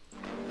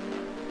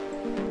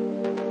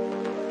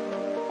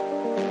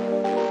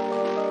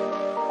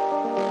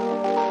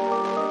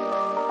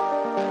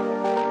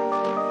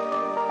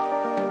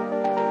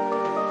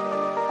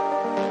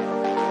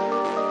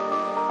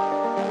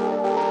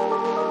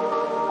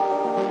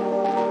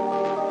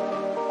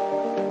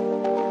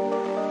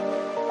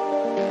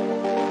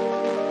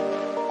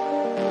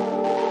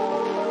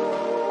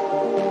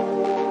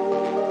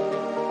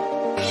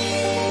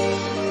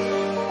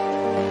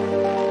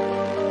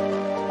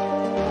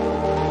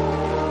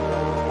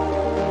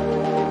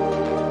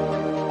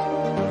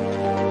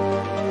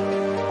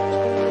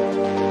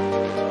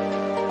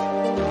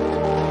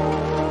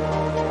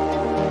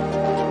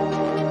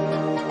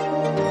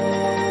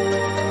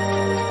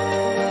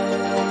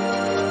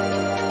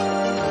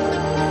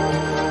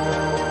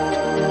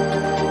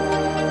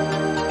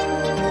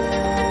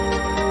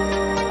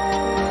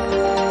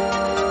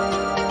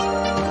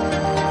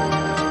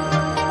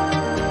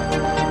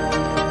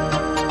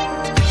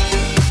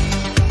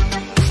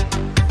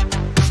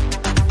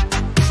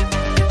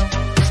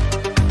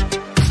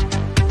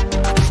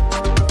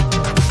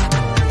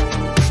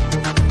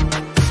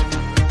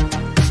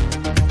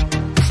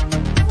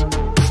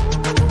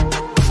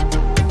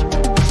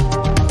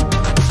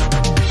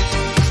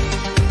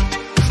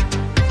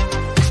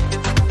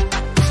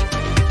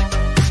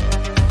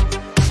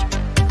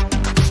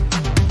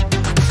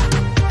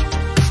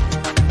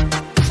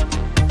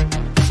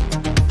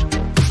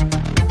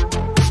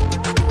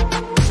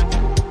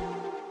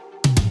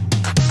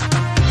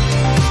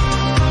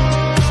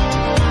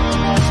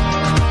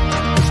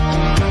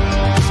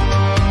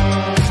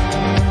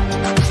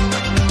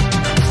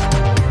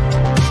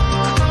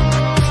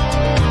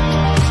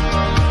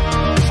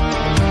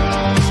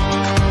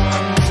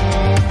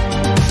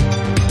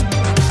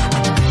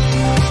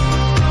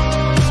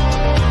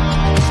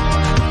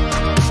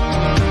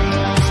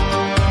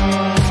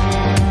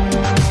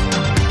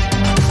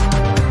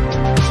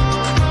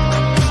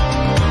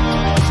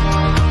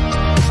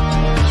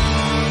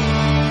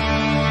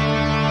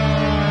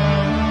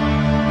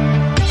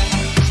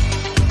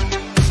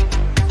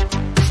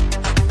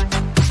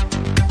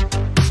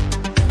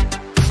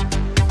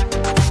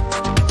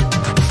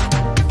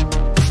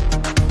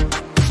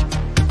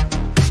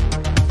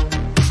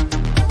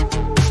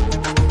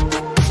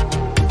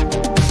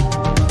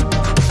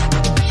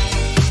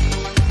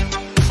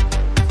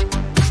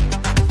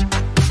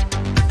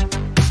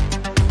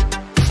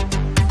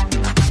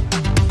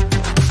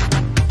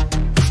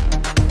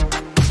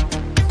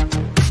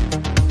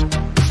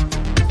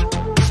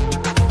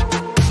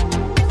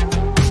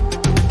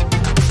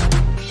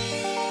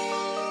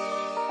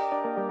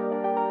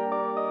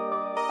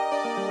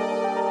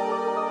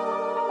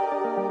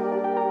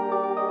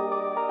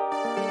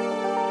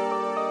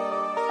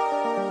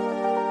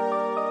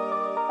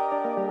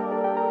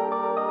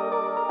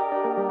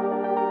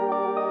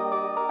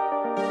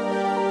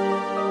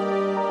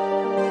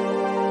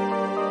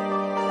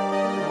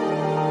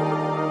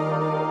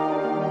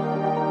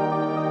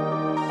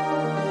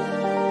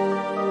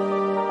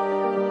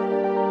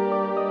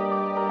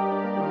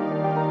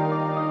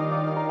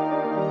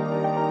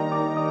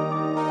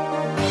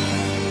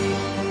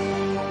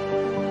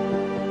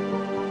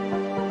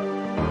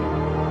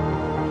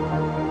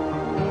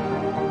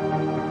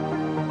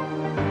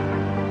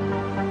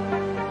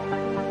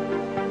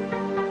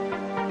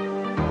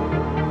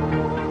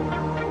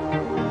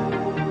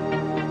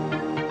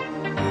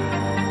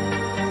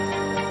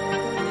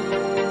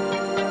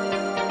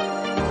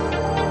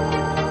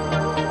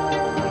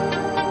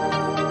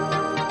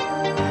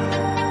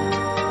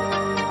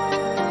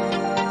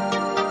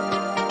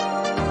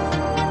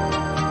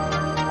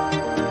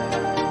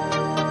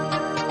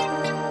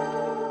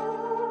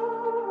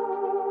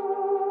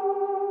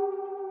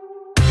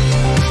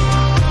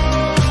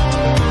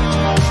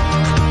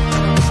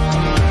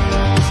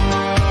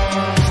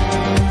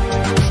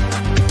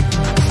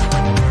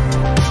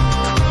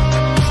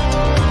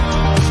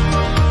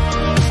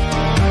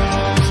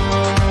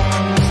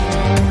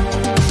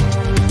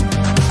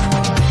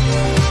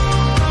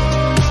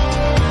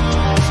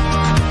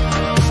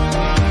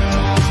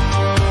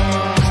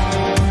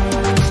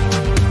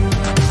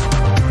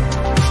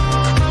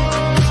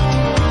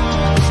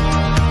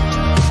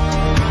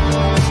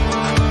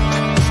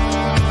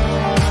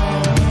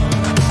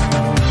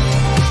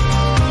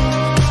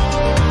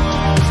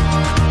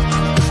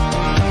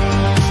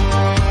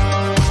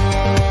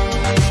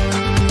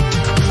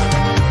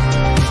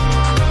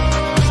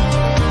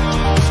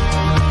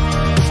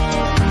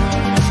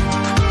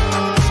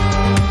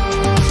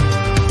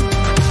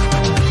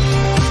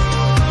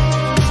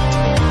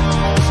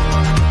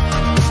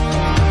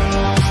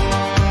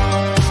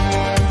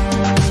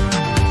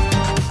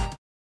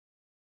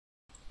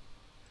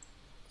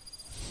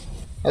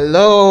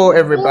 Hello,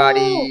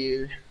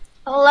 everybody.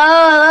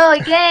 Hello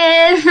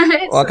again.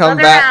 It's Welcome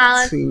another back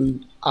round. to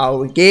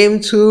our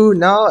game 2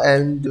 now,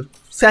 and the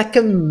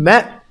second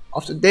map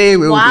of the day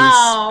will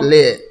Wow. be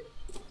Split.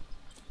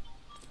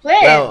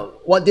 Split. Well,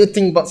 what do you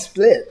think about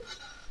Split?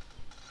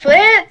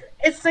 Split.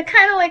 It's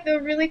kind of like a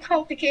really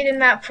complicated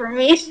map for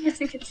me, as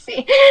you can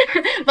see.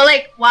 But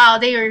like, wow,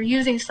 they are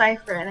using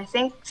Cypher, and I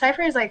think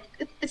Cypher is like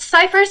it's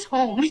Cypher's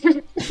home.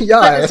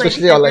 Yeah, It's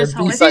especially on like Cypher's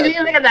home. B If you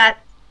side. look at that,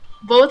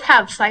 both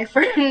have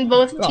Cypher in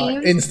both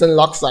teams. Instant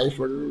lock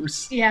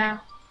ciphers. Yeah.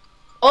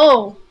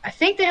 Oh, I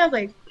think they have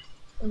like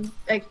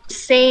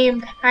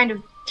same kind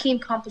of team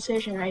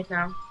composition right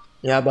now.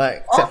 Yeah,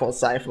 but except for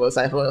Cypher.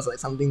 Cypher is like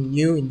something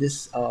new in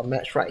this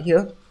match right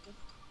here.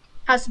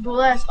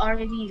 Hasbulla has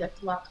already like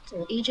locked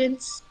to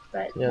agents,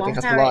 but Yeah, I think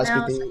Wongpao Hasbulla right is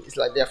now feeling, it's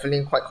like they're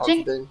feeling quite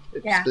think- confident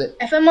with yeah. Split.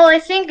 FMO I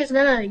think is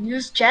gonna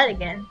use Jet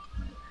again.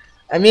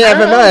 I mean, I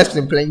don't FML know. has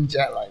been playing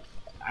Jet like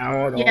I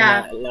don't know,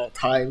 Yeah. like, a lot of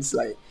times,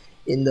 like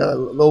in the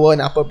lower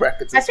and upper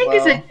brackets. I as think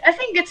well. I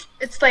think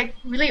it's like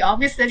really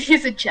obvious that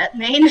he's a Jet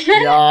main.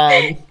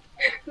 Yeah,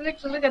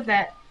 look at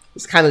that.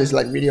 it's kind of just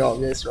like really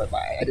obvious right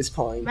by at this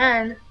point.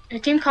 Man, the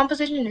team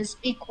composition is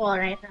equal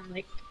right now.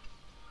 Like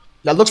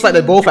That looks like they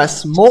both have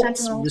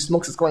smokes. Sentinel. The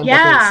smokes is quite Yeah.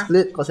 important in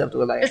Split because they have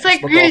to like. it's like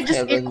smoke really off just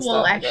heaven and equal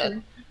stuff like that.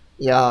 actually.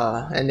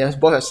 Yeah, and they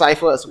both have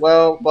Cypher as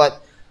well,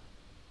 but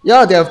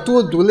yeah, they have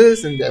 2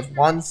 duelists and they have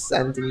 1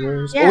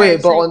 Sentinels. Yeah, Oh wait,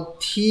 it's but like- on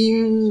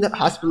Team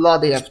Hasbulla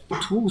they have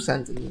 2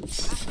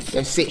 Sentinels. They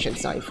have Sage and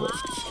Cypher.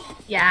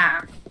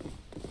 Yeah.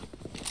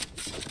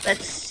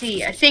 Let's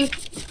see. I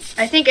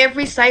think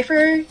every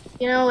Cypher,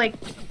 you know, like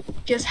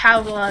just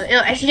have yeah.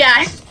 Yeah,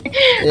 I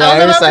was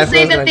every about to Cypher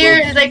say is that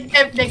like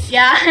they're like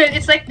yeah,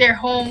 it's like their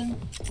home,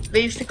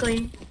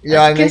 basically.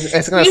 Yeah, As and you it's, can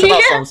it's gonna see.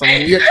 set up some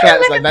weird traps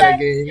Look like at that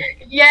again.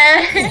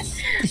 Yeah,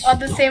 all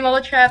the same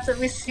old traps that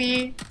we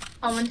see,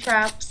 common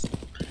traps.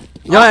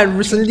 Yeah, and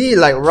recently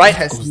like Riot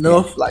has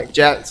nerfed like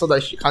Jet so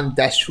that she can't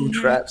dash through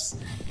traps.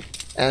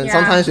 And Yeah.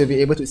 sometimes we'll be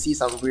able to see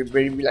some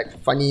very like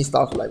funny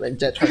stuff like when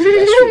Jet tries to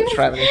dash through the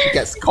trap and then she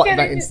gets caught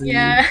back instantly.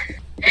 Yeah.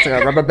 It's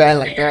like a rubber band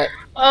like that.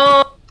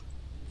 Oh,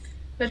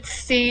 let's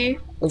see.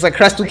 Looks like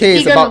Crash 2K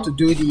is He about gonna-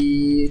 to do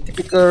the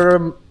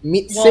typical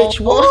mid Wall. sage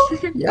wall.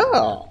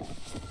 Yeah.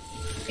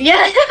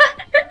 Yeah,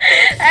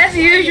 as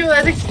usual,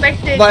 as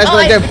expected. But it's Oh,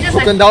 gonna I get just,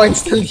 broken down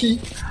instantly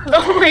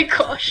Oh my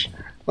gosh.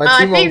 by I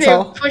Team think they're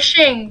Wongtao.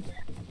 pushing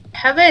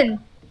Heaven.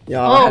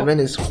 Yeah, Oh. Heaven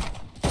is.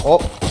 Oh,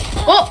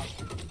 Oh!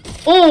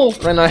 Oh!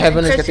 right now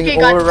Heaven is Crash getting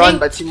 2K got overrun dinked.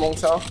 by Team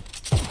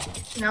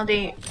Wongtao. Now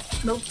they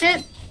milked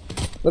it.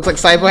 Looks like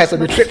Cyber has to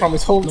retreat from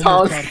his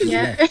hometown.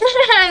 Yeah. And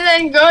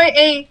then going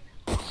A.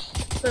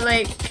 But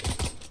like,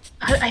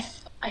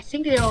 I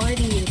think they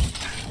already.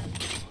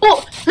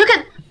 Oh!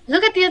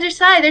 Look at the other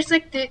side. There's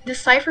like the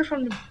Cypher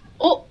from the.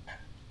 Oh!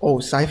 Oh,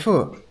 Cypher.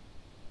 Look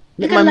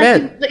Look my at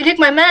man. Look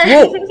my man.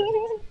 Whoa.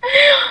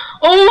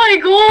 Oh my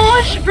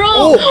gosh, bro!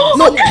 Oh,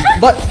 no,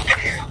 but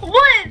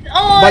What?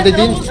 Oh, But they no.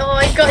 didn't- Oh,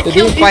 I got they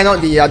killed. didn't find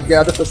out the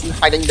other person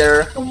hiding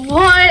there.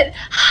 What?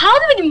 How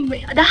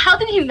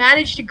did he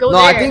manage to go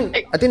No, there?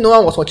 I think no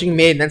one was watching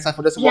main. Then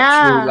Cypher just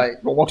Yeah.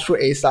 walked through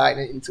A side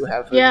and into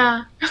Heaven.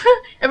 Yeah.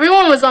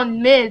 Everyone was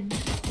on mid.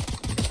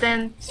 But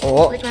then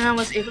Oh, Quick Man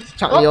was able to.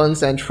 Chuck Oh,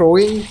 Leons and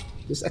throwing,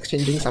 just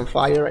exchanging some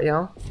fire right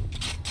now.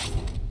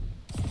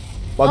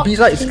 But B I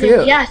side is think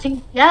clear. Yeah, I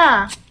think.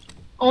 Yeah.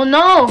 Oh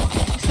no!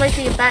 This might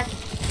be a bad.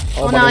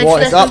 Oh, Oh but no, the wall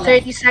it's is less up. than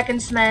 30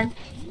 seconds, man.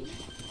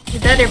 You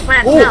better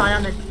plant Oh. now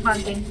on the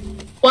planting.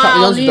 Chuck Wow,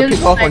 Leons with the Leon's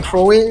pick off on like,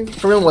 throwing.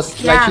 Throwing was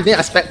like Yeah. he didn't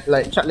expect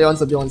like Chuck Leons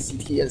to be on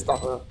CT and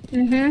stuff.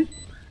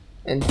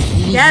 And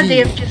TZ, Yeah, they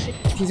have just.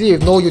 TZ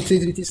with no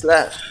utilities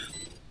left.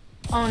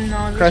 Oh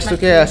no. this Crash might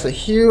 2K be- has a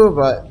heal,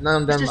 but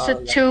none of them It's just are. a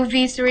like,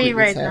 2v3 quick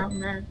right attack. now,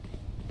 man.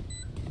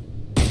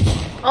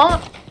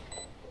 Oh!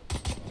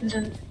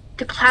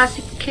 The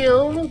classic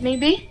kill,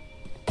 maybe?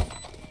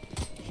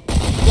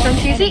 From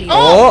TC?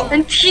 Oh! Oh!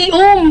 And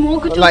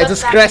Mogutu like got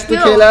just that Crash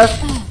 2K kill.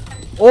 left.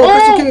 Oh,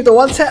 Crash 2K with the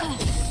one tap.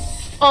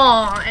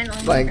 Oh, and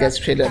But it gets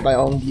traded by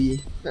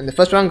Onggi. And the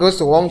first round goes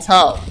to Wong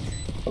Tao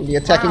from the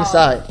attacking Wow.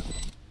 side.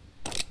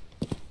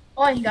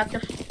 Oh, he got the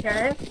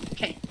carrot.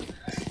 Okay.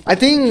 I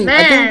think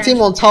Man. Team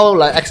Wong Tao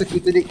like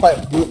executed it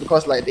quite good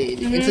because like they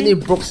instantly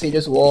broke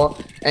Sage's wall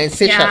and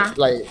Sage Yeah. had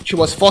like she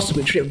was forced to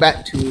retreat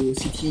back to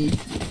CT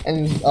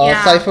and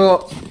Yeah.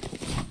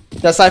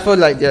 Cypher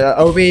like the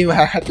Irving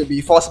had to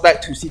be forced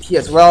back to CT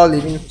as well,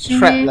 leaving his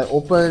trap like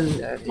open. And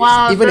it's-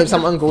 Wow, even if that's-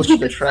 someone goes through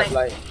the it's trap,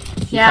 like-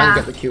 like he Yeah. can't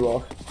get the kill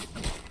off.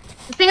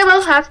 The thing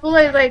about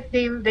Hasbulla is like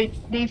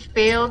they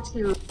failed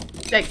to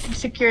like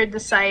secure the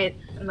site.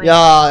 And, like,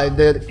 Yeah,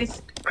 the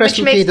it's, Crash which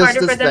 2K makes just, harder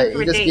for just them like to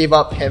he just rotate. gave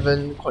up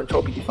Heaven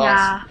control pretty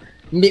fast.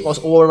 Yeah. Mid was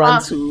overrun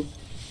Oh. too.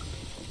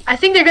 I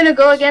think they're gonna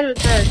go again with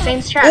the same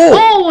strat.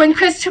 Oh! Oh, and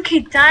Chris 2K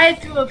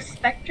died to a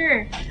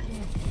Spectre.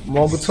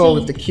 Mobuto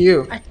with the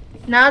kill.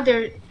 Now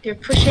they're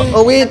pushing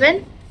Oh, wait.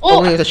 Heaven.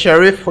 Only Oh, with the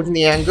Sheriff holding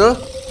the angle.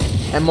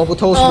 And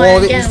Mobuto's Oh,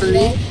 walled and it again, instantly.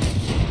 wall.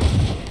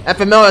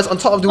 FML is on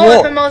top of the Oh,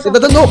 wall. FML is They on-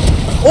 better know.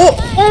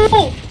 Oh!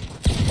 oh,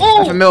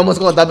 oh. FML almost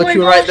got a double Oh my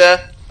kill right gosh.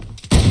 there.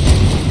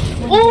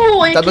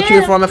 Oh, again, Double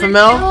kill from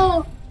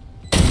FML.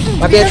 kill.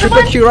 Might be a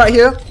triple kill right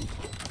here.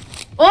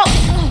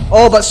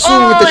 Oh, But Su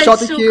with the and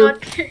shorty Su kill.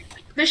 got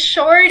the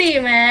shorty,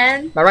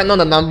 man. But right now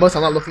the numbers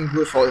are not looking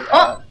good for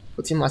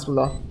Team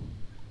Hasbullah.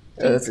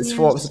 It's a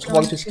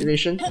 4-2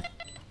 situation.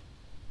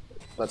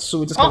 But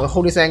Su just gonna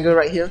hold his angle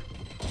right here.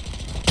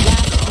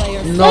 Last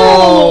player.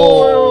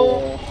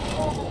 No.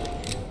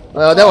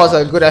 That was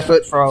a good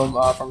effort from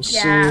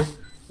Yeah. Su,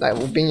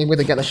 like being able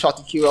to get a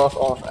shorty kill off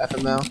of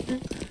FML.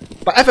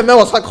 But FML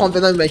was quite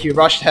confident when he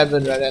rushed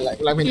Heaven, right? Like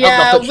when he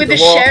Yeah, uplifted with through the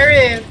the wall.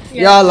 sheriff.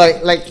 Yeah,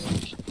 like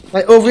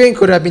Irvin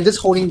could have been just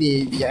holding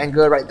the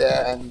angle right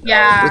there and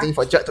waiting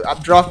for Jet to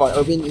updraft, but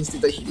Irvin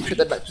instead he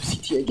retreated back to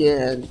CT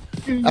again,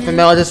 and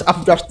FML just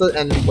updrafted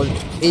and was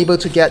able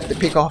to get the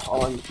pick off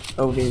on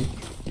Irvin.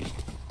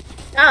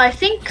 I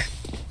think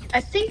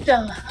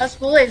the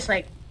Hasbullah is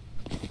like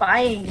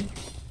buying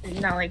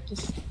now, like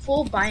just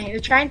full buying. They're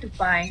trying to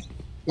buy.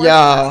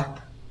 Yeah.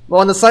 But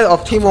on the side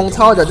of Team Wong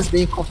Tao, they're just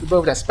being comfortable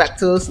with their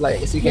specters.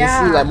 Like as you can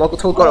see, like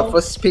Mokoto got a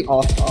first pick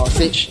of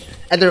Sage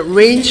at the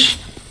range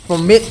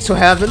from mid to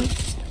Heaven.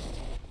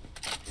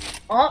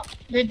 Oh,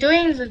 they're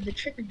doing the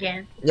trick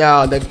again.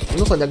 Yeah, it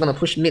looks like they're gonna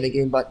push mid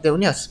again, but they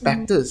only have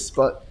specters.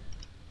 But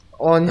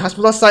on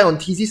Hasbullah's side, on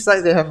TZ's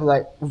side, they have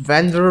like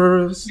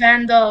Vandal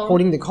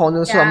holding the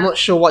corner, so I'm not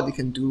sure what they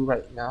can do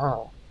right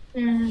now.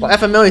 But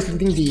FML is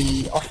leading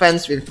the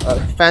offense with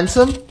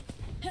Phantom.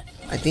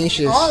 I think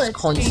she's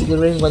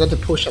considering whether to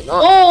push or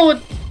not. Oh,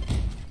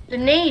 the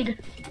nade.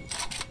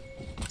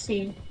 Let's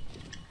see.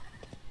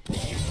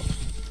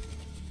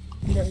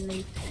 The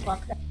nade.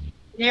 Fuck that.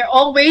 They're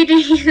all waiting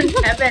in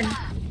Heaven.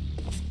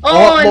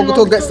 Oh,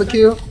 Mokoto gets the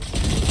kill.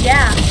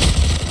 Yeah.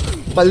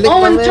 But Lick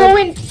and man.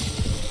 throwing.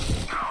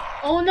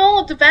 Oh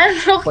no, the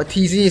Vandal. But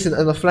TZ is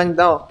in the flank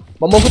down.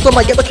 But Mokoto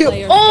might get the kill.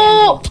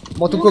 Oh!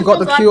 Mokoto got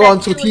the kill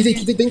onto TZ.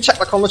 TZ didn't check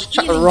the corner, she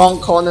checked the wrong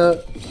corner.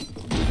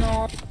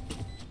 No.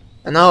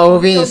 And now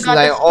Irvin is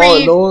like all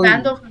alone.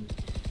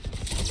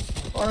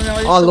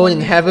 All alone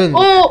in Heaven.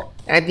 Oh!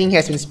 Anything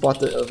has been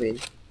spotted, Irvin.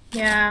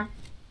 Yeah.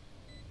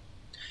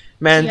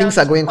 Man, things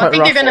are going quite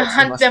rough. I think they're gonna for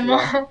hunt them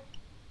all.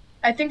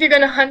 I think they're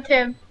gonna hunt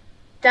him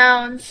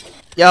down.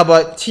 Yeah,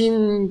 but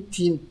Team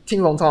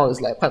Long Tao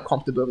is like quite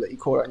comfortable with the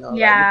eco right now.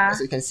 Yeah. Like,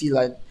 as you can see,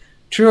 like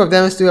 3 of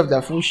them still have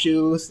their full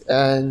shields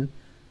and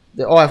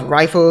they all have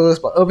rifles,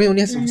 but Irvin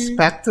only has a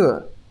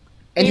Spectre.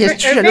 And he has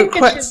 300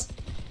 creds.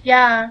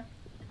 Yeah.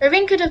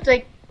 Irvin could have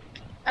like,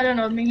 I don't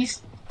know, maybe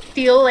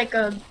steal like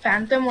a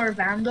Phantom or a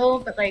Vandal,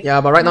 but like.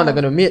 Yeah, but right now they're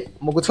gonna meet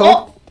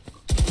Mogoto.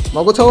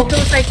 Mogoto. So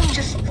it's like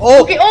just.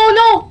 Oh! Okay, oh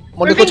no!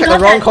 Mogoto checked the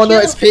wrong corner,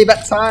 it's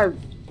payback time.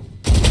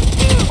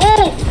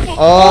 Oh!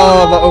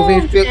 But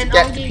Irvin failed to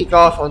get the pick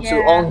off onto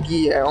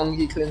Ongi, and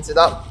Ongi cleans it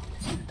up.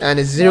 And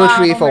it's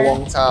 0-3 for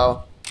Wong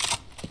Tao.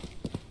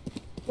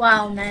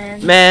 Wow,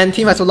 man. Man,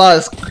 Team Hasbullah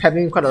is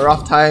having quite a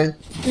rough time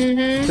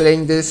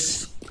playing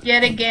this.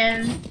 Yet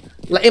again.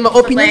 Like in my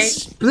opinion,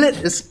 Split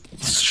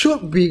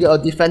should be a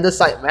defender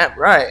side map,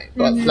 right?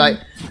 But like,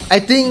 I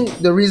think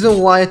the reason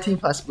why Team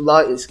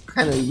Hasbullah is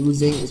kind of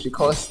losing is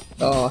because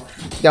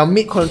their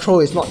mid control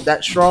is not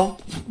that strong.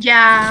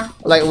 Yeah.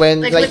 Like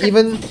when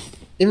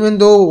even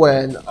though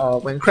when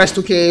Crash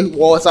 2K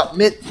was up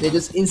mid, they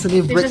just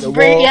instantly break the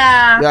wall.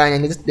 Yeah,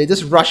 and they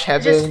just rush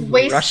Heaven,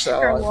 rush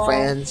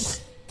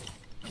fans.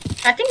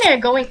 I think they're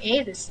going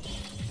A this game.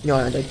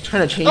 Yeah, they're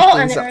trying to change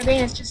things up. And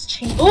Irvin is just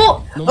changing.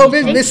 Oh!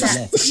 Irvin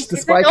misses the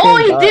spike. Oh,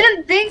 he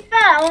didn't think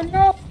that! Oh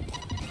no!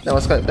 That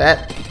was quite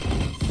bad.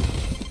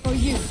 For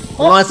you.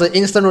 Now it's an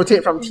instant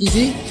rotate from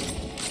TZ.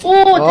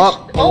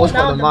 Almost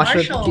got the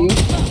Marshall kill.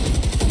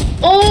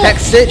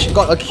 Sage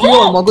got a kill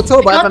on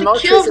Mogoto, but FML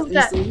traces it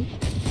instantly.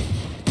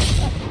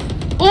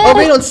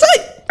 Irvin on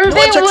site! Check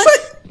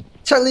site!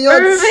 Check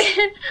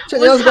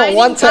Leon's got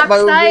one tap by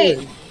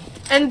Irvin.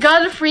 And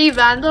got a free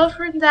Vandal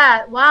for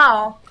that.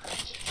 Wow.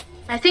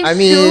 I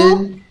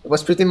mean, it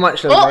was pretty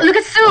much look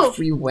at Su! a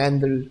free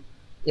Vandal.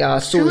 Yeah,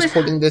 Su is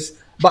holding this.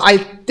 But I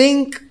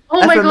think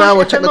Oh FML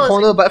will check the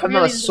corner, but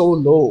FML is so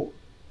low.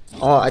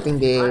 Oh, I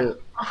think they... Oh,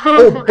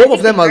 both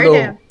of them are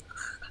low.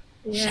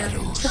 Yeah.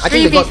 I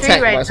think they got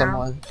tagged by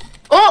someone.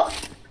 Oh!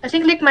 I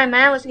think Lick My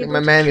Man was able to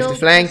Lick My Man with the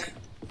flank.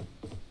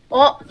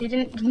 Oh, they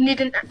didn't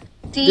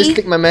see. This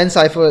Lick My Man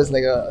cypher is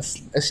like a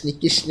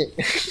sneaky snake.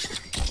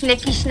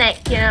 Sneaky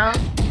snake, you know.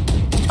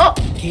 Oh!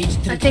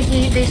 I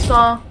think they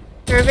saw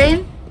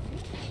Irvin.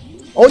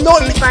 Oh no!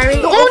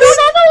 Firing. Oh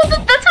no, the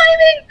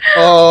timing!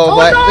 Oh,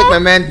 but Lick My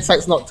Man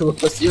decides not to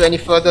pursue any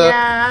further.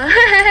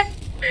 Yeah.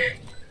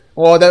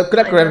 Oh, that could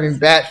have been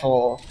bad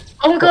for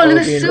oh my god, look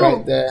at Su!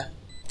 Right there.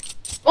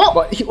 Oh!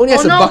 But he only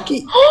has a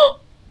bucket.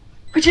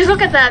 Would you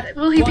look at that?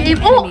 Will he be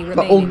able?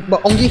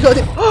 But Ongi heard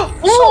it.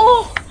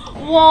 Oh!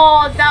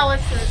 Whoa, that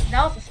was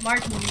a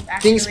smart move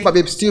actually. But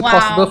it's still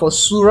possible for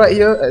Su right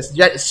here as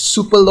Jet is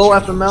super low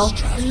FML.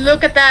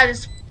 Look at that,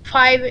 it's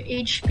 5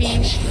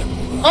 HP.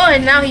 Oh,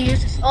 and now he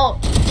uses ult.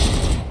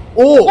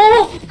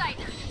 Oh!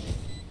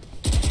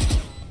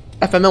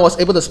 FML was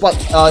able to spot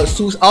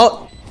Su's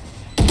out.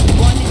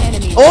 One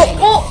enemy.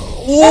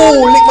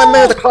 Oh! Lick My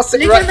Man with the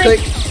classic right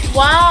click.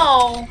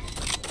 Wow!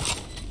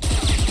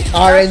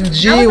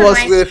 RNG that was was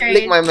a nice with trade.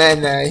 Lick My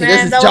Man, man. He Man,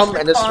 just that jump was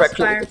and the just strike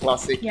clip crossfire. with the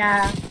classic.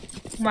 Yeah.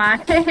 Man.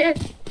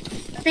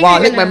 I think Wow,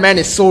 they're Lick My gonna- Man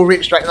is so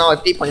rich right now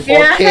with 8.4k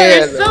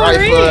Yeah, and the they're so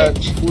rifle,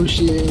 rich.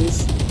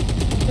 pushes.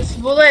 This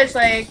Bula is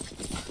like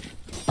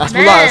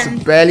Hasbullah is Man.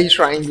 barely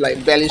trying,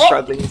 like barely Oh.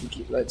 struggling to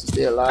keep to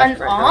stay alive an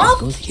right now. off.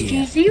 Goes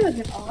here. Easy with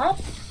an off.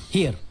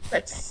 Here.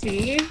 Let's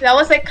see. That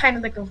was like kind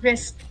of like a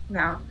risk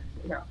now.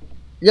 No.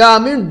 Yeah, I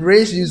mean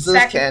race users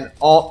Exactly. can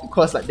opt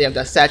because like they have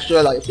their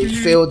satchel, like if they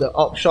Mm-hmm. fail the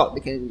op shot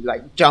they can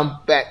like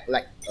jump back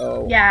like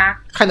Yeah.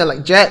 kinda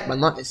like Jet, but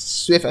not as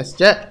swift as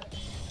Jet.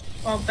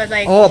 Oh, but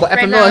like Oh, but right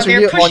FML now is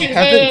really they're on pushing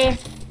heaven. A.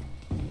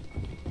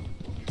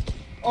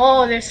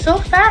 Oh, they're so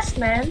fast,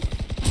 man.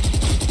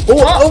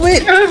 Oh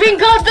wait! Irving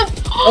got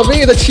the. Oh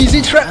wait, the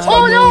cheesy trap!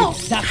 Oh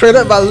no!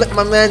 Shredded by Lick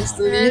My Man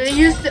They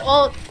used the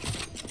ult.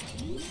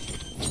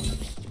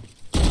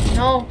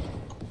 No.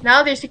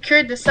 Now they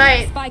secured the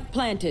site. Spike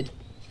planted.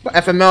 But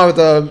FML with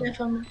the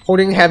FML.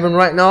 holding heaven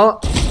right now.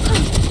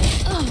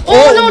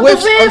 Oh, no,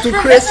 whiffs the whiff onto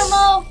from Chris.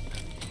 FML.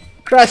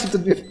 Crash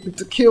with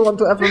the kill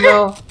onto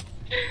FML.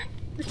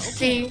 Let's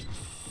see.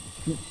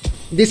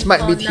 This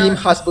might be Oh, Team no.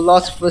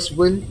 Hasbullah's first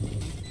win.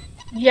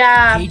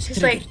 Yeah, Page it's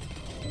three. like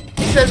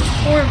it's a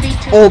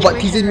 4v2. Oh, but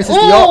situation. TZ misses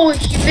the Oh,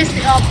 he missed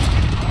it up.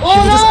 She Oh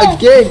no!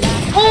 misses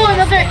again. Oh,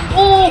 another.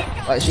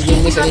 Oh, But she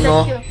didn't miss got that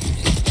anymore. kill.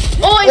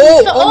 Oh, he Oh,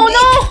 missed the, oh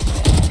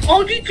no!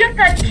 Ongi get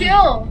that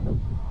kill.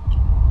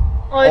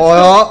 Oh, it's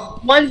Oh,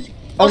 one. Ongi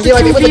Also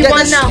might be able to get 2v1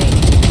 this. now.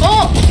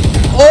 Oh,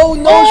 Oh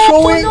no, Oh,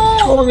 throwing! no.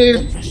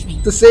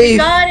 Throwing to we save.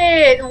 got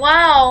it!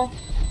 Wow,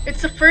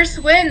 it's the first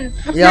win.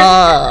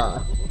 Yeah.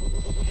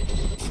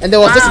 And there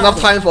was just Wow. enough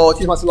time for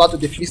Team Hasbullah to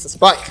defuse the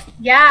spike.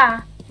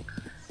 Yeah.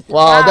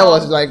 Wow, that Wow.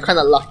 was like kind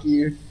of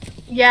lucky.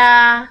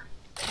 Yeah.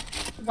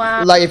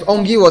 Wow. Like if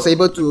Ongi was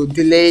able to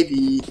delay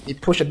the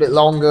push a bit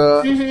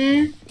longer,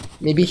 Mhm.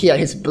 maybe he had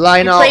his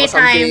blind out or Playtime,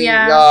 something.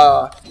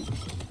 yeah.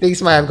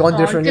 Things might have gone Oh,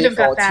 differently could've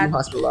for got that. Team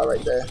Hasbullah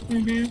right there.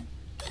 Mhm.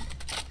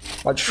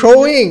 But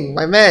throwing,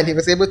 my man, he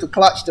was able to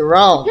clutch the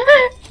round.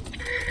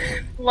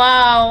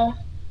 Wow.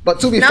 But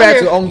to be Now fair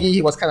to they're- Ongi,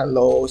 he was kind of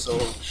low, so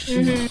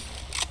Mhm.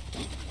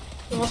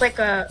 It was like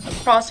a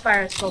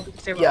crossfire as well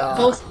because they were Yeah.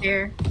 both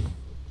there.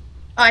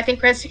 Oh, I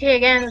think Retsuke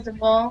again with the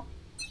ball.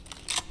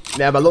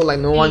 yeah. But look like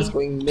no one's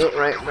going mid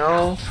right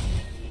now.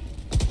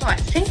 Oh, I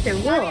think they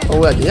will.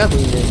 Oh yeah, they are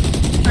going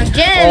mid.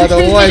 Again! Oh, the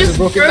they wall is just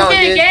broken broke down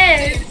it again.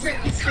 again!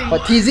 It's-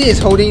 But TZ is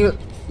holding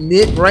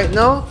mid right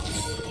now.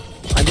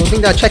 I don't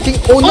think they're checking.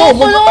 Oh no, Oh,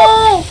 Mogoto!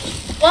 no!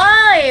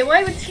 Why?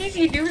 Why would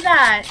TZ do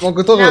that?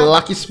 Mogoto with Now- a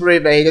lucky spray,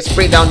 man. He just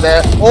sprayed down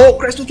there. Oh,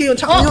 Crash 2K on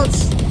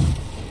champions!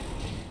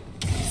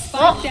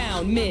 Spike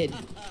down mid.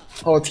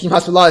 Oh, Team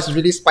Hasbullah is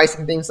really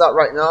spicing things up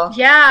right now.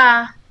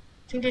 Yeah.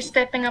 I think they're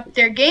stepping up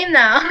their game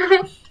now.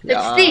 Let's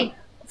Yeah. see.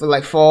 For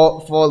like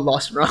four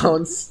lost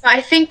rounds.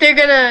 I think they're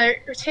gonna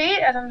rotate.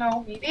 I don't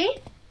know. Maybe.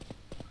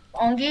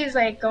 Ongi is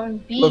like going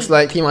B. Looks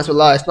like Team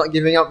Hasbullah is not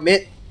giving up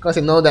mid because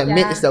they know that mid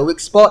Yeah. is their weak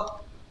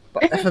spot.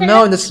 But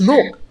FML in the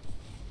smoke.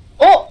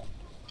 Oh,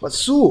 But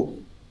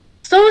Su,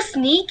 so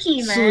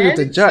sneaky, man. Su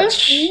the judge. So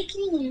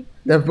sneaky.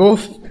 they're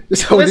both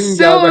just holding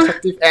their Su-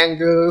 respective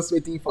angles,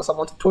 waiting for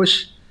someone to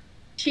push.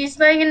 She's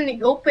like in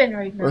the open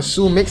right now. When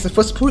Su makes the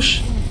first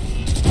push.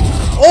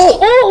 Oh!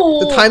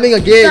 Oh, The timing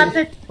got again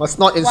the- was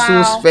not in Wow.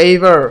 Su's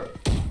favor.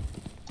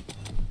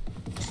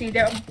 See,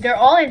 they're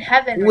all in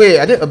heaven. right Wait,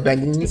 are they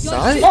abandoning the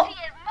side? Oh.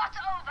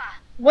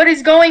 What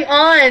is going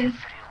on?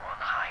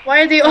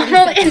 Why are they all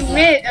in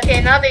mid?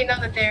 Okay, now they know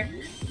that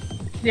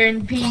they're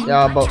in B.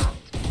 Yeah, but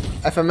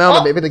FML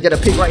might be able to get a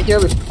pick right here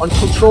with on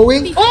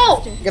throwing.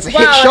 Oh! Gets a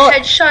wow, headshot.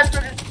 headshot.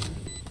 From...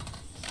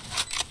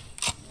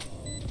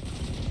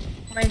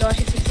 Oh my gosh,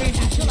 it's a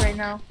 3v2 right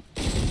now.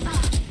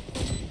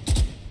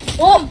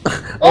 Oh!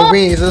 Oh,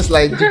 Wing is just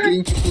like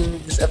jiggling, kicking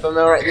this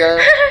FML right here.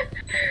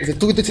 It's a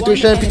 2-2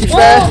 situation, pretty Oh.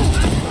 fair.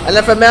 And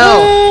FML!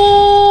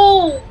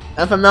 Oh!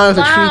 FML is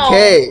a Wow.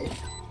 3K.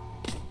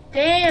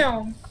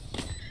 Damn.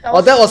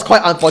 Oh, that was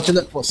quite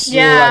unfortunate for Su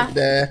Yeah. right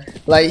there.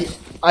 Like,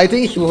 I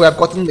think he would have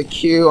gotten the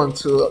kill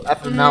onto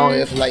FML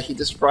if like he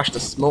just rushed the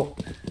smoke.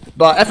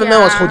 But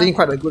FML was Yeah. holding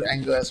quite a good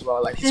angle as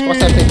well. Like his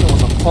crosshair placement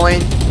was on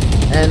point.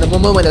 And the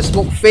moment when the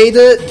smoke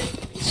faded,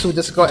 Su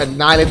just got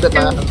annihilated by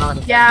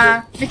FML.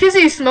 Yeah, because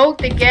he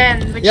smoked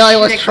again. Which, Yeah, he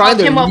was like, trying caught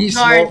to him off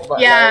re-smoke, guard. but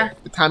Yeah.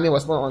 like, the timing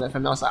was not on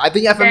FML side. I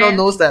think FML Yeah,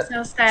 knows that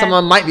so sad.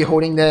 someone might be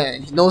holding there,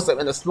 and he knows that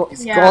when the smoke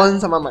is Yeah. gone,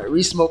 someone might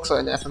re-smoke, so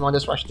then FML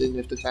just rushed in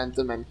with the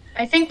Phantom and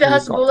I think the And he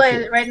got the Hasbulla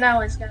kill. right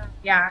now is gonna.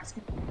 Yeah. It's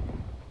gonna...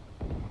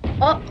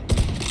 Oh,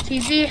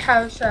 TZ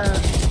has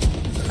a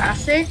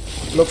classic.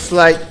 looks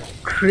like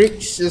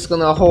Krix is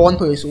gonna hold on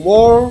to his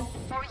wall.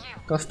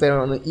 Because they're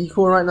on an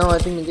equal right now, I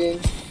think, the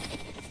game.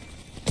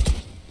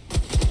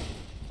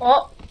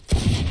 Oh,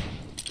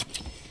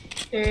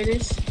 there it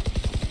is.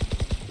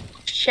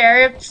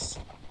 Sheriff's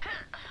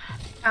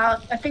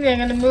out. I think they're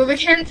gonna move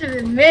again to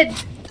the mid.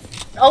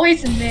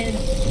 Always in mid.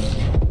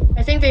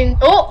 I think they.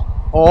 Oh,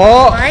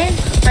 Oh! fine.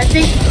 I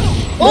think.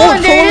 Oh, Oh,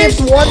 and there it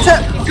is. one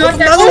tap! Got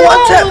that. Another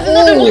one tap!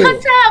 Another Oh! one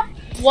tap.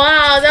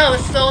 Wow, that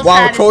was so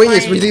Wow, Throwing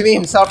is satisfying. redeeming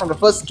himself from the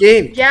first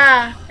game.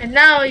 Yeah, and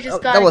now he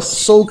just got That was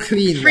so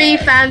clean. three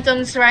man.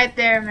 phantoms right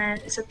there, man.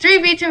 It's a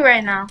 3v2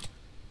 right now.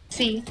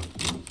 See.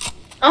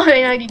 Oh,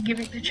 you know,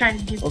 they're trying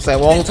to give. Looks like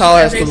Wong Tao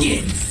has to.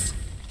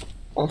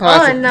 Wong Tao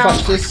has to no.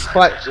 clutch this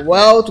quite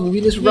well to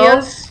win this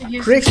round.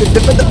 Yes. Creeks with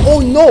different. Oh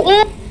no!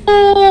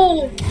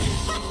 Oh!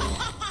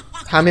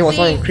 Timing was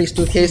not in Creeks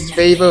 2K's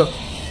favor.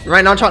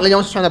 Right now, Chuck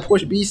Leong's trying to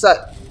push B side.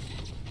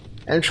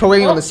 And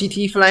Throwing on the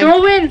CT flank.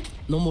 Throw in!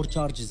 No more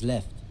charges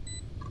left.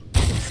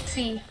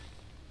 See.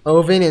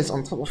 Irvin is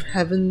on top of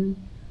heaven.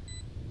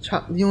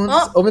 Chuck Leong's.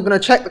 Oh. Irvin gonna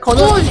check the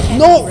corner. Oh,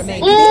 No!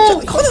 Remain. He didn't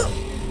check the corner!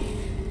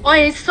 Oh,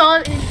 he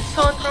saw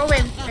throw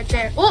in right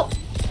there. Oh!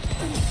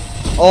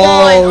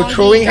 Oh, and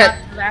Throwing Ongi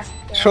had. got last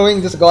there.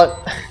 Throwing just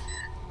got.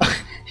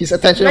 His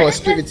attention was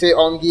split between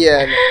Ongi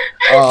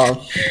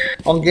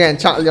and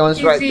Chuck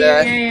Leong's right Easy,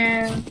 there.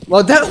 Yeah.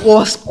 Well, that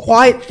was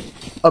quite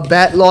a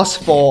bad loss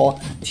for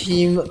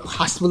Team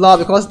Hasbullah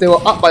because they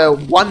were up by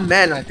one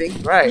man, I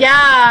think, right?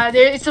 Yeah,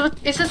 it's a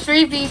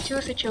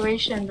 3v2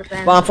 situation, but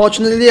then. But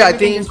unfortunately, I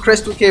Everything think is-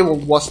 Chris 2K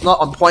was not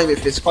on point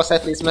with his crosshair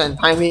placement and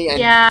timing. And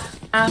Yeah.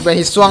 when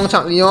he swung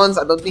Chuck Leon's,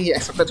 I don't think he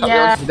expected Chuck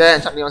Yeah. Leon's to be there,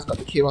 and Chuck Leon's got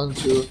the kill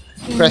onto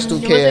Chris He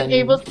 2K. wasn't And,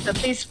 able to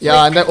place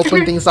yeah, and that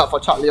opened things up for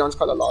Chuck Leon's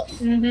quite a lot.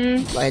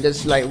 Mm-hmm. Like, he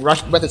just like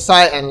rushed back to the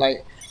side and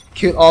like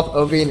killed off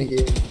Irvin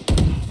again. And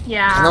now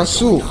Yeah.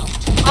 Su. Oh,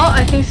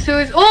 I think Sue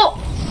is. Oh!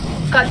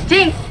 Got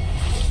dinked!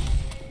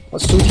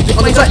 But Su TP on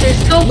Oh my the gosh, side.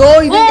 there's so. No,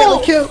 he didn't Oh! get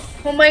the kill.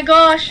 Oh my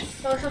gosh!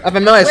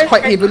 FML is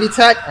quite heavily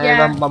tagged,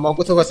 Yeah. and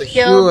Mamokoto has a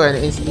Kill. heal and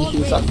instantly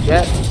heals up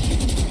Jet.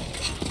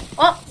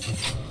 Oh!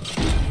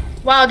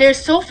 Wow, they're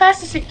so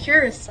fast to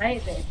secure a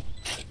site there.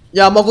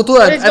 Yeah, Makoto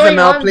What and is going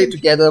FML on? played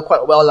together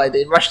quite well. Like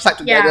they rushed side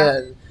together, Yeah.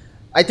 and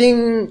I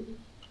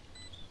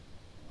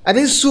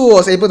think Su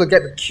was able to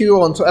get the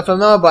kill onto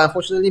FML, but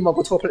unfortunately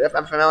Makoto played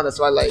FML. That's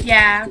why like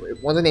Yeah.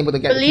 wasn't able to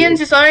get But the Leon's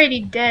kill. is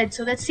already dead,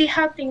 so let's see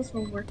how things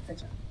will work for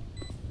them.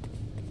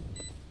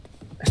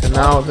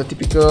 FML the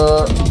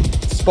typical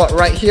spot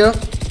right here.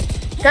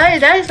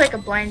 That is like a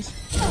blind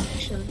spot,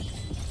 actually.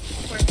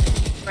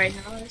 Right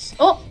now.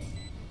 Oh!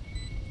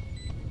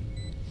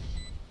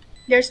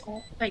 There's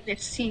all. Like,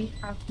 let's see.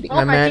 Big Oh,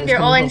 my I man think is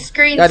they're all coming in from-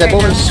 screens Yeah, they're right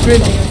both on now.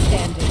 screen. Player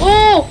standing.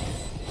 Oh!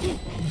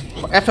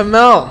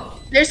 FML.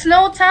 There's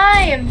no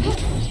time!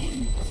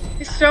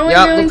 He's throwing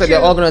Yeah, you looks like they're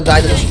into- all gonna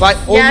die to this fight.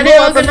 Oh yeah, no, they're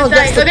all FML gonna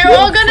die. gets the Oh, they're kill.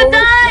 all gonna Throw it.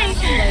 die!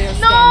 Player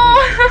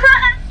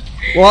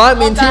No! Well, I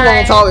mean, Team Okay.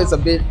 Wong Tao is a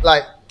bit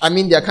like, I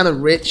mean, they're kind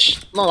of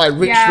rich, not like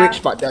rich, Yeah.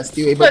 rich, but they're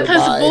still able But to buy.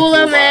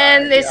 Hasbullah,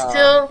 man,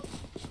 Yeah.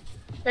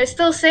 they're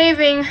still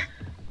saving.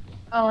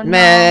 Oh no.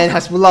 Man,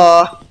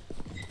 Hasbullah,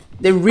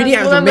 they really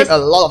have to Hasbullah make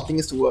must- a lot of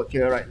things to work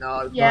here right now.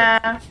 If not,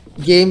 Yeah,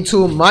 Game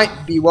 2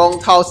 might be Wong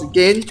Tao's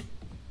again.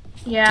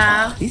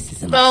 yeah. This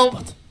is a nice Well,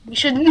 spot. we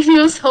shouldn't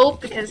lose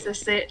hope because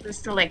there's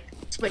still like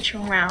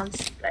switching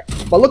rounds. But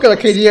But look at the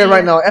KDA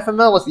right now.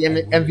 FML was the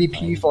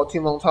MVP for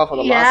Team Wong Tao for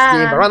the last Yeah.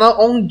 game, but right now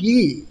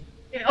Ongi.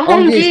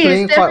 Ongi is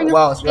playing quite stepping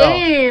well up as well.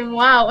 game.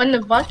 Wow, on the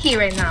Bucky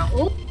right now.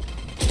 Ooh.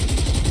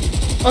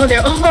 Oh,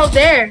 they're all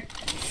there.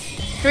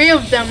 3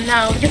 of them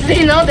now because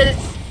they know that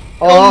it's.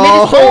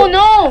 Oh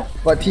no!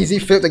 But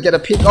TZ failed to get a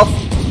pick off.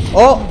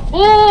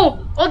 Oh,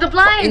 Oh the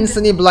blind.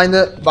 instantly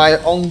blinded by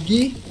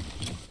Ongi.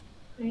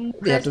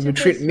 They have to Chris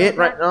retreat 2K mid so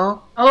right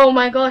now. Oh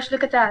my gosh,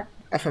 look at that.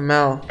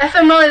 FML.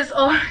 FML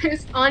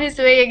is on his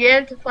way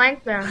again to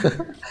flank them.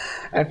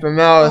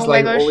 FML is Oh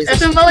like my gosh, always.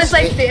 FML is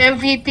like the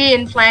MVP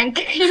in flank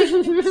at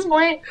this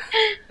point.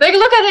 Like,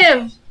 look at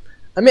him.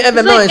 I mean,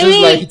 FML like is just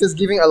eight. like he's just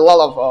giving a lot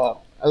of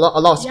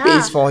space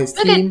Yeah. for his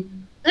Look at- team.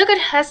 Look at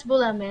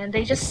Hasbullah, man.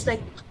 They just like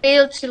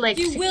failed to like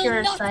secure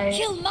a side.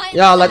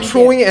 Yeah, like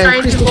Throwing and Trying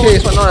to Crystal go- K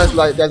is right now is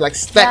like they're like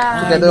stacked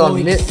Yeah. together I on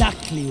know mid,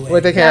 exactly where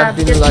where. they can Yeah, have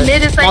been because like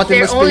mid is like ultimate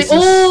their only.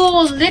 spaces.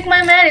 Oh, Lick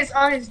My Man is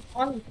on his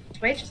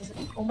way.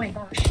 Oh my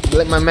gosh.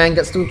 Like my man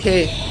gets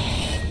 2K.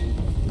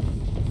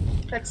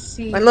 Let's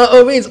see. And now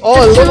Irving's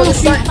all alone on the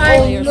side.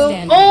 Player Oh no!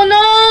 standing. Oh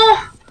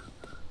no!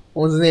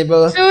 Wasn't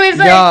able. Sue is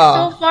like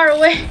Yeah. so far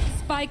away.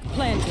 Spike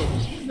planted.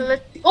 So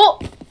let's. Oh!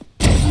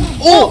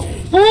 Oh!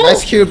 Oh!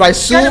 Nice kill by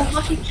Su. Got a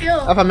lucky kill.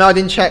 FML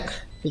didn't check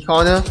the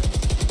corner.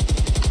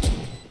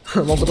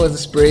 Multiple is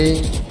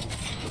spraying.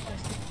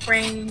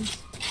 Frames.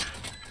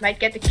 Might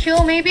get the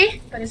kill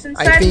maybe, but it's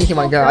inside. I think the he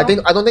might smoke, get.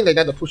 though. I don't think they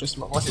get to push a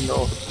smoke once they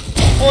know.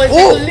 Oh! It's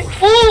Oh! like a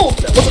oh!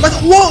 What's the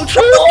matter? Whoa!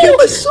 Triple kill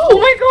by Su! Oh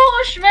my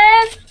gosh,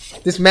 man!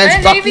 This man's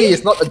Man, Bucky baby.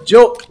 is not a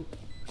joke.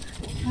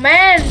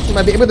 Man! He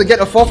might be able to get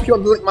a 4th kill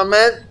on Lick My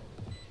Man.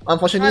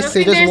 Unfortunately, I don't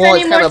think Sage's there's wall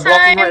is any kind more of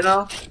blocking time. right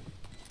now.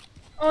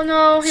 Oh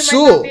no, he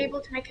Su. might not be able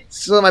to make it.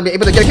 So might be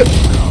able to get a kill.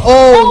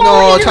 Oh,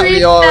 no! he Chuck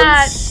reached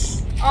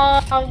Leon's.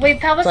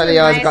 Wait, that was Chuck a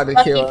Leon's nice got the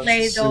lucky kill on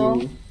play though.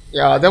 Su.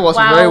 Yeah, that was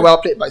Wow. very well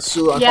played by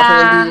Su.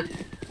 Yeah.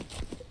 Unfortunately,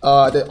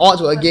 the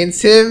odds were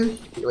against him.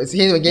 It was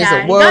him against Yeah,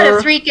 the he got a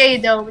world.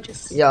 3K though, which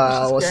is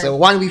Yeah, it which was is a good.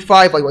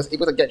 1v5, but he was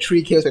able to get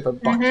 3 kills with a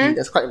Bucky. Mhm.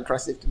 That's quite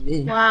impressive to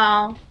me.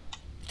 Wow.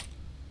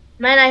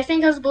 Man, I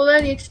think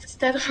Hasbullah needs to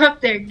step up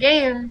their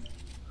game.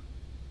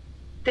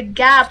 The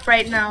gap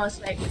right now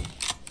is like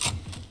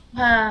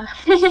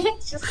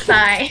Just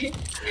sigh.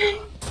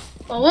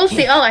 Well, we'll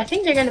see. Oh, I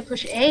think they're gonna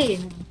push A.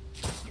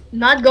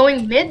 Not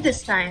going mid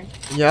this time.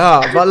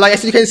 Yeah, but like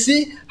as you can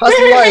see,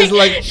 Hasbullah is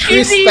like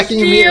three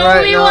stacking mid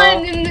right the only now.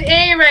 one in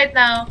A right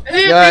now.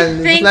 Yeah,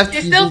 and they just left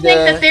still TZ think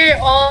there. that they're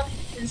all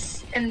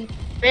in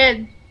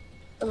mid.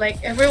 But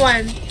like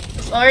everyone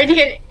is already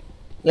in.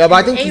 Yeah, but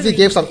I think TZ Avery.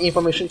 gave some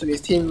information to his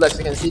team. As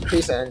you can see,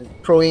 Chris and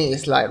Proing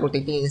is like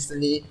rotating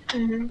instantly.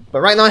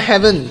 But right now,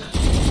 Heaven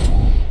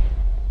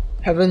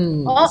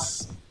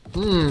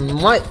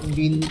might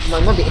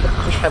not be able to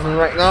push Heaven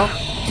right now.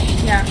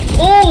 Yeah.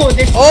 Oh,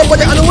 there's. Oh, but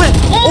they're unaware.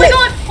 Oh my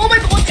god! Oh my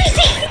god!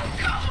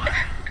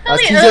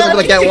 TZ! TZ is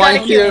able to get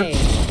one kill.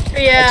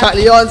 Yeah. Chad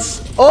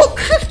Leon's. Oh!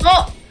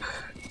 Oh.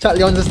 Chad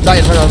Leon just died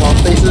in front of our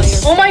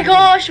faces. Oh my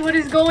gosh! What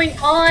is going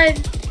on?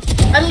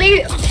 At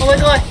least. Oh my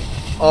god.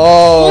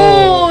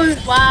 Oh!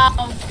 Oh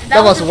wow.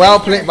 That was a well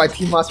good played by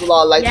Team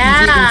Hasbullah. Like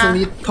Yeah. TZ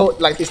instantly told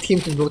like his team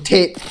to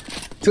rotate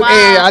to Wow.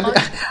 A.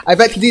 I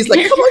bet TZ is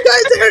like, come on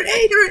guys, they're at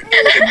A, they're at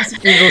A.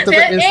 He rotated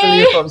They're at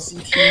instantly A. from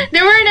CT.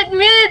 They weren't at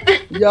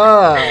mid.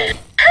 Yeah.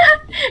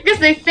 Because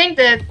they think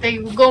that they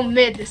will go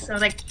mid, so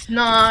like,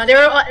 nah, they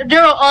were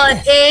all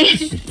at A.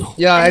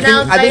 Yeah, I And think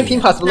now, I think like, Team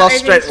now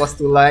Hasbullah's strat everything's- was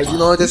to like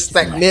just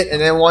stack mid and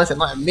then once they're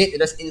not at mid, they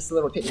just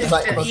instantly rotate to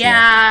side. Because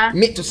Yeah.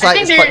 mid to I side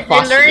think is they're quite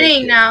fast. to learning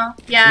rotate. now.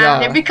 Yeah,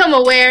 Yeah. they become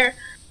aware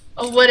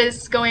of what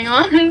is going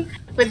on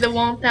with the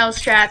Wong Tao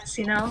strats,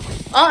 you know.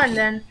 Oh, and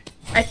then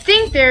I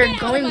think they're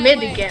going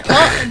mid again.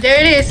 Oh, and there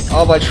it is.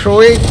 Oh, by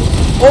throwing.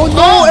 Oh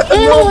no!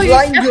 FML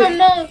blinded.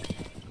 FML.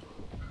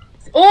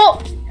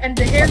 Oh, and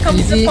here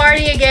comes the Easy.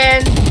 party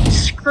again.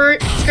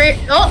 Scrape.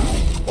 Oh,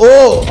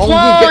 Oh, Oh Ongi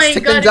my gets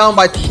taken God. down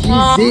by TZ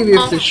Oh.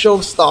 with the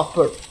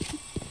showstopper.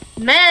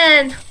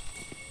 man.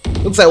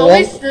 Looks like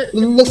Always the-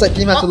 looks like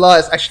Team Hasbullah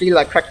is actually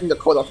like cracking the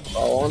code of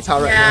Wong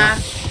Tao right Yeah.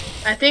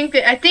 now. I think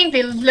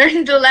they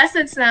learned the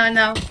lessons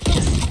now.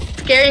 Just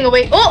scaring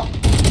away. Oh!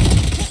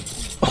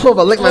 Oh,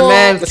 but look my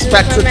man with the Lick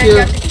My Spectre Man kill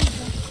got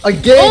the-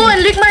 again. Oh,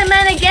 and lick my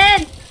man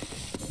again!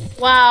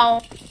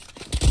 Wow.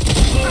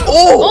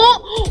 Oh,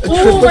 Oh! a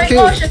Oh triple my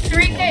kill. gosh, a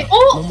 3K.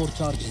 Oh!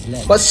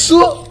 But Su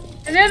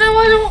Another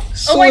one.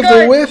 Oh my with the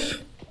god.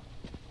 whiff.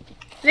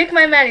 Lick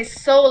my man is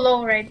so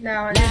low right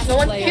now, and there's no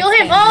one to Last kill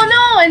him. player Oh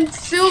no! And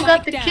Sue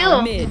got the Down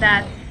kill mid. with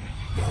that.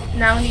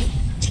 Now he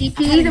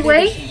TP'd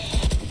away.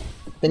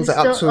 Things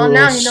are up Still- oh,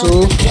 now to he Su.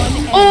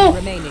 One Oh! enemy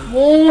remaining.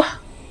 Whoa!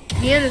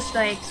 Ian is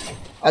like.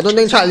 I don't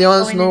think Chad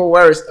Leons Going know in.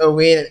 where is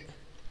away.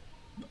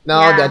 Now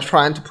Yeah. they're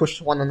trying to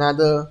push one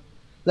another.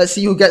 Let's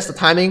see who gets the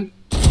timing.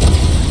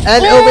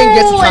 And Irving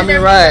gets the and timing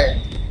they're- right.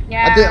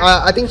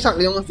 Yeah. I think Chad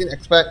Leons didn't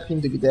expect him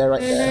to be there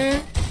right there.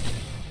 Mhm.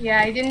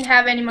 Yeah, he didn't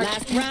have any much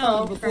Last info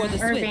round before from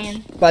the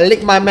Irving. But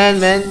lick my man,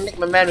 lick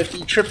my man with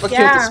the triple kill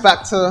Yeah. to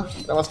Spectre.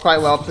 That was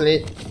quite well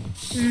played.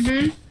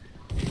 Mhm.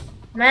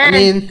 I Man.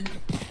 mean,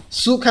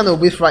 Su kind of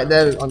whiffed right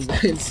there on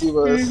Su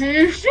was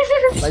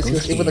Mhm. like she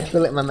was able to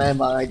kill lick my man,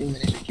 but I didn't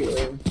manage to kill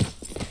him.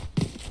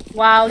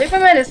 Wow,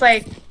 Liverman is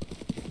like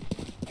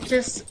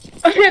just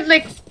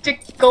like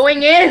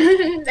going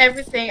in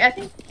everything.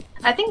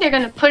 I think they're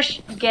gonna push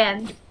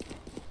again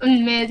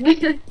in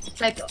mid,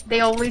 like they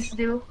always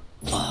do.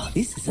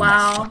 This is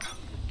Wow.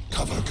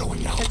 Cover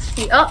going out. Let's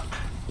see. Oh,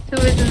 who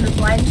is in the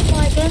blind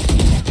spot again?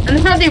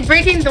 And now they're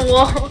breaking the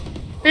wall.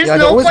 There's Yeah,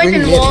 they're no always point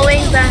in bringing it.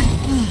 walling that.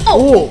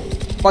 Oh,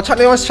 but Chad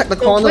Leons checked the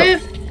The corner.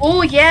 whiff.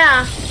 Oh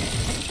yeah.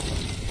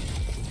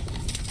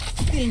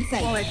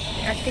 Inside. Oh,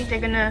 I think they're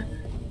gonna.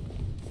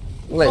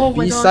 Like Oh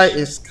my B gosh. side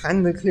is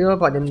kind of clear,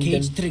 but then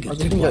Cage trigger, I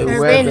don't think trigger. they're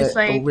aware Irvin is that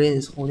like- Owen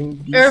is holding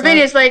B Irvin side.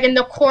 is like in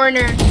the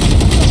corner.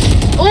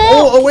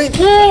 Oh, wait!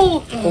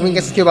 Oh! Owen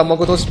gets killed by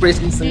Mogoto sprays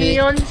instantly.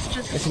 Leon's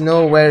As just you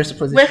know, where's the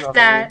position with of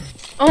that.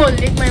 Oh,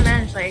 Lick my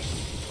man's like,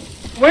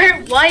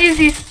 why is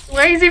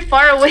he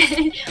far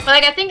away? But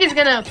like I think he's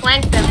gonna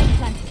flank them.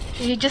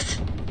 You just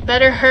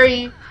better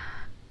hurry.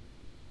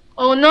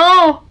 Oh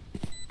no!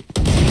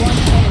 One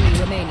enemy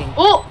remaining.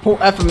 Oh! Oh,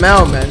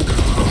 FML, man.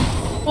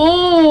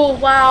 Oh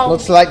wow!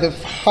 Looks like the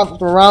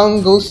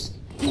round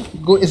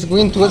is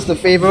going towards the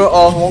favor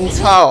of Wong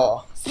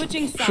Tao.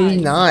 Switching sides.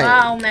 3-9.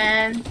 Wow,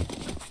 man.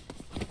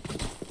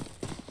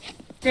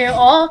 They're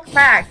all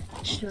cracked,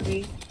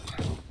 actually.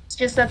 It's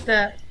just that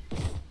the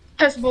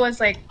Hasbro is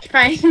like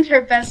trying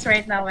their best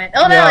right now. And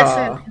oh no,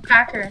 Yeah. it's a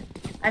cracker.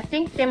 I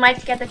think they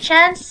might get the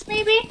chance,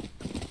 maybe.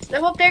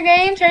 Step up their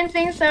game, turn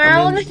things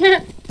around.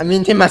 I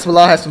mean, Team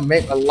Hasbullah has to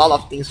make a lot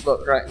of things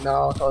work right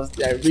now because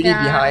they're really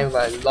Yeah. behind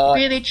by a lot.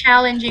 Really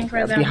challenging for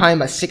They're them. behind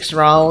by 6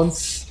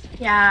 rounds,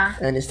 Yeah.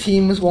 and his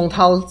team's Wong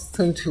Tao's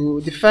turn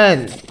to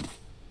defend.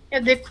 Yeah,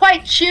 they're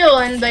quite chill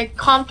and like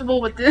comfortable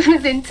with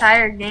the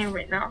entire game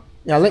right now.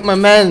 Yeah, like my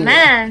man.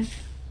 Man,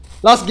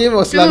 Last game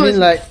was, I Dude. mean,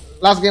 like,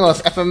 last game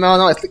was FML,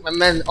 now it's like my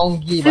man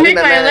Ongi, but Lick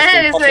like my man has man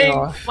been is popping like,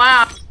 off.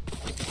 wow.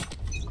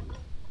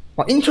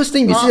 Well,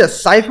 interesting, we Oh. see a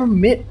Cypher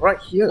mid right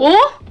here.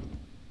 Oh?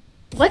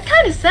 What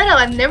kind of setup?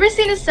 I've never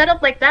seen a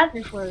setup like that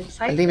before.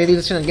 I think maybe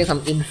just trying to get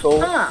some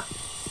info. Huh.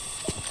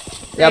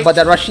 Yeah, but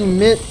they're rushing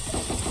mid.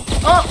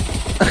 Oh!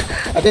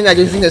 I think they're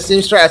using the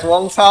same strat as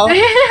Wong Tao.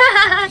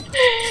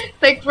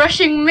 like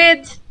rushing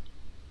mid.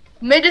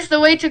 Mid is the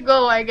way to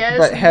go, I guess.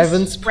 But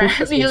Heaven's push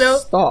has been Elo.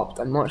 stopped.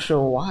 I'm not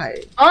sure why.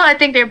 Oh, I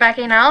think they're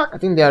backing out. I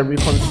think they are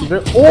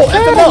reconsidering. Oh,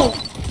 FML!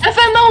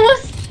 FML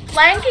was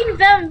flanking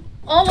them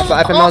all But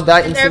along. FML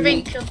died and they're being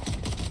instantly.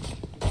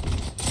 killed.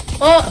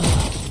 Oh,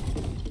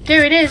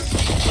 there it is.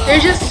 They're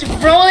just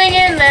rolling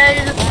in,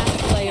 man.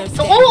 Player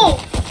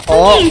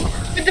Oh,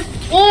 with the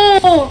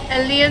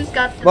and Leon's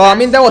got. The Well, I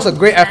mean, that was a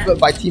great effort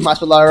by Team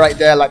Masula right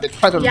there. Like, they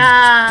tried to.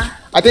 Yeah.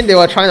 I think they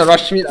were trying to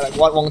rush me like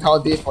what Wong Tao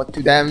did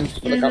to them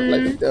for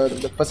like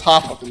the first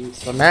half of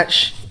the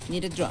match.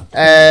 Need a drop.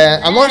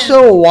 And I'm not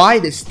sure why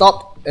they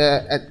stopped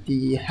at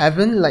the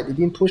Heaven. Like, they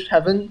didn't push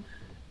Heaven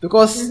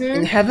because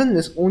in Heaven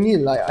there's only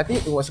like I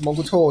think it was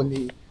Moguto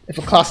only. If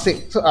a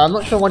classic, so I'm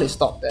not sure why they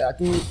stopped there. I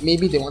think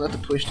maybe they wanted to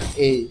push to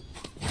A.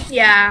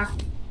 Yeah.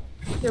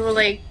 They were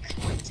like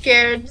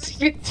scared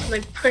to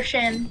like push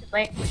in.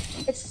 Like,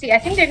 let's see. I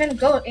think they're gonna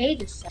go A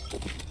this time.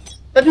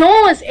 But no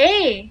one was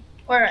A.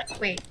 Or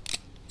wait.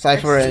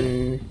 Cypher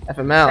and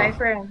FML.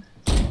 Cypher and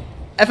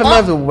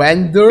FML the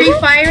Wander. free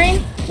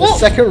firing. The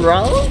second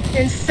round.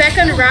 In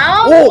second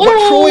round.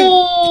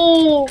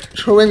 Oh, but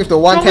throwing with the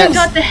one Throwing tap.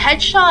 got the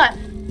headshot.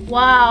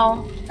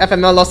 Wow.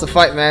 FML lost the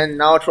fight, man.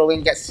 Now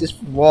throwing gets his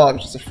reward,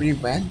 which is a free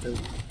Vandal.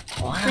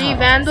 Wow. Free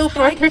Vandal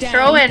for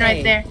throw in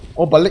right there.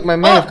 Oh, but look, my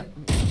man.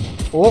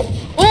 Oh.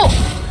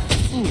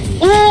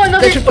 Oh,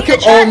 another They triple kill.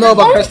 headshot. Oh no,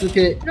 but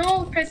Kresuke.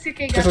 No,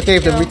 Kresuke got It's okay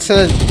with the kill.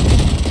 return.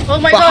 Oh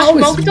my But gosh, how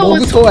is Moguto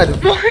was. Moguto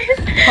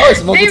at How is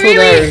Moguto they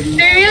there already?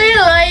 really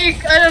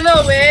like, I don't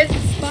know, man.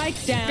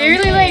 Spike down. They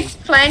really like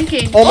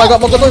flanking. Oh my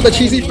god, Moguto with the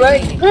cheesy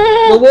flank. The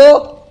Oh.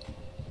 wall.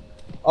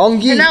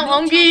 Ongi. And now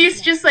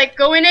Ongi's just like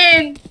going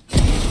in.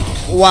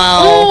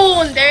 Wow.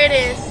 Oh, and there it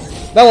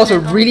is. That was a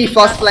really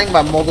fast flank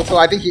by Moguto.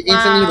 I think he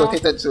instantly Wow.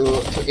 rotated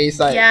to A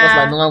side. Yeah. Because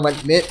like no one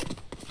went mid.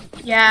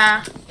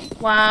 Yeah.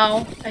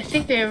 Wow. I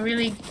think they're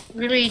really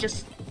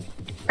just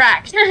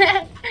cracked.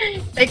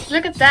 Like,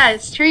 look at that.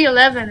 It's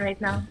 3-11 right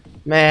now.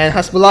 Man,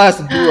 Hasbullah has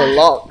to do a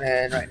lot,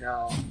 man, right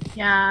now.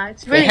 Yeah,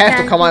 it's really. They have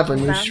to come out with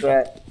a new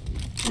strat.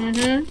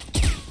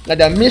 Like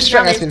their mid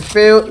strat has been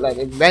failed. Like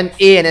they went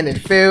A and then they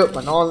failed,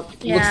 but now it looks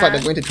Yeah. like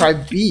they're going to try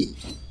B.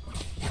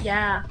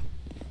 Yeah.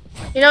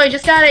 You know, you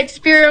just gotta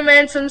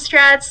experiment some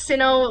strats. You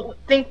know,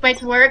 think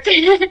might work.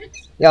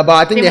 Yeah, but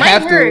I think They they might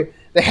have work. to.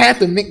 They have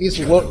to make this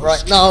work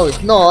right now.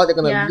 If not, they're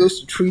gonna Yeah.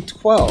 lose to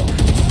 3-12.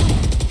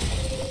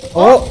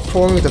 Oh,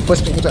 throwing with the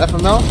first pick into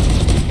FML.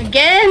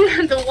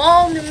 Again, the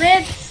wall in the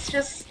mid. It's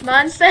just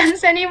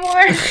nonsense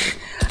anymore.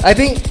 I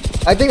think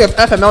if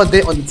FML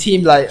did on the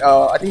team, like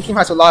I think Team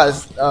Hasbullah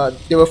is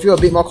they will feel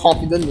a bit more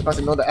confident because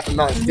they know that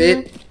FML is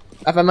dead.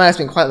 FML has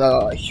been quite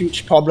a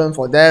huge problem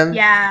for them.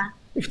 Yeah.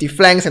 With the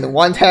flanks and the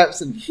one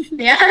taps. And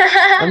Yeah.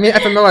 I mean,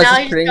 FML is Now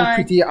just he's playing gone.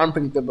 pretty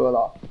unpredictable.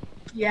 lah.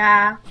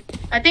 Yeah.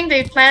 I think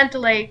they plan to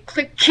like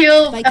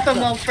kill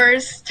FML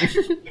first.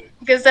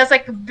 Because that's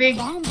like a big,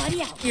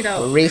 you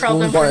know, The race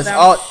problem boom ball for is them.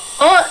 out.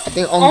 Oh, I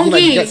think Ongi might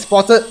get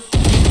spotted.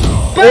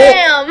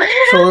 Bam!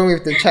 Throwing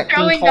with the checkpoint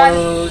Throwing gun,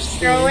 corners.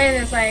 throw in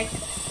is like,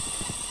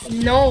 he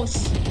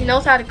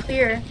knows how to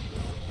clear.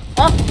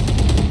 Oh,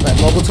 Like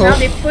Moguto. now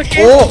they push it.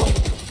 Oh!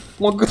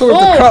 Moguto with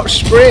the crouch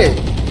spray.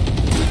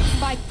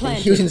 Spike He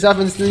planted. heals himself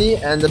instantly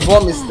and the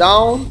bomb is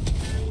down.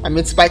 I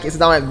mean, Spike is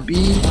down at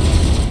B.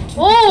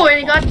 Oh, and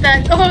he got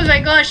that. Oh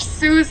my gosh,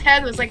 Sue's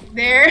head was like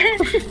there,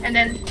 and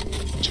then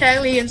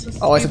Charlie was.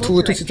 Oh, it's a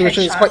able 2-2 to, like,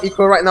 situation. It's headshot. quite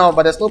equal right now,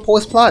 but there's no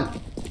post plant.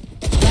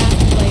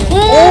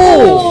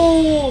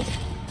 Oh!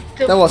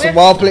 The That was whip.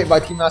 well played by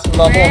Team Hasbullah.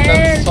 Both of them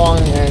Man. song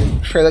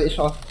and traded each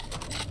other.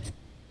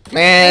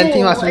 Man,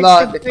 Team Oh,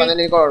 Hasbullah, it's they a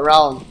finally got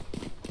around.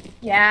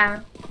 Yeah.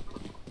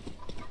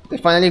 They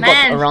finally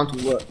Man. got around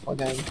to work for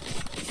them.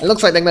 It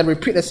looks like they're gonna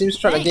repeat the same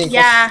strat again. 'cause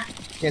Yeah.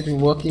 It's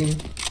been working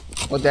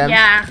for them.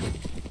 Yeah.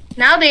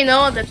 Now they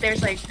know that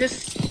there's like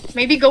this.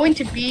 Maybe going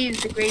to B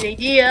is a great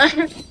idea.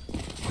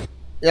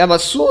 Yeah,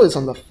 but Su is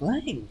on the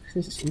flank.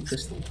 This is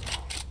interesting.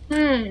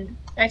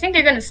 I think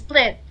they're gonna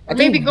split. I Or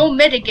maybe think- go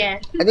mid again.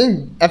 I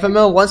think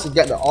FML wants to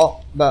get the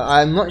AWP, but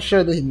I'm not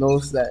sure that he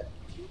knows that.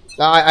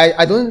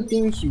 I don't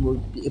think he will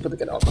be able to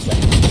get the AWP.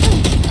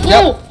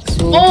 Oh!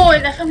 So, Oh,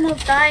 and FML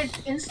died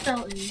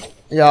instantly.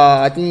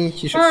 yeah, I think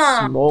he should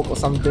Huh. smoke or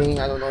something.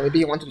 I don't know. Maybe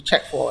he wanted to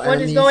check for What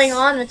enemies. is going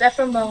on with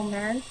FML,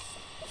 man?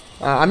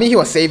 I mean, he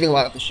was saving a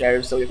lot of the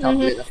sheriff, so you can't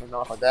Mm-hmm. blame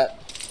FML for that.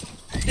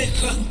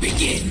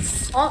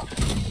 Oh,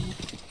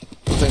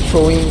 So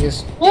throwing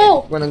is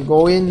oh! gonna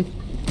go in.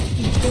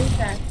 Who's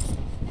that?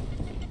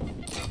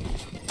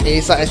 A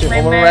side has been My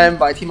overran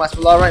by Team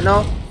Hasbullah right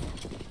now.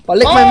 But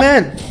look, Oh. my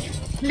man!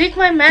 Leak,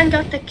 my man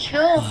got the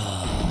kill.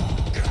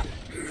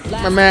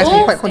 My man has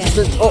been Oh. quite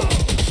consistent. Oh,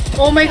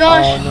 Oh my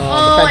gosh! Oh, no, the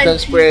and phantom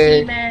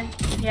spray. TC, man.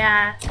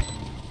 Yeah.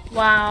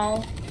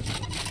 Wow.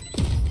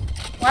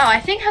 Wow, I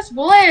think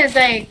Hasbullah is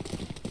like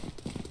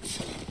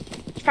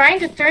trying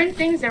to turn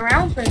things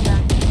around for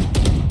them.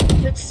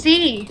 Let's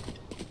see.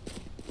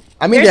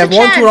 I mean, There's they have a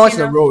won chance, 2 rounds you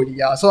in a know. row already,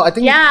 yeah. So I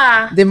think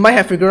Yeah. they might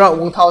have figured out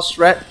Wong Tao's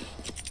strat.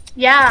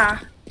 Yeah.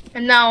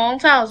 And now Wong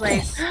Tao's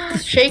like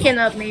shaken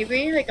up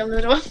maybe, like a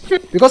little.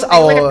 because Like,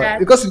 look at our that.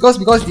 because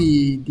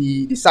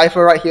the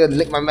cipher right here,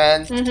 Lick My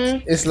Man,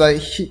 Mm-hmm. is like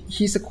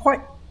he's a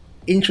quite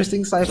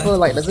interesting cipher.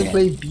 Like doesn't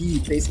play B, he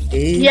plays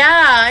A.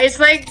 Yeah, it's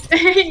like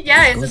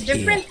yeah, it's a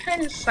different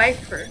kind of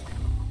cipher.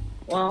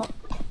 Well,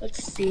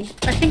 let's see.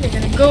 I think they're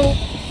gonna go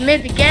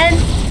mid again.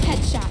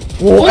 Headshot.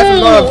 Whoa, Oh,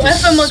 FML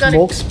FML got a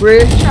smoke spray.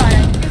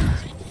 shot.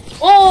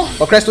 Oh,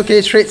 But Cresto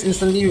K trades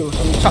instantly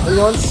from Chuck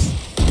Leons.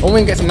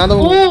 Owen gets another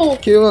Ooh.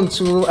 kill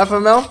onto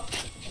FML.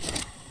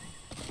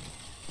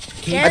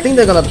 yes. I think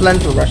they're gonna plan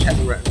to rush head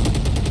red.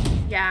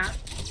 Yeah.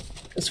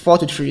 It's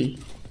 4-3.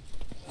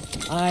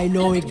 I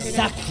know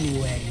exactly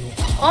where you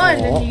are. Oh,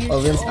 and then Oh,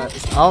 you Irvin's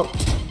is out.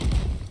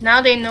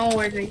 now they know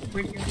where they're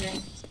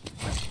going.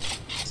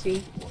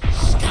 See.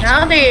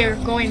 Now they're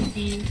going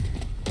B.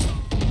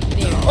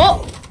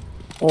 Oh!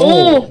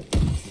 Oh!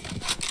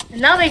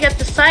 And now they get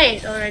the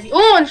site already.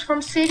 Oh, and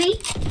from City.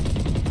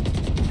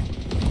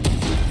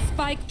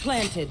 Spike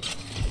planted.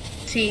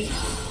 See.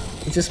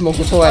 It's just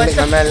Mokuto Oh, and it's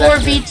Lick a My Man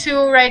left.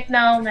 4v2 right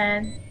now,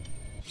 man.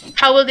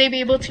 How will they be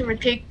able to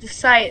retake the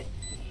site?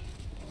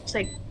 It's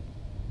like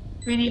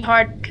really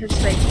hard because,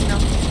 like, you know,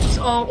 it's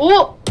all.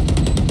 Oh!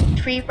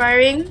 Free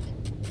firing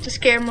to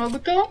scare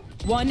Moguto.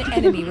 One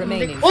enemy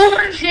remaining.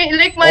 Oh,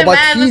 Lick My Oh, but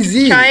Man was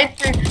TZ. trying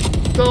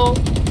to go.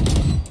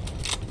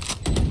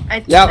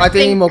 Yeah, I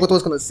think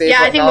Mokuto's gonna save Yeah,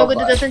 right I think now, Moguto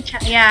but doesn't.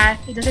 Yeah,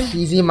 he doesn't.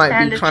 TZ might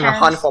stand be a trying to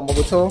hunt chance. for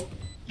Mokuto.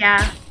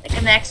 Yeah, like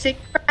an exit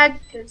frag,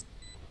 because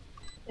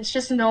there's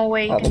just no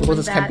way you can win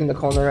Mokuto's that. camping the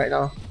corner right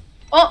now.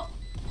 Oh,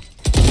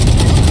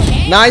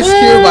 Nice Ooh,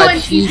 kill by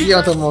and TZ TZ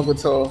onto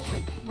Mokuto.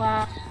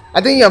 wow.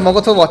 I think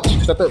Mokuto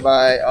was started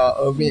by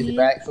Irvin in the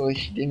back, so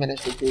she didn't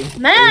manage to do.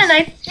 Man,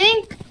 I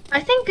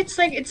think it's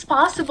like it's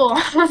possible,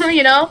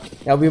 you know.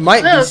 Yeah, we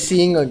might be Look.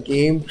 seeing a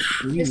game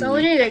 3. It's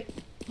already like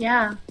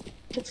yeah,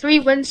 the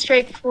 3-win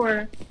streak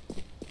for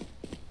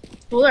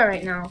Bula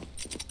right now.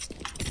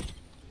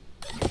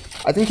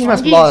 I think Team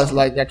Hasbullah is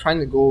like they're trying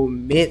to go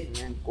mid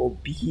and go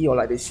B, or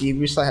like they see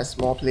which side has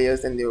small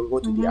players, then they will go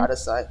to the other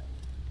side.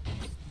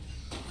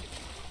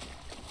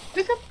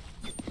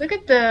 Look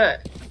at the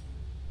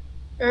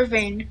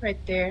Irvine right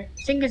there.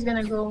 I think he's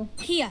gonna go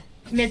Here.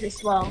 mid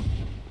as well.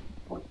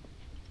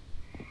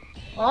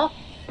 Oh,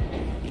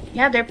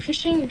 yeah, they're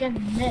pushing again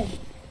mid.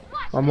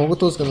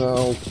 Mokuto's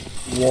gonna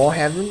wall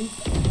heaven.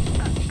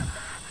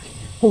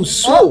 Oh,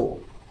 so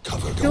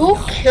Who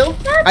killed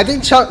that? I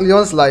think Chuck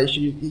Leon's like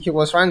he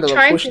was trying to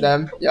Trying push to-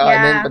 them, yeah, yeah.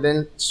 and then but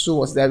then Su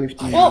was there with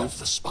the Oh,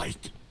 The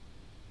spike.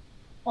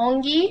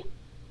 Ongi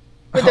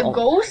with the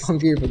ghost.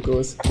 Hungry with a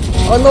ghost.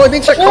 Oh no, I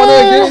think check corner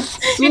again.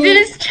 You Su.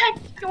 didn't check.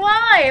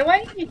 Why? Why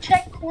didn't you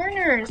check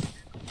corners?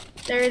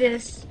 There it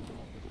is.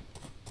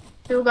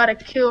 Still got a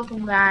kill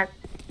from that.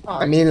 Oh,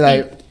 I mean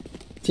like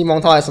Team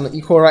Mongtao is on the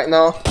equal right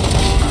now.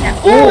 yeah.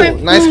 Oh, Ooh,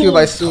 nice kill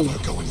by ooh. Su.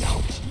 Going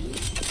out.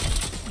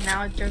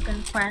 Now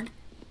Durgan plant.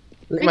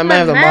 Lick My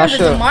Man with the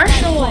Marshall.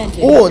 Marshall.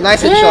 Oh,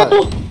 nice headshot.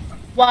 Ooh.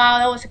 Wow,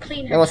 that was a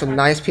clean. That was a headshot.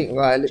 nice pick,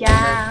 right? Lick My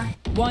Man.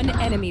 Yeah. One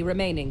enemy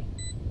remaining.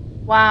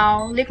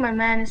 Wow, Lick My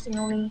Man is the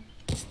only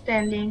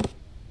standing.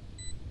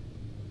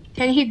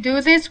 Can he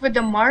do this with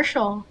the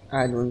Marshall?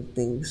 I don't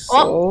think so.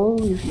 Oh.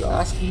 If you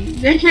ask me.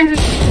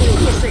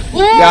 It's like, ooh!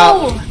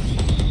 Yeah.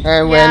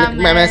 And when Yeah, Lick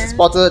My Man man.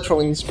 spotted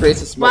throwing sprays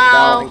to smoke Wow.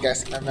 down and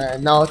gets Lick My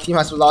Man. Now Team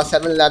has lost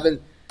 7-11.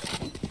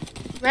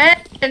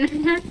 Man,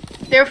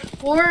 they're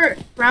 4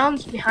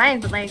 rounds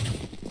behind, but like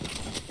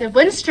the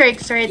win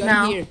streaks right Gun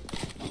now. here.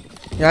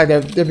 Yeah,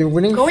 they've been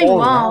winning Going 4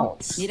 well.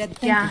 rounds. Need a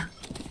Yeah.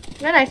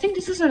 Man, I think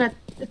this is an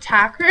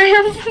attacker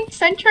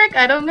centric.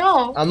 I don't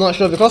know. I'm not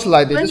sure because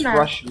like they Win just that.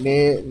 rush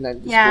mid and then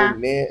just Yeah. go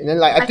mid and then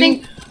like I I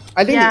think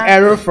yeah. the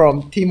error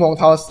from Team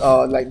Wongtao's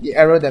like the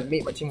error that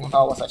made by Team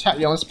Wongtao was like Chat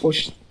Leon's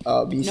push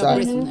B side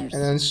prisoners.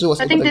 and then Su was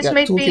I able think to this get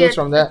might 2 be kills a,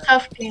 from a that.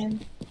 tough game.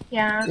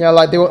 Yeah. Yeah,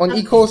 like they were on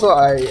equal, so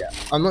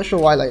I'm not sure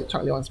why like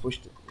Chat Leon's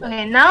pushed it.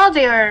 Okay, now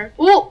they are.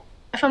 Ooh,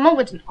 FMO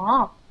with an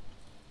op.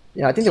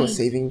 Yeah, I think they were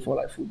saving for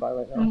like full buy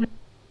right now. Mhm.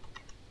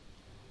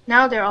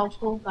 Now they're all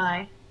full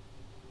buy.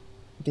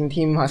 I think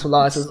Team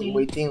Hasula is just see.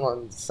 waiting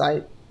on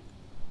site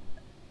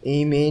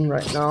A main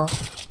right now.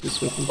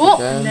 Just waiting for Oh,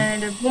 them. and then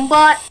the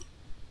Boombot.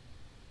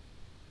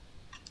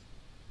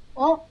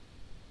 Oh,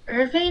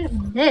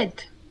 Irvine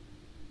mid.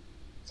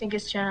 I think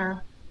it's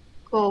gonna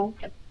go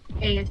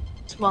A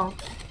as well.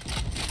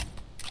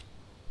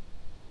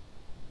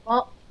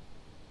 Well,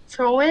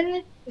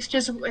 throw-in is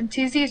just, and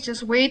TZ is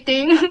just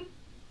waiting.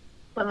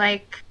 But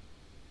like,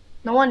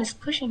 no one is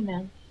pushing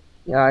them.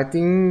 Yeah, I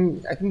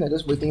think they're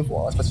just waiting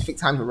for a specific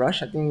time to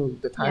rush. I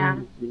think the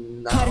time will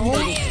be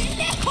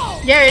now.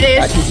 There it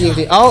is. TC with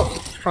the out,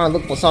 trying to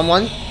look for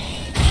someone.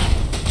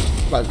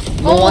 But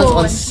no Oh, one's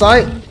on and-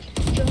 site.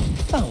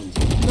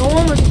 No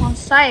one was on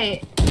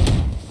site.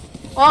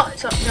 Oh,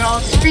 so they're all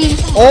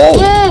screens. Oh!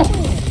 Ooh!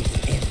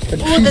 The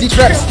Ooh, TZ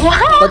traps.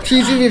 What? But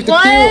TZ with the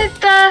What kill.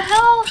 the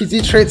hell?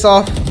 TZ trades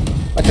off.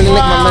 I can Lick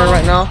My Man Wow.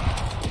 right now.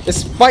 The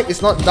spike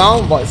is not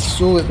down, but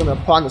Su is gonna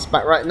plant the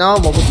spike right now.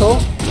 Mobuto.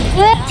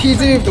 Ooh! TZ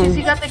with the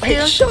TZ got the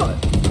kill.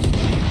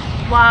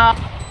 headshot. Wow.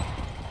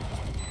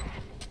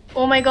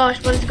 Oh my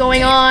gosh, what is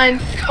going on?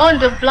 On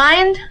the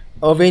blind?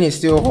 Irving is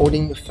still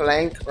holding the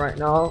flank right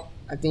now.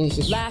 I think he's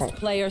just Last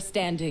player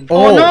standing.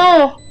 Oh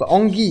no! But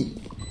Ongi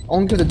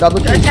with the double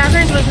The kill.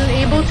 attackers wasn't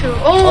able to.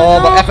 Oh, no!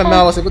 but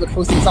FML was able to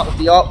close things up with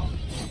the op.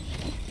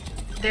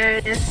 There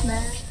it is,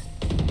 man.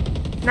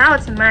 Now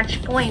it's a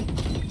match point.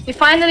 We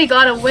finally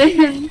got a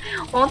win.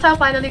 Wongtao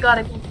finally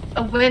got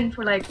a win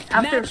for like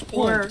after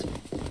 4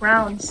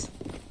 rounds.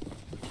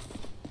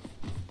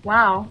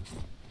 Wow.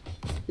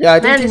 Yeah, I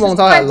think Man, Team this is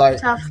Wongtao had quite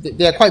like tough.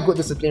 they are quite good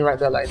discipline right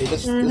there. Like they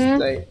just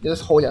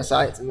just hold their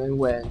sides, and then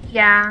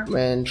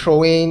when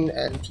throwing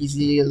and TZ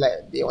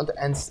like they want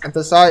to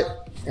enter side,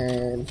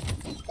 and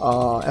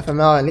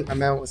FML and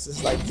LeagueML was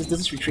just like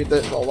just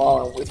retreated for a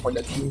while and wait for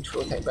their team to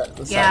rotate back to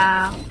the side.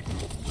 Yeah.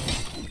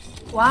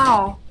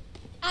 Wow.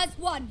 As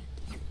one.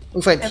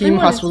 Looks like Team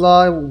Everyone is-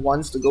 Hasbullah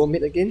wants to go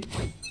mid again.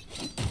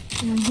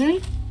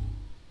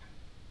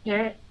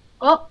 Yeah.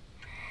 Oh.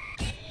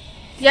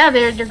 Yeah,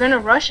 they're gonna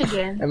rush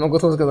again. And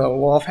Mogoto's gonna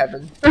wall of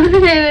heaven.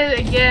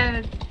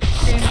 Again.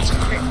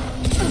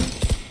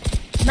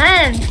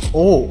 Man.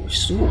 Oh,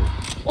 Su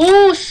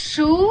Oh,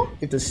 Su.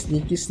 with the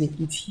sneaky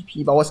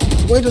TP, but was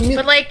going to mid.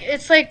 But like,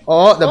 it's like.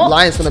 Oh, the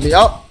blind is gonna be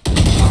up.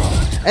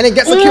 And it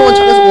gets a kill on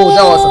Charles. Oh,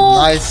 that was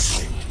a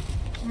nice.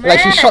 Like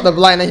he Man. shot the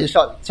blind and he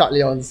shot Chart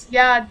Leon's.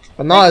 Yeah.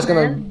 But now it's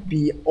gonna man.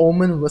 be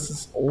Omen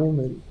versus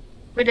Omen.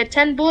 With the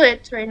 10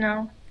 bullets right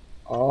now.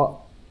 Oh,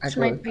 This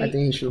might be- I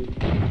think he should.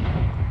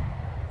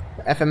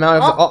 FML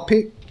with the op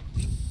pick.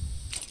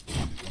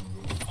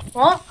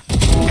 Oh,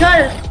 got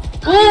it.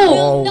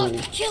 Ooh. Oh,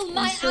 Kill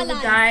my Su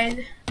ally.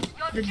 died.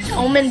 The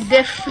Omen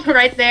diff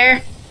right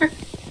there.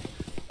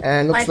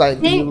 and looks I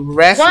like the think-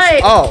 rest Why?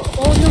 is out.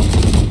 Oh no.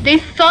 They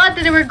thought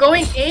that they were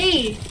going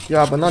A.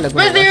 Yeah, but now they're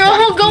But going they're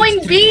all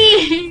going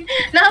B.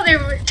 Now they're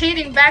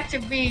rotating back to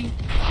B.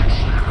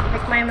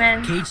 Like my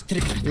man. Cage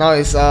trick. Now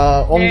it's There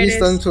it Ongi's is.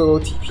 turn to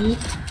TP.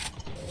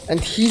 And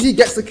TZ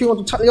gets the kill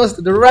onto Chart Leon's.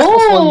 The rest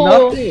was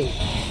Oh. for nothing.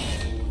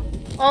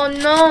 Oh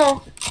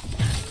no.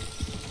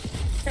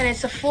 And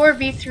it's a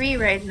 4v3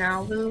 right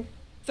now. Will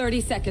 30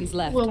 seconds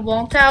left.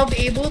 Wongtao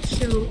be able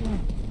to...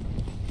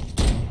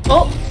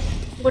 Oh!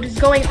 What is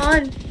going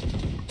on?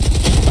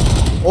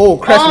 Oh,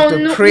 crash Oh, with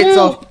the no. crates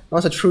of. Now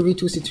it's a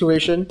 3v2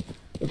 situation.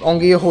 With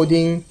Ongi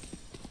holding.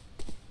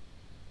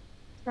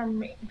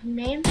 From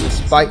main?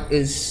 Spike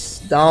is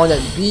down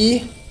at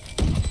B.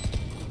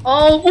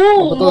 Oh,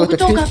 Mogoto with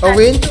the Mogoto pick. got that.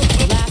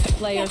 Irving. Last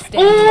player standing.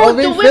 Oh,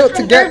 the Irving whip failed to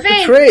from get the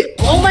Irving. trade.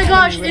 Oh my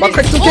gosh, it But is...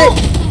 Cracks 2K.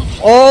 Oh,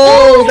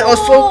 Oh, that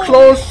was so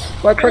close.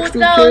 By Cracks oh,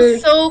 that 2K.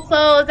 was so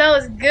close. That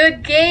was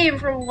good game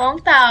from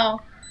Wongtao.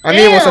 I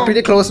mean, it was a Damn.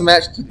 pretty close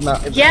match.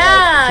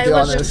 Yeah, to it be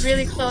was honest. a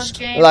really close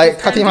game. Like,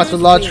 Team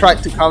Hasbullah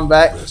tried to come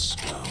back,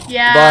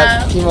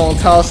 Yeah. but Team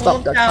Wongtao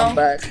stopped that Wongtao.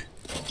 comeback.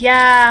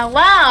 Yeah,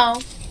 wow.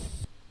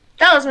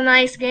 That was a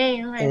nice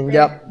game right And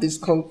there. yep, this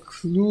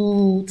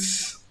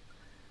concludes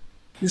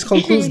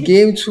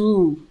game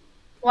 2.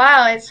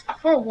 Wow, it's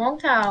for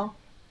Wongtao.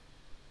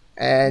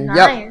 And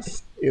yep,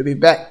 Nice. we'll be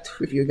back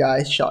with you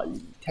guys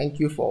shortly. Thank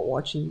you for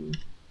watching.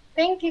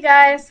 Thank you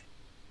guys.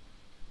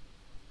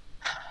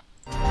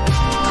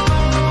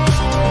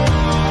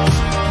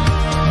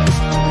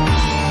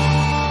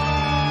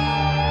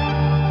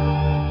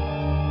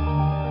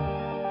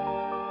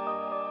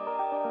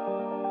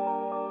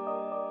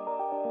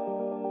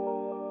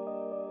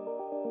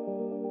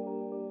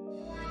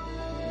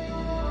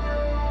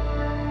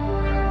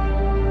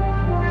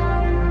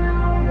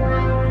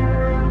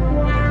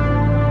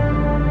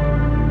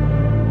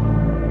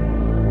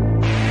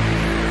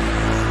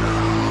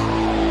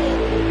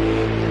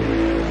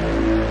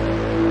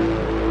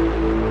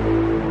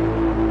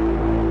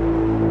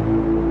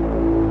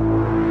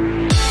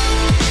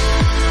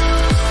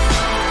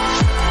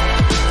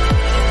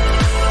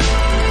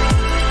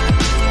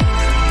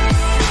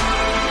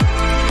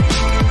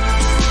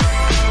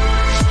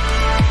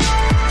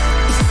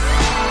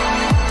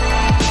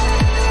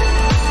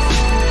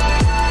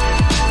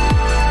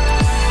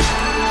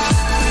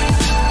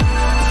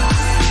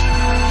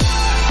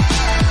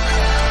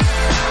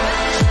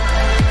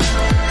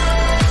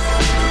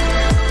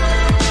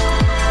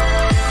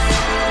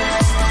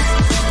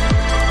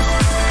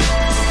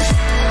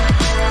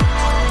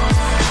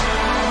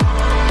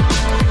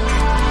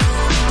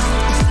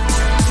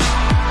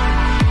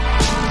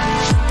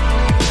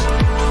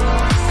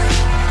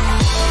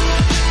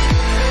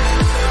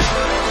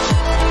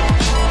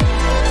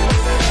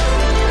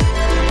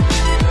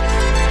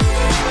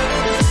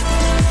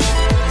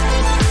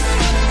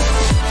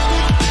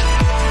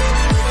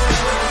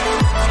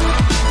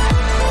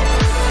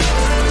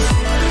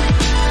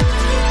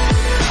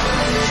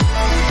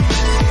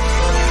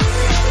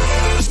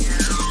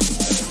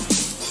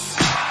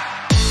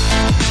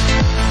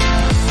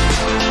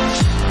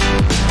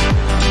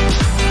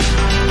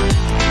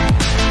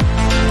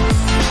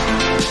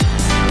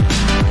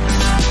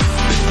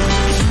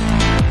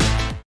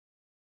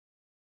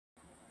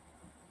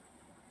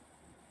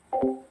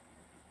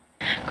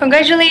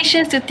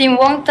 Congratulations to Team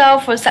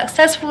Wongtao for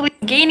successfully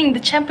gaining the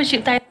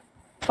championship title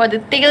for for the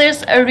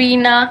Taylor's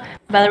Arena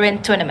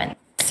Valorant tournament.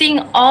 Seeing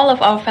all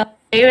of our fellow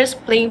players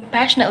playing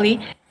passionately,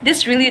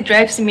 this really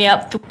drives me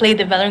up to play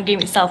the Valorant game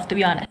itself, to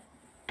be honest.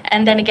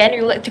 And then again,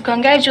 we would like to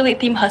congratulate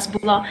Team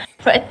Hasbullah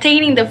for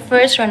attaining the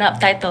first run-up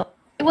title.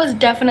 It was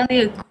definitely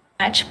a good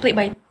match played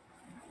by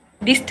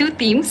these two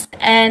teams,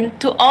 and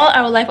to all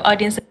our live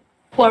audiences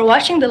who are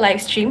watching the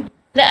live stream,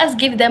 let us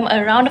give them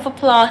a round of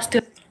applause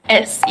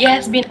as it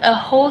has been a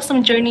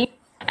wholesome journey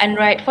and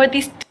ride for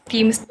these two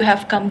teams to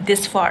have come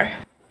this far.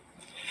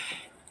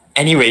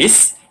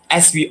 Anyways,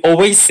 as we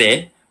always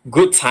say,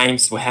 good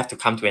times will have to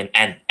come to an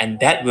end, and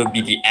that will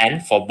be the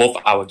end for both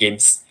our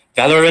games.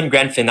 Valorant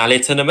Grand Finale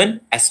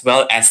Tournament as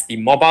well as the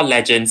Mobile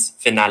Legends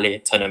Finale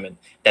Tournament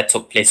that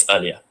took place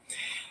earlier.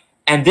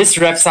 And this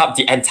wraps up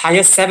the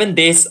entire 7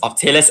 days of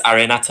Taylor's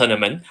Arena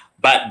Tournament.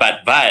 But,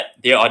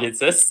 dear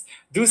audiences,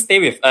 do stay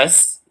with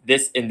us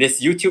in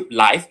this YouTube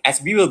Live, as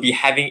we will be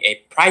having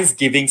a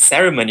prize-giving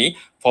ceremony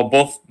for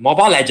both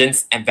Mobile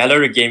Legends and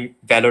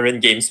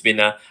Valorant Games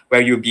winner,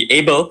 where you'll be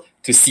able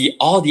to see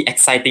all the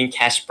exciting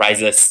cash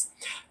prizes.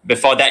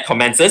 Before that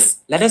commences,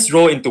 let us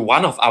roll into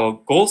one of our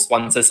gold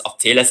sponsors of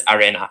Taylor's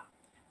Arena,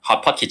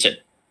 Hot Pot Kitchen.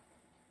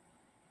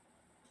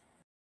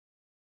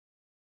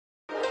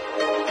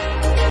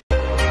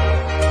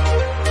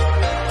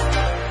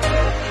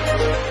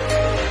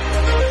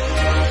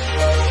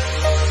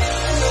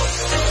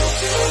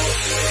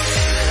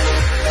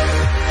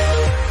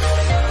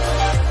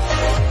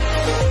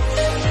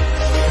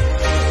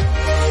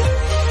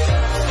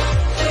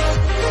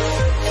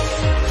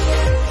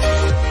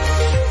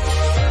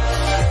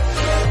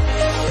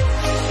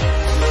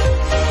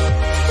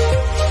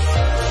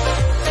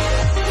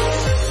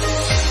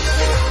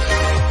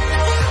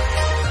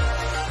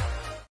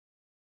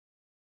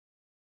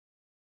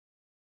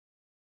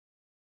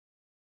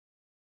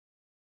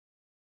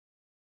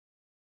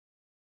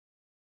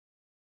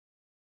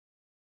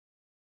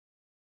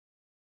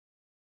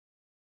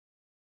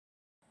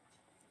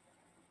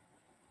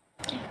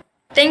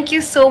 Thank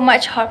you so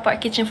much, Hot Pot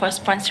Kitchen, for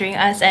sponsoring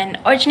us, and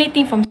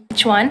originating from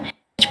Sichuan,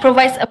 which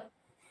provides a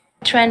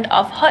trend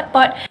of hot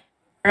pot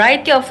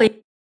variety of flavor,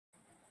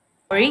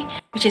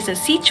 which is a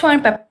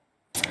Sichuan pepper,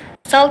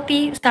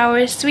 salty,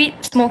 sour,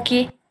 sweet,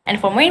 smoky.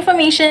 And for more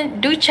information,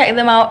 do check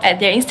them out at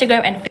their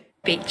Instagram and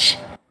Facebook page.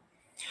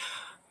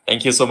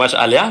 Thank you so much,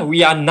 Alia.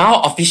 We are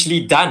now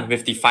officially done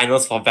with the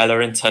finals for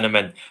Valorant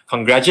tournament.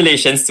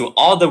 Congratulations to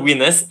all the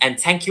winners, and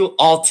thank you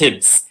all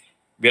teams.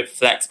 Weird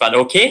flags, but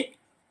okay.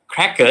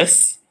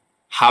 Crackers,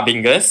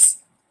 Harbingers,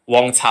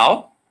 Wong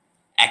Tao,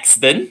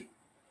 Accident,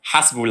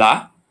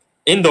 Hasbullah,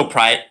 Indo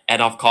Pride,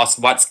 and of course,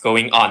 What's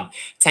Going On.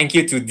 Thank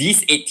you to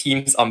these 8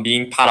 teams on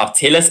being part of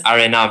Taylor's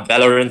Arena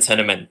Valorant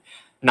tournament.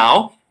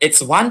 Now,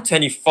 it's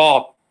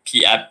 1:24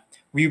 p.m.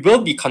 We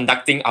will be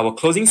conducting our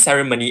closing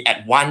ceremony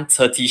at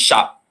 1:30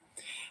 sharp.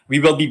 We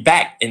will be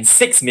back in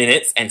 6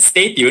 minutes, and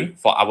stay tuned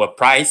for our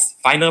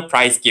final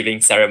prize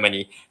giving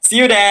ceremony. See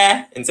you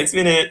there in 6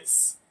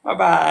 minutes.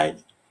 Bye-bye.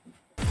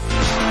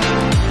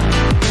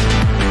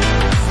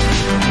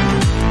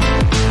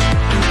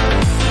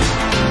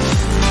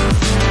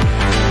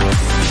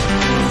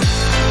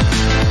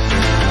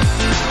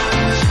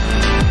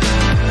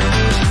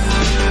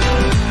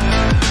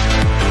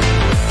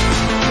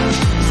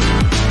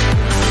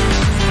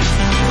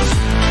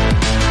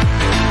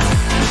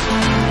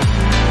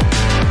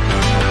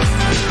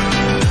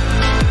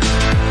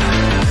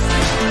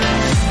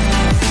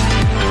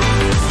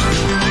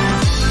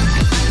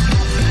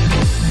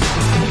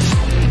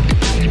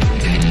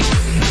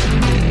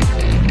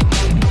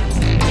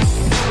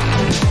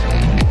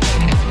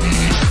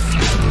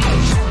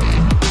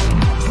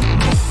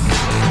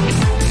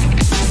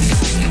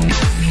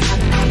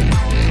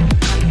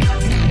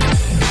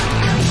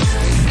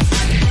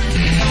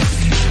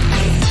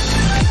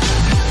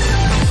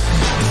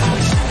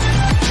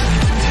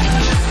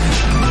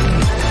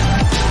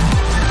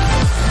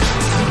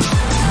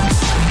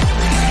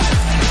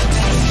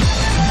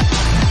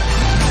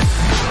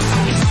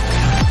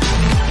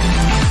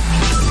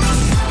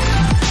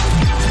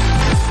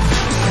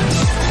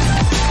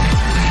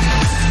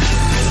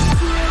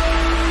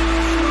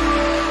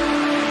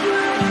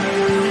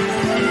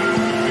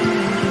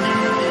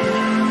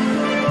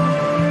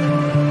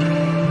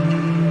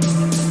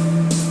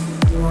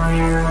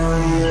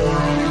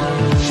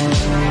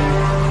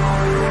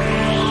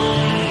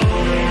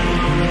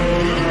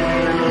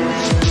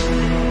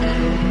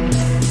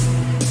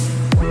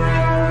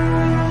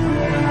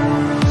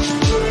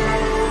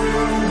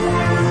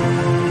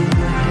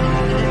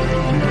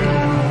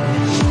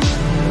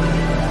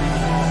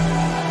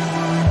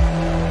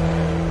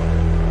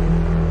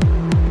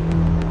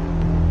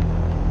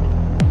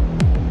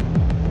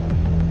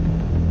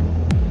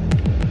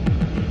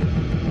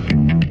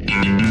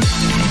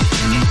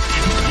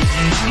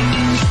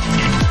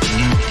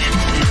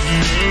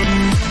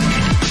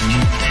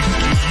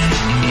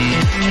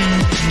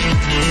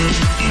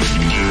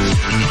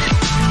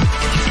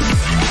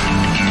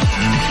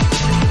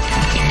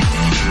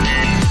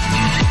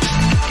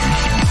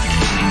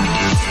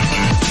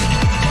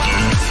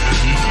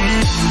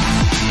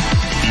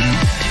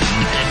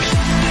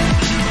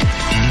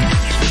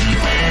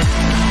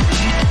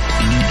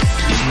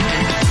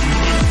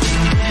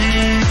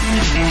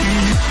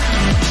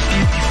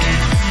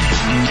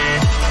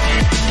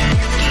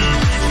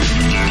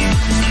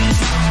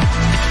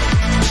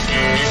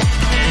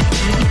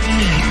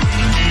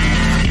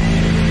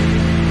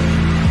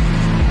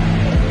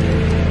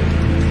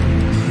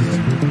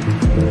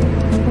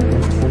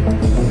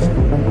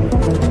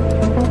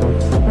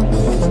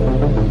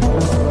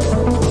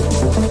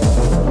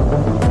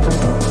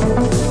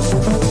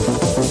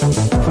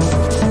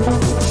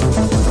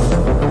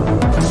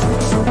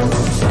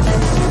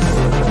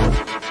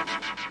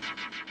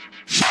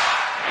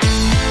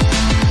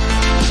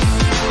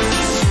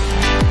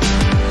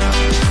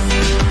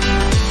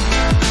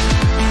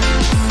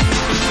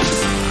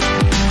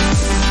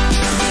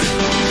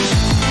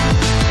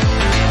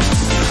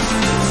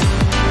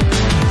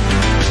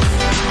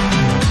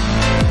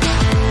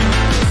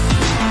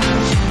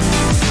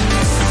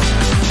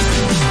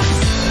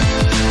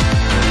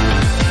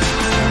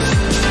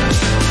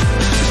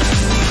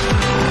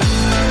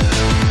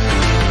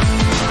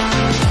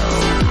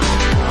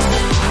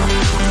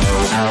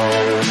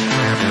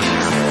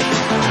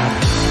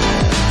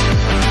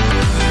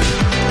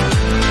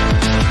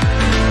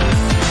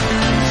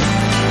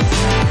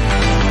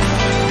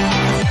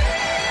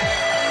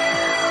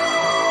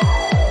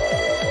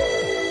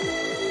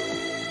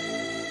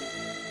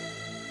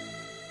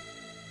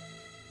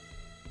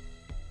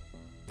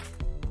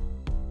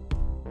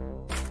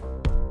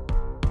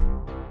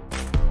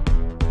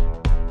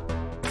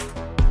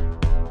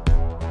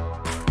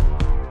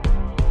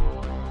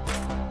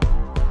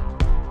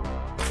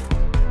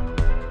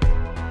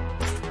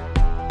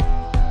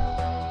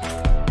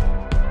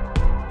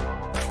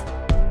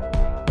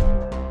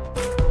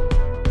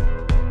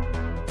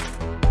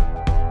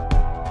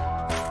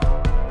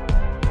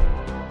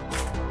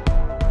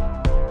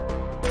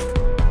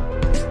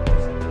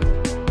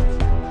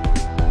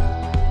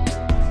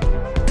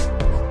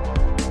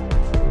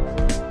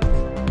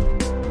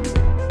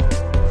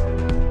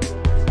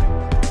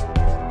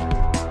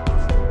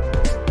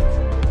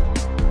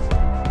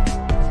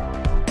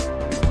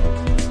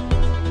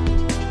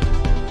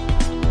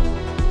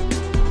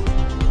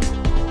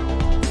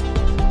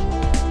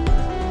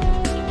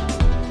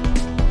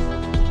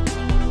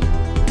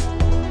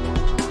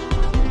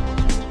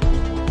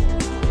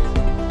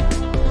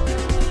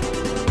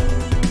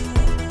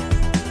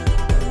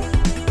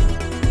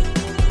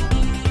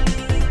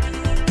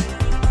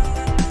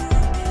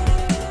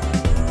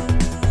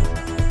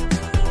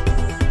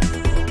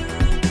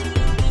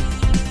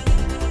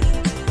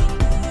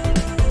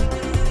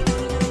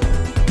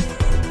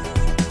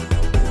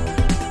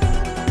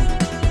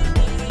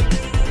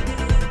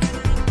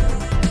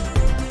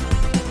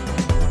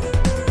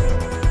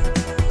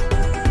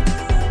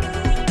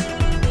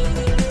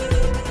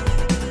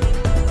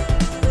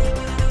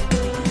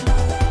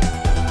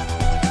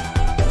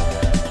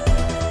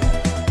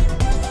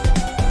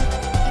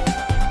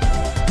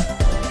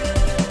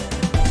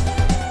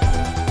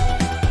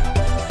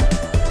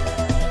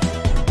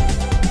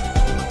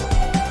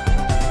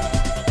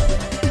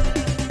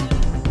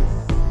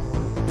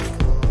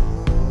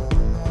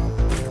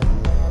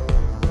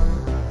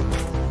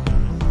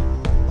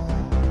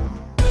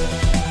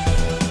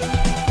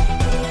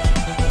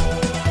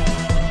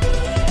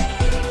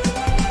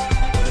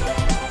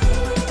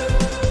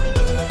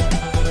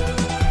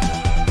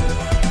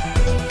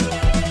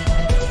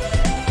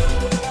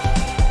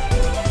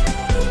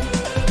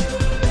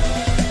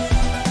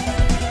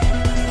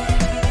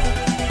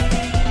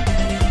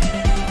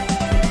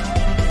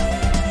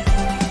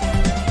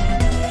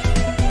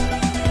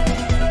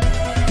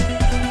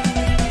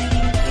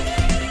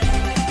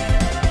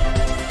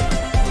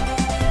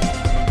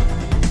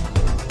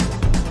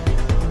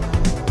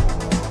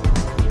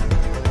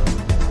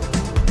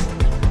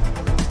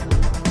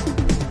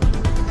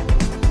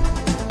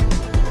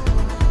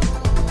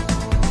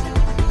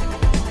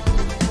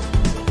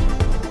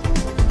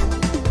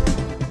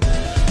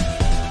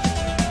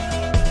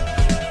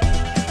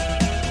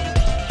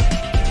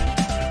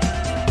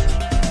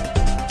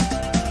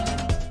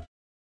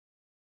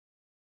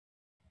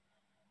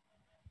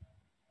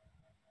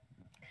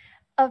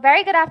 A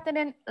very good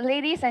afternoon,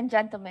 ladies and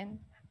gentlemen.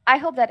 I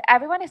hope that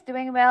everyone is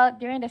doing well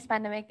during this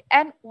pandemic,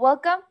 and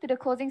welcome to the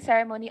closing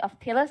ceremony of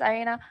Taylor's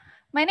Arena.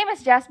 My name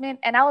is Jasmine,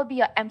 and I will be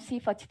your MC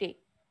for today.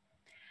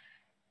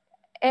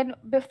 And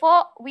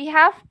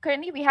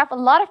currently we have a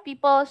lot of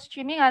people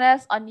streaming on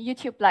us on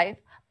YouTube Live.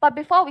 But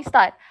before we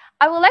start,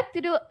 I would like to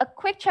do a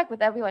quick check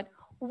with everyone.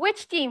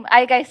 Which team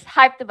are you guys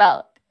hyped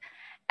about?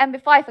 And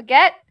before I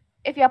forget,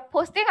 if you're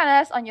posting on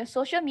us on your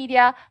social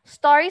media,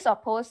 stories or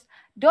posts,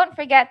 don't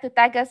forget to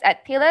tag us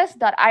at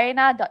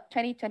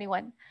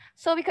taylors.arena.2021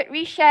 so we could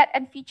reshare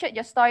and feature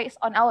your stories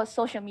on our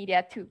social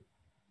media too.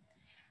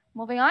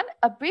 Moving on,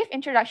 a brief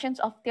introduction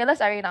of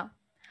Taylor's Arena.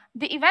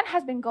 The event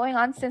has been going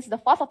on since the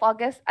 4th of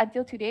August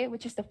until today,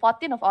 which is the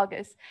 14th of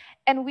August.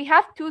 And we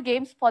have two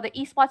games for the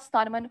esports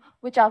tournament,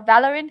 which are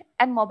Valorant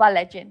and Mobile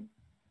Legends.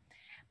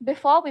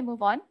 Before we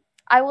move on,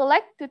 I would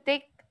like to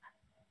take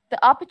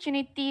the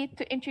opportunity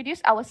to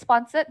introduce our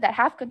sponsor that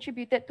have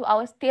contributed to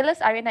our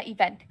Taylor's Arena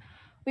event.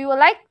 We would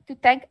like to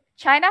thank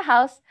China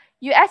House,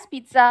 US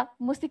Pizza,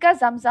 Mustika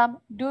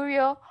Zamzam,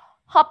 Durio,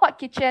 Hotpot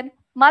Kitchen,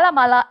 Mala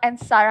Mala, and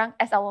Sarang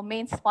as our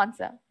main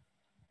sponsor.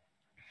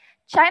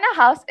 China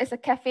House is a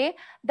cafe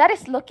that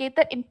is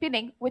located in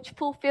Penang, which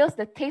fulfills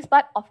the taste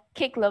bud of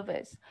cake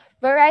lovers.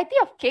 Variety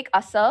of cake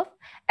are served,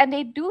 and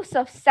they do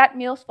serve set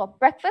meals for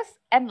breakfast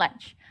and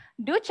lunch.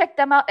 Do check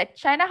them out at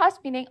China House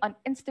Penang on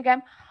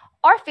Instagram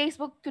or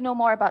Facebook to know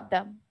more about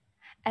them.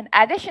 And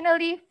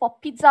additionally, for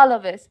pizza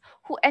lovers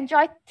who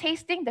enjoy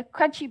tasting the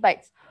crunchy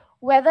bites,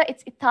 whether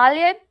it's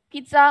Italian,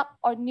 pizza,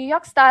 or New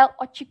York style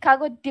or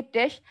Chicago deep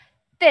dish,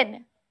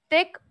 thin,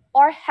 thick,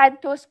 or hand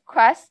toast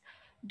crust,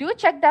 do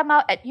check them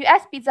out at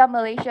US Pizza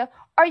Malaysia,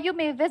 or you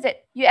may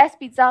visit US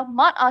Pizza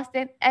Mount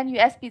Austin and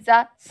US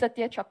Pizza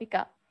Setia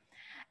Tropica.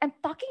 And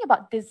talking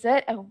about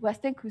dessert and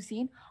Western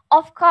cuisine,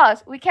 of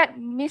course, we can't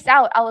miss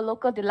out our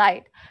local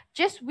delight.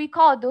 Just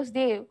recall those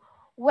days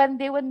when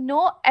there were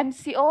no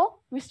MCO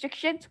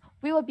restrictions,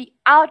 we will be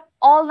out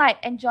all night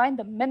enjoying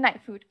the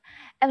midnight food.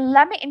 And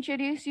let me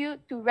introduce you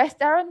to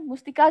Restaurant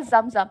Mustika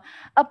Zamzam,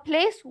 a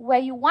place where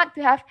you want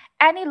to have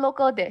any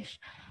local dish.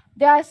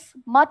 There's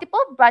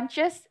multiple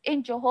branches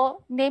in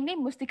Johor, namely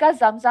Mustika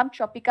Zamzam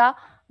Tropica,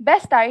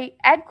 Bestari,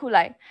 and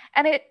Kulai,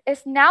 and it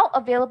is now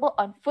available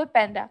on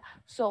Foodpanda.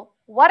 So,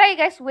 what are you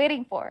guys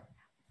waiting for?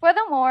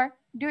 Furthermore,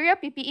 Durio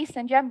PPE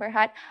Sanjam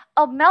Berhad,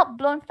 a melt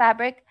blown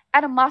fabric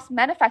and a mask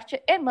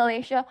manufactured in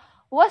Malaysia,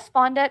 was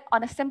founded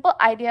on a simple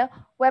idea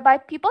whereby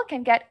people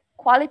can get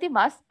quality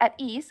masks at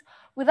ease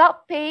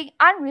without paying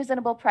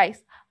unreasonable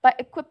price. By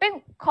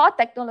equipping core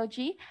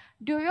technology,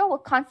 Durio will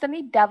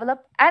constantly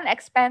develop and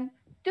expand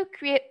to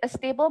create a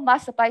stable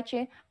mass supply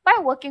chain by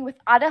working with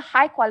other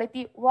high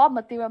quality raw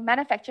material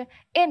manufacturers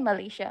in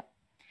Malaysia.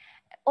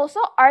 Also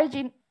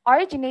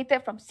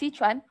originated from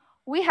Sichuan,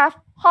 we have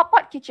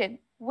Hotpot Kitchen,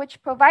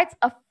 which provides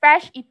a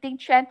fresh eating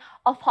trend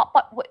of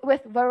hotpot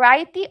with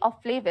variety of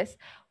flavors.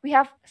 We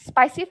have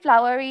spicy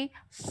floury,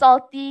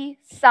 salty,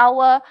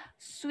 sour,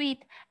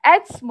 sweet,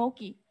 and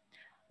smoky.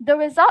 The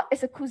result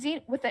is a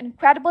cuisine with an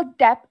incredible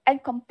depth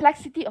and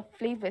complexity of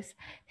flavors,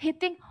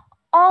 hitting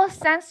all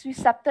sense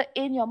receptor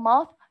in your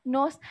mouth,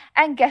 nose,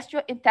 and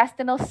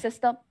gastrointestinal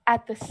system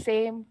at the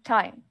same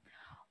time.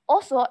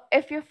 Also,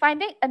 if you're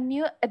finding a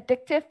new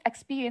addictive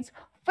experience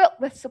filled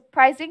with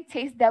surprising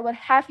taste that will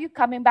have you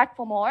coming back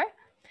for more,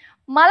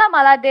 Mala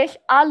Mala dish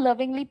are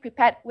lovingly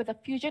prepared with a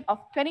fusion of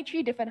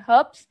 23 different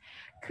herbs,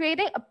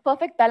 creating a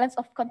perfect balance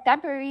of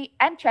contemporary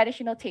and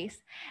traditional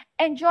taste.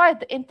 Enjoy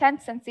the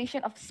intense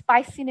sensation of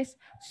spiciness,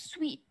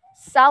 sweet,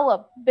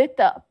 sour,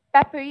 bitter,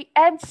 peppery,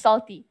 and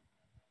salty.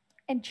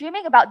 And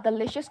dreaming about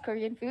delicious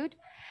Korean food?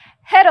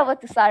 Head over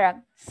to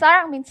Sarang.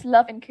 Sarang means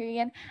love in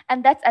Korean,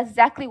 and that's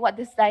exactly what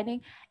this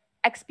dining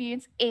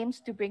experience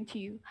aims to bring to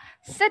you.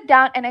 Sit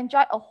down and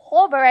enjoy a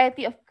whole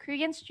variety of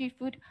Korean street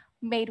food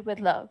made with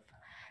love.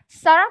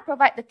 Sarang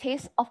provide the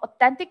taste of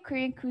authentic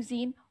Korean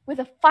cuisine with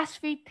a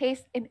fuss-free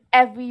taste in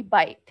every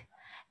bite.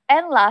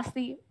 And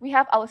lastly, we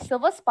have our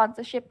silver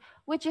sponsorship,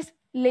 which is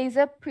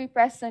Laser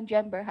Prepress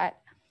Sanjian Berhad.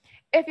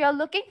 If you're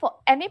looking for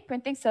any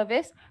printing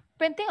service,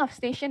 printing of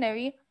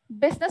stationery,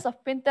 business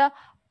of printer,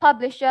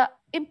 publisher,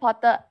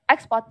 importer,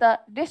 exporter,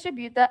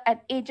 distributor, and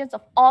agents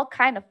of all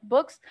kind of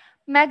books,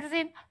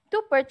 magazine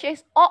to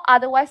purchase or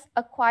otherwise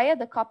acquire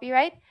the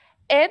copyright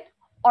in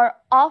or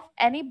of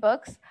any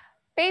books,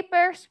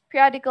 papers,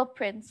 periodical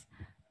prints.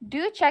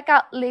 Do check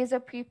out Laser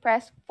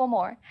Prepress for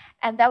more.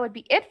 And that would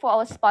be it for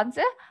our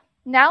sponsor.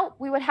 Now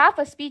we would have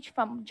a speech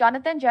from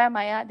Jonathan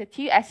Jeremiah, the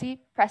TUSC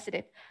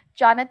president.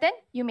 Jonathan,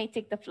 you may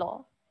take the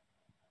floor.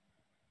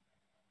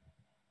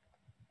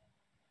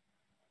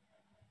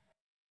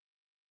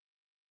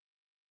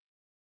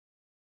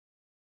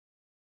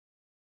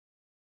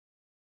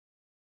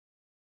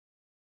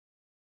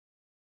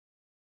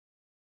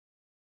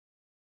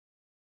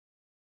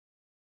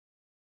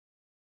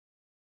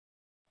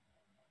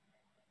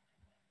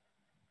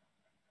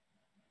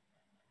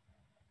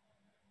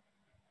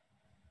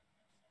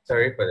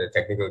 Sorry for the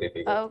technical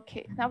difficulty.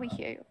 Okay, now we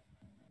hear you.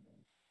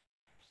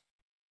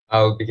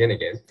 I'll begin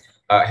again.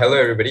 Hello,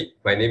 everybody.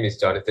 My name is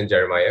Jonathan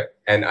Jeremiah,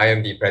 and I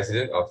am the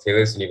president of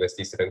Taylor's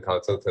University Student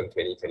Council Term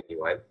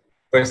 2021.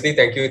 Firstly,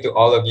 thank you to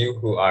all of you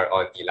who are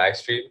on the live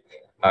stream.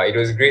 It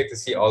was great to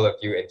see all of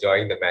you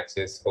enjoying the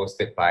matches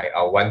hosted by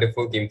our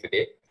wonderful team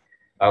today.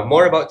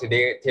 More about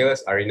today,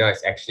 Taylor's Arena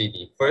is actually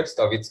the first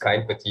of its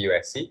kind for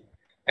TUSC,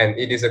 and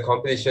it is a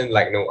competition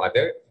like no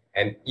other,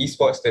 an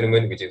esports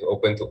tournament which is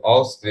open to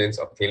all students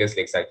of Taylor's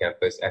Lakeside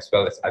campus as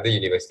well as other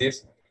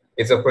universities.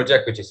 It's a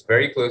project which is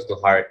very close to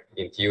heart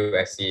in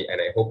TUSC,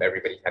 and I hope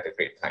everybody had a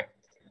great time.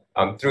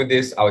 Through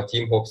this, our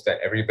team hopes that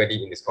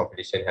everybody in this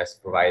competition has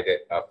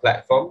provided a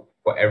platform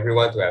for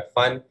everyone to have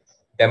fun,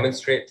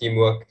 demonstrate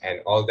teamwork,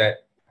 and all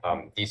that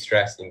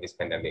de-stress in this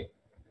pandemic.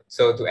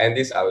 So to end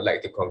this, I would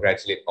like to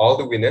congratulate all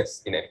the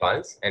winners in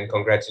advance and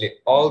congratulate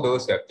all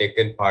those who have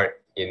taken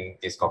part in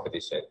this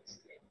competition.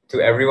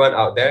 To everyone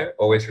out there,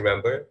 always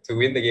remember, to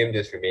win the game,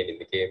 just remain in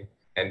the game.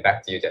 And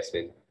back to you,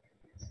 Jasmine.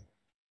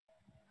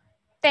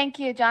 Thank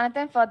you,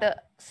 Jonathan, for the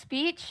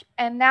speech.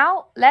 And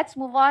now let's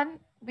move on.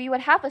 We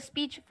would have a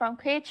speech from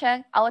Cray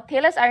Cheng, our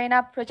Taylor's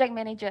Arena project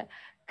manager.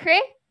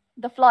 Cray,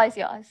 the floor is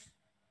yours.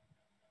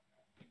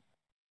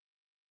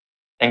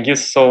 Thank you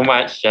so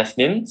much,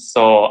 Jasmine.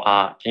 So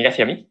can you guys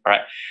hear me? All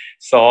right.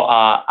 So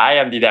I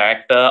am the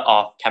Director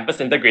of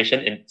Campus Integration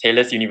in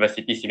Taylor's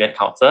University Student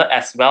Council,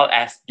 as well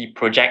as the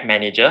project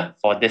manager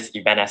for this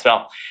event as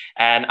well.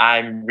 And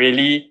I'm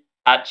really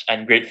touched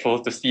and grateful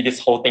to see this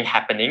whole thing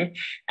happening,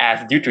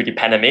 as due to the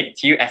pandemic,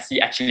 TUSC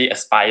actually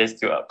aspires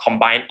to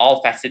combine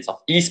all facets of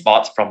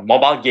esports from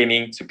mobile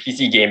gaming to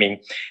PC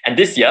gaming. And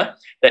this year,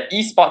 the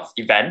esports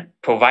event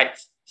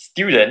provides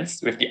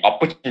students with the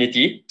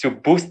opportunity to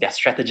boost their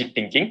strategic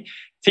thinking,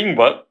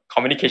 teamwork,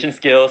 communication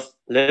skills,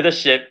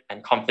 leadership,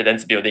 and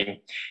confidence building.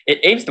 It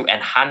aims to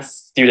enhance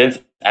students'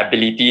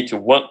 ability to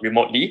work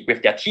remotely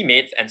with their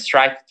teammates and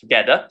strive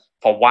together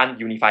for one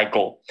unified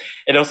goal.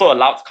 It also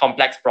allows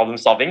complex problem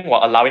solving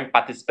while allowing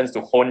participants to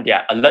hone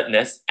their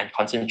alertness and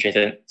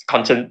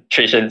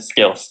concentration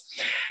skills.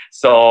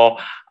 So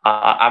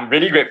I'm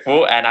really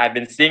grateful, and I've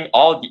been seeing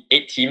all the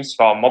 8 teams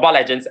from Mobile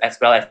Legends as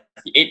well as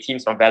the 8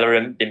 teams from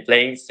Valorant been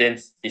playing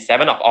since the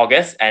 7th of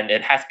August, and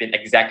it has been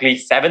exactly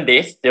 7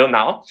 days till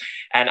now.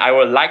 And I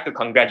would like to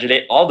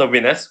congratulate all the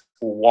winners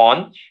who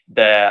won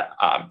the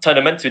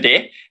tournament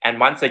today. And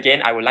once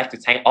again, I would like to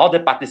thank all the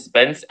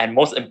participants and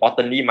most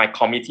importantly, my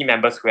committee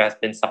members who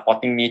have been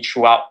supporting me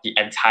throughout the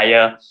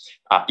entire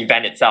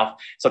event itself.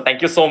 So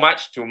thank you so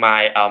much to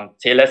my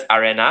Taylor's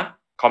Arena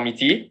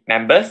committee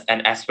members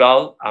and as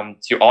well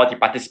to all the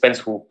participants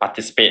who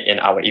participate in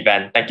our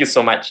event. Thank you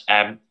so much.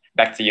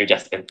 Back to you,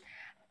 Justin.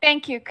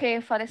 Thank you, Cray,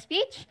 for the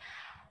speech.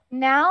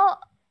 Now,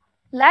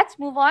 let's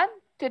move on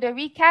to the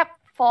recap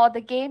for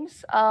the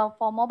games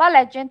for Mobile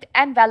Legends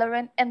and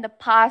Valorant in the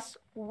past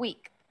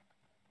week.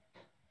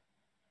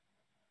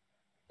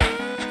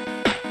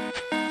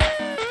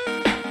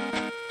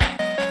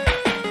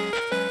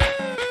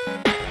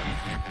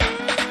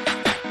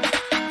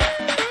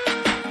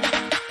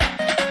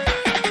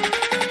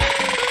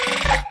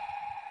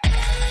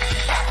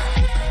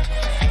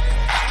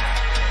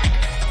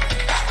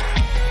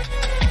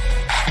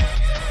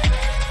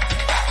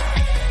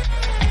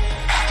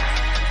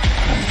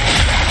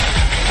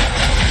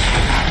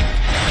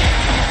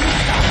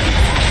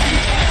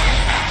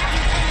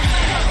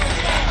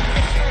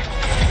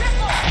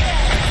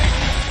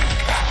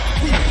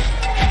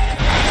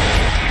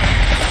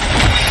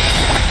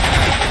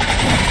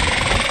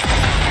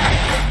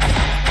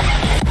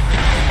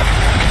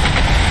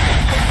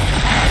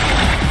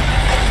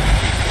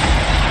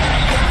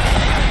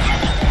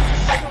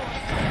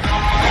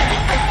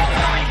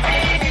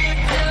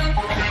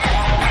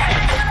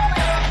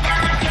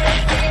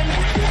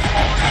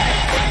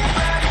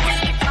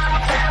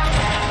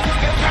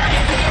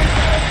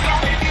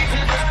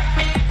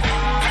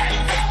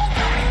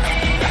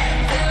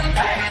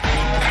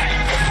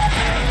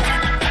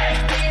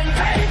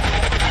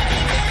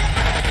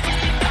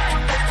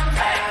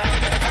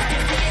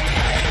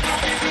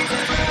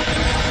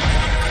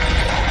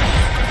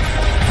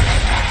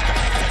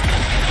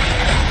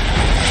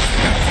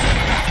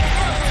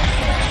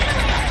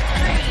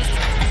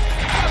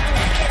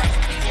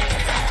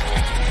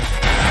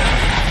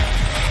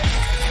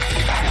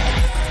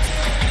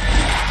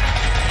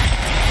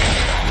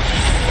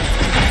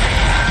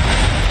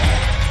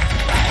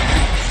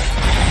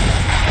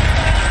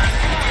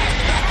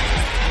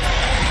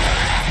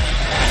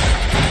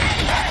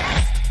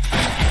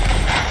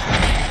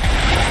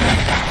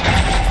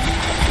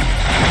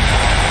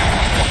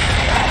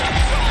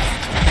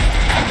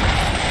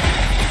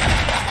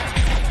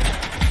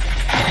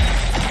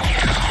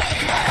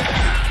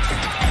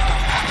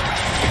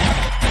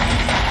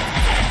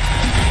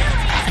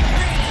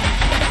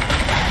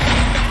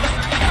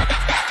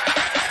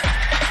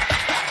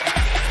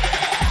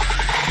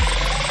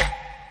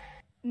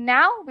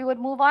 Now we would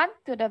move on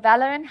to the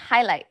Valorant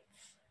highlights.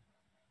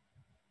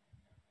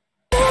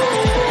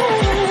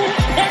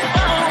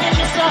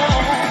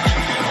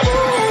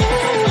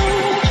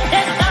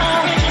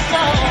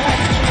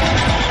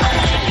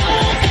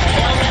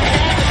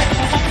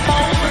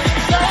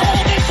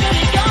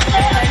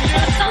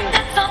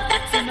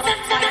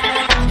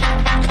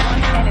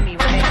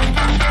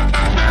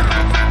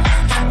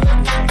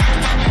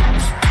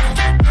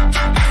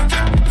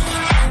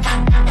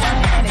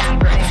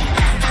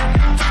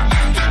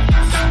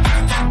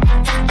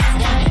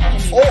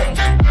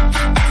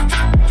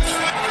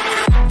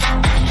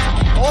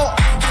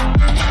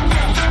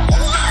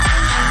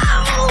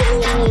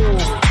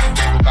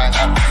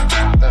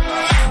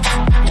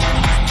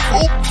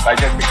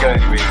 bigger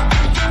anyway.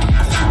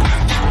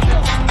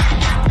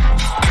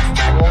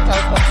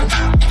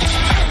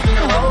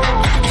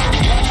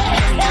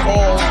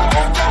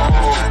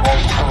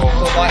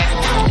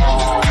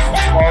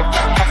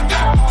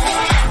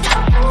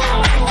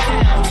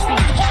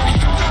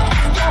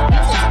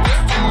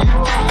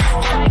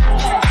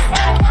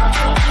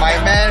 My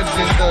man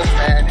Blinders,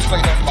 man, this one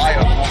is on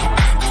fire.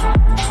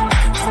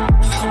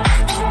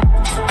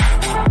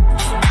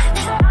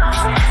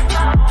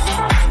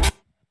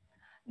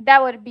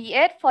 That would be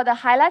it for the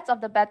highlights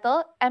of the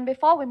battle. And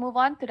before we move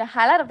on to the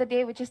highlight of the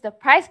day, which is the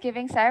prize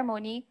giving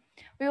ceremony,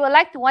 we would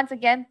like to once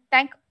again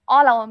thank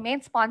all our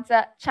main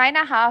sponsor,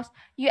 China House,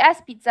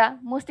 US Pizza,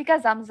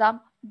 Mustika Zamzam,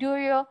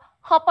 Durio,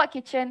 Hotpot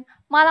Kitchen,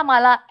 Mala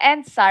Mala,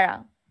 and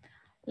Sarang.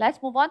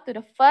 Let's move on to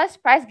the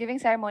first prize giving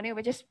ceremony,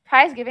 which is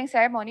prize giving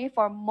ceremony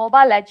for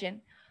Mobile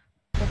Legend.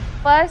 The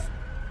first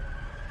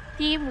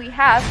team we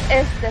have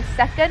is the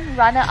second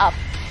runner-up,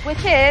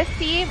 which is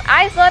Team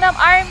Izonam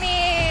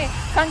Army.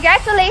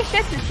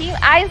 Congratulations to Team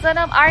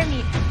Izonam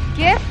Army.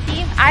 Give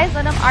Team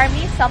Izonam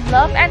Army some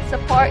love and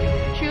support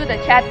through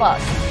the chat box.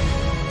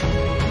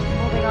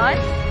 Moving on,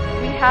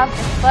 we have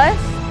the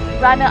first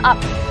runner-up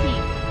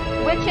team,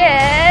 which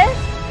is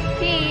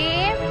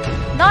Team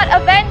Not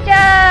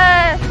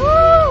Avengers.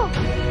 Woo!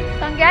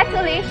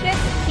 Congratulations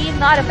to Team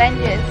Not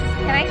Avengers.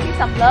 Can I see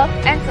some love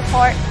and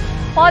support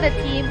for the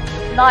Team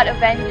Not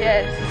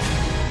Avengers?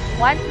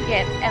 Once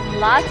again, and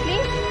lastly,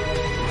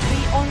 we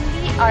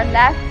only are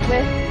left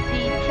with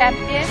the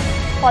champion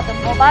for the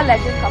Mobile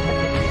Legends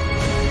competition.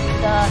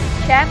 The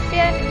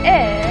champion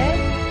is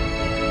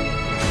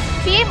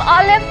Team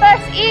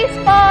Olympus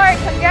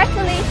Esports.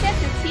 Congratulations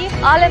to Team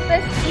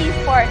Olympus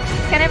Esports.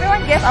 Can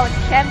everyone give our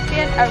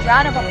champion a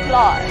round of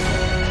applause?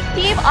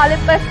 Team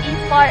Olympus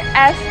Esports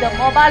as the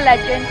Mobile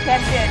Legends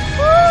champion.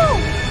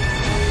 Woo!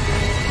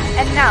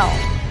 And now,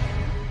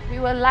 we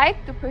would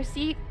like to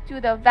proceed to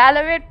the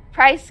Valorant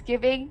prize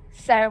giving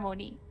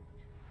ceremony.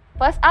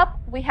 First up,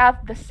 we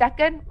have the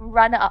second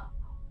runner-up,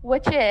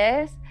 which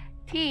is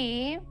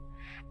Team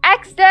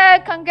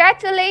Axton.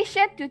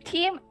 Congratulations to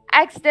Team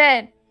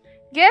Axton.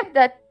 Give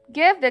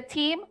the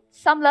team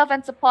some love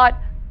and support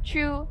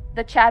through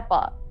the chat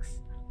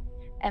box.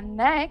 And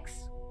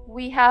next,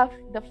 we have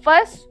the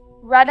first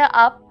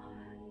runner-up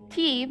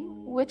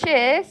team, which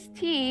is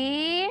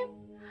Team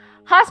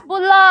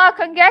Hasbullah.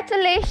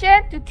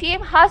 Congratulations to Team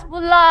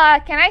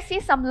Hasbullah. Can I see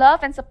some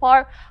love and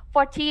support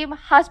for Team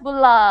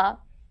Hasbullah?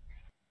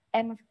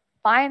 And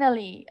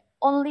finally,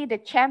 only the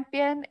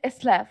champion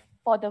is left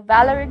for the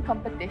Valorant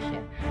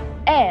competition.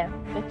 And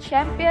the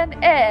champion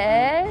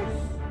is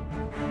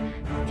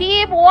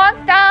Team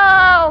Wang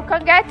Tao.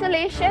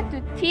 Congratulations to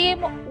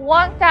Team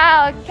Wang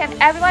Tao. Can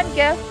everyone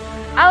give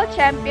our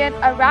champion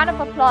a round of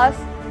applause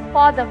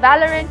for the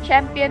Valorant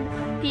champion,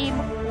 Team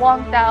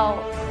Wang Tao?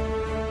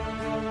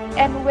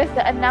 And with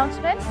the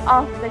announcement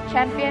of the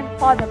champion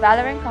for the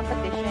Valorant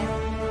competition,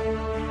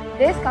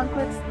 this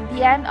concludes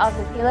the end of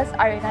the Taylor's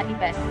Arena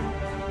event.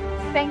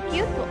 Thank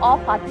you to all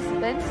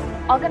participants,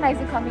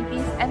 organizing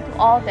committees, and to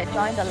all that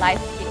joined the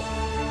live stream.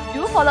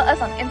 Do follow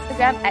us on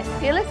Instagram at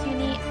Taylor's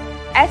Uni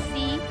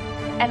SC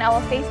and our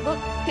Facebook,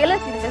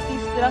 Taylor's University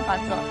Student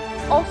Council.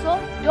 Also,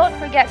 don't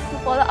forget to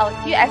follow our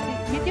TUSC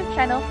YouTube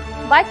channel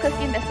by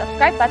clicking the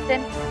subscribe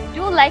button.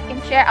 Do like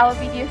and share our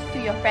videos to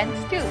your friends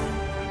too.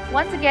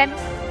 Once again,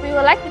 we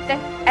would like to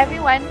thank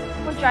everyone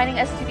for joining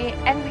us today,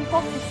 and we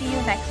hope to see you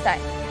next time.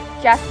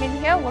 Jasmine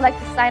here would like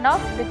to sign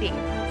off the day.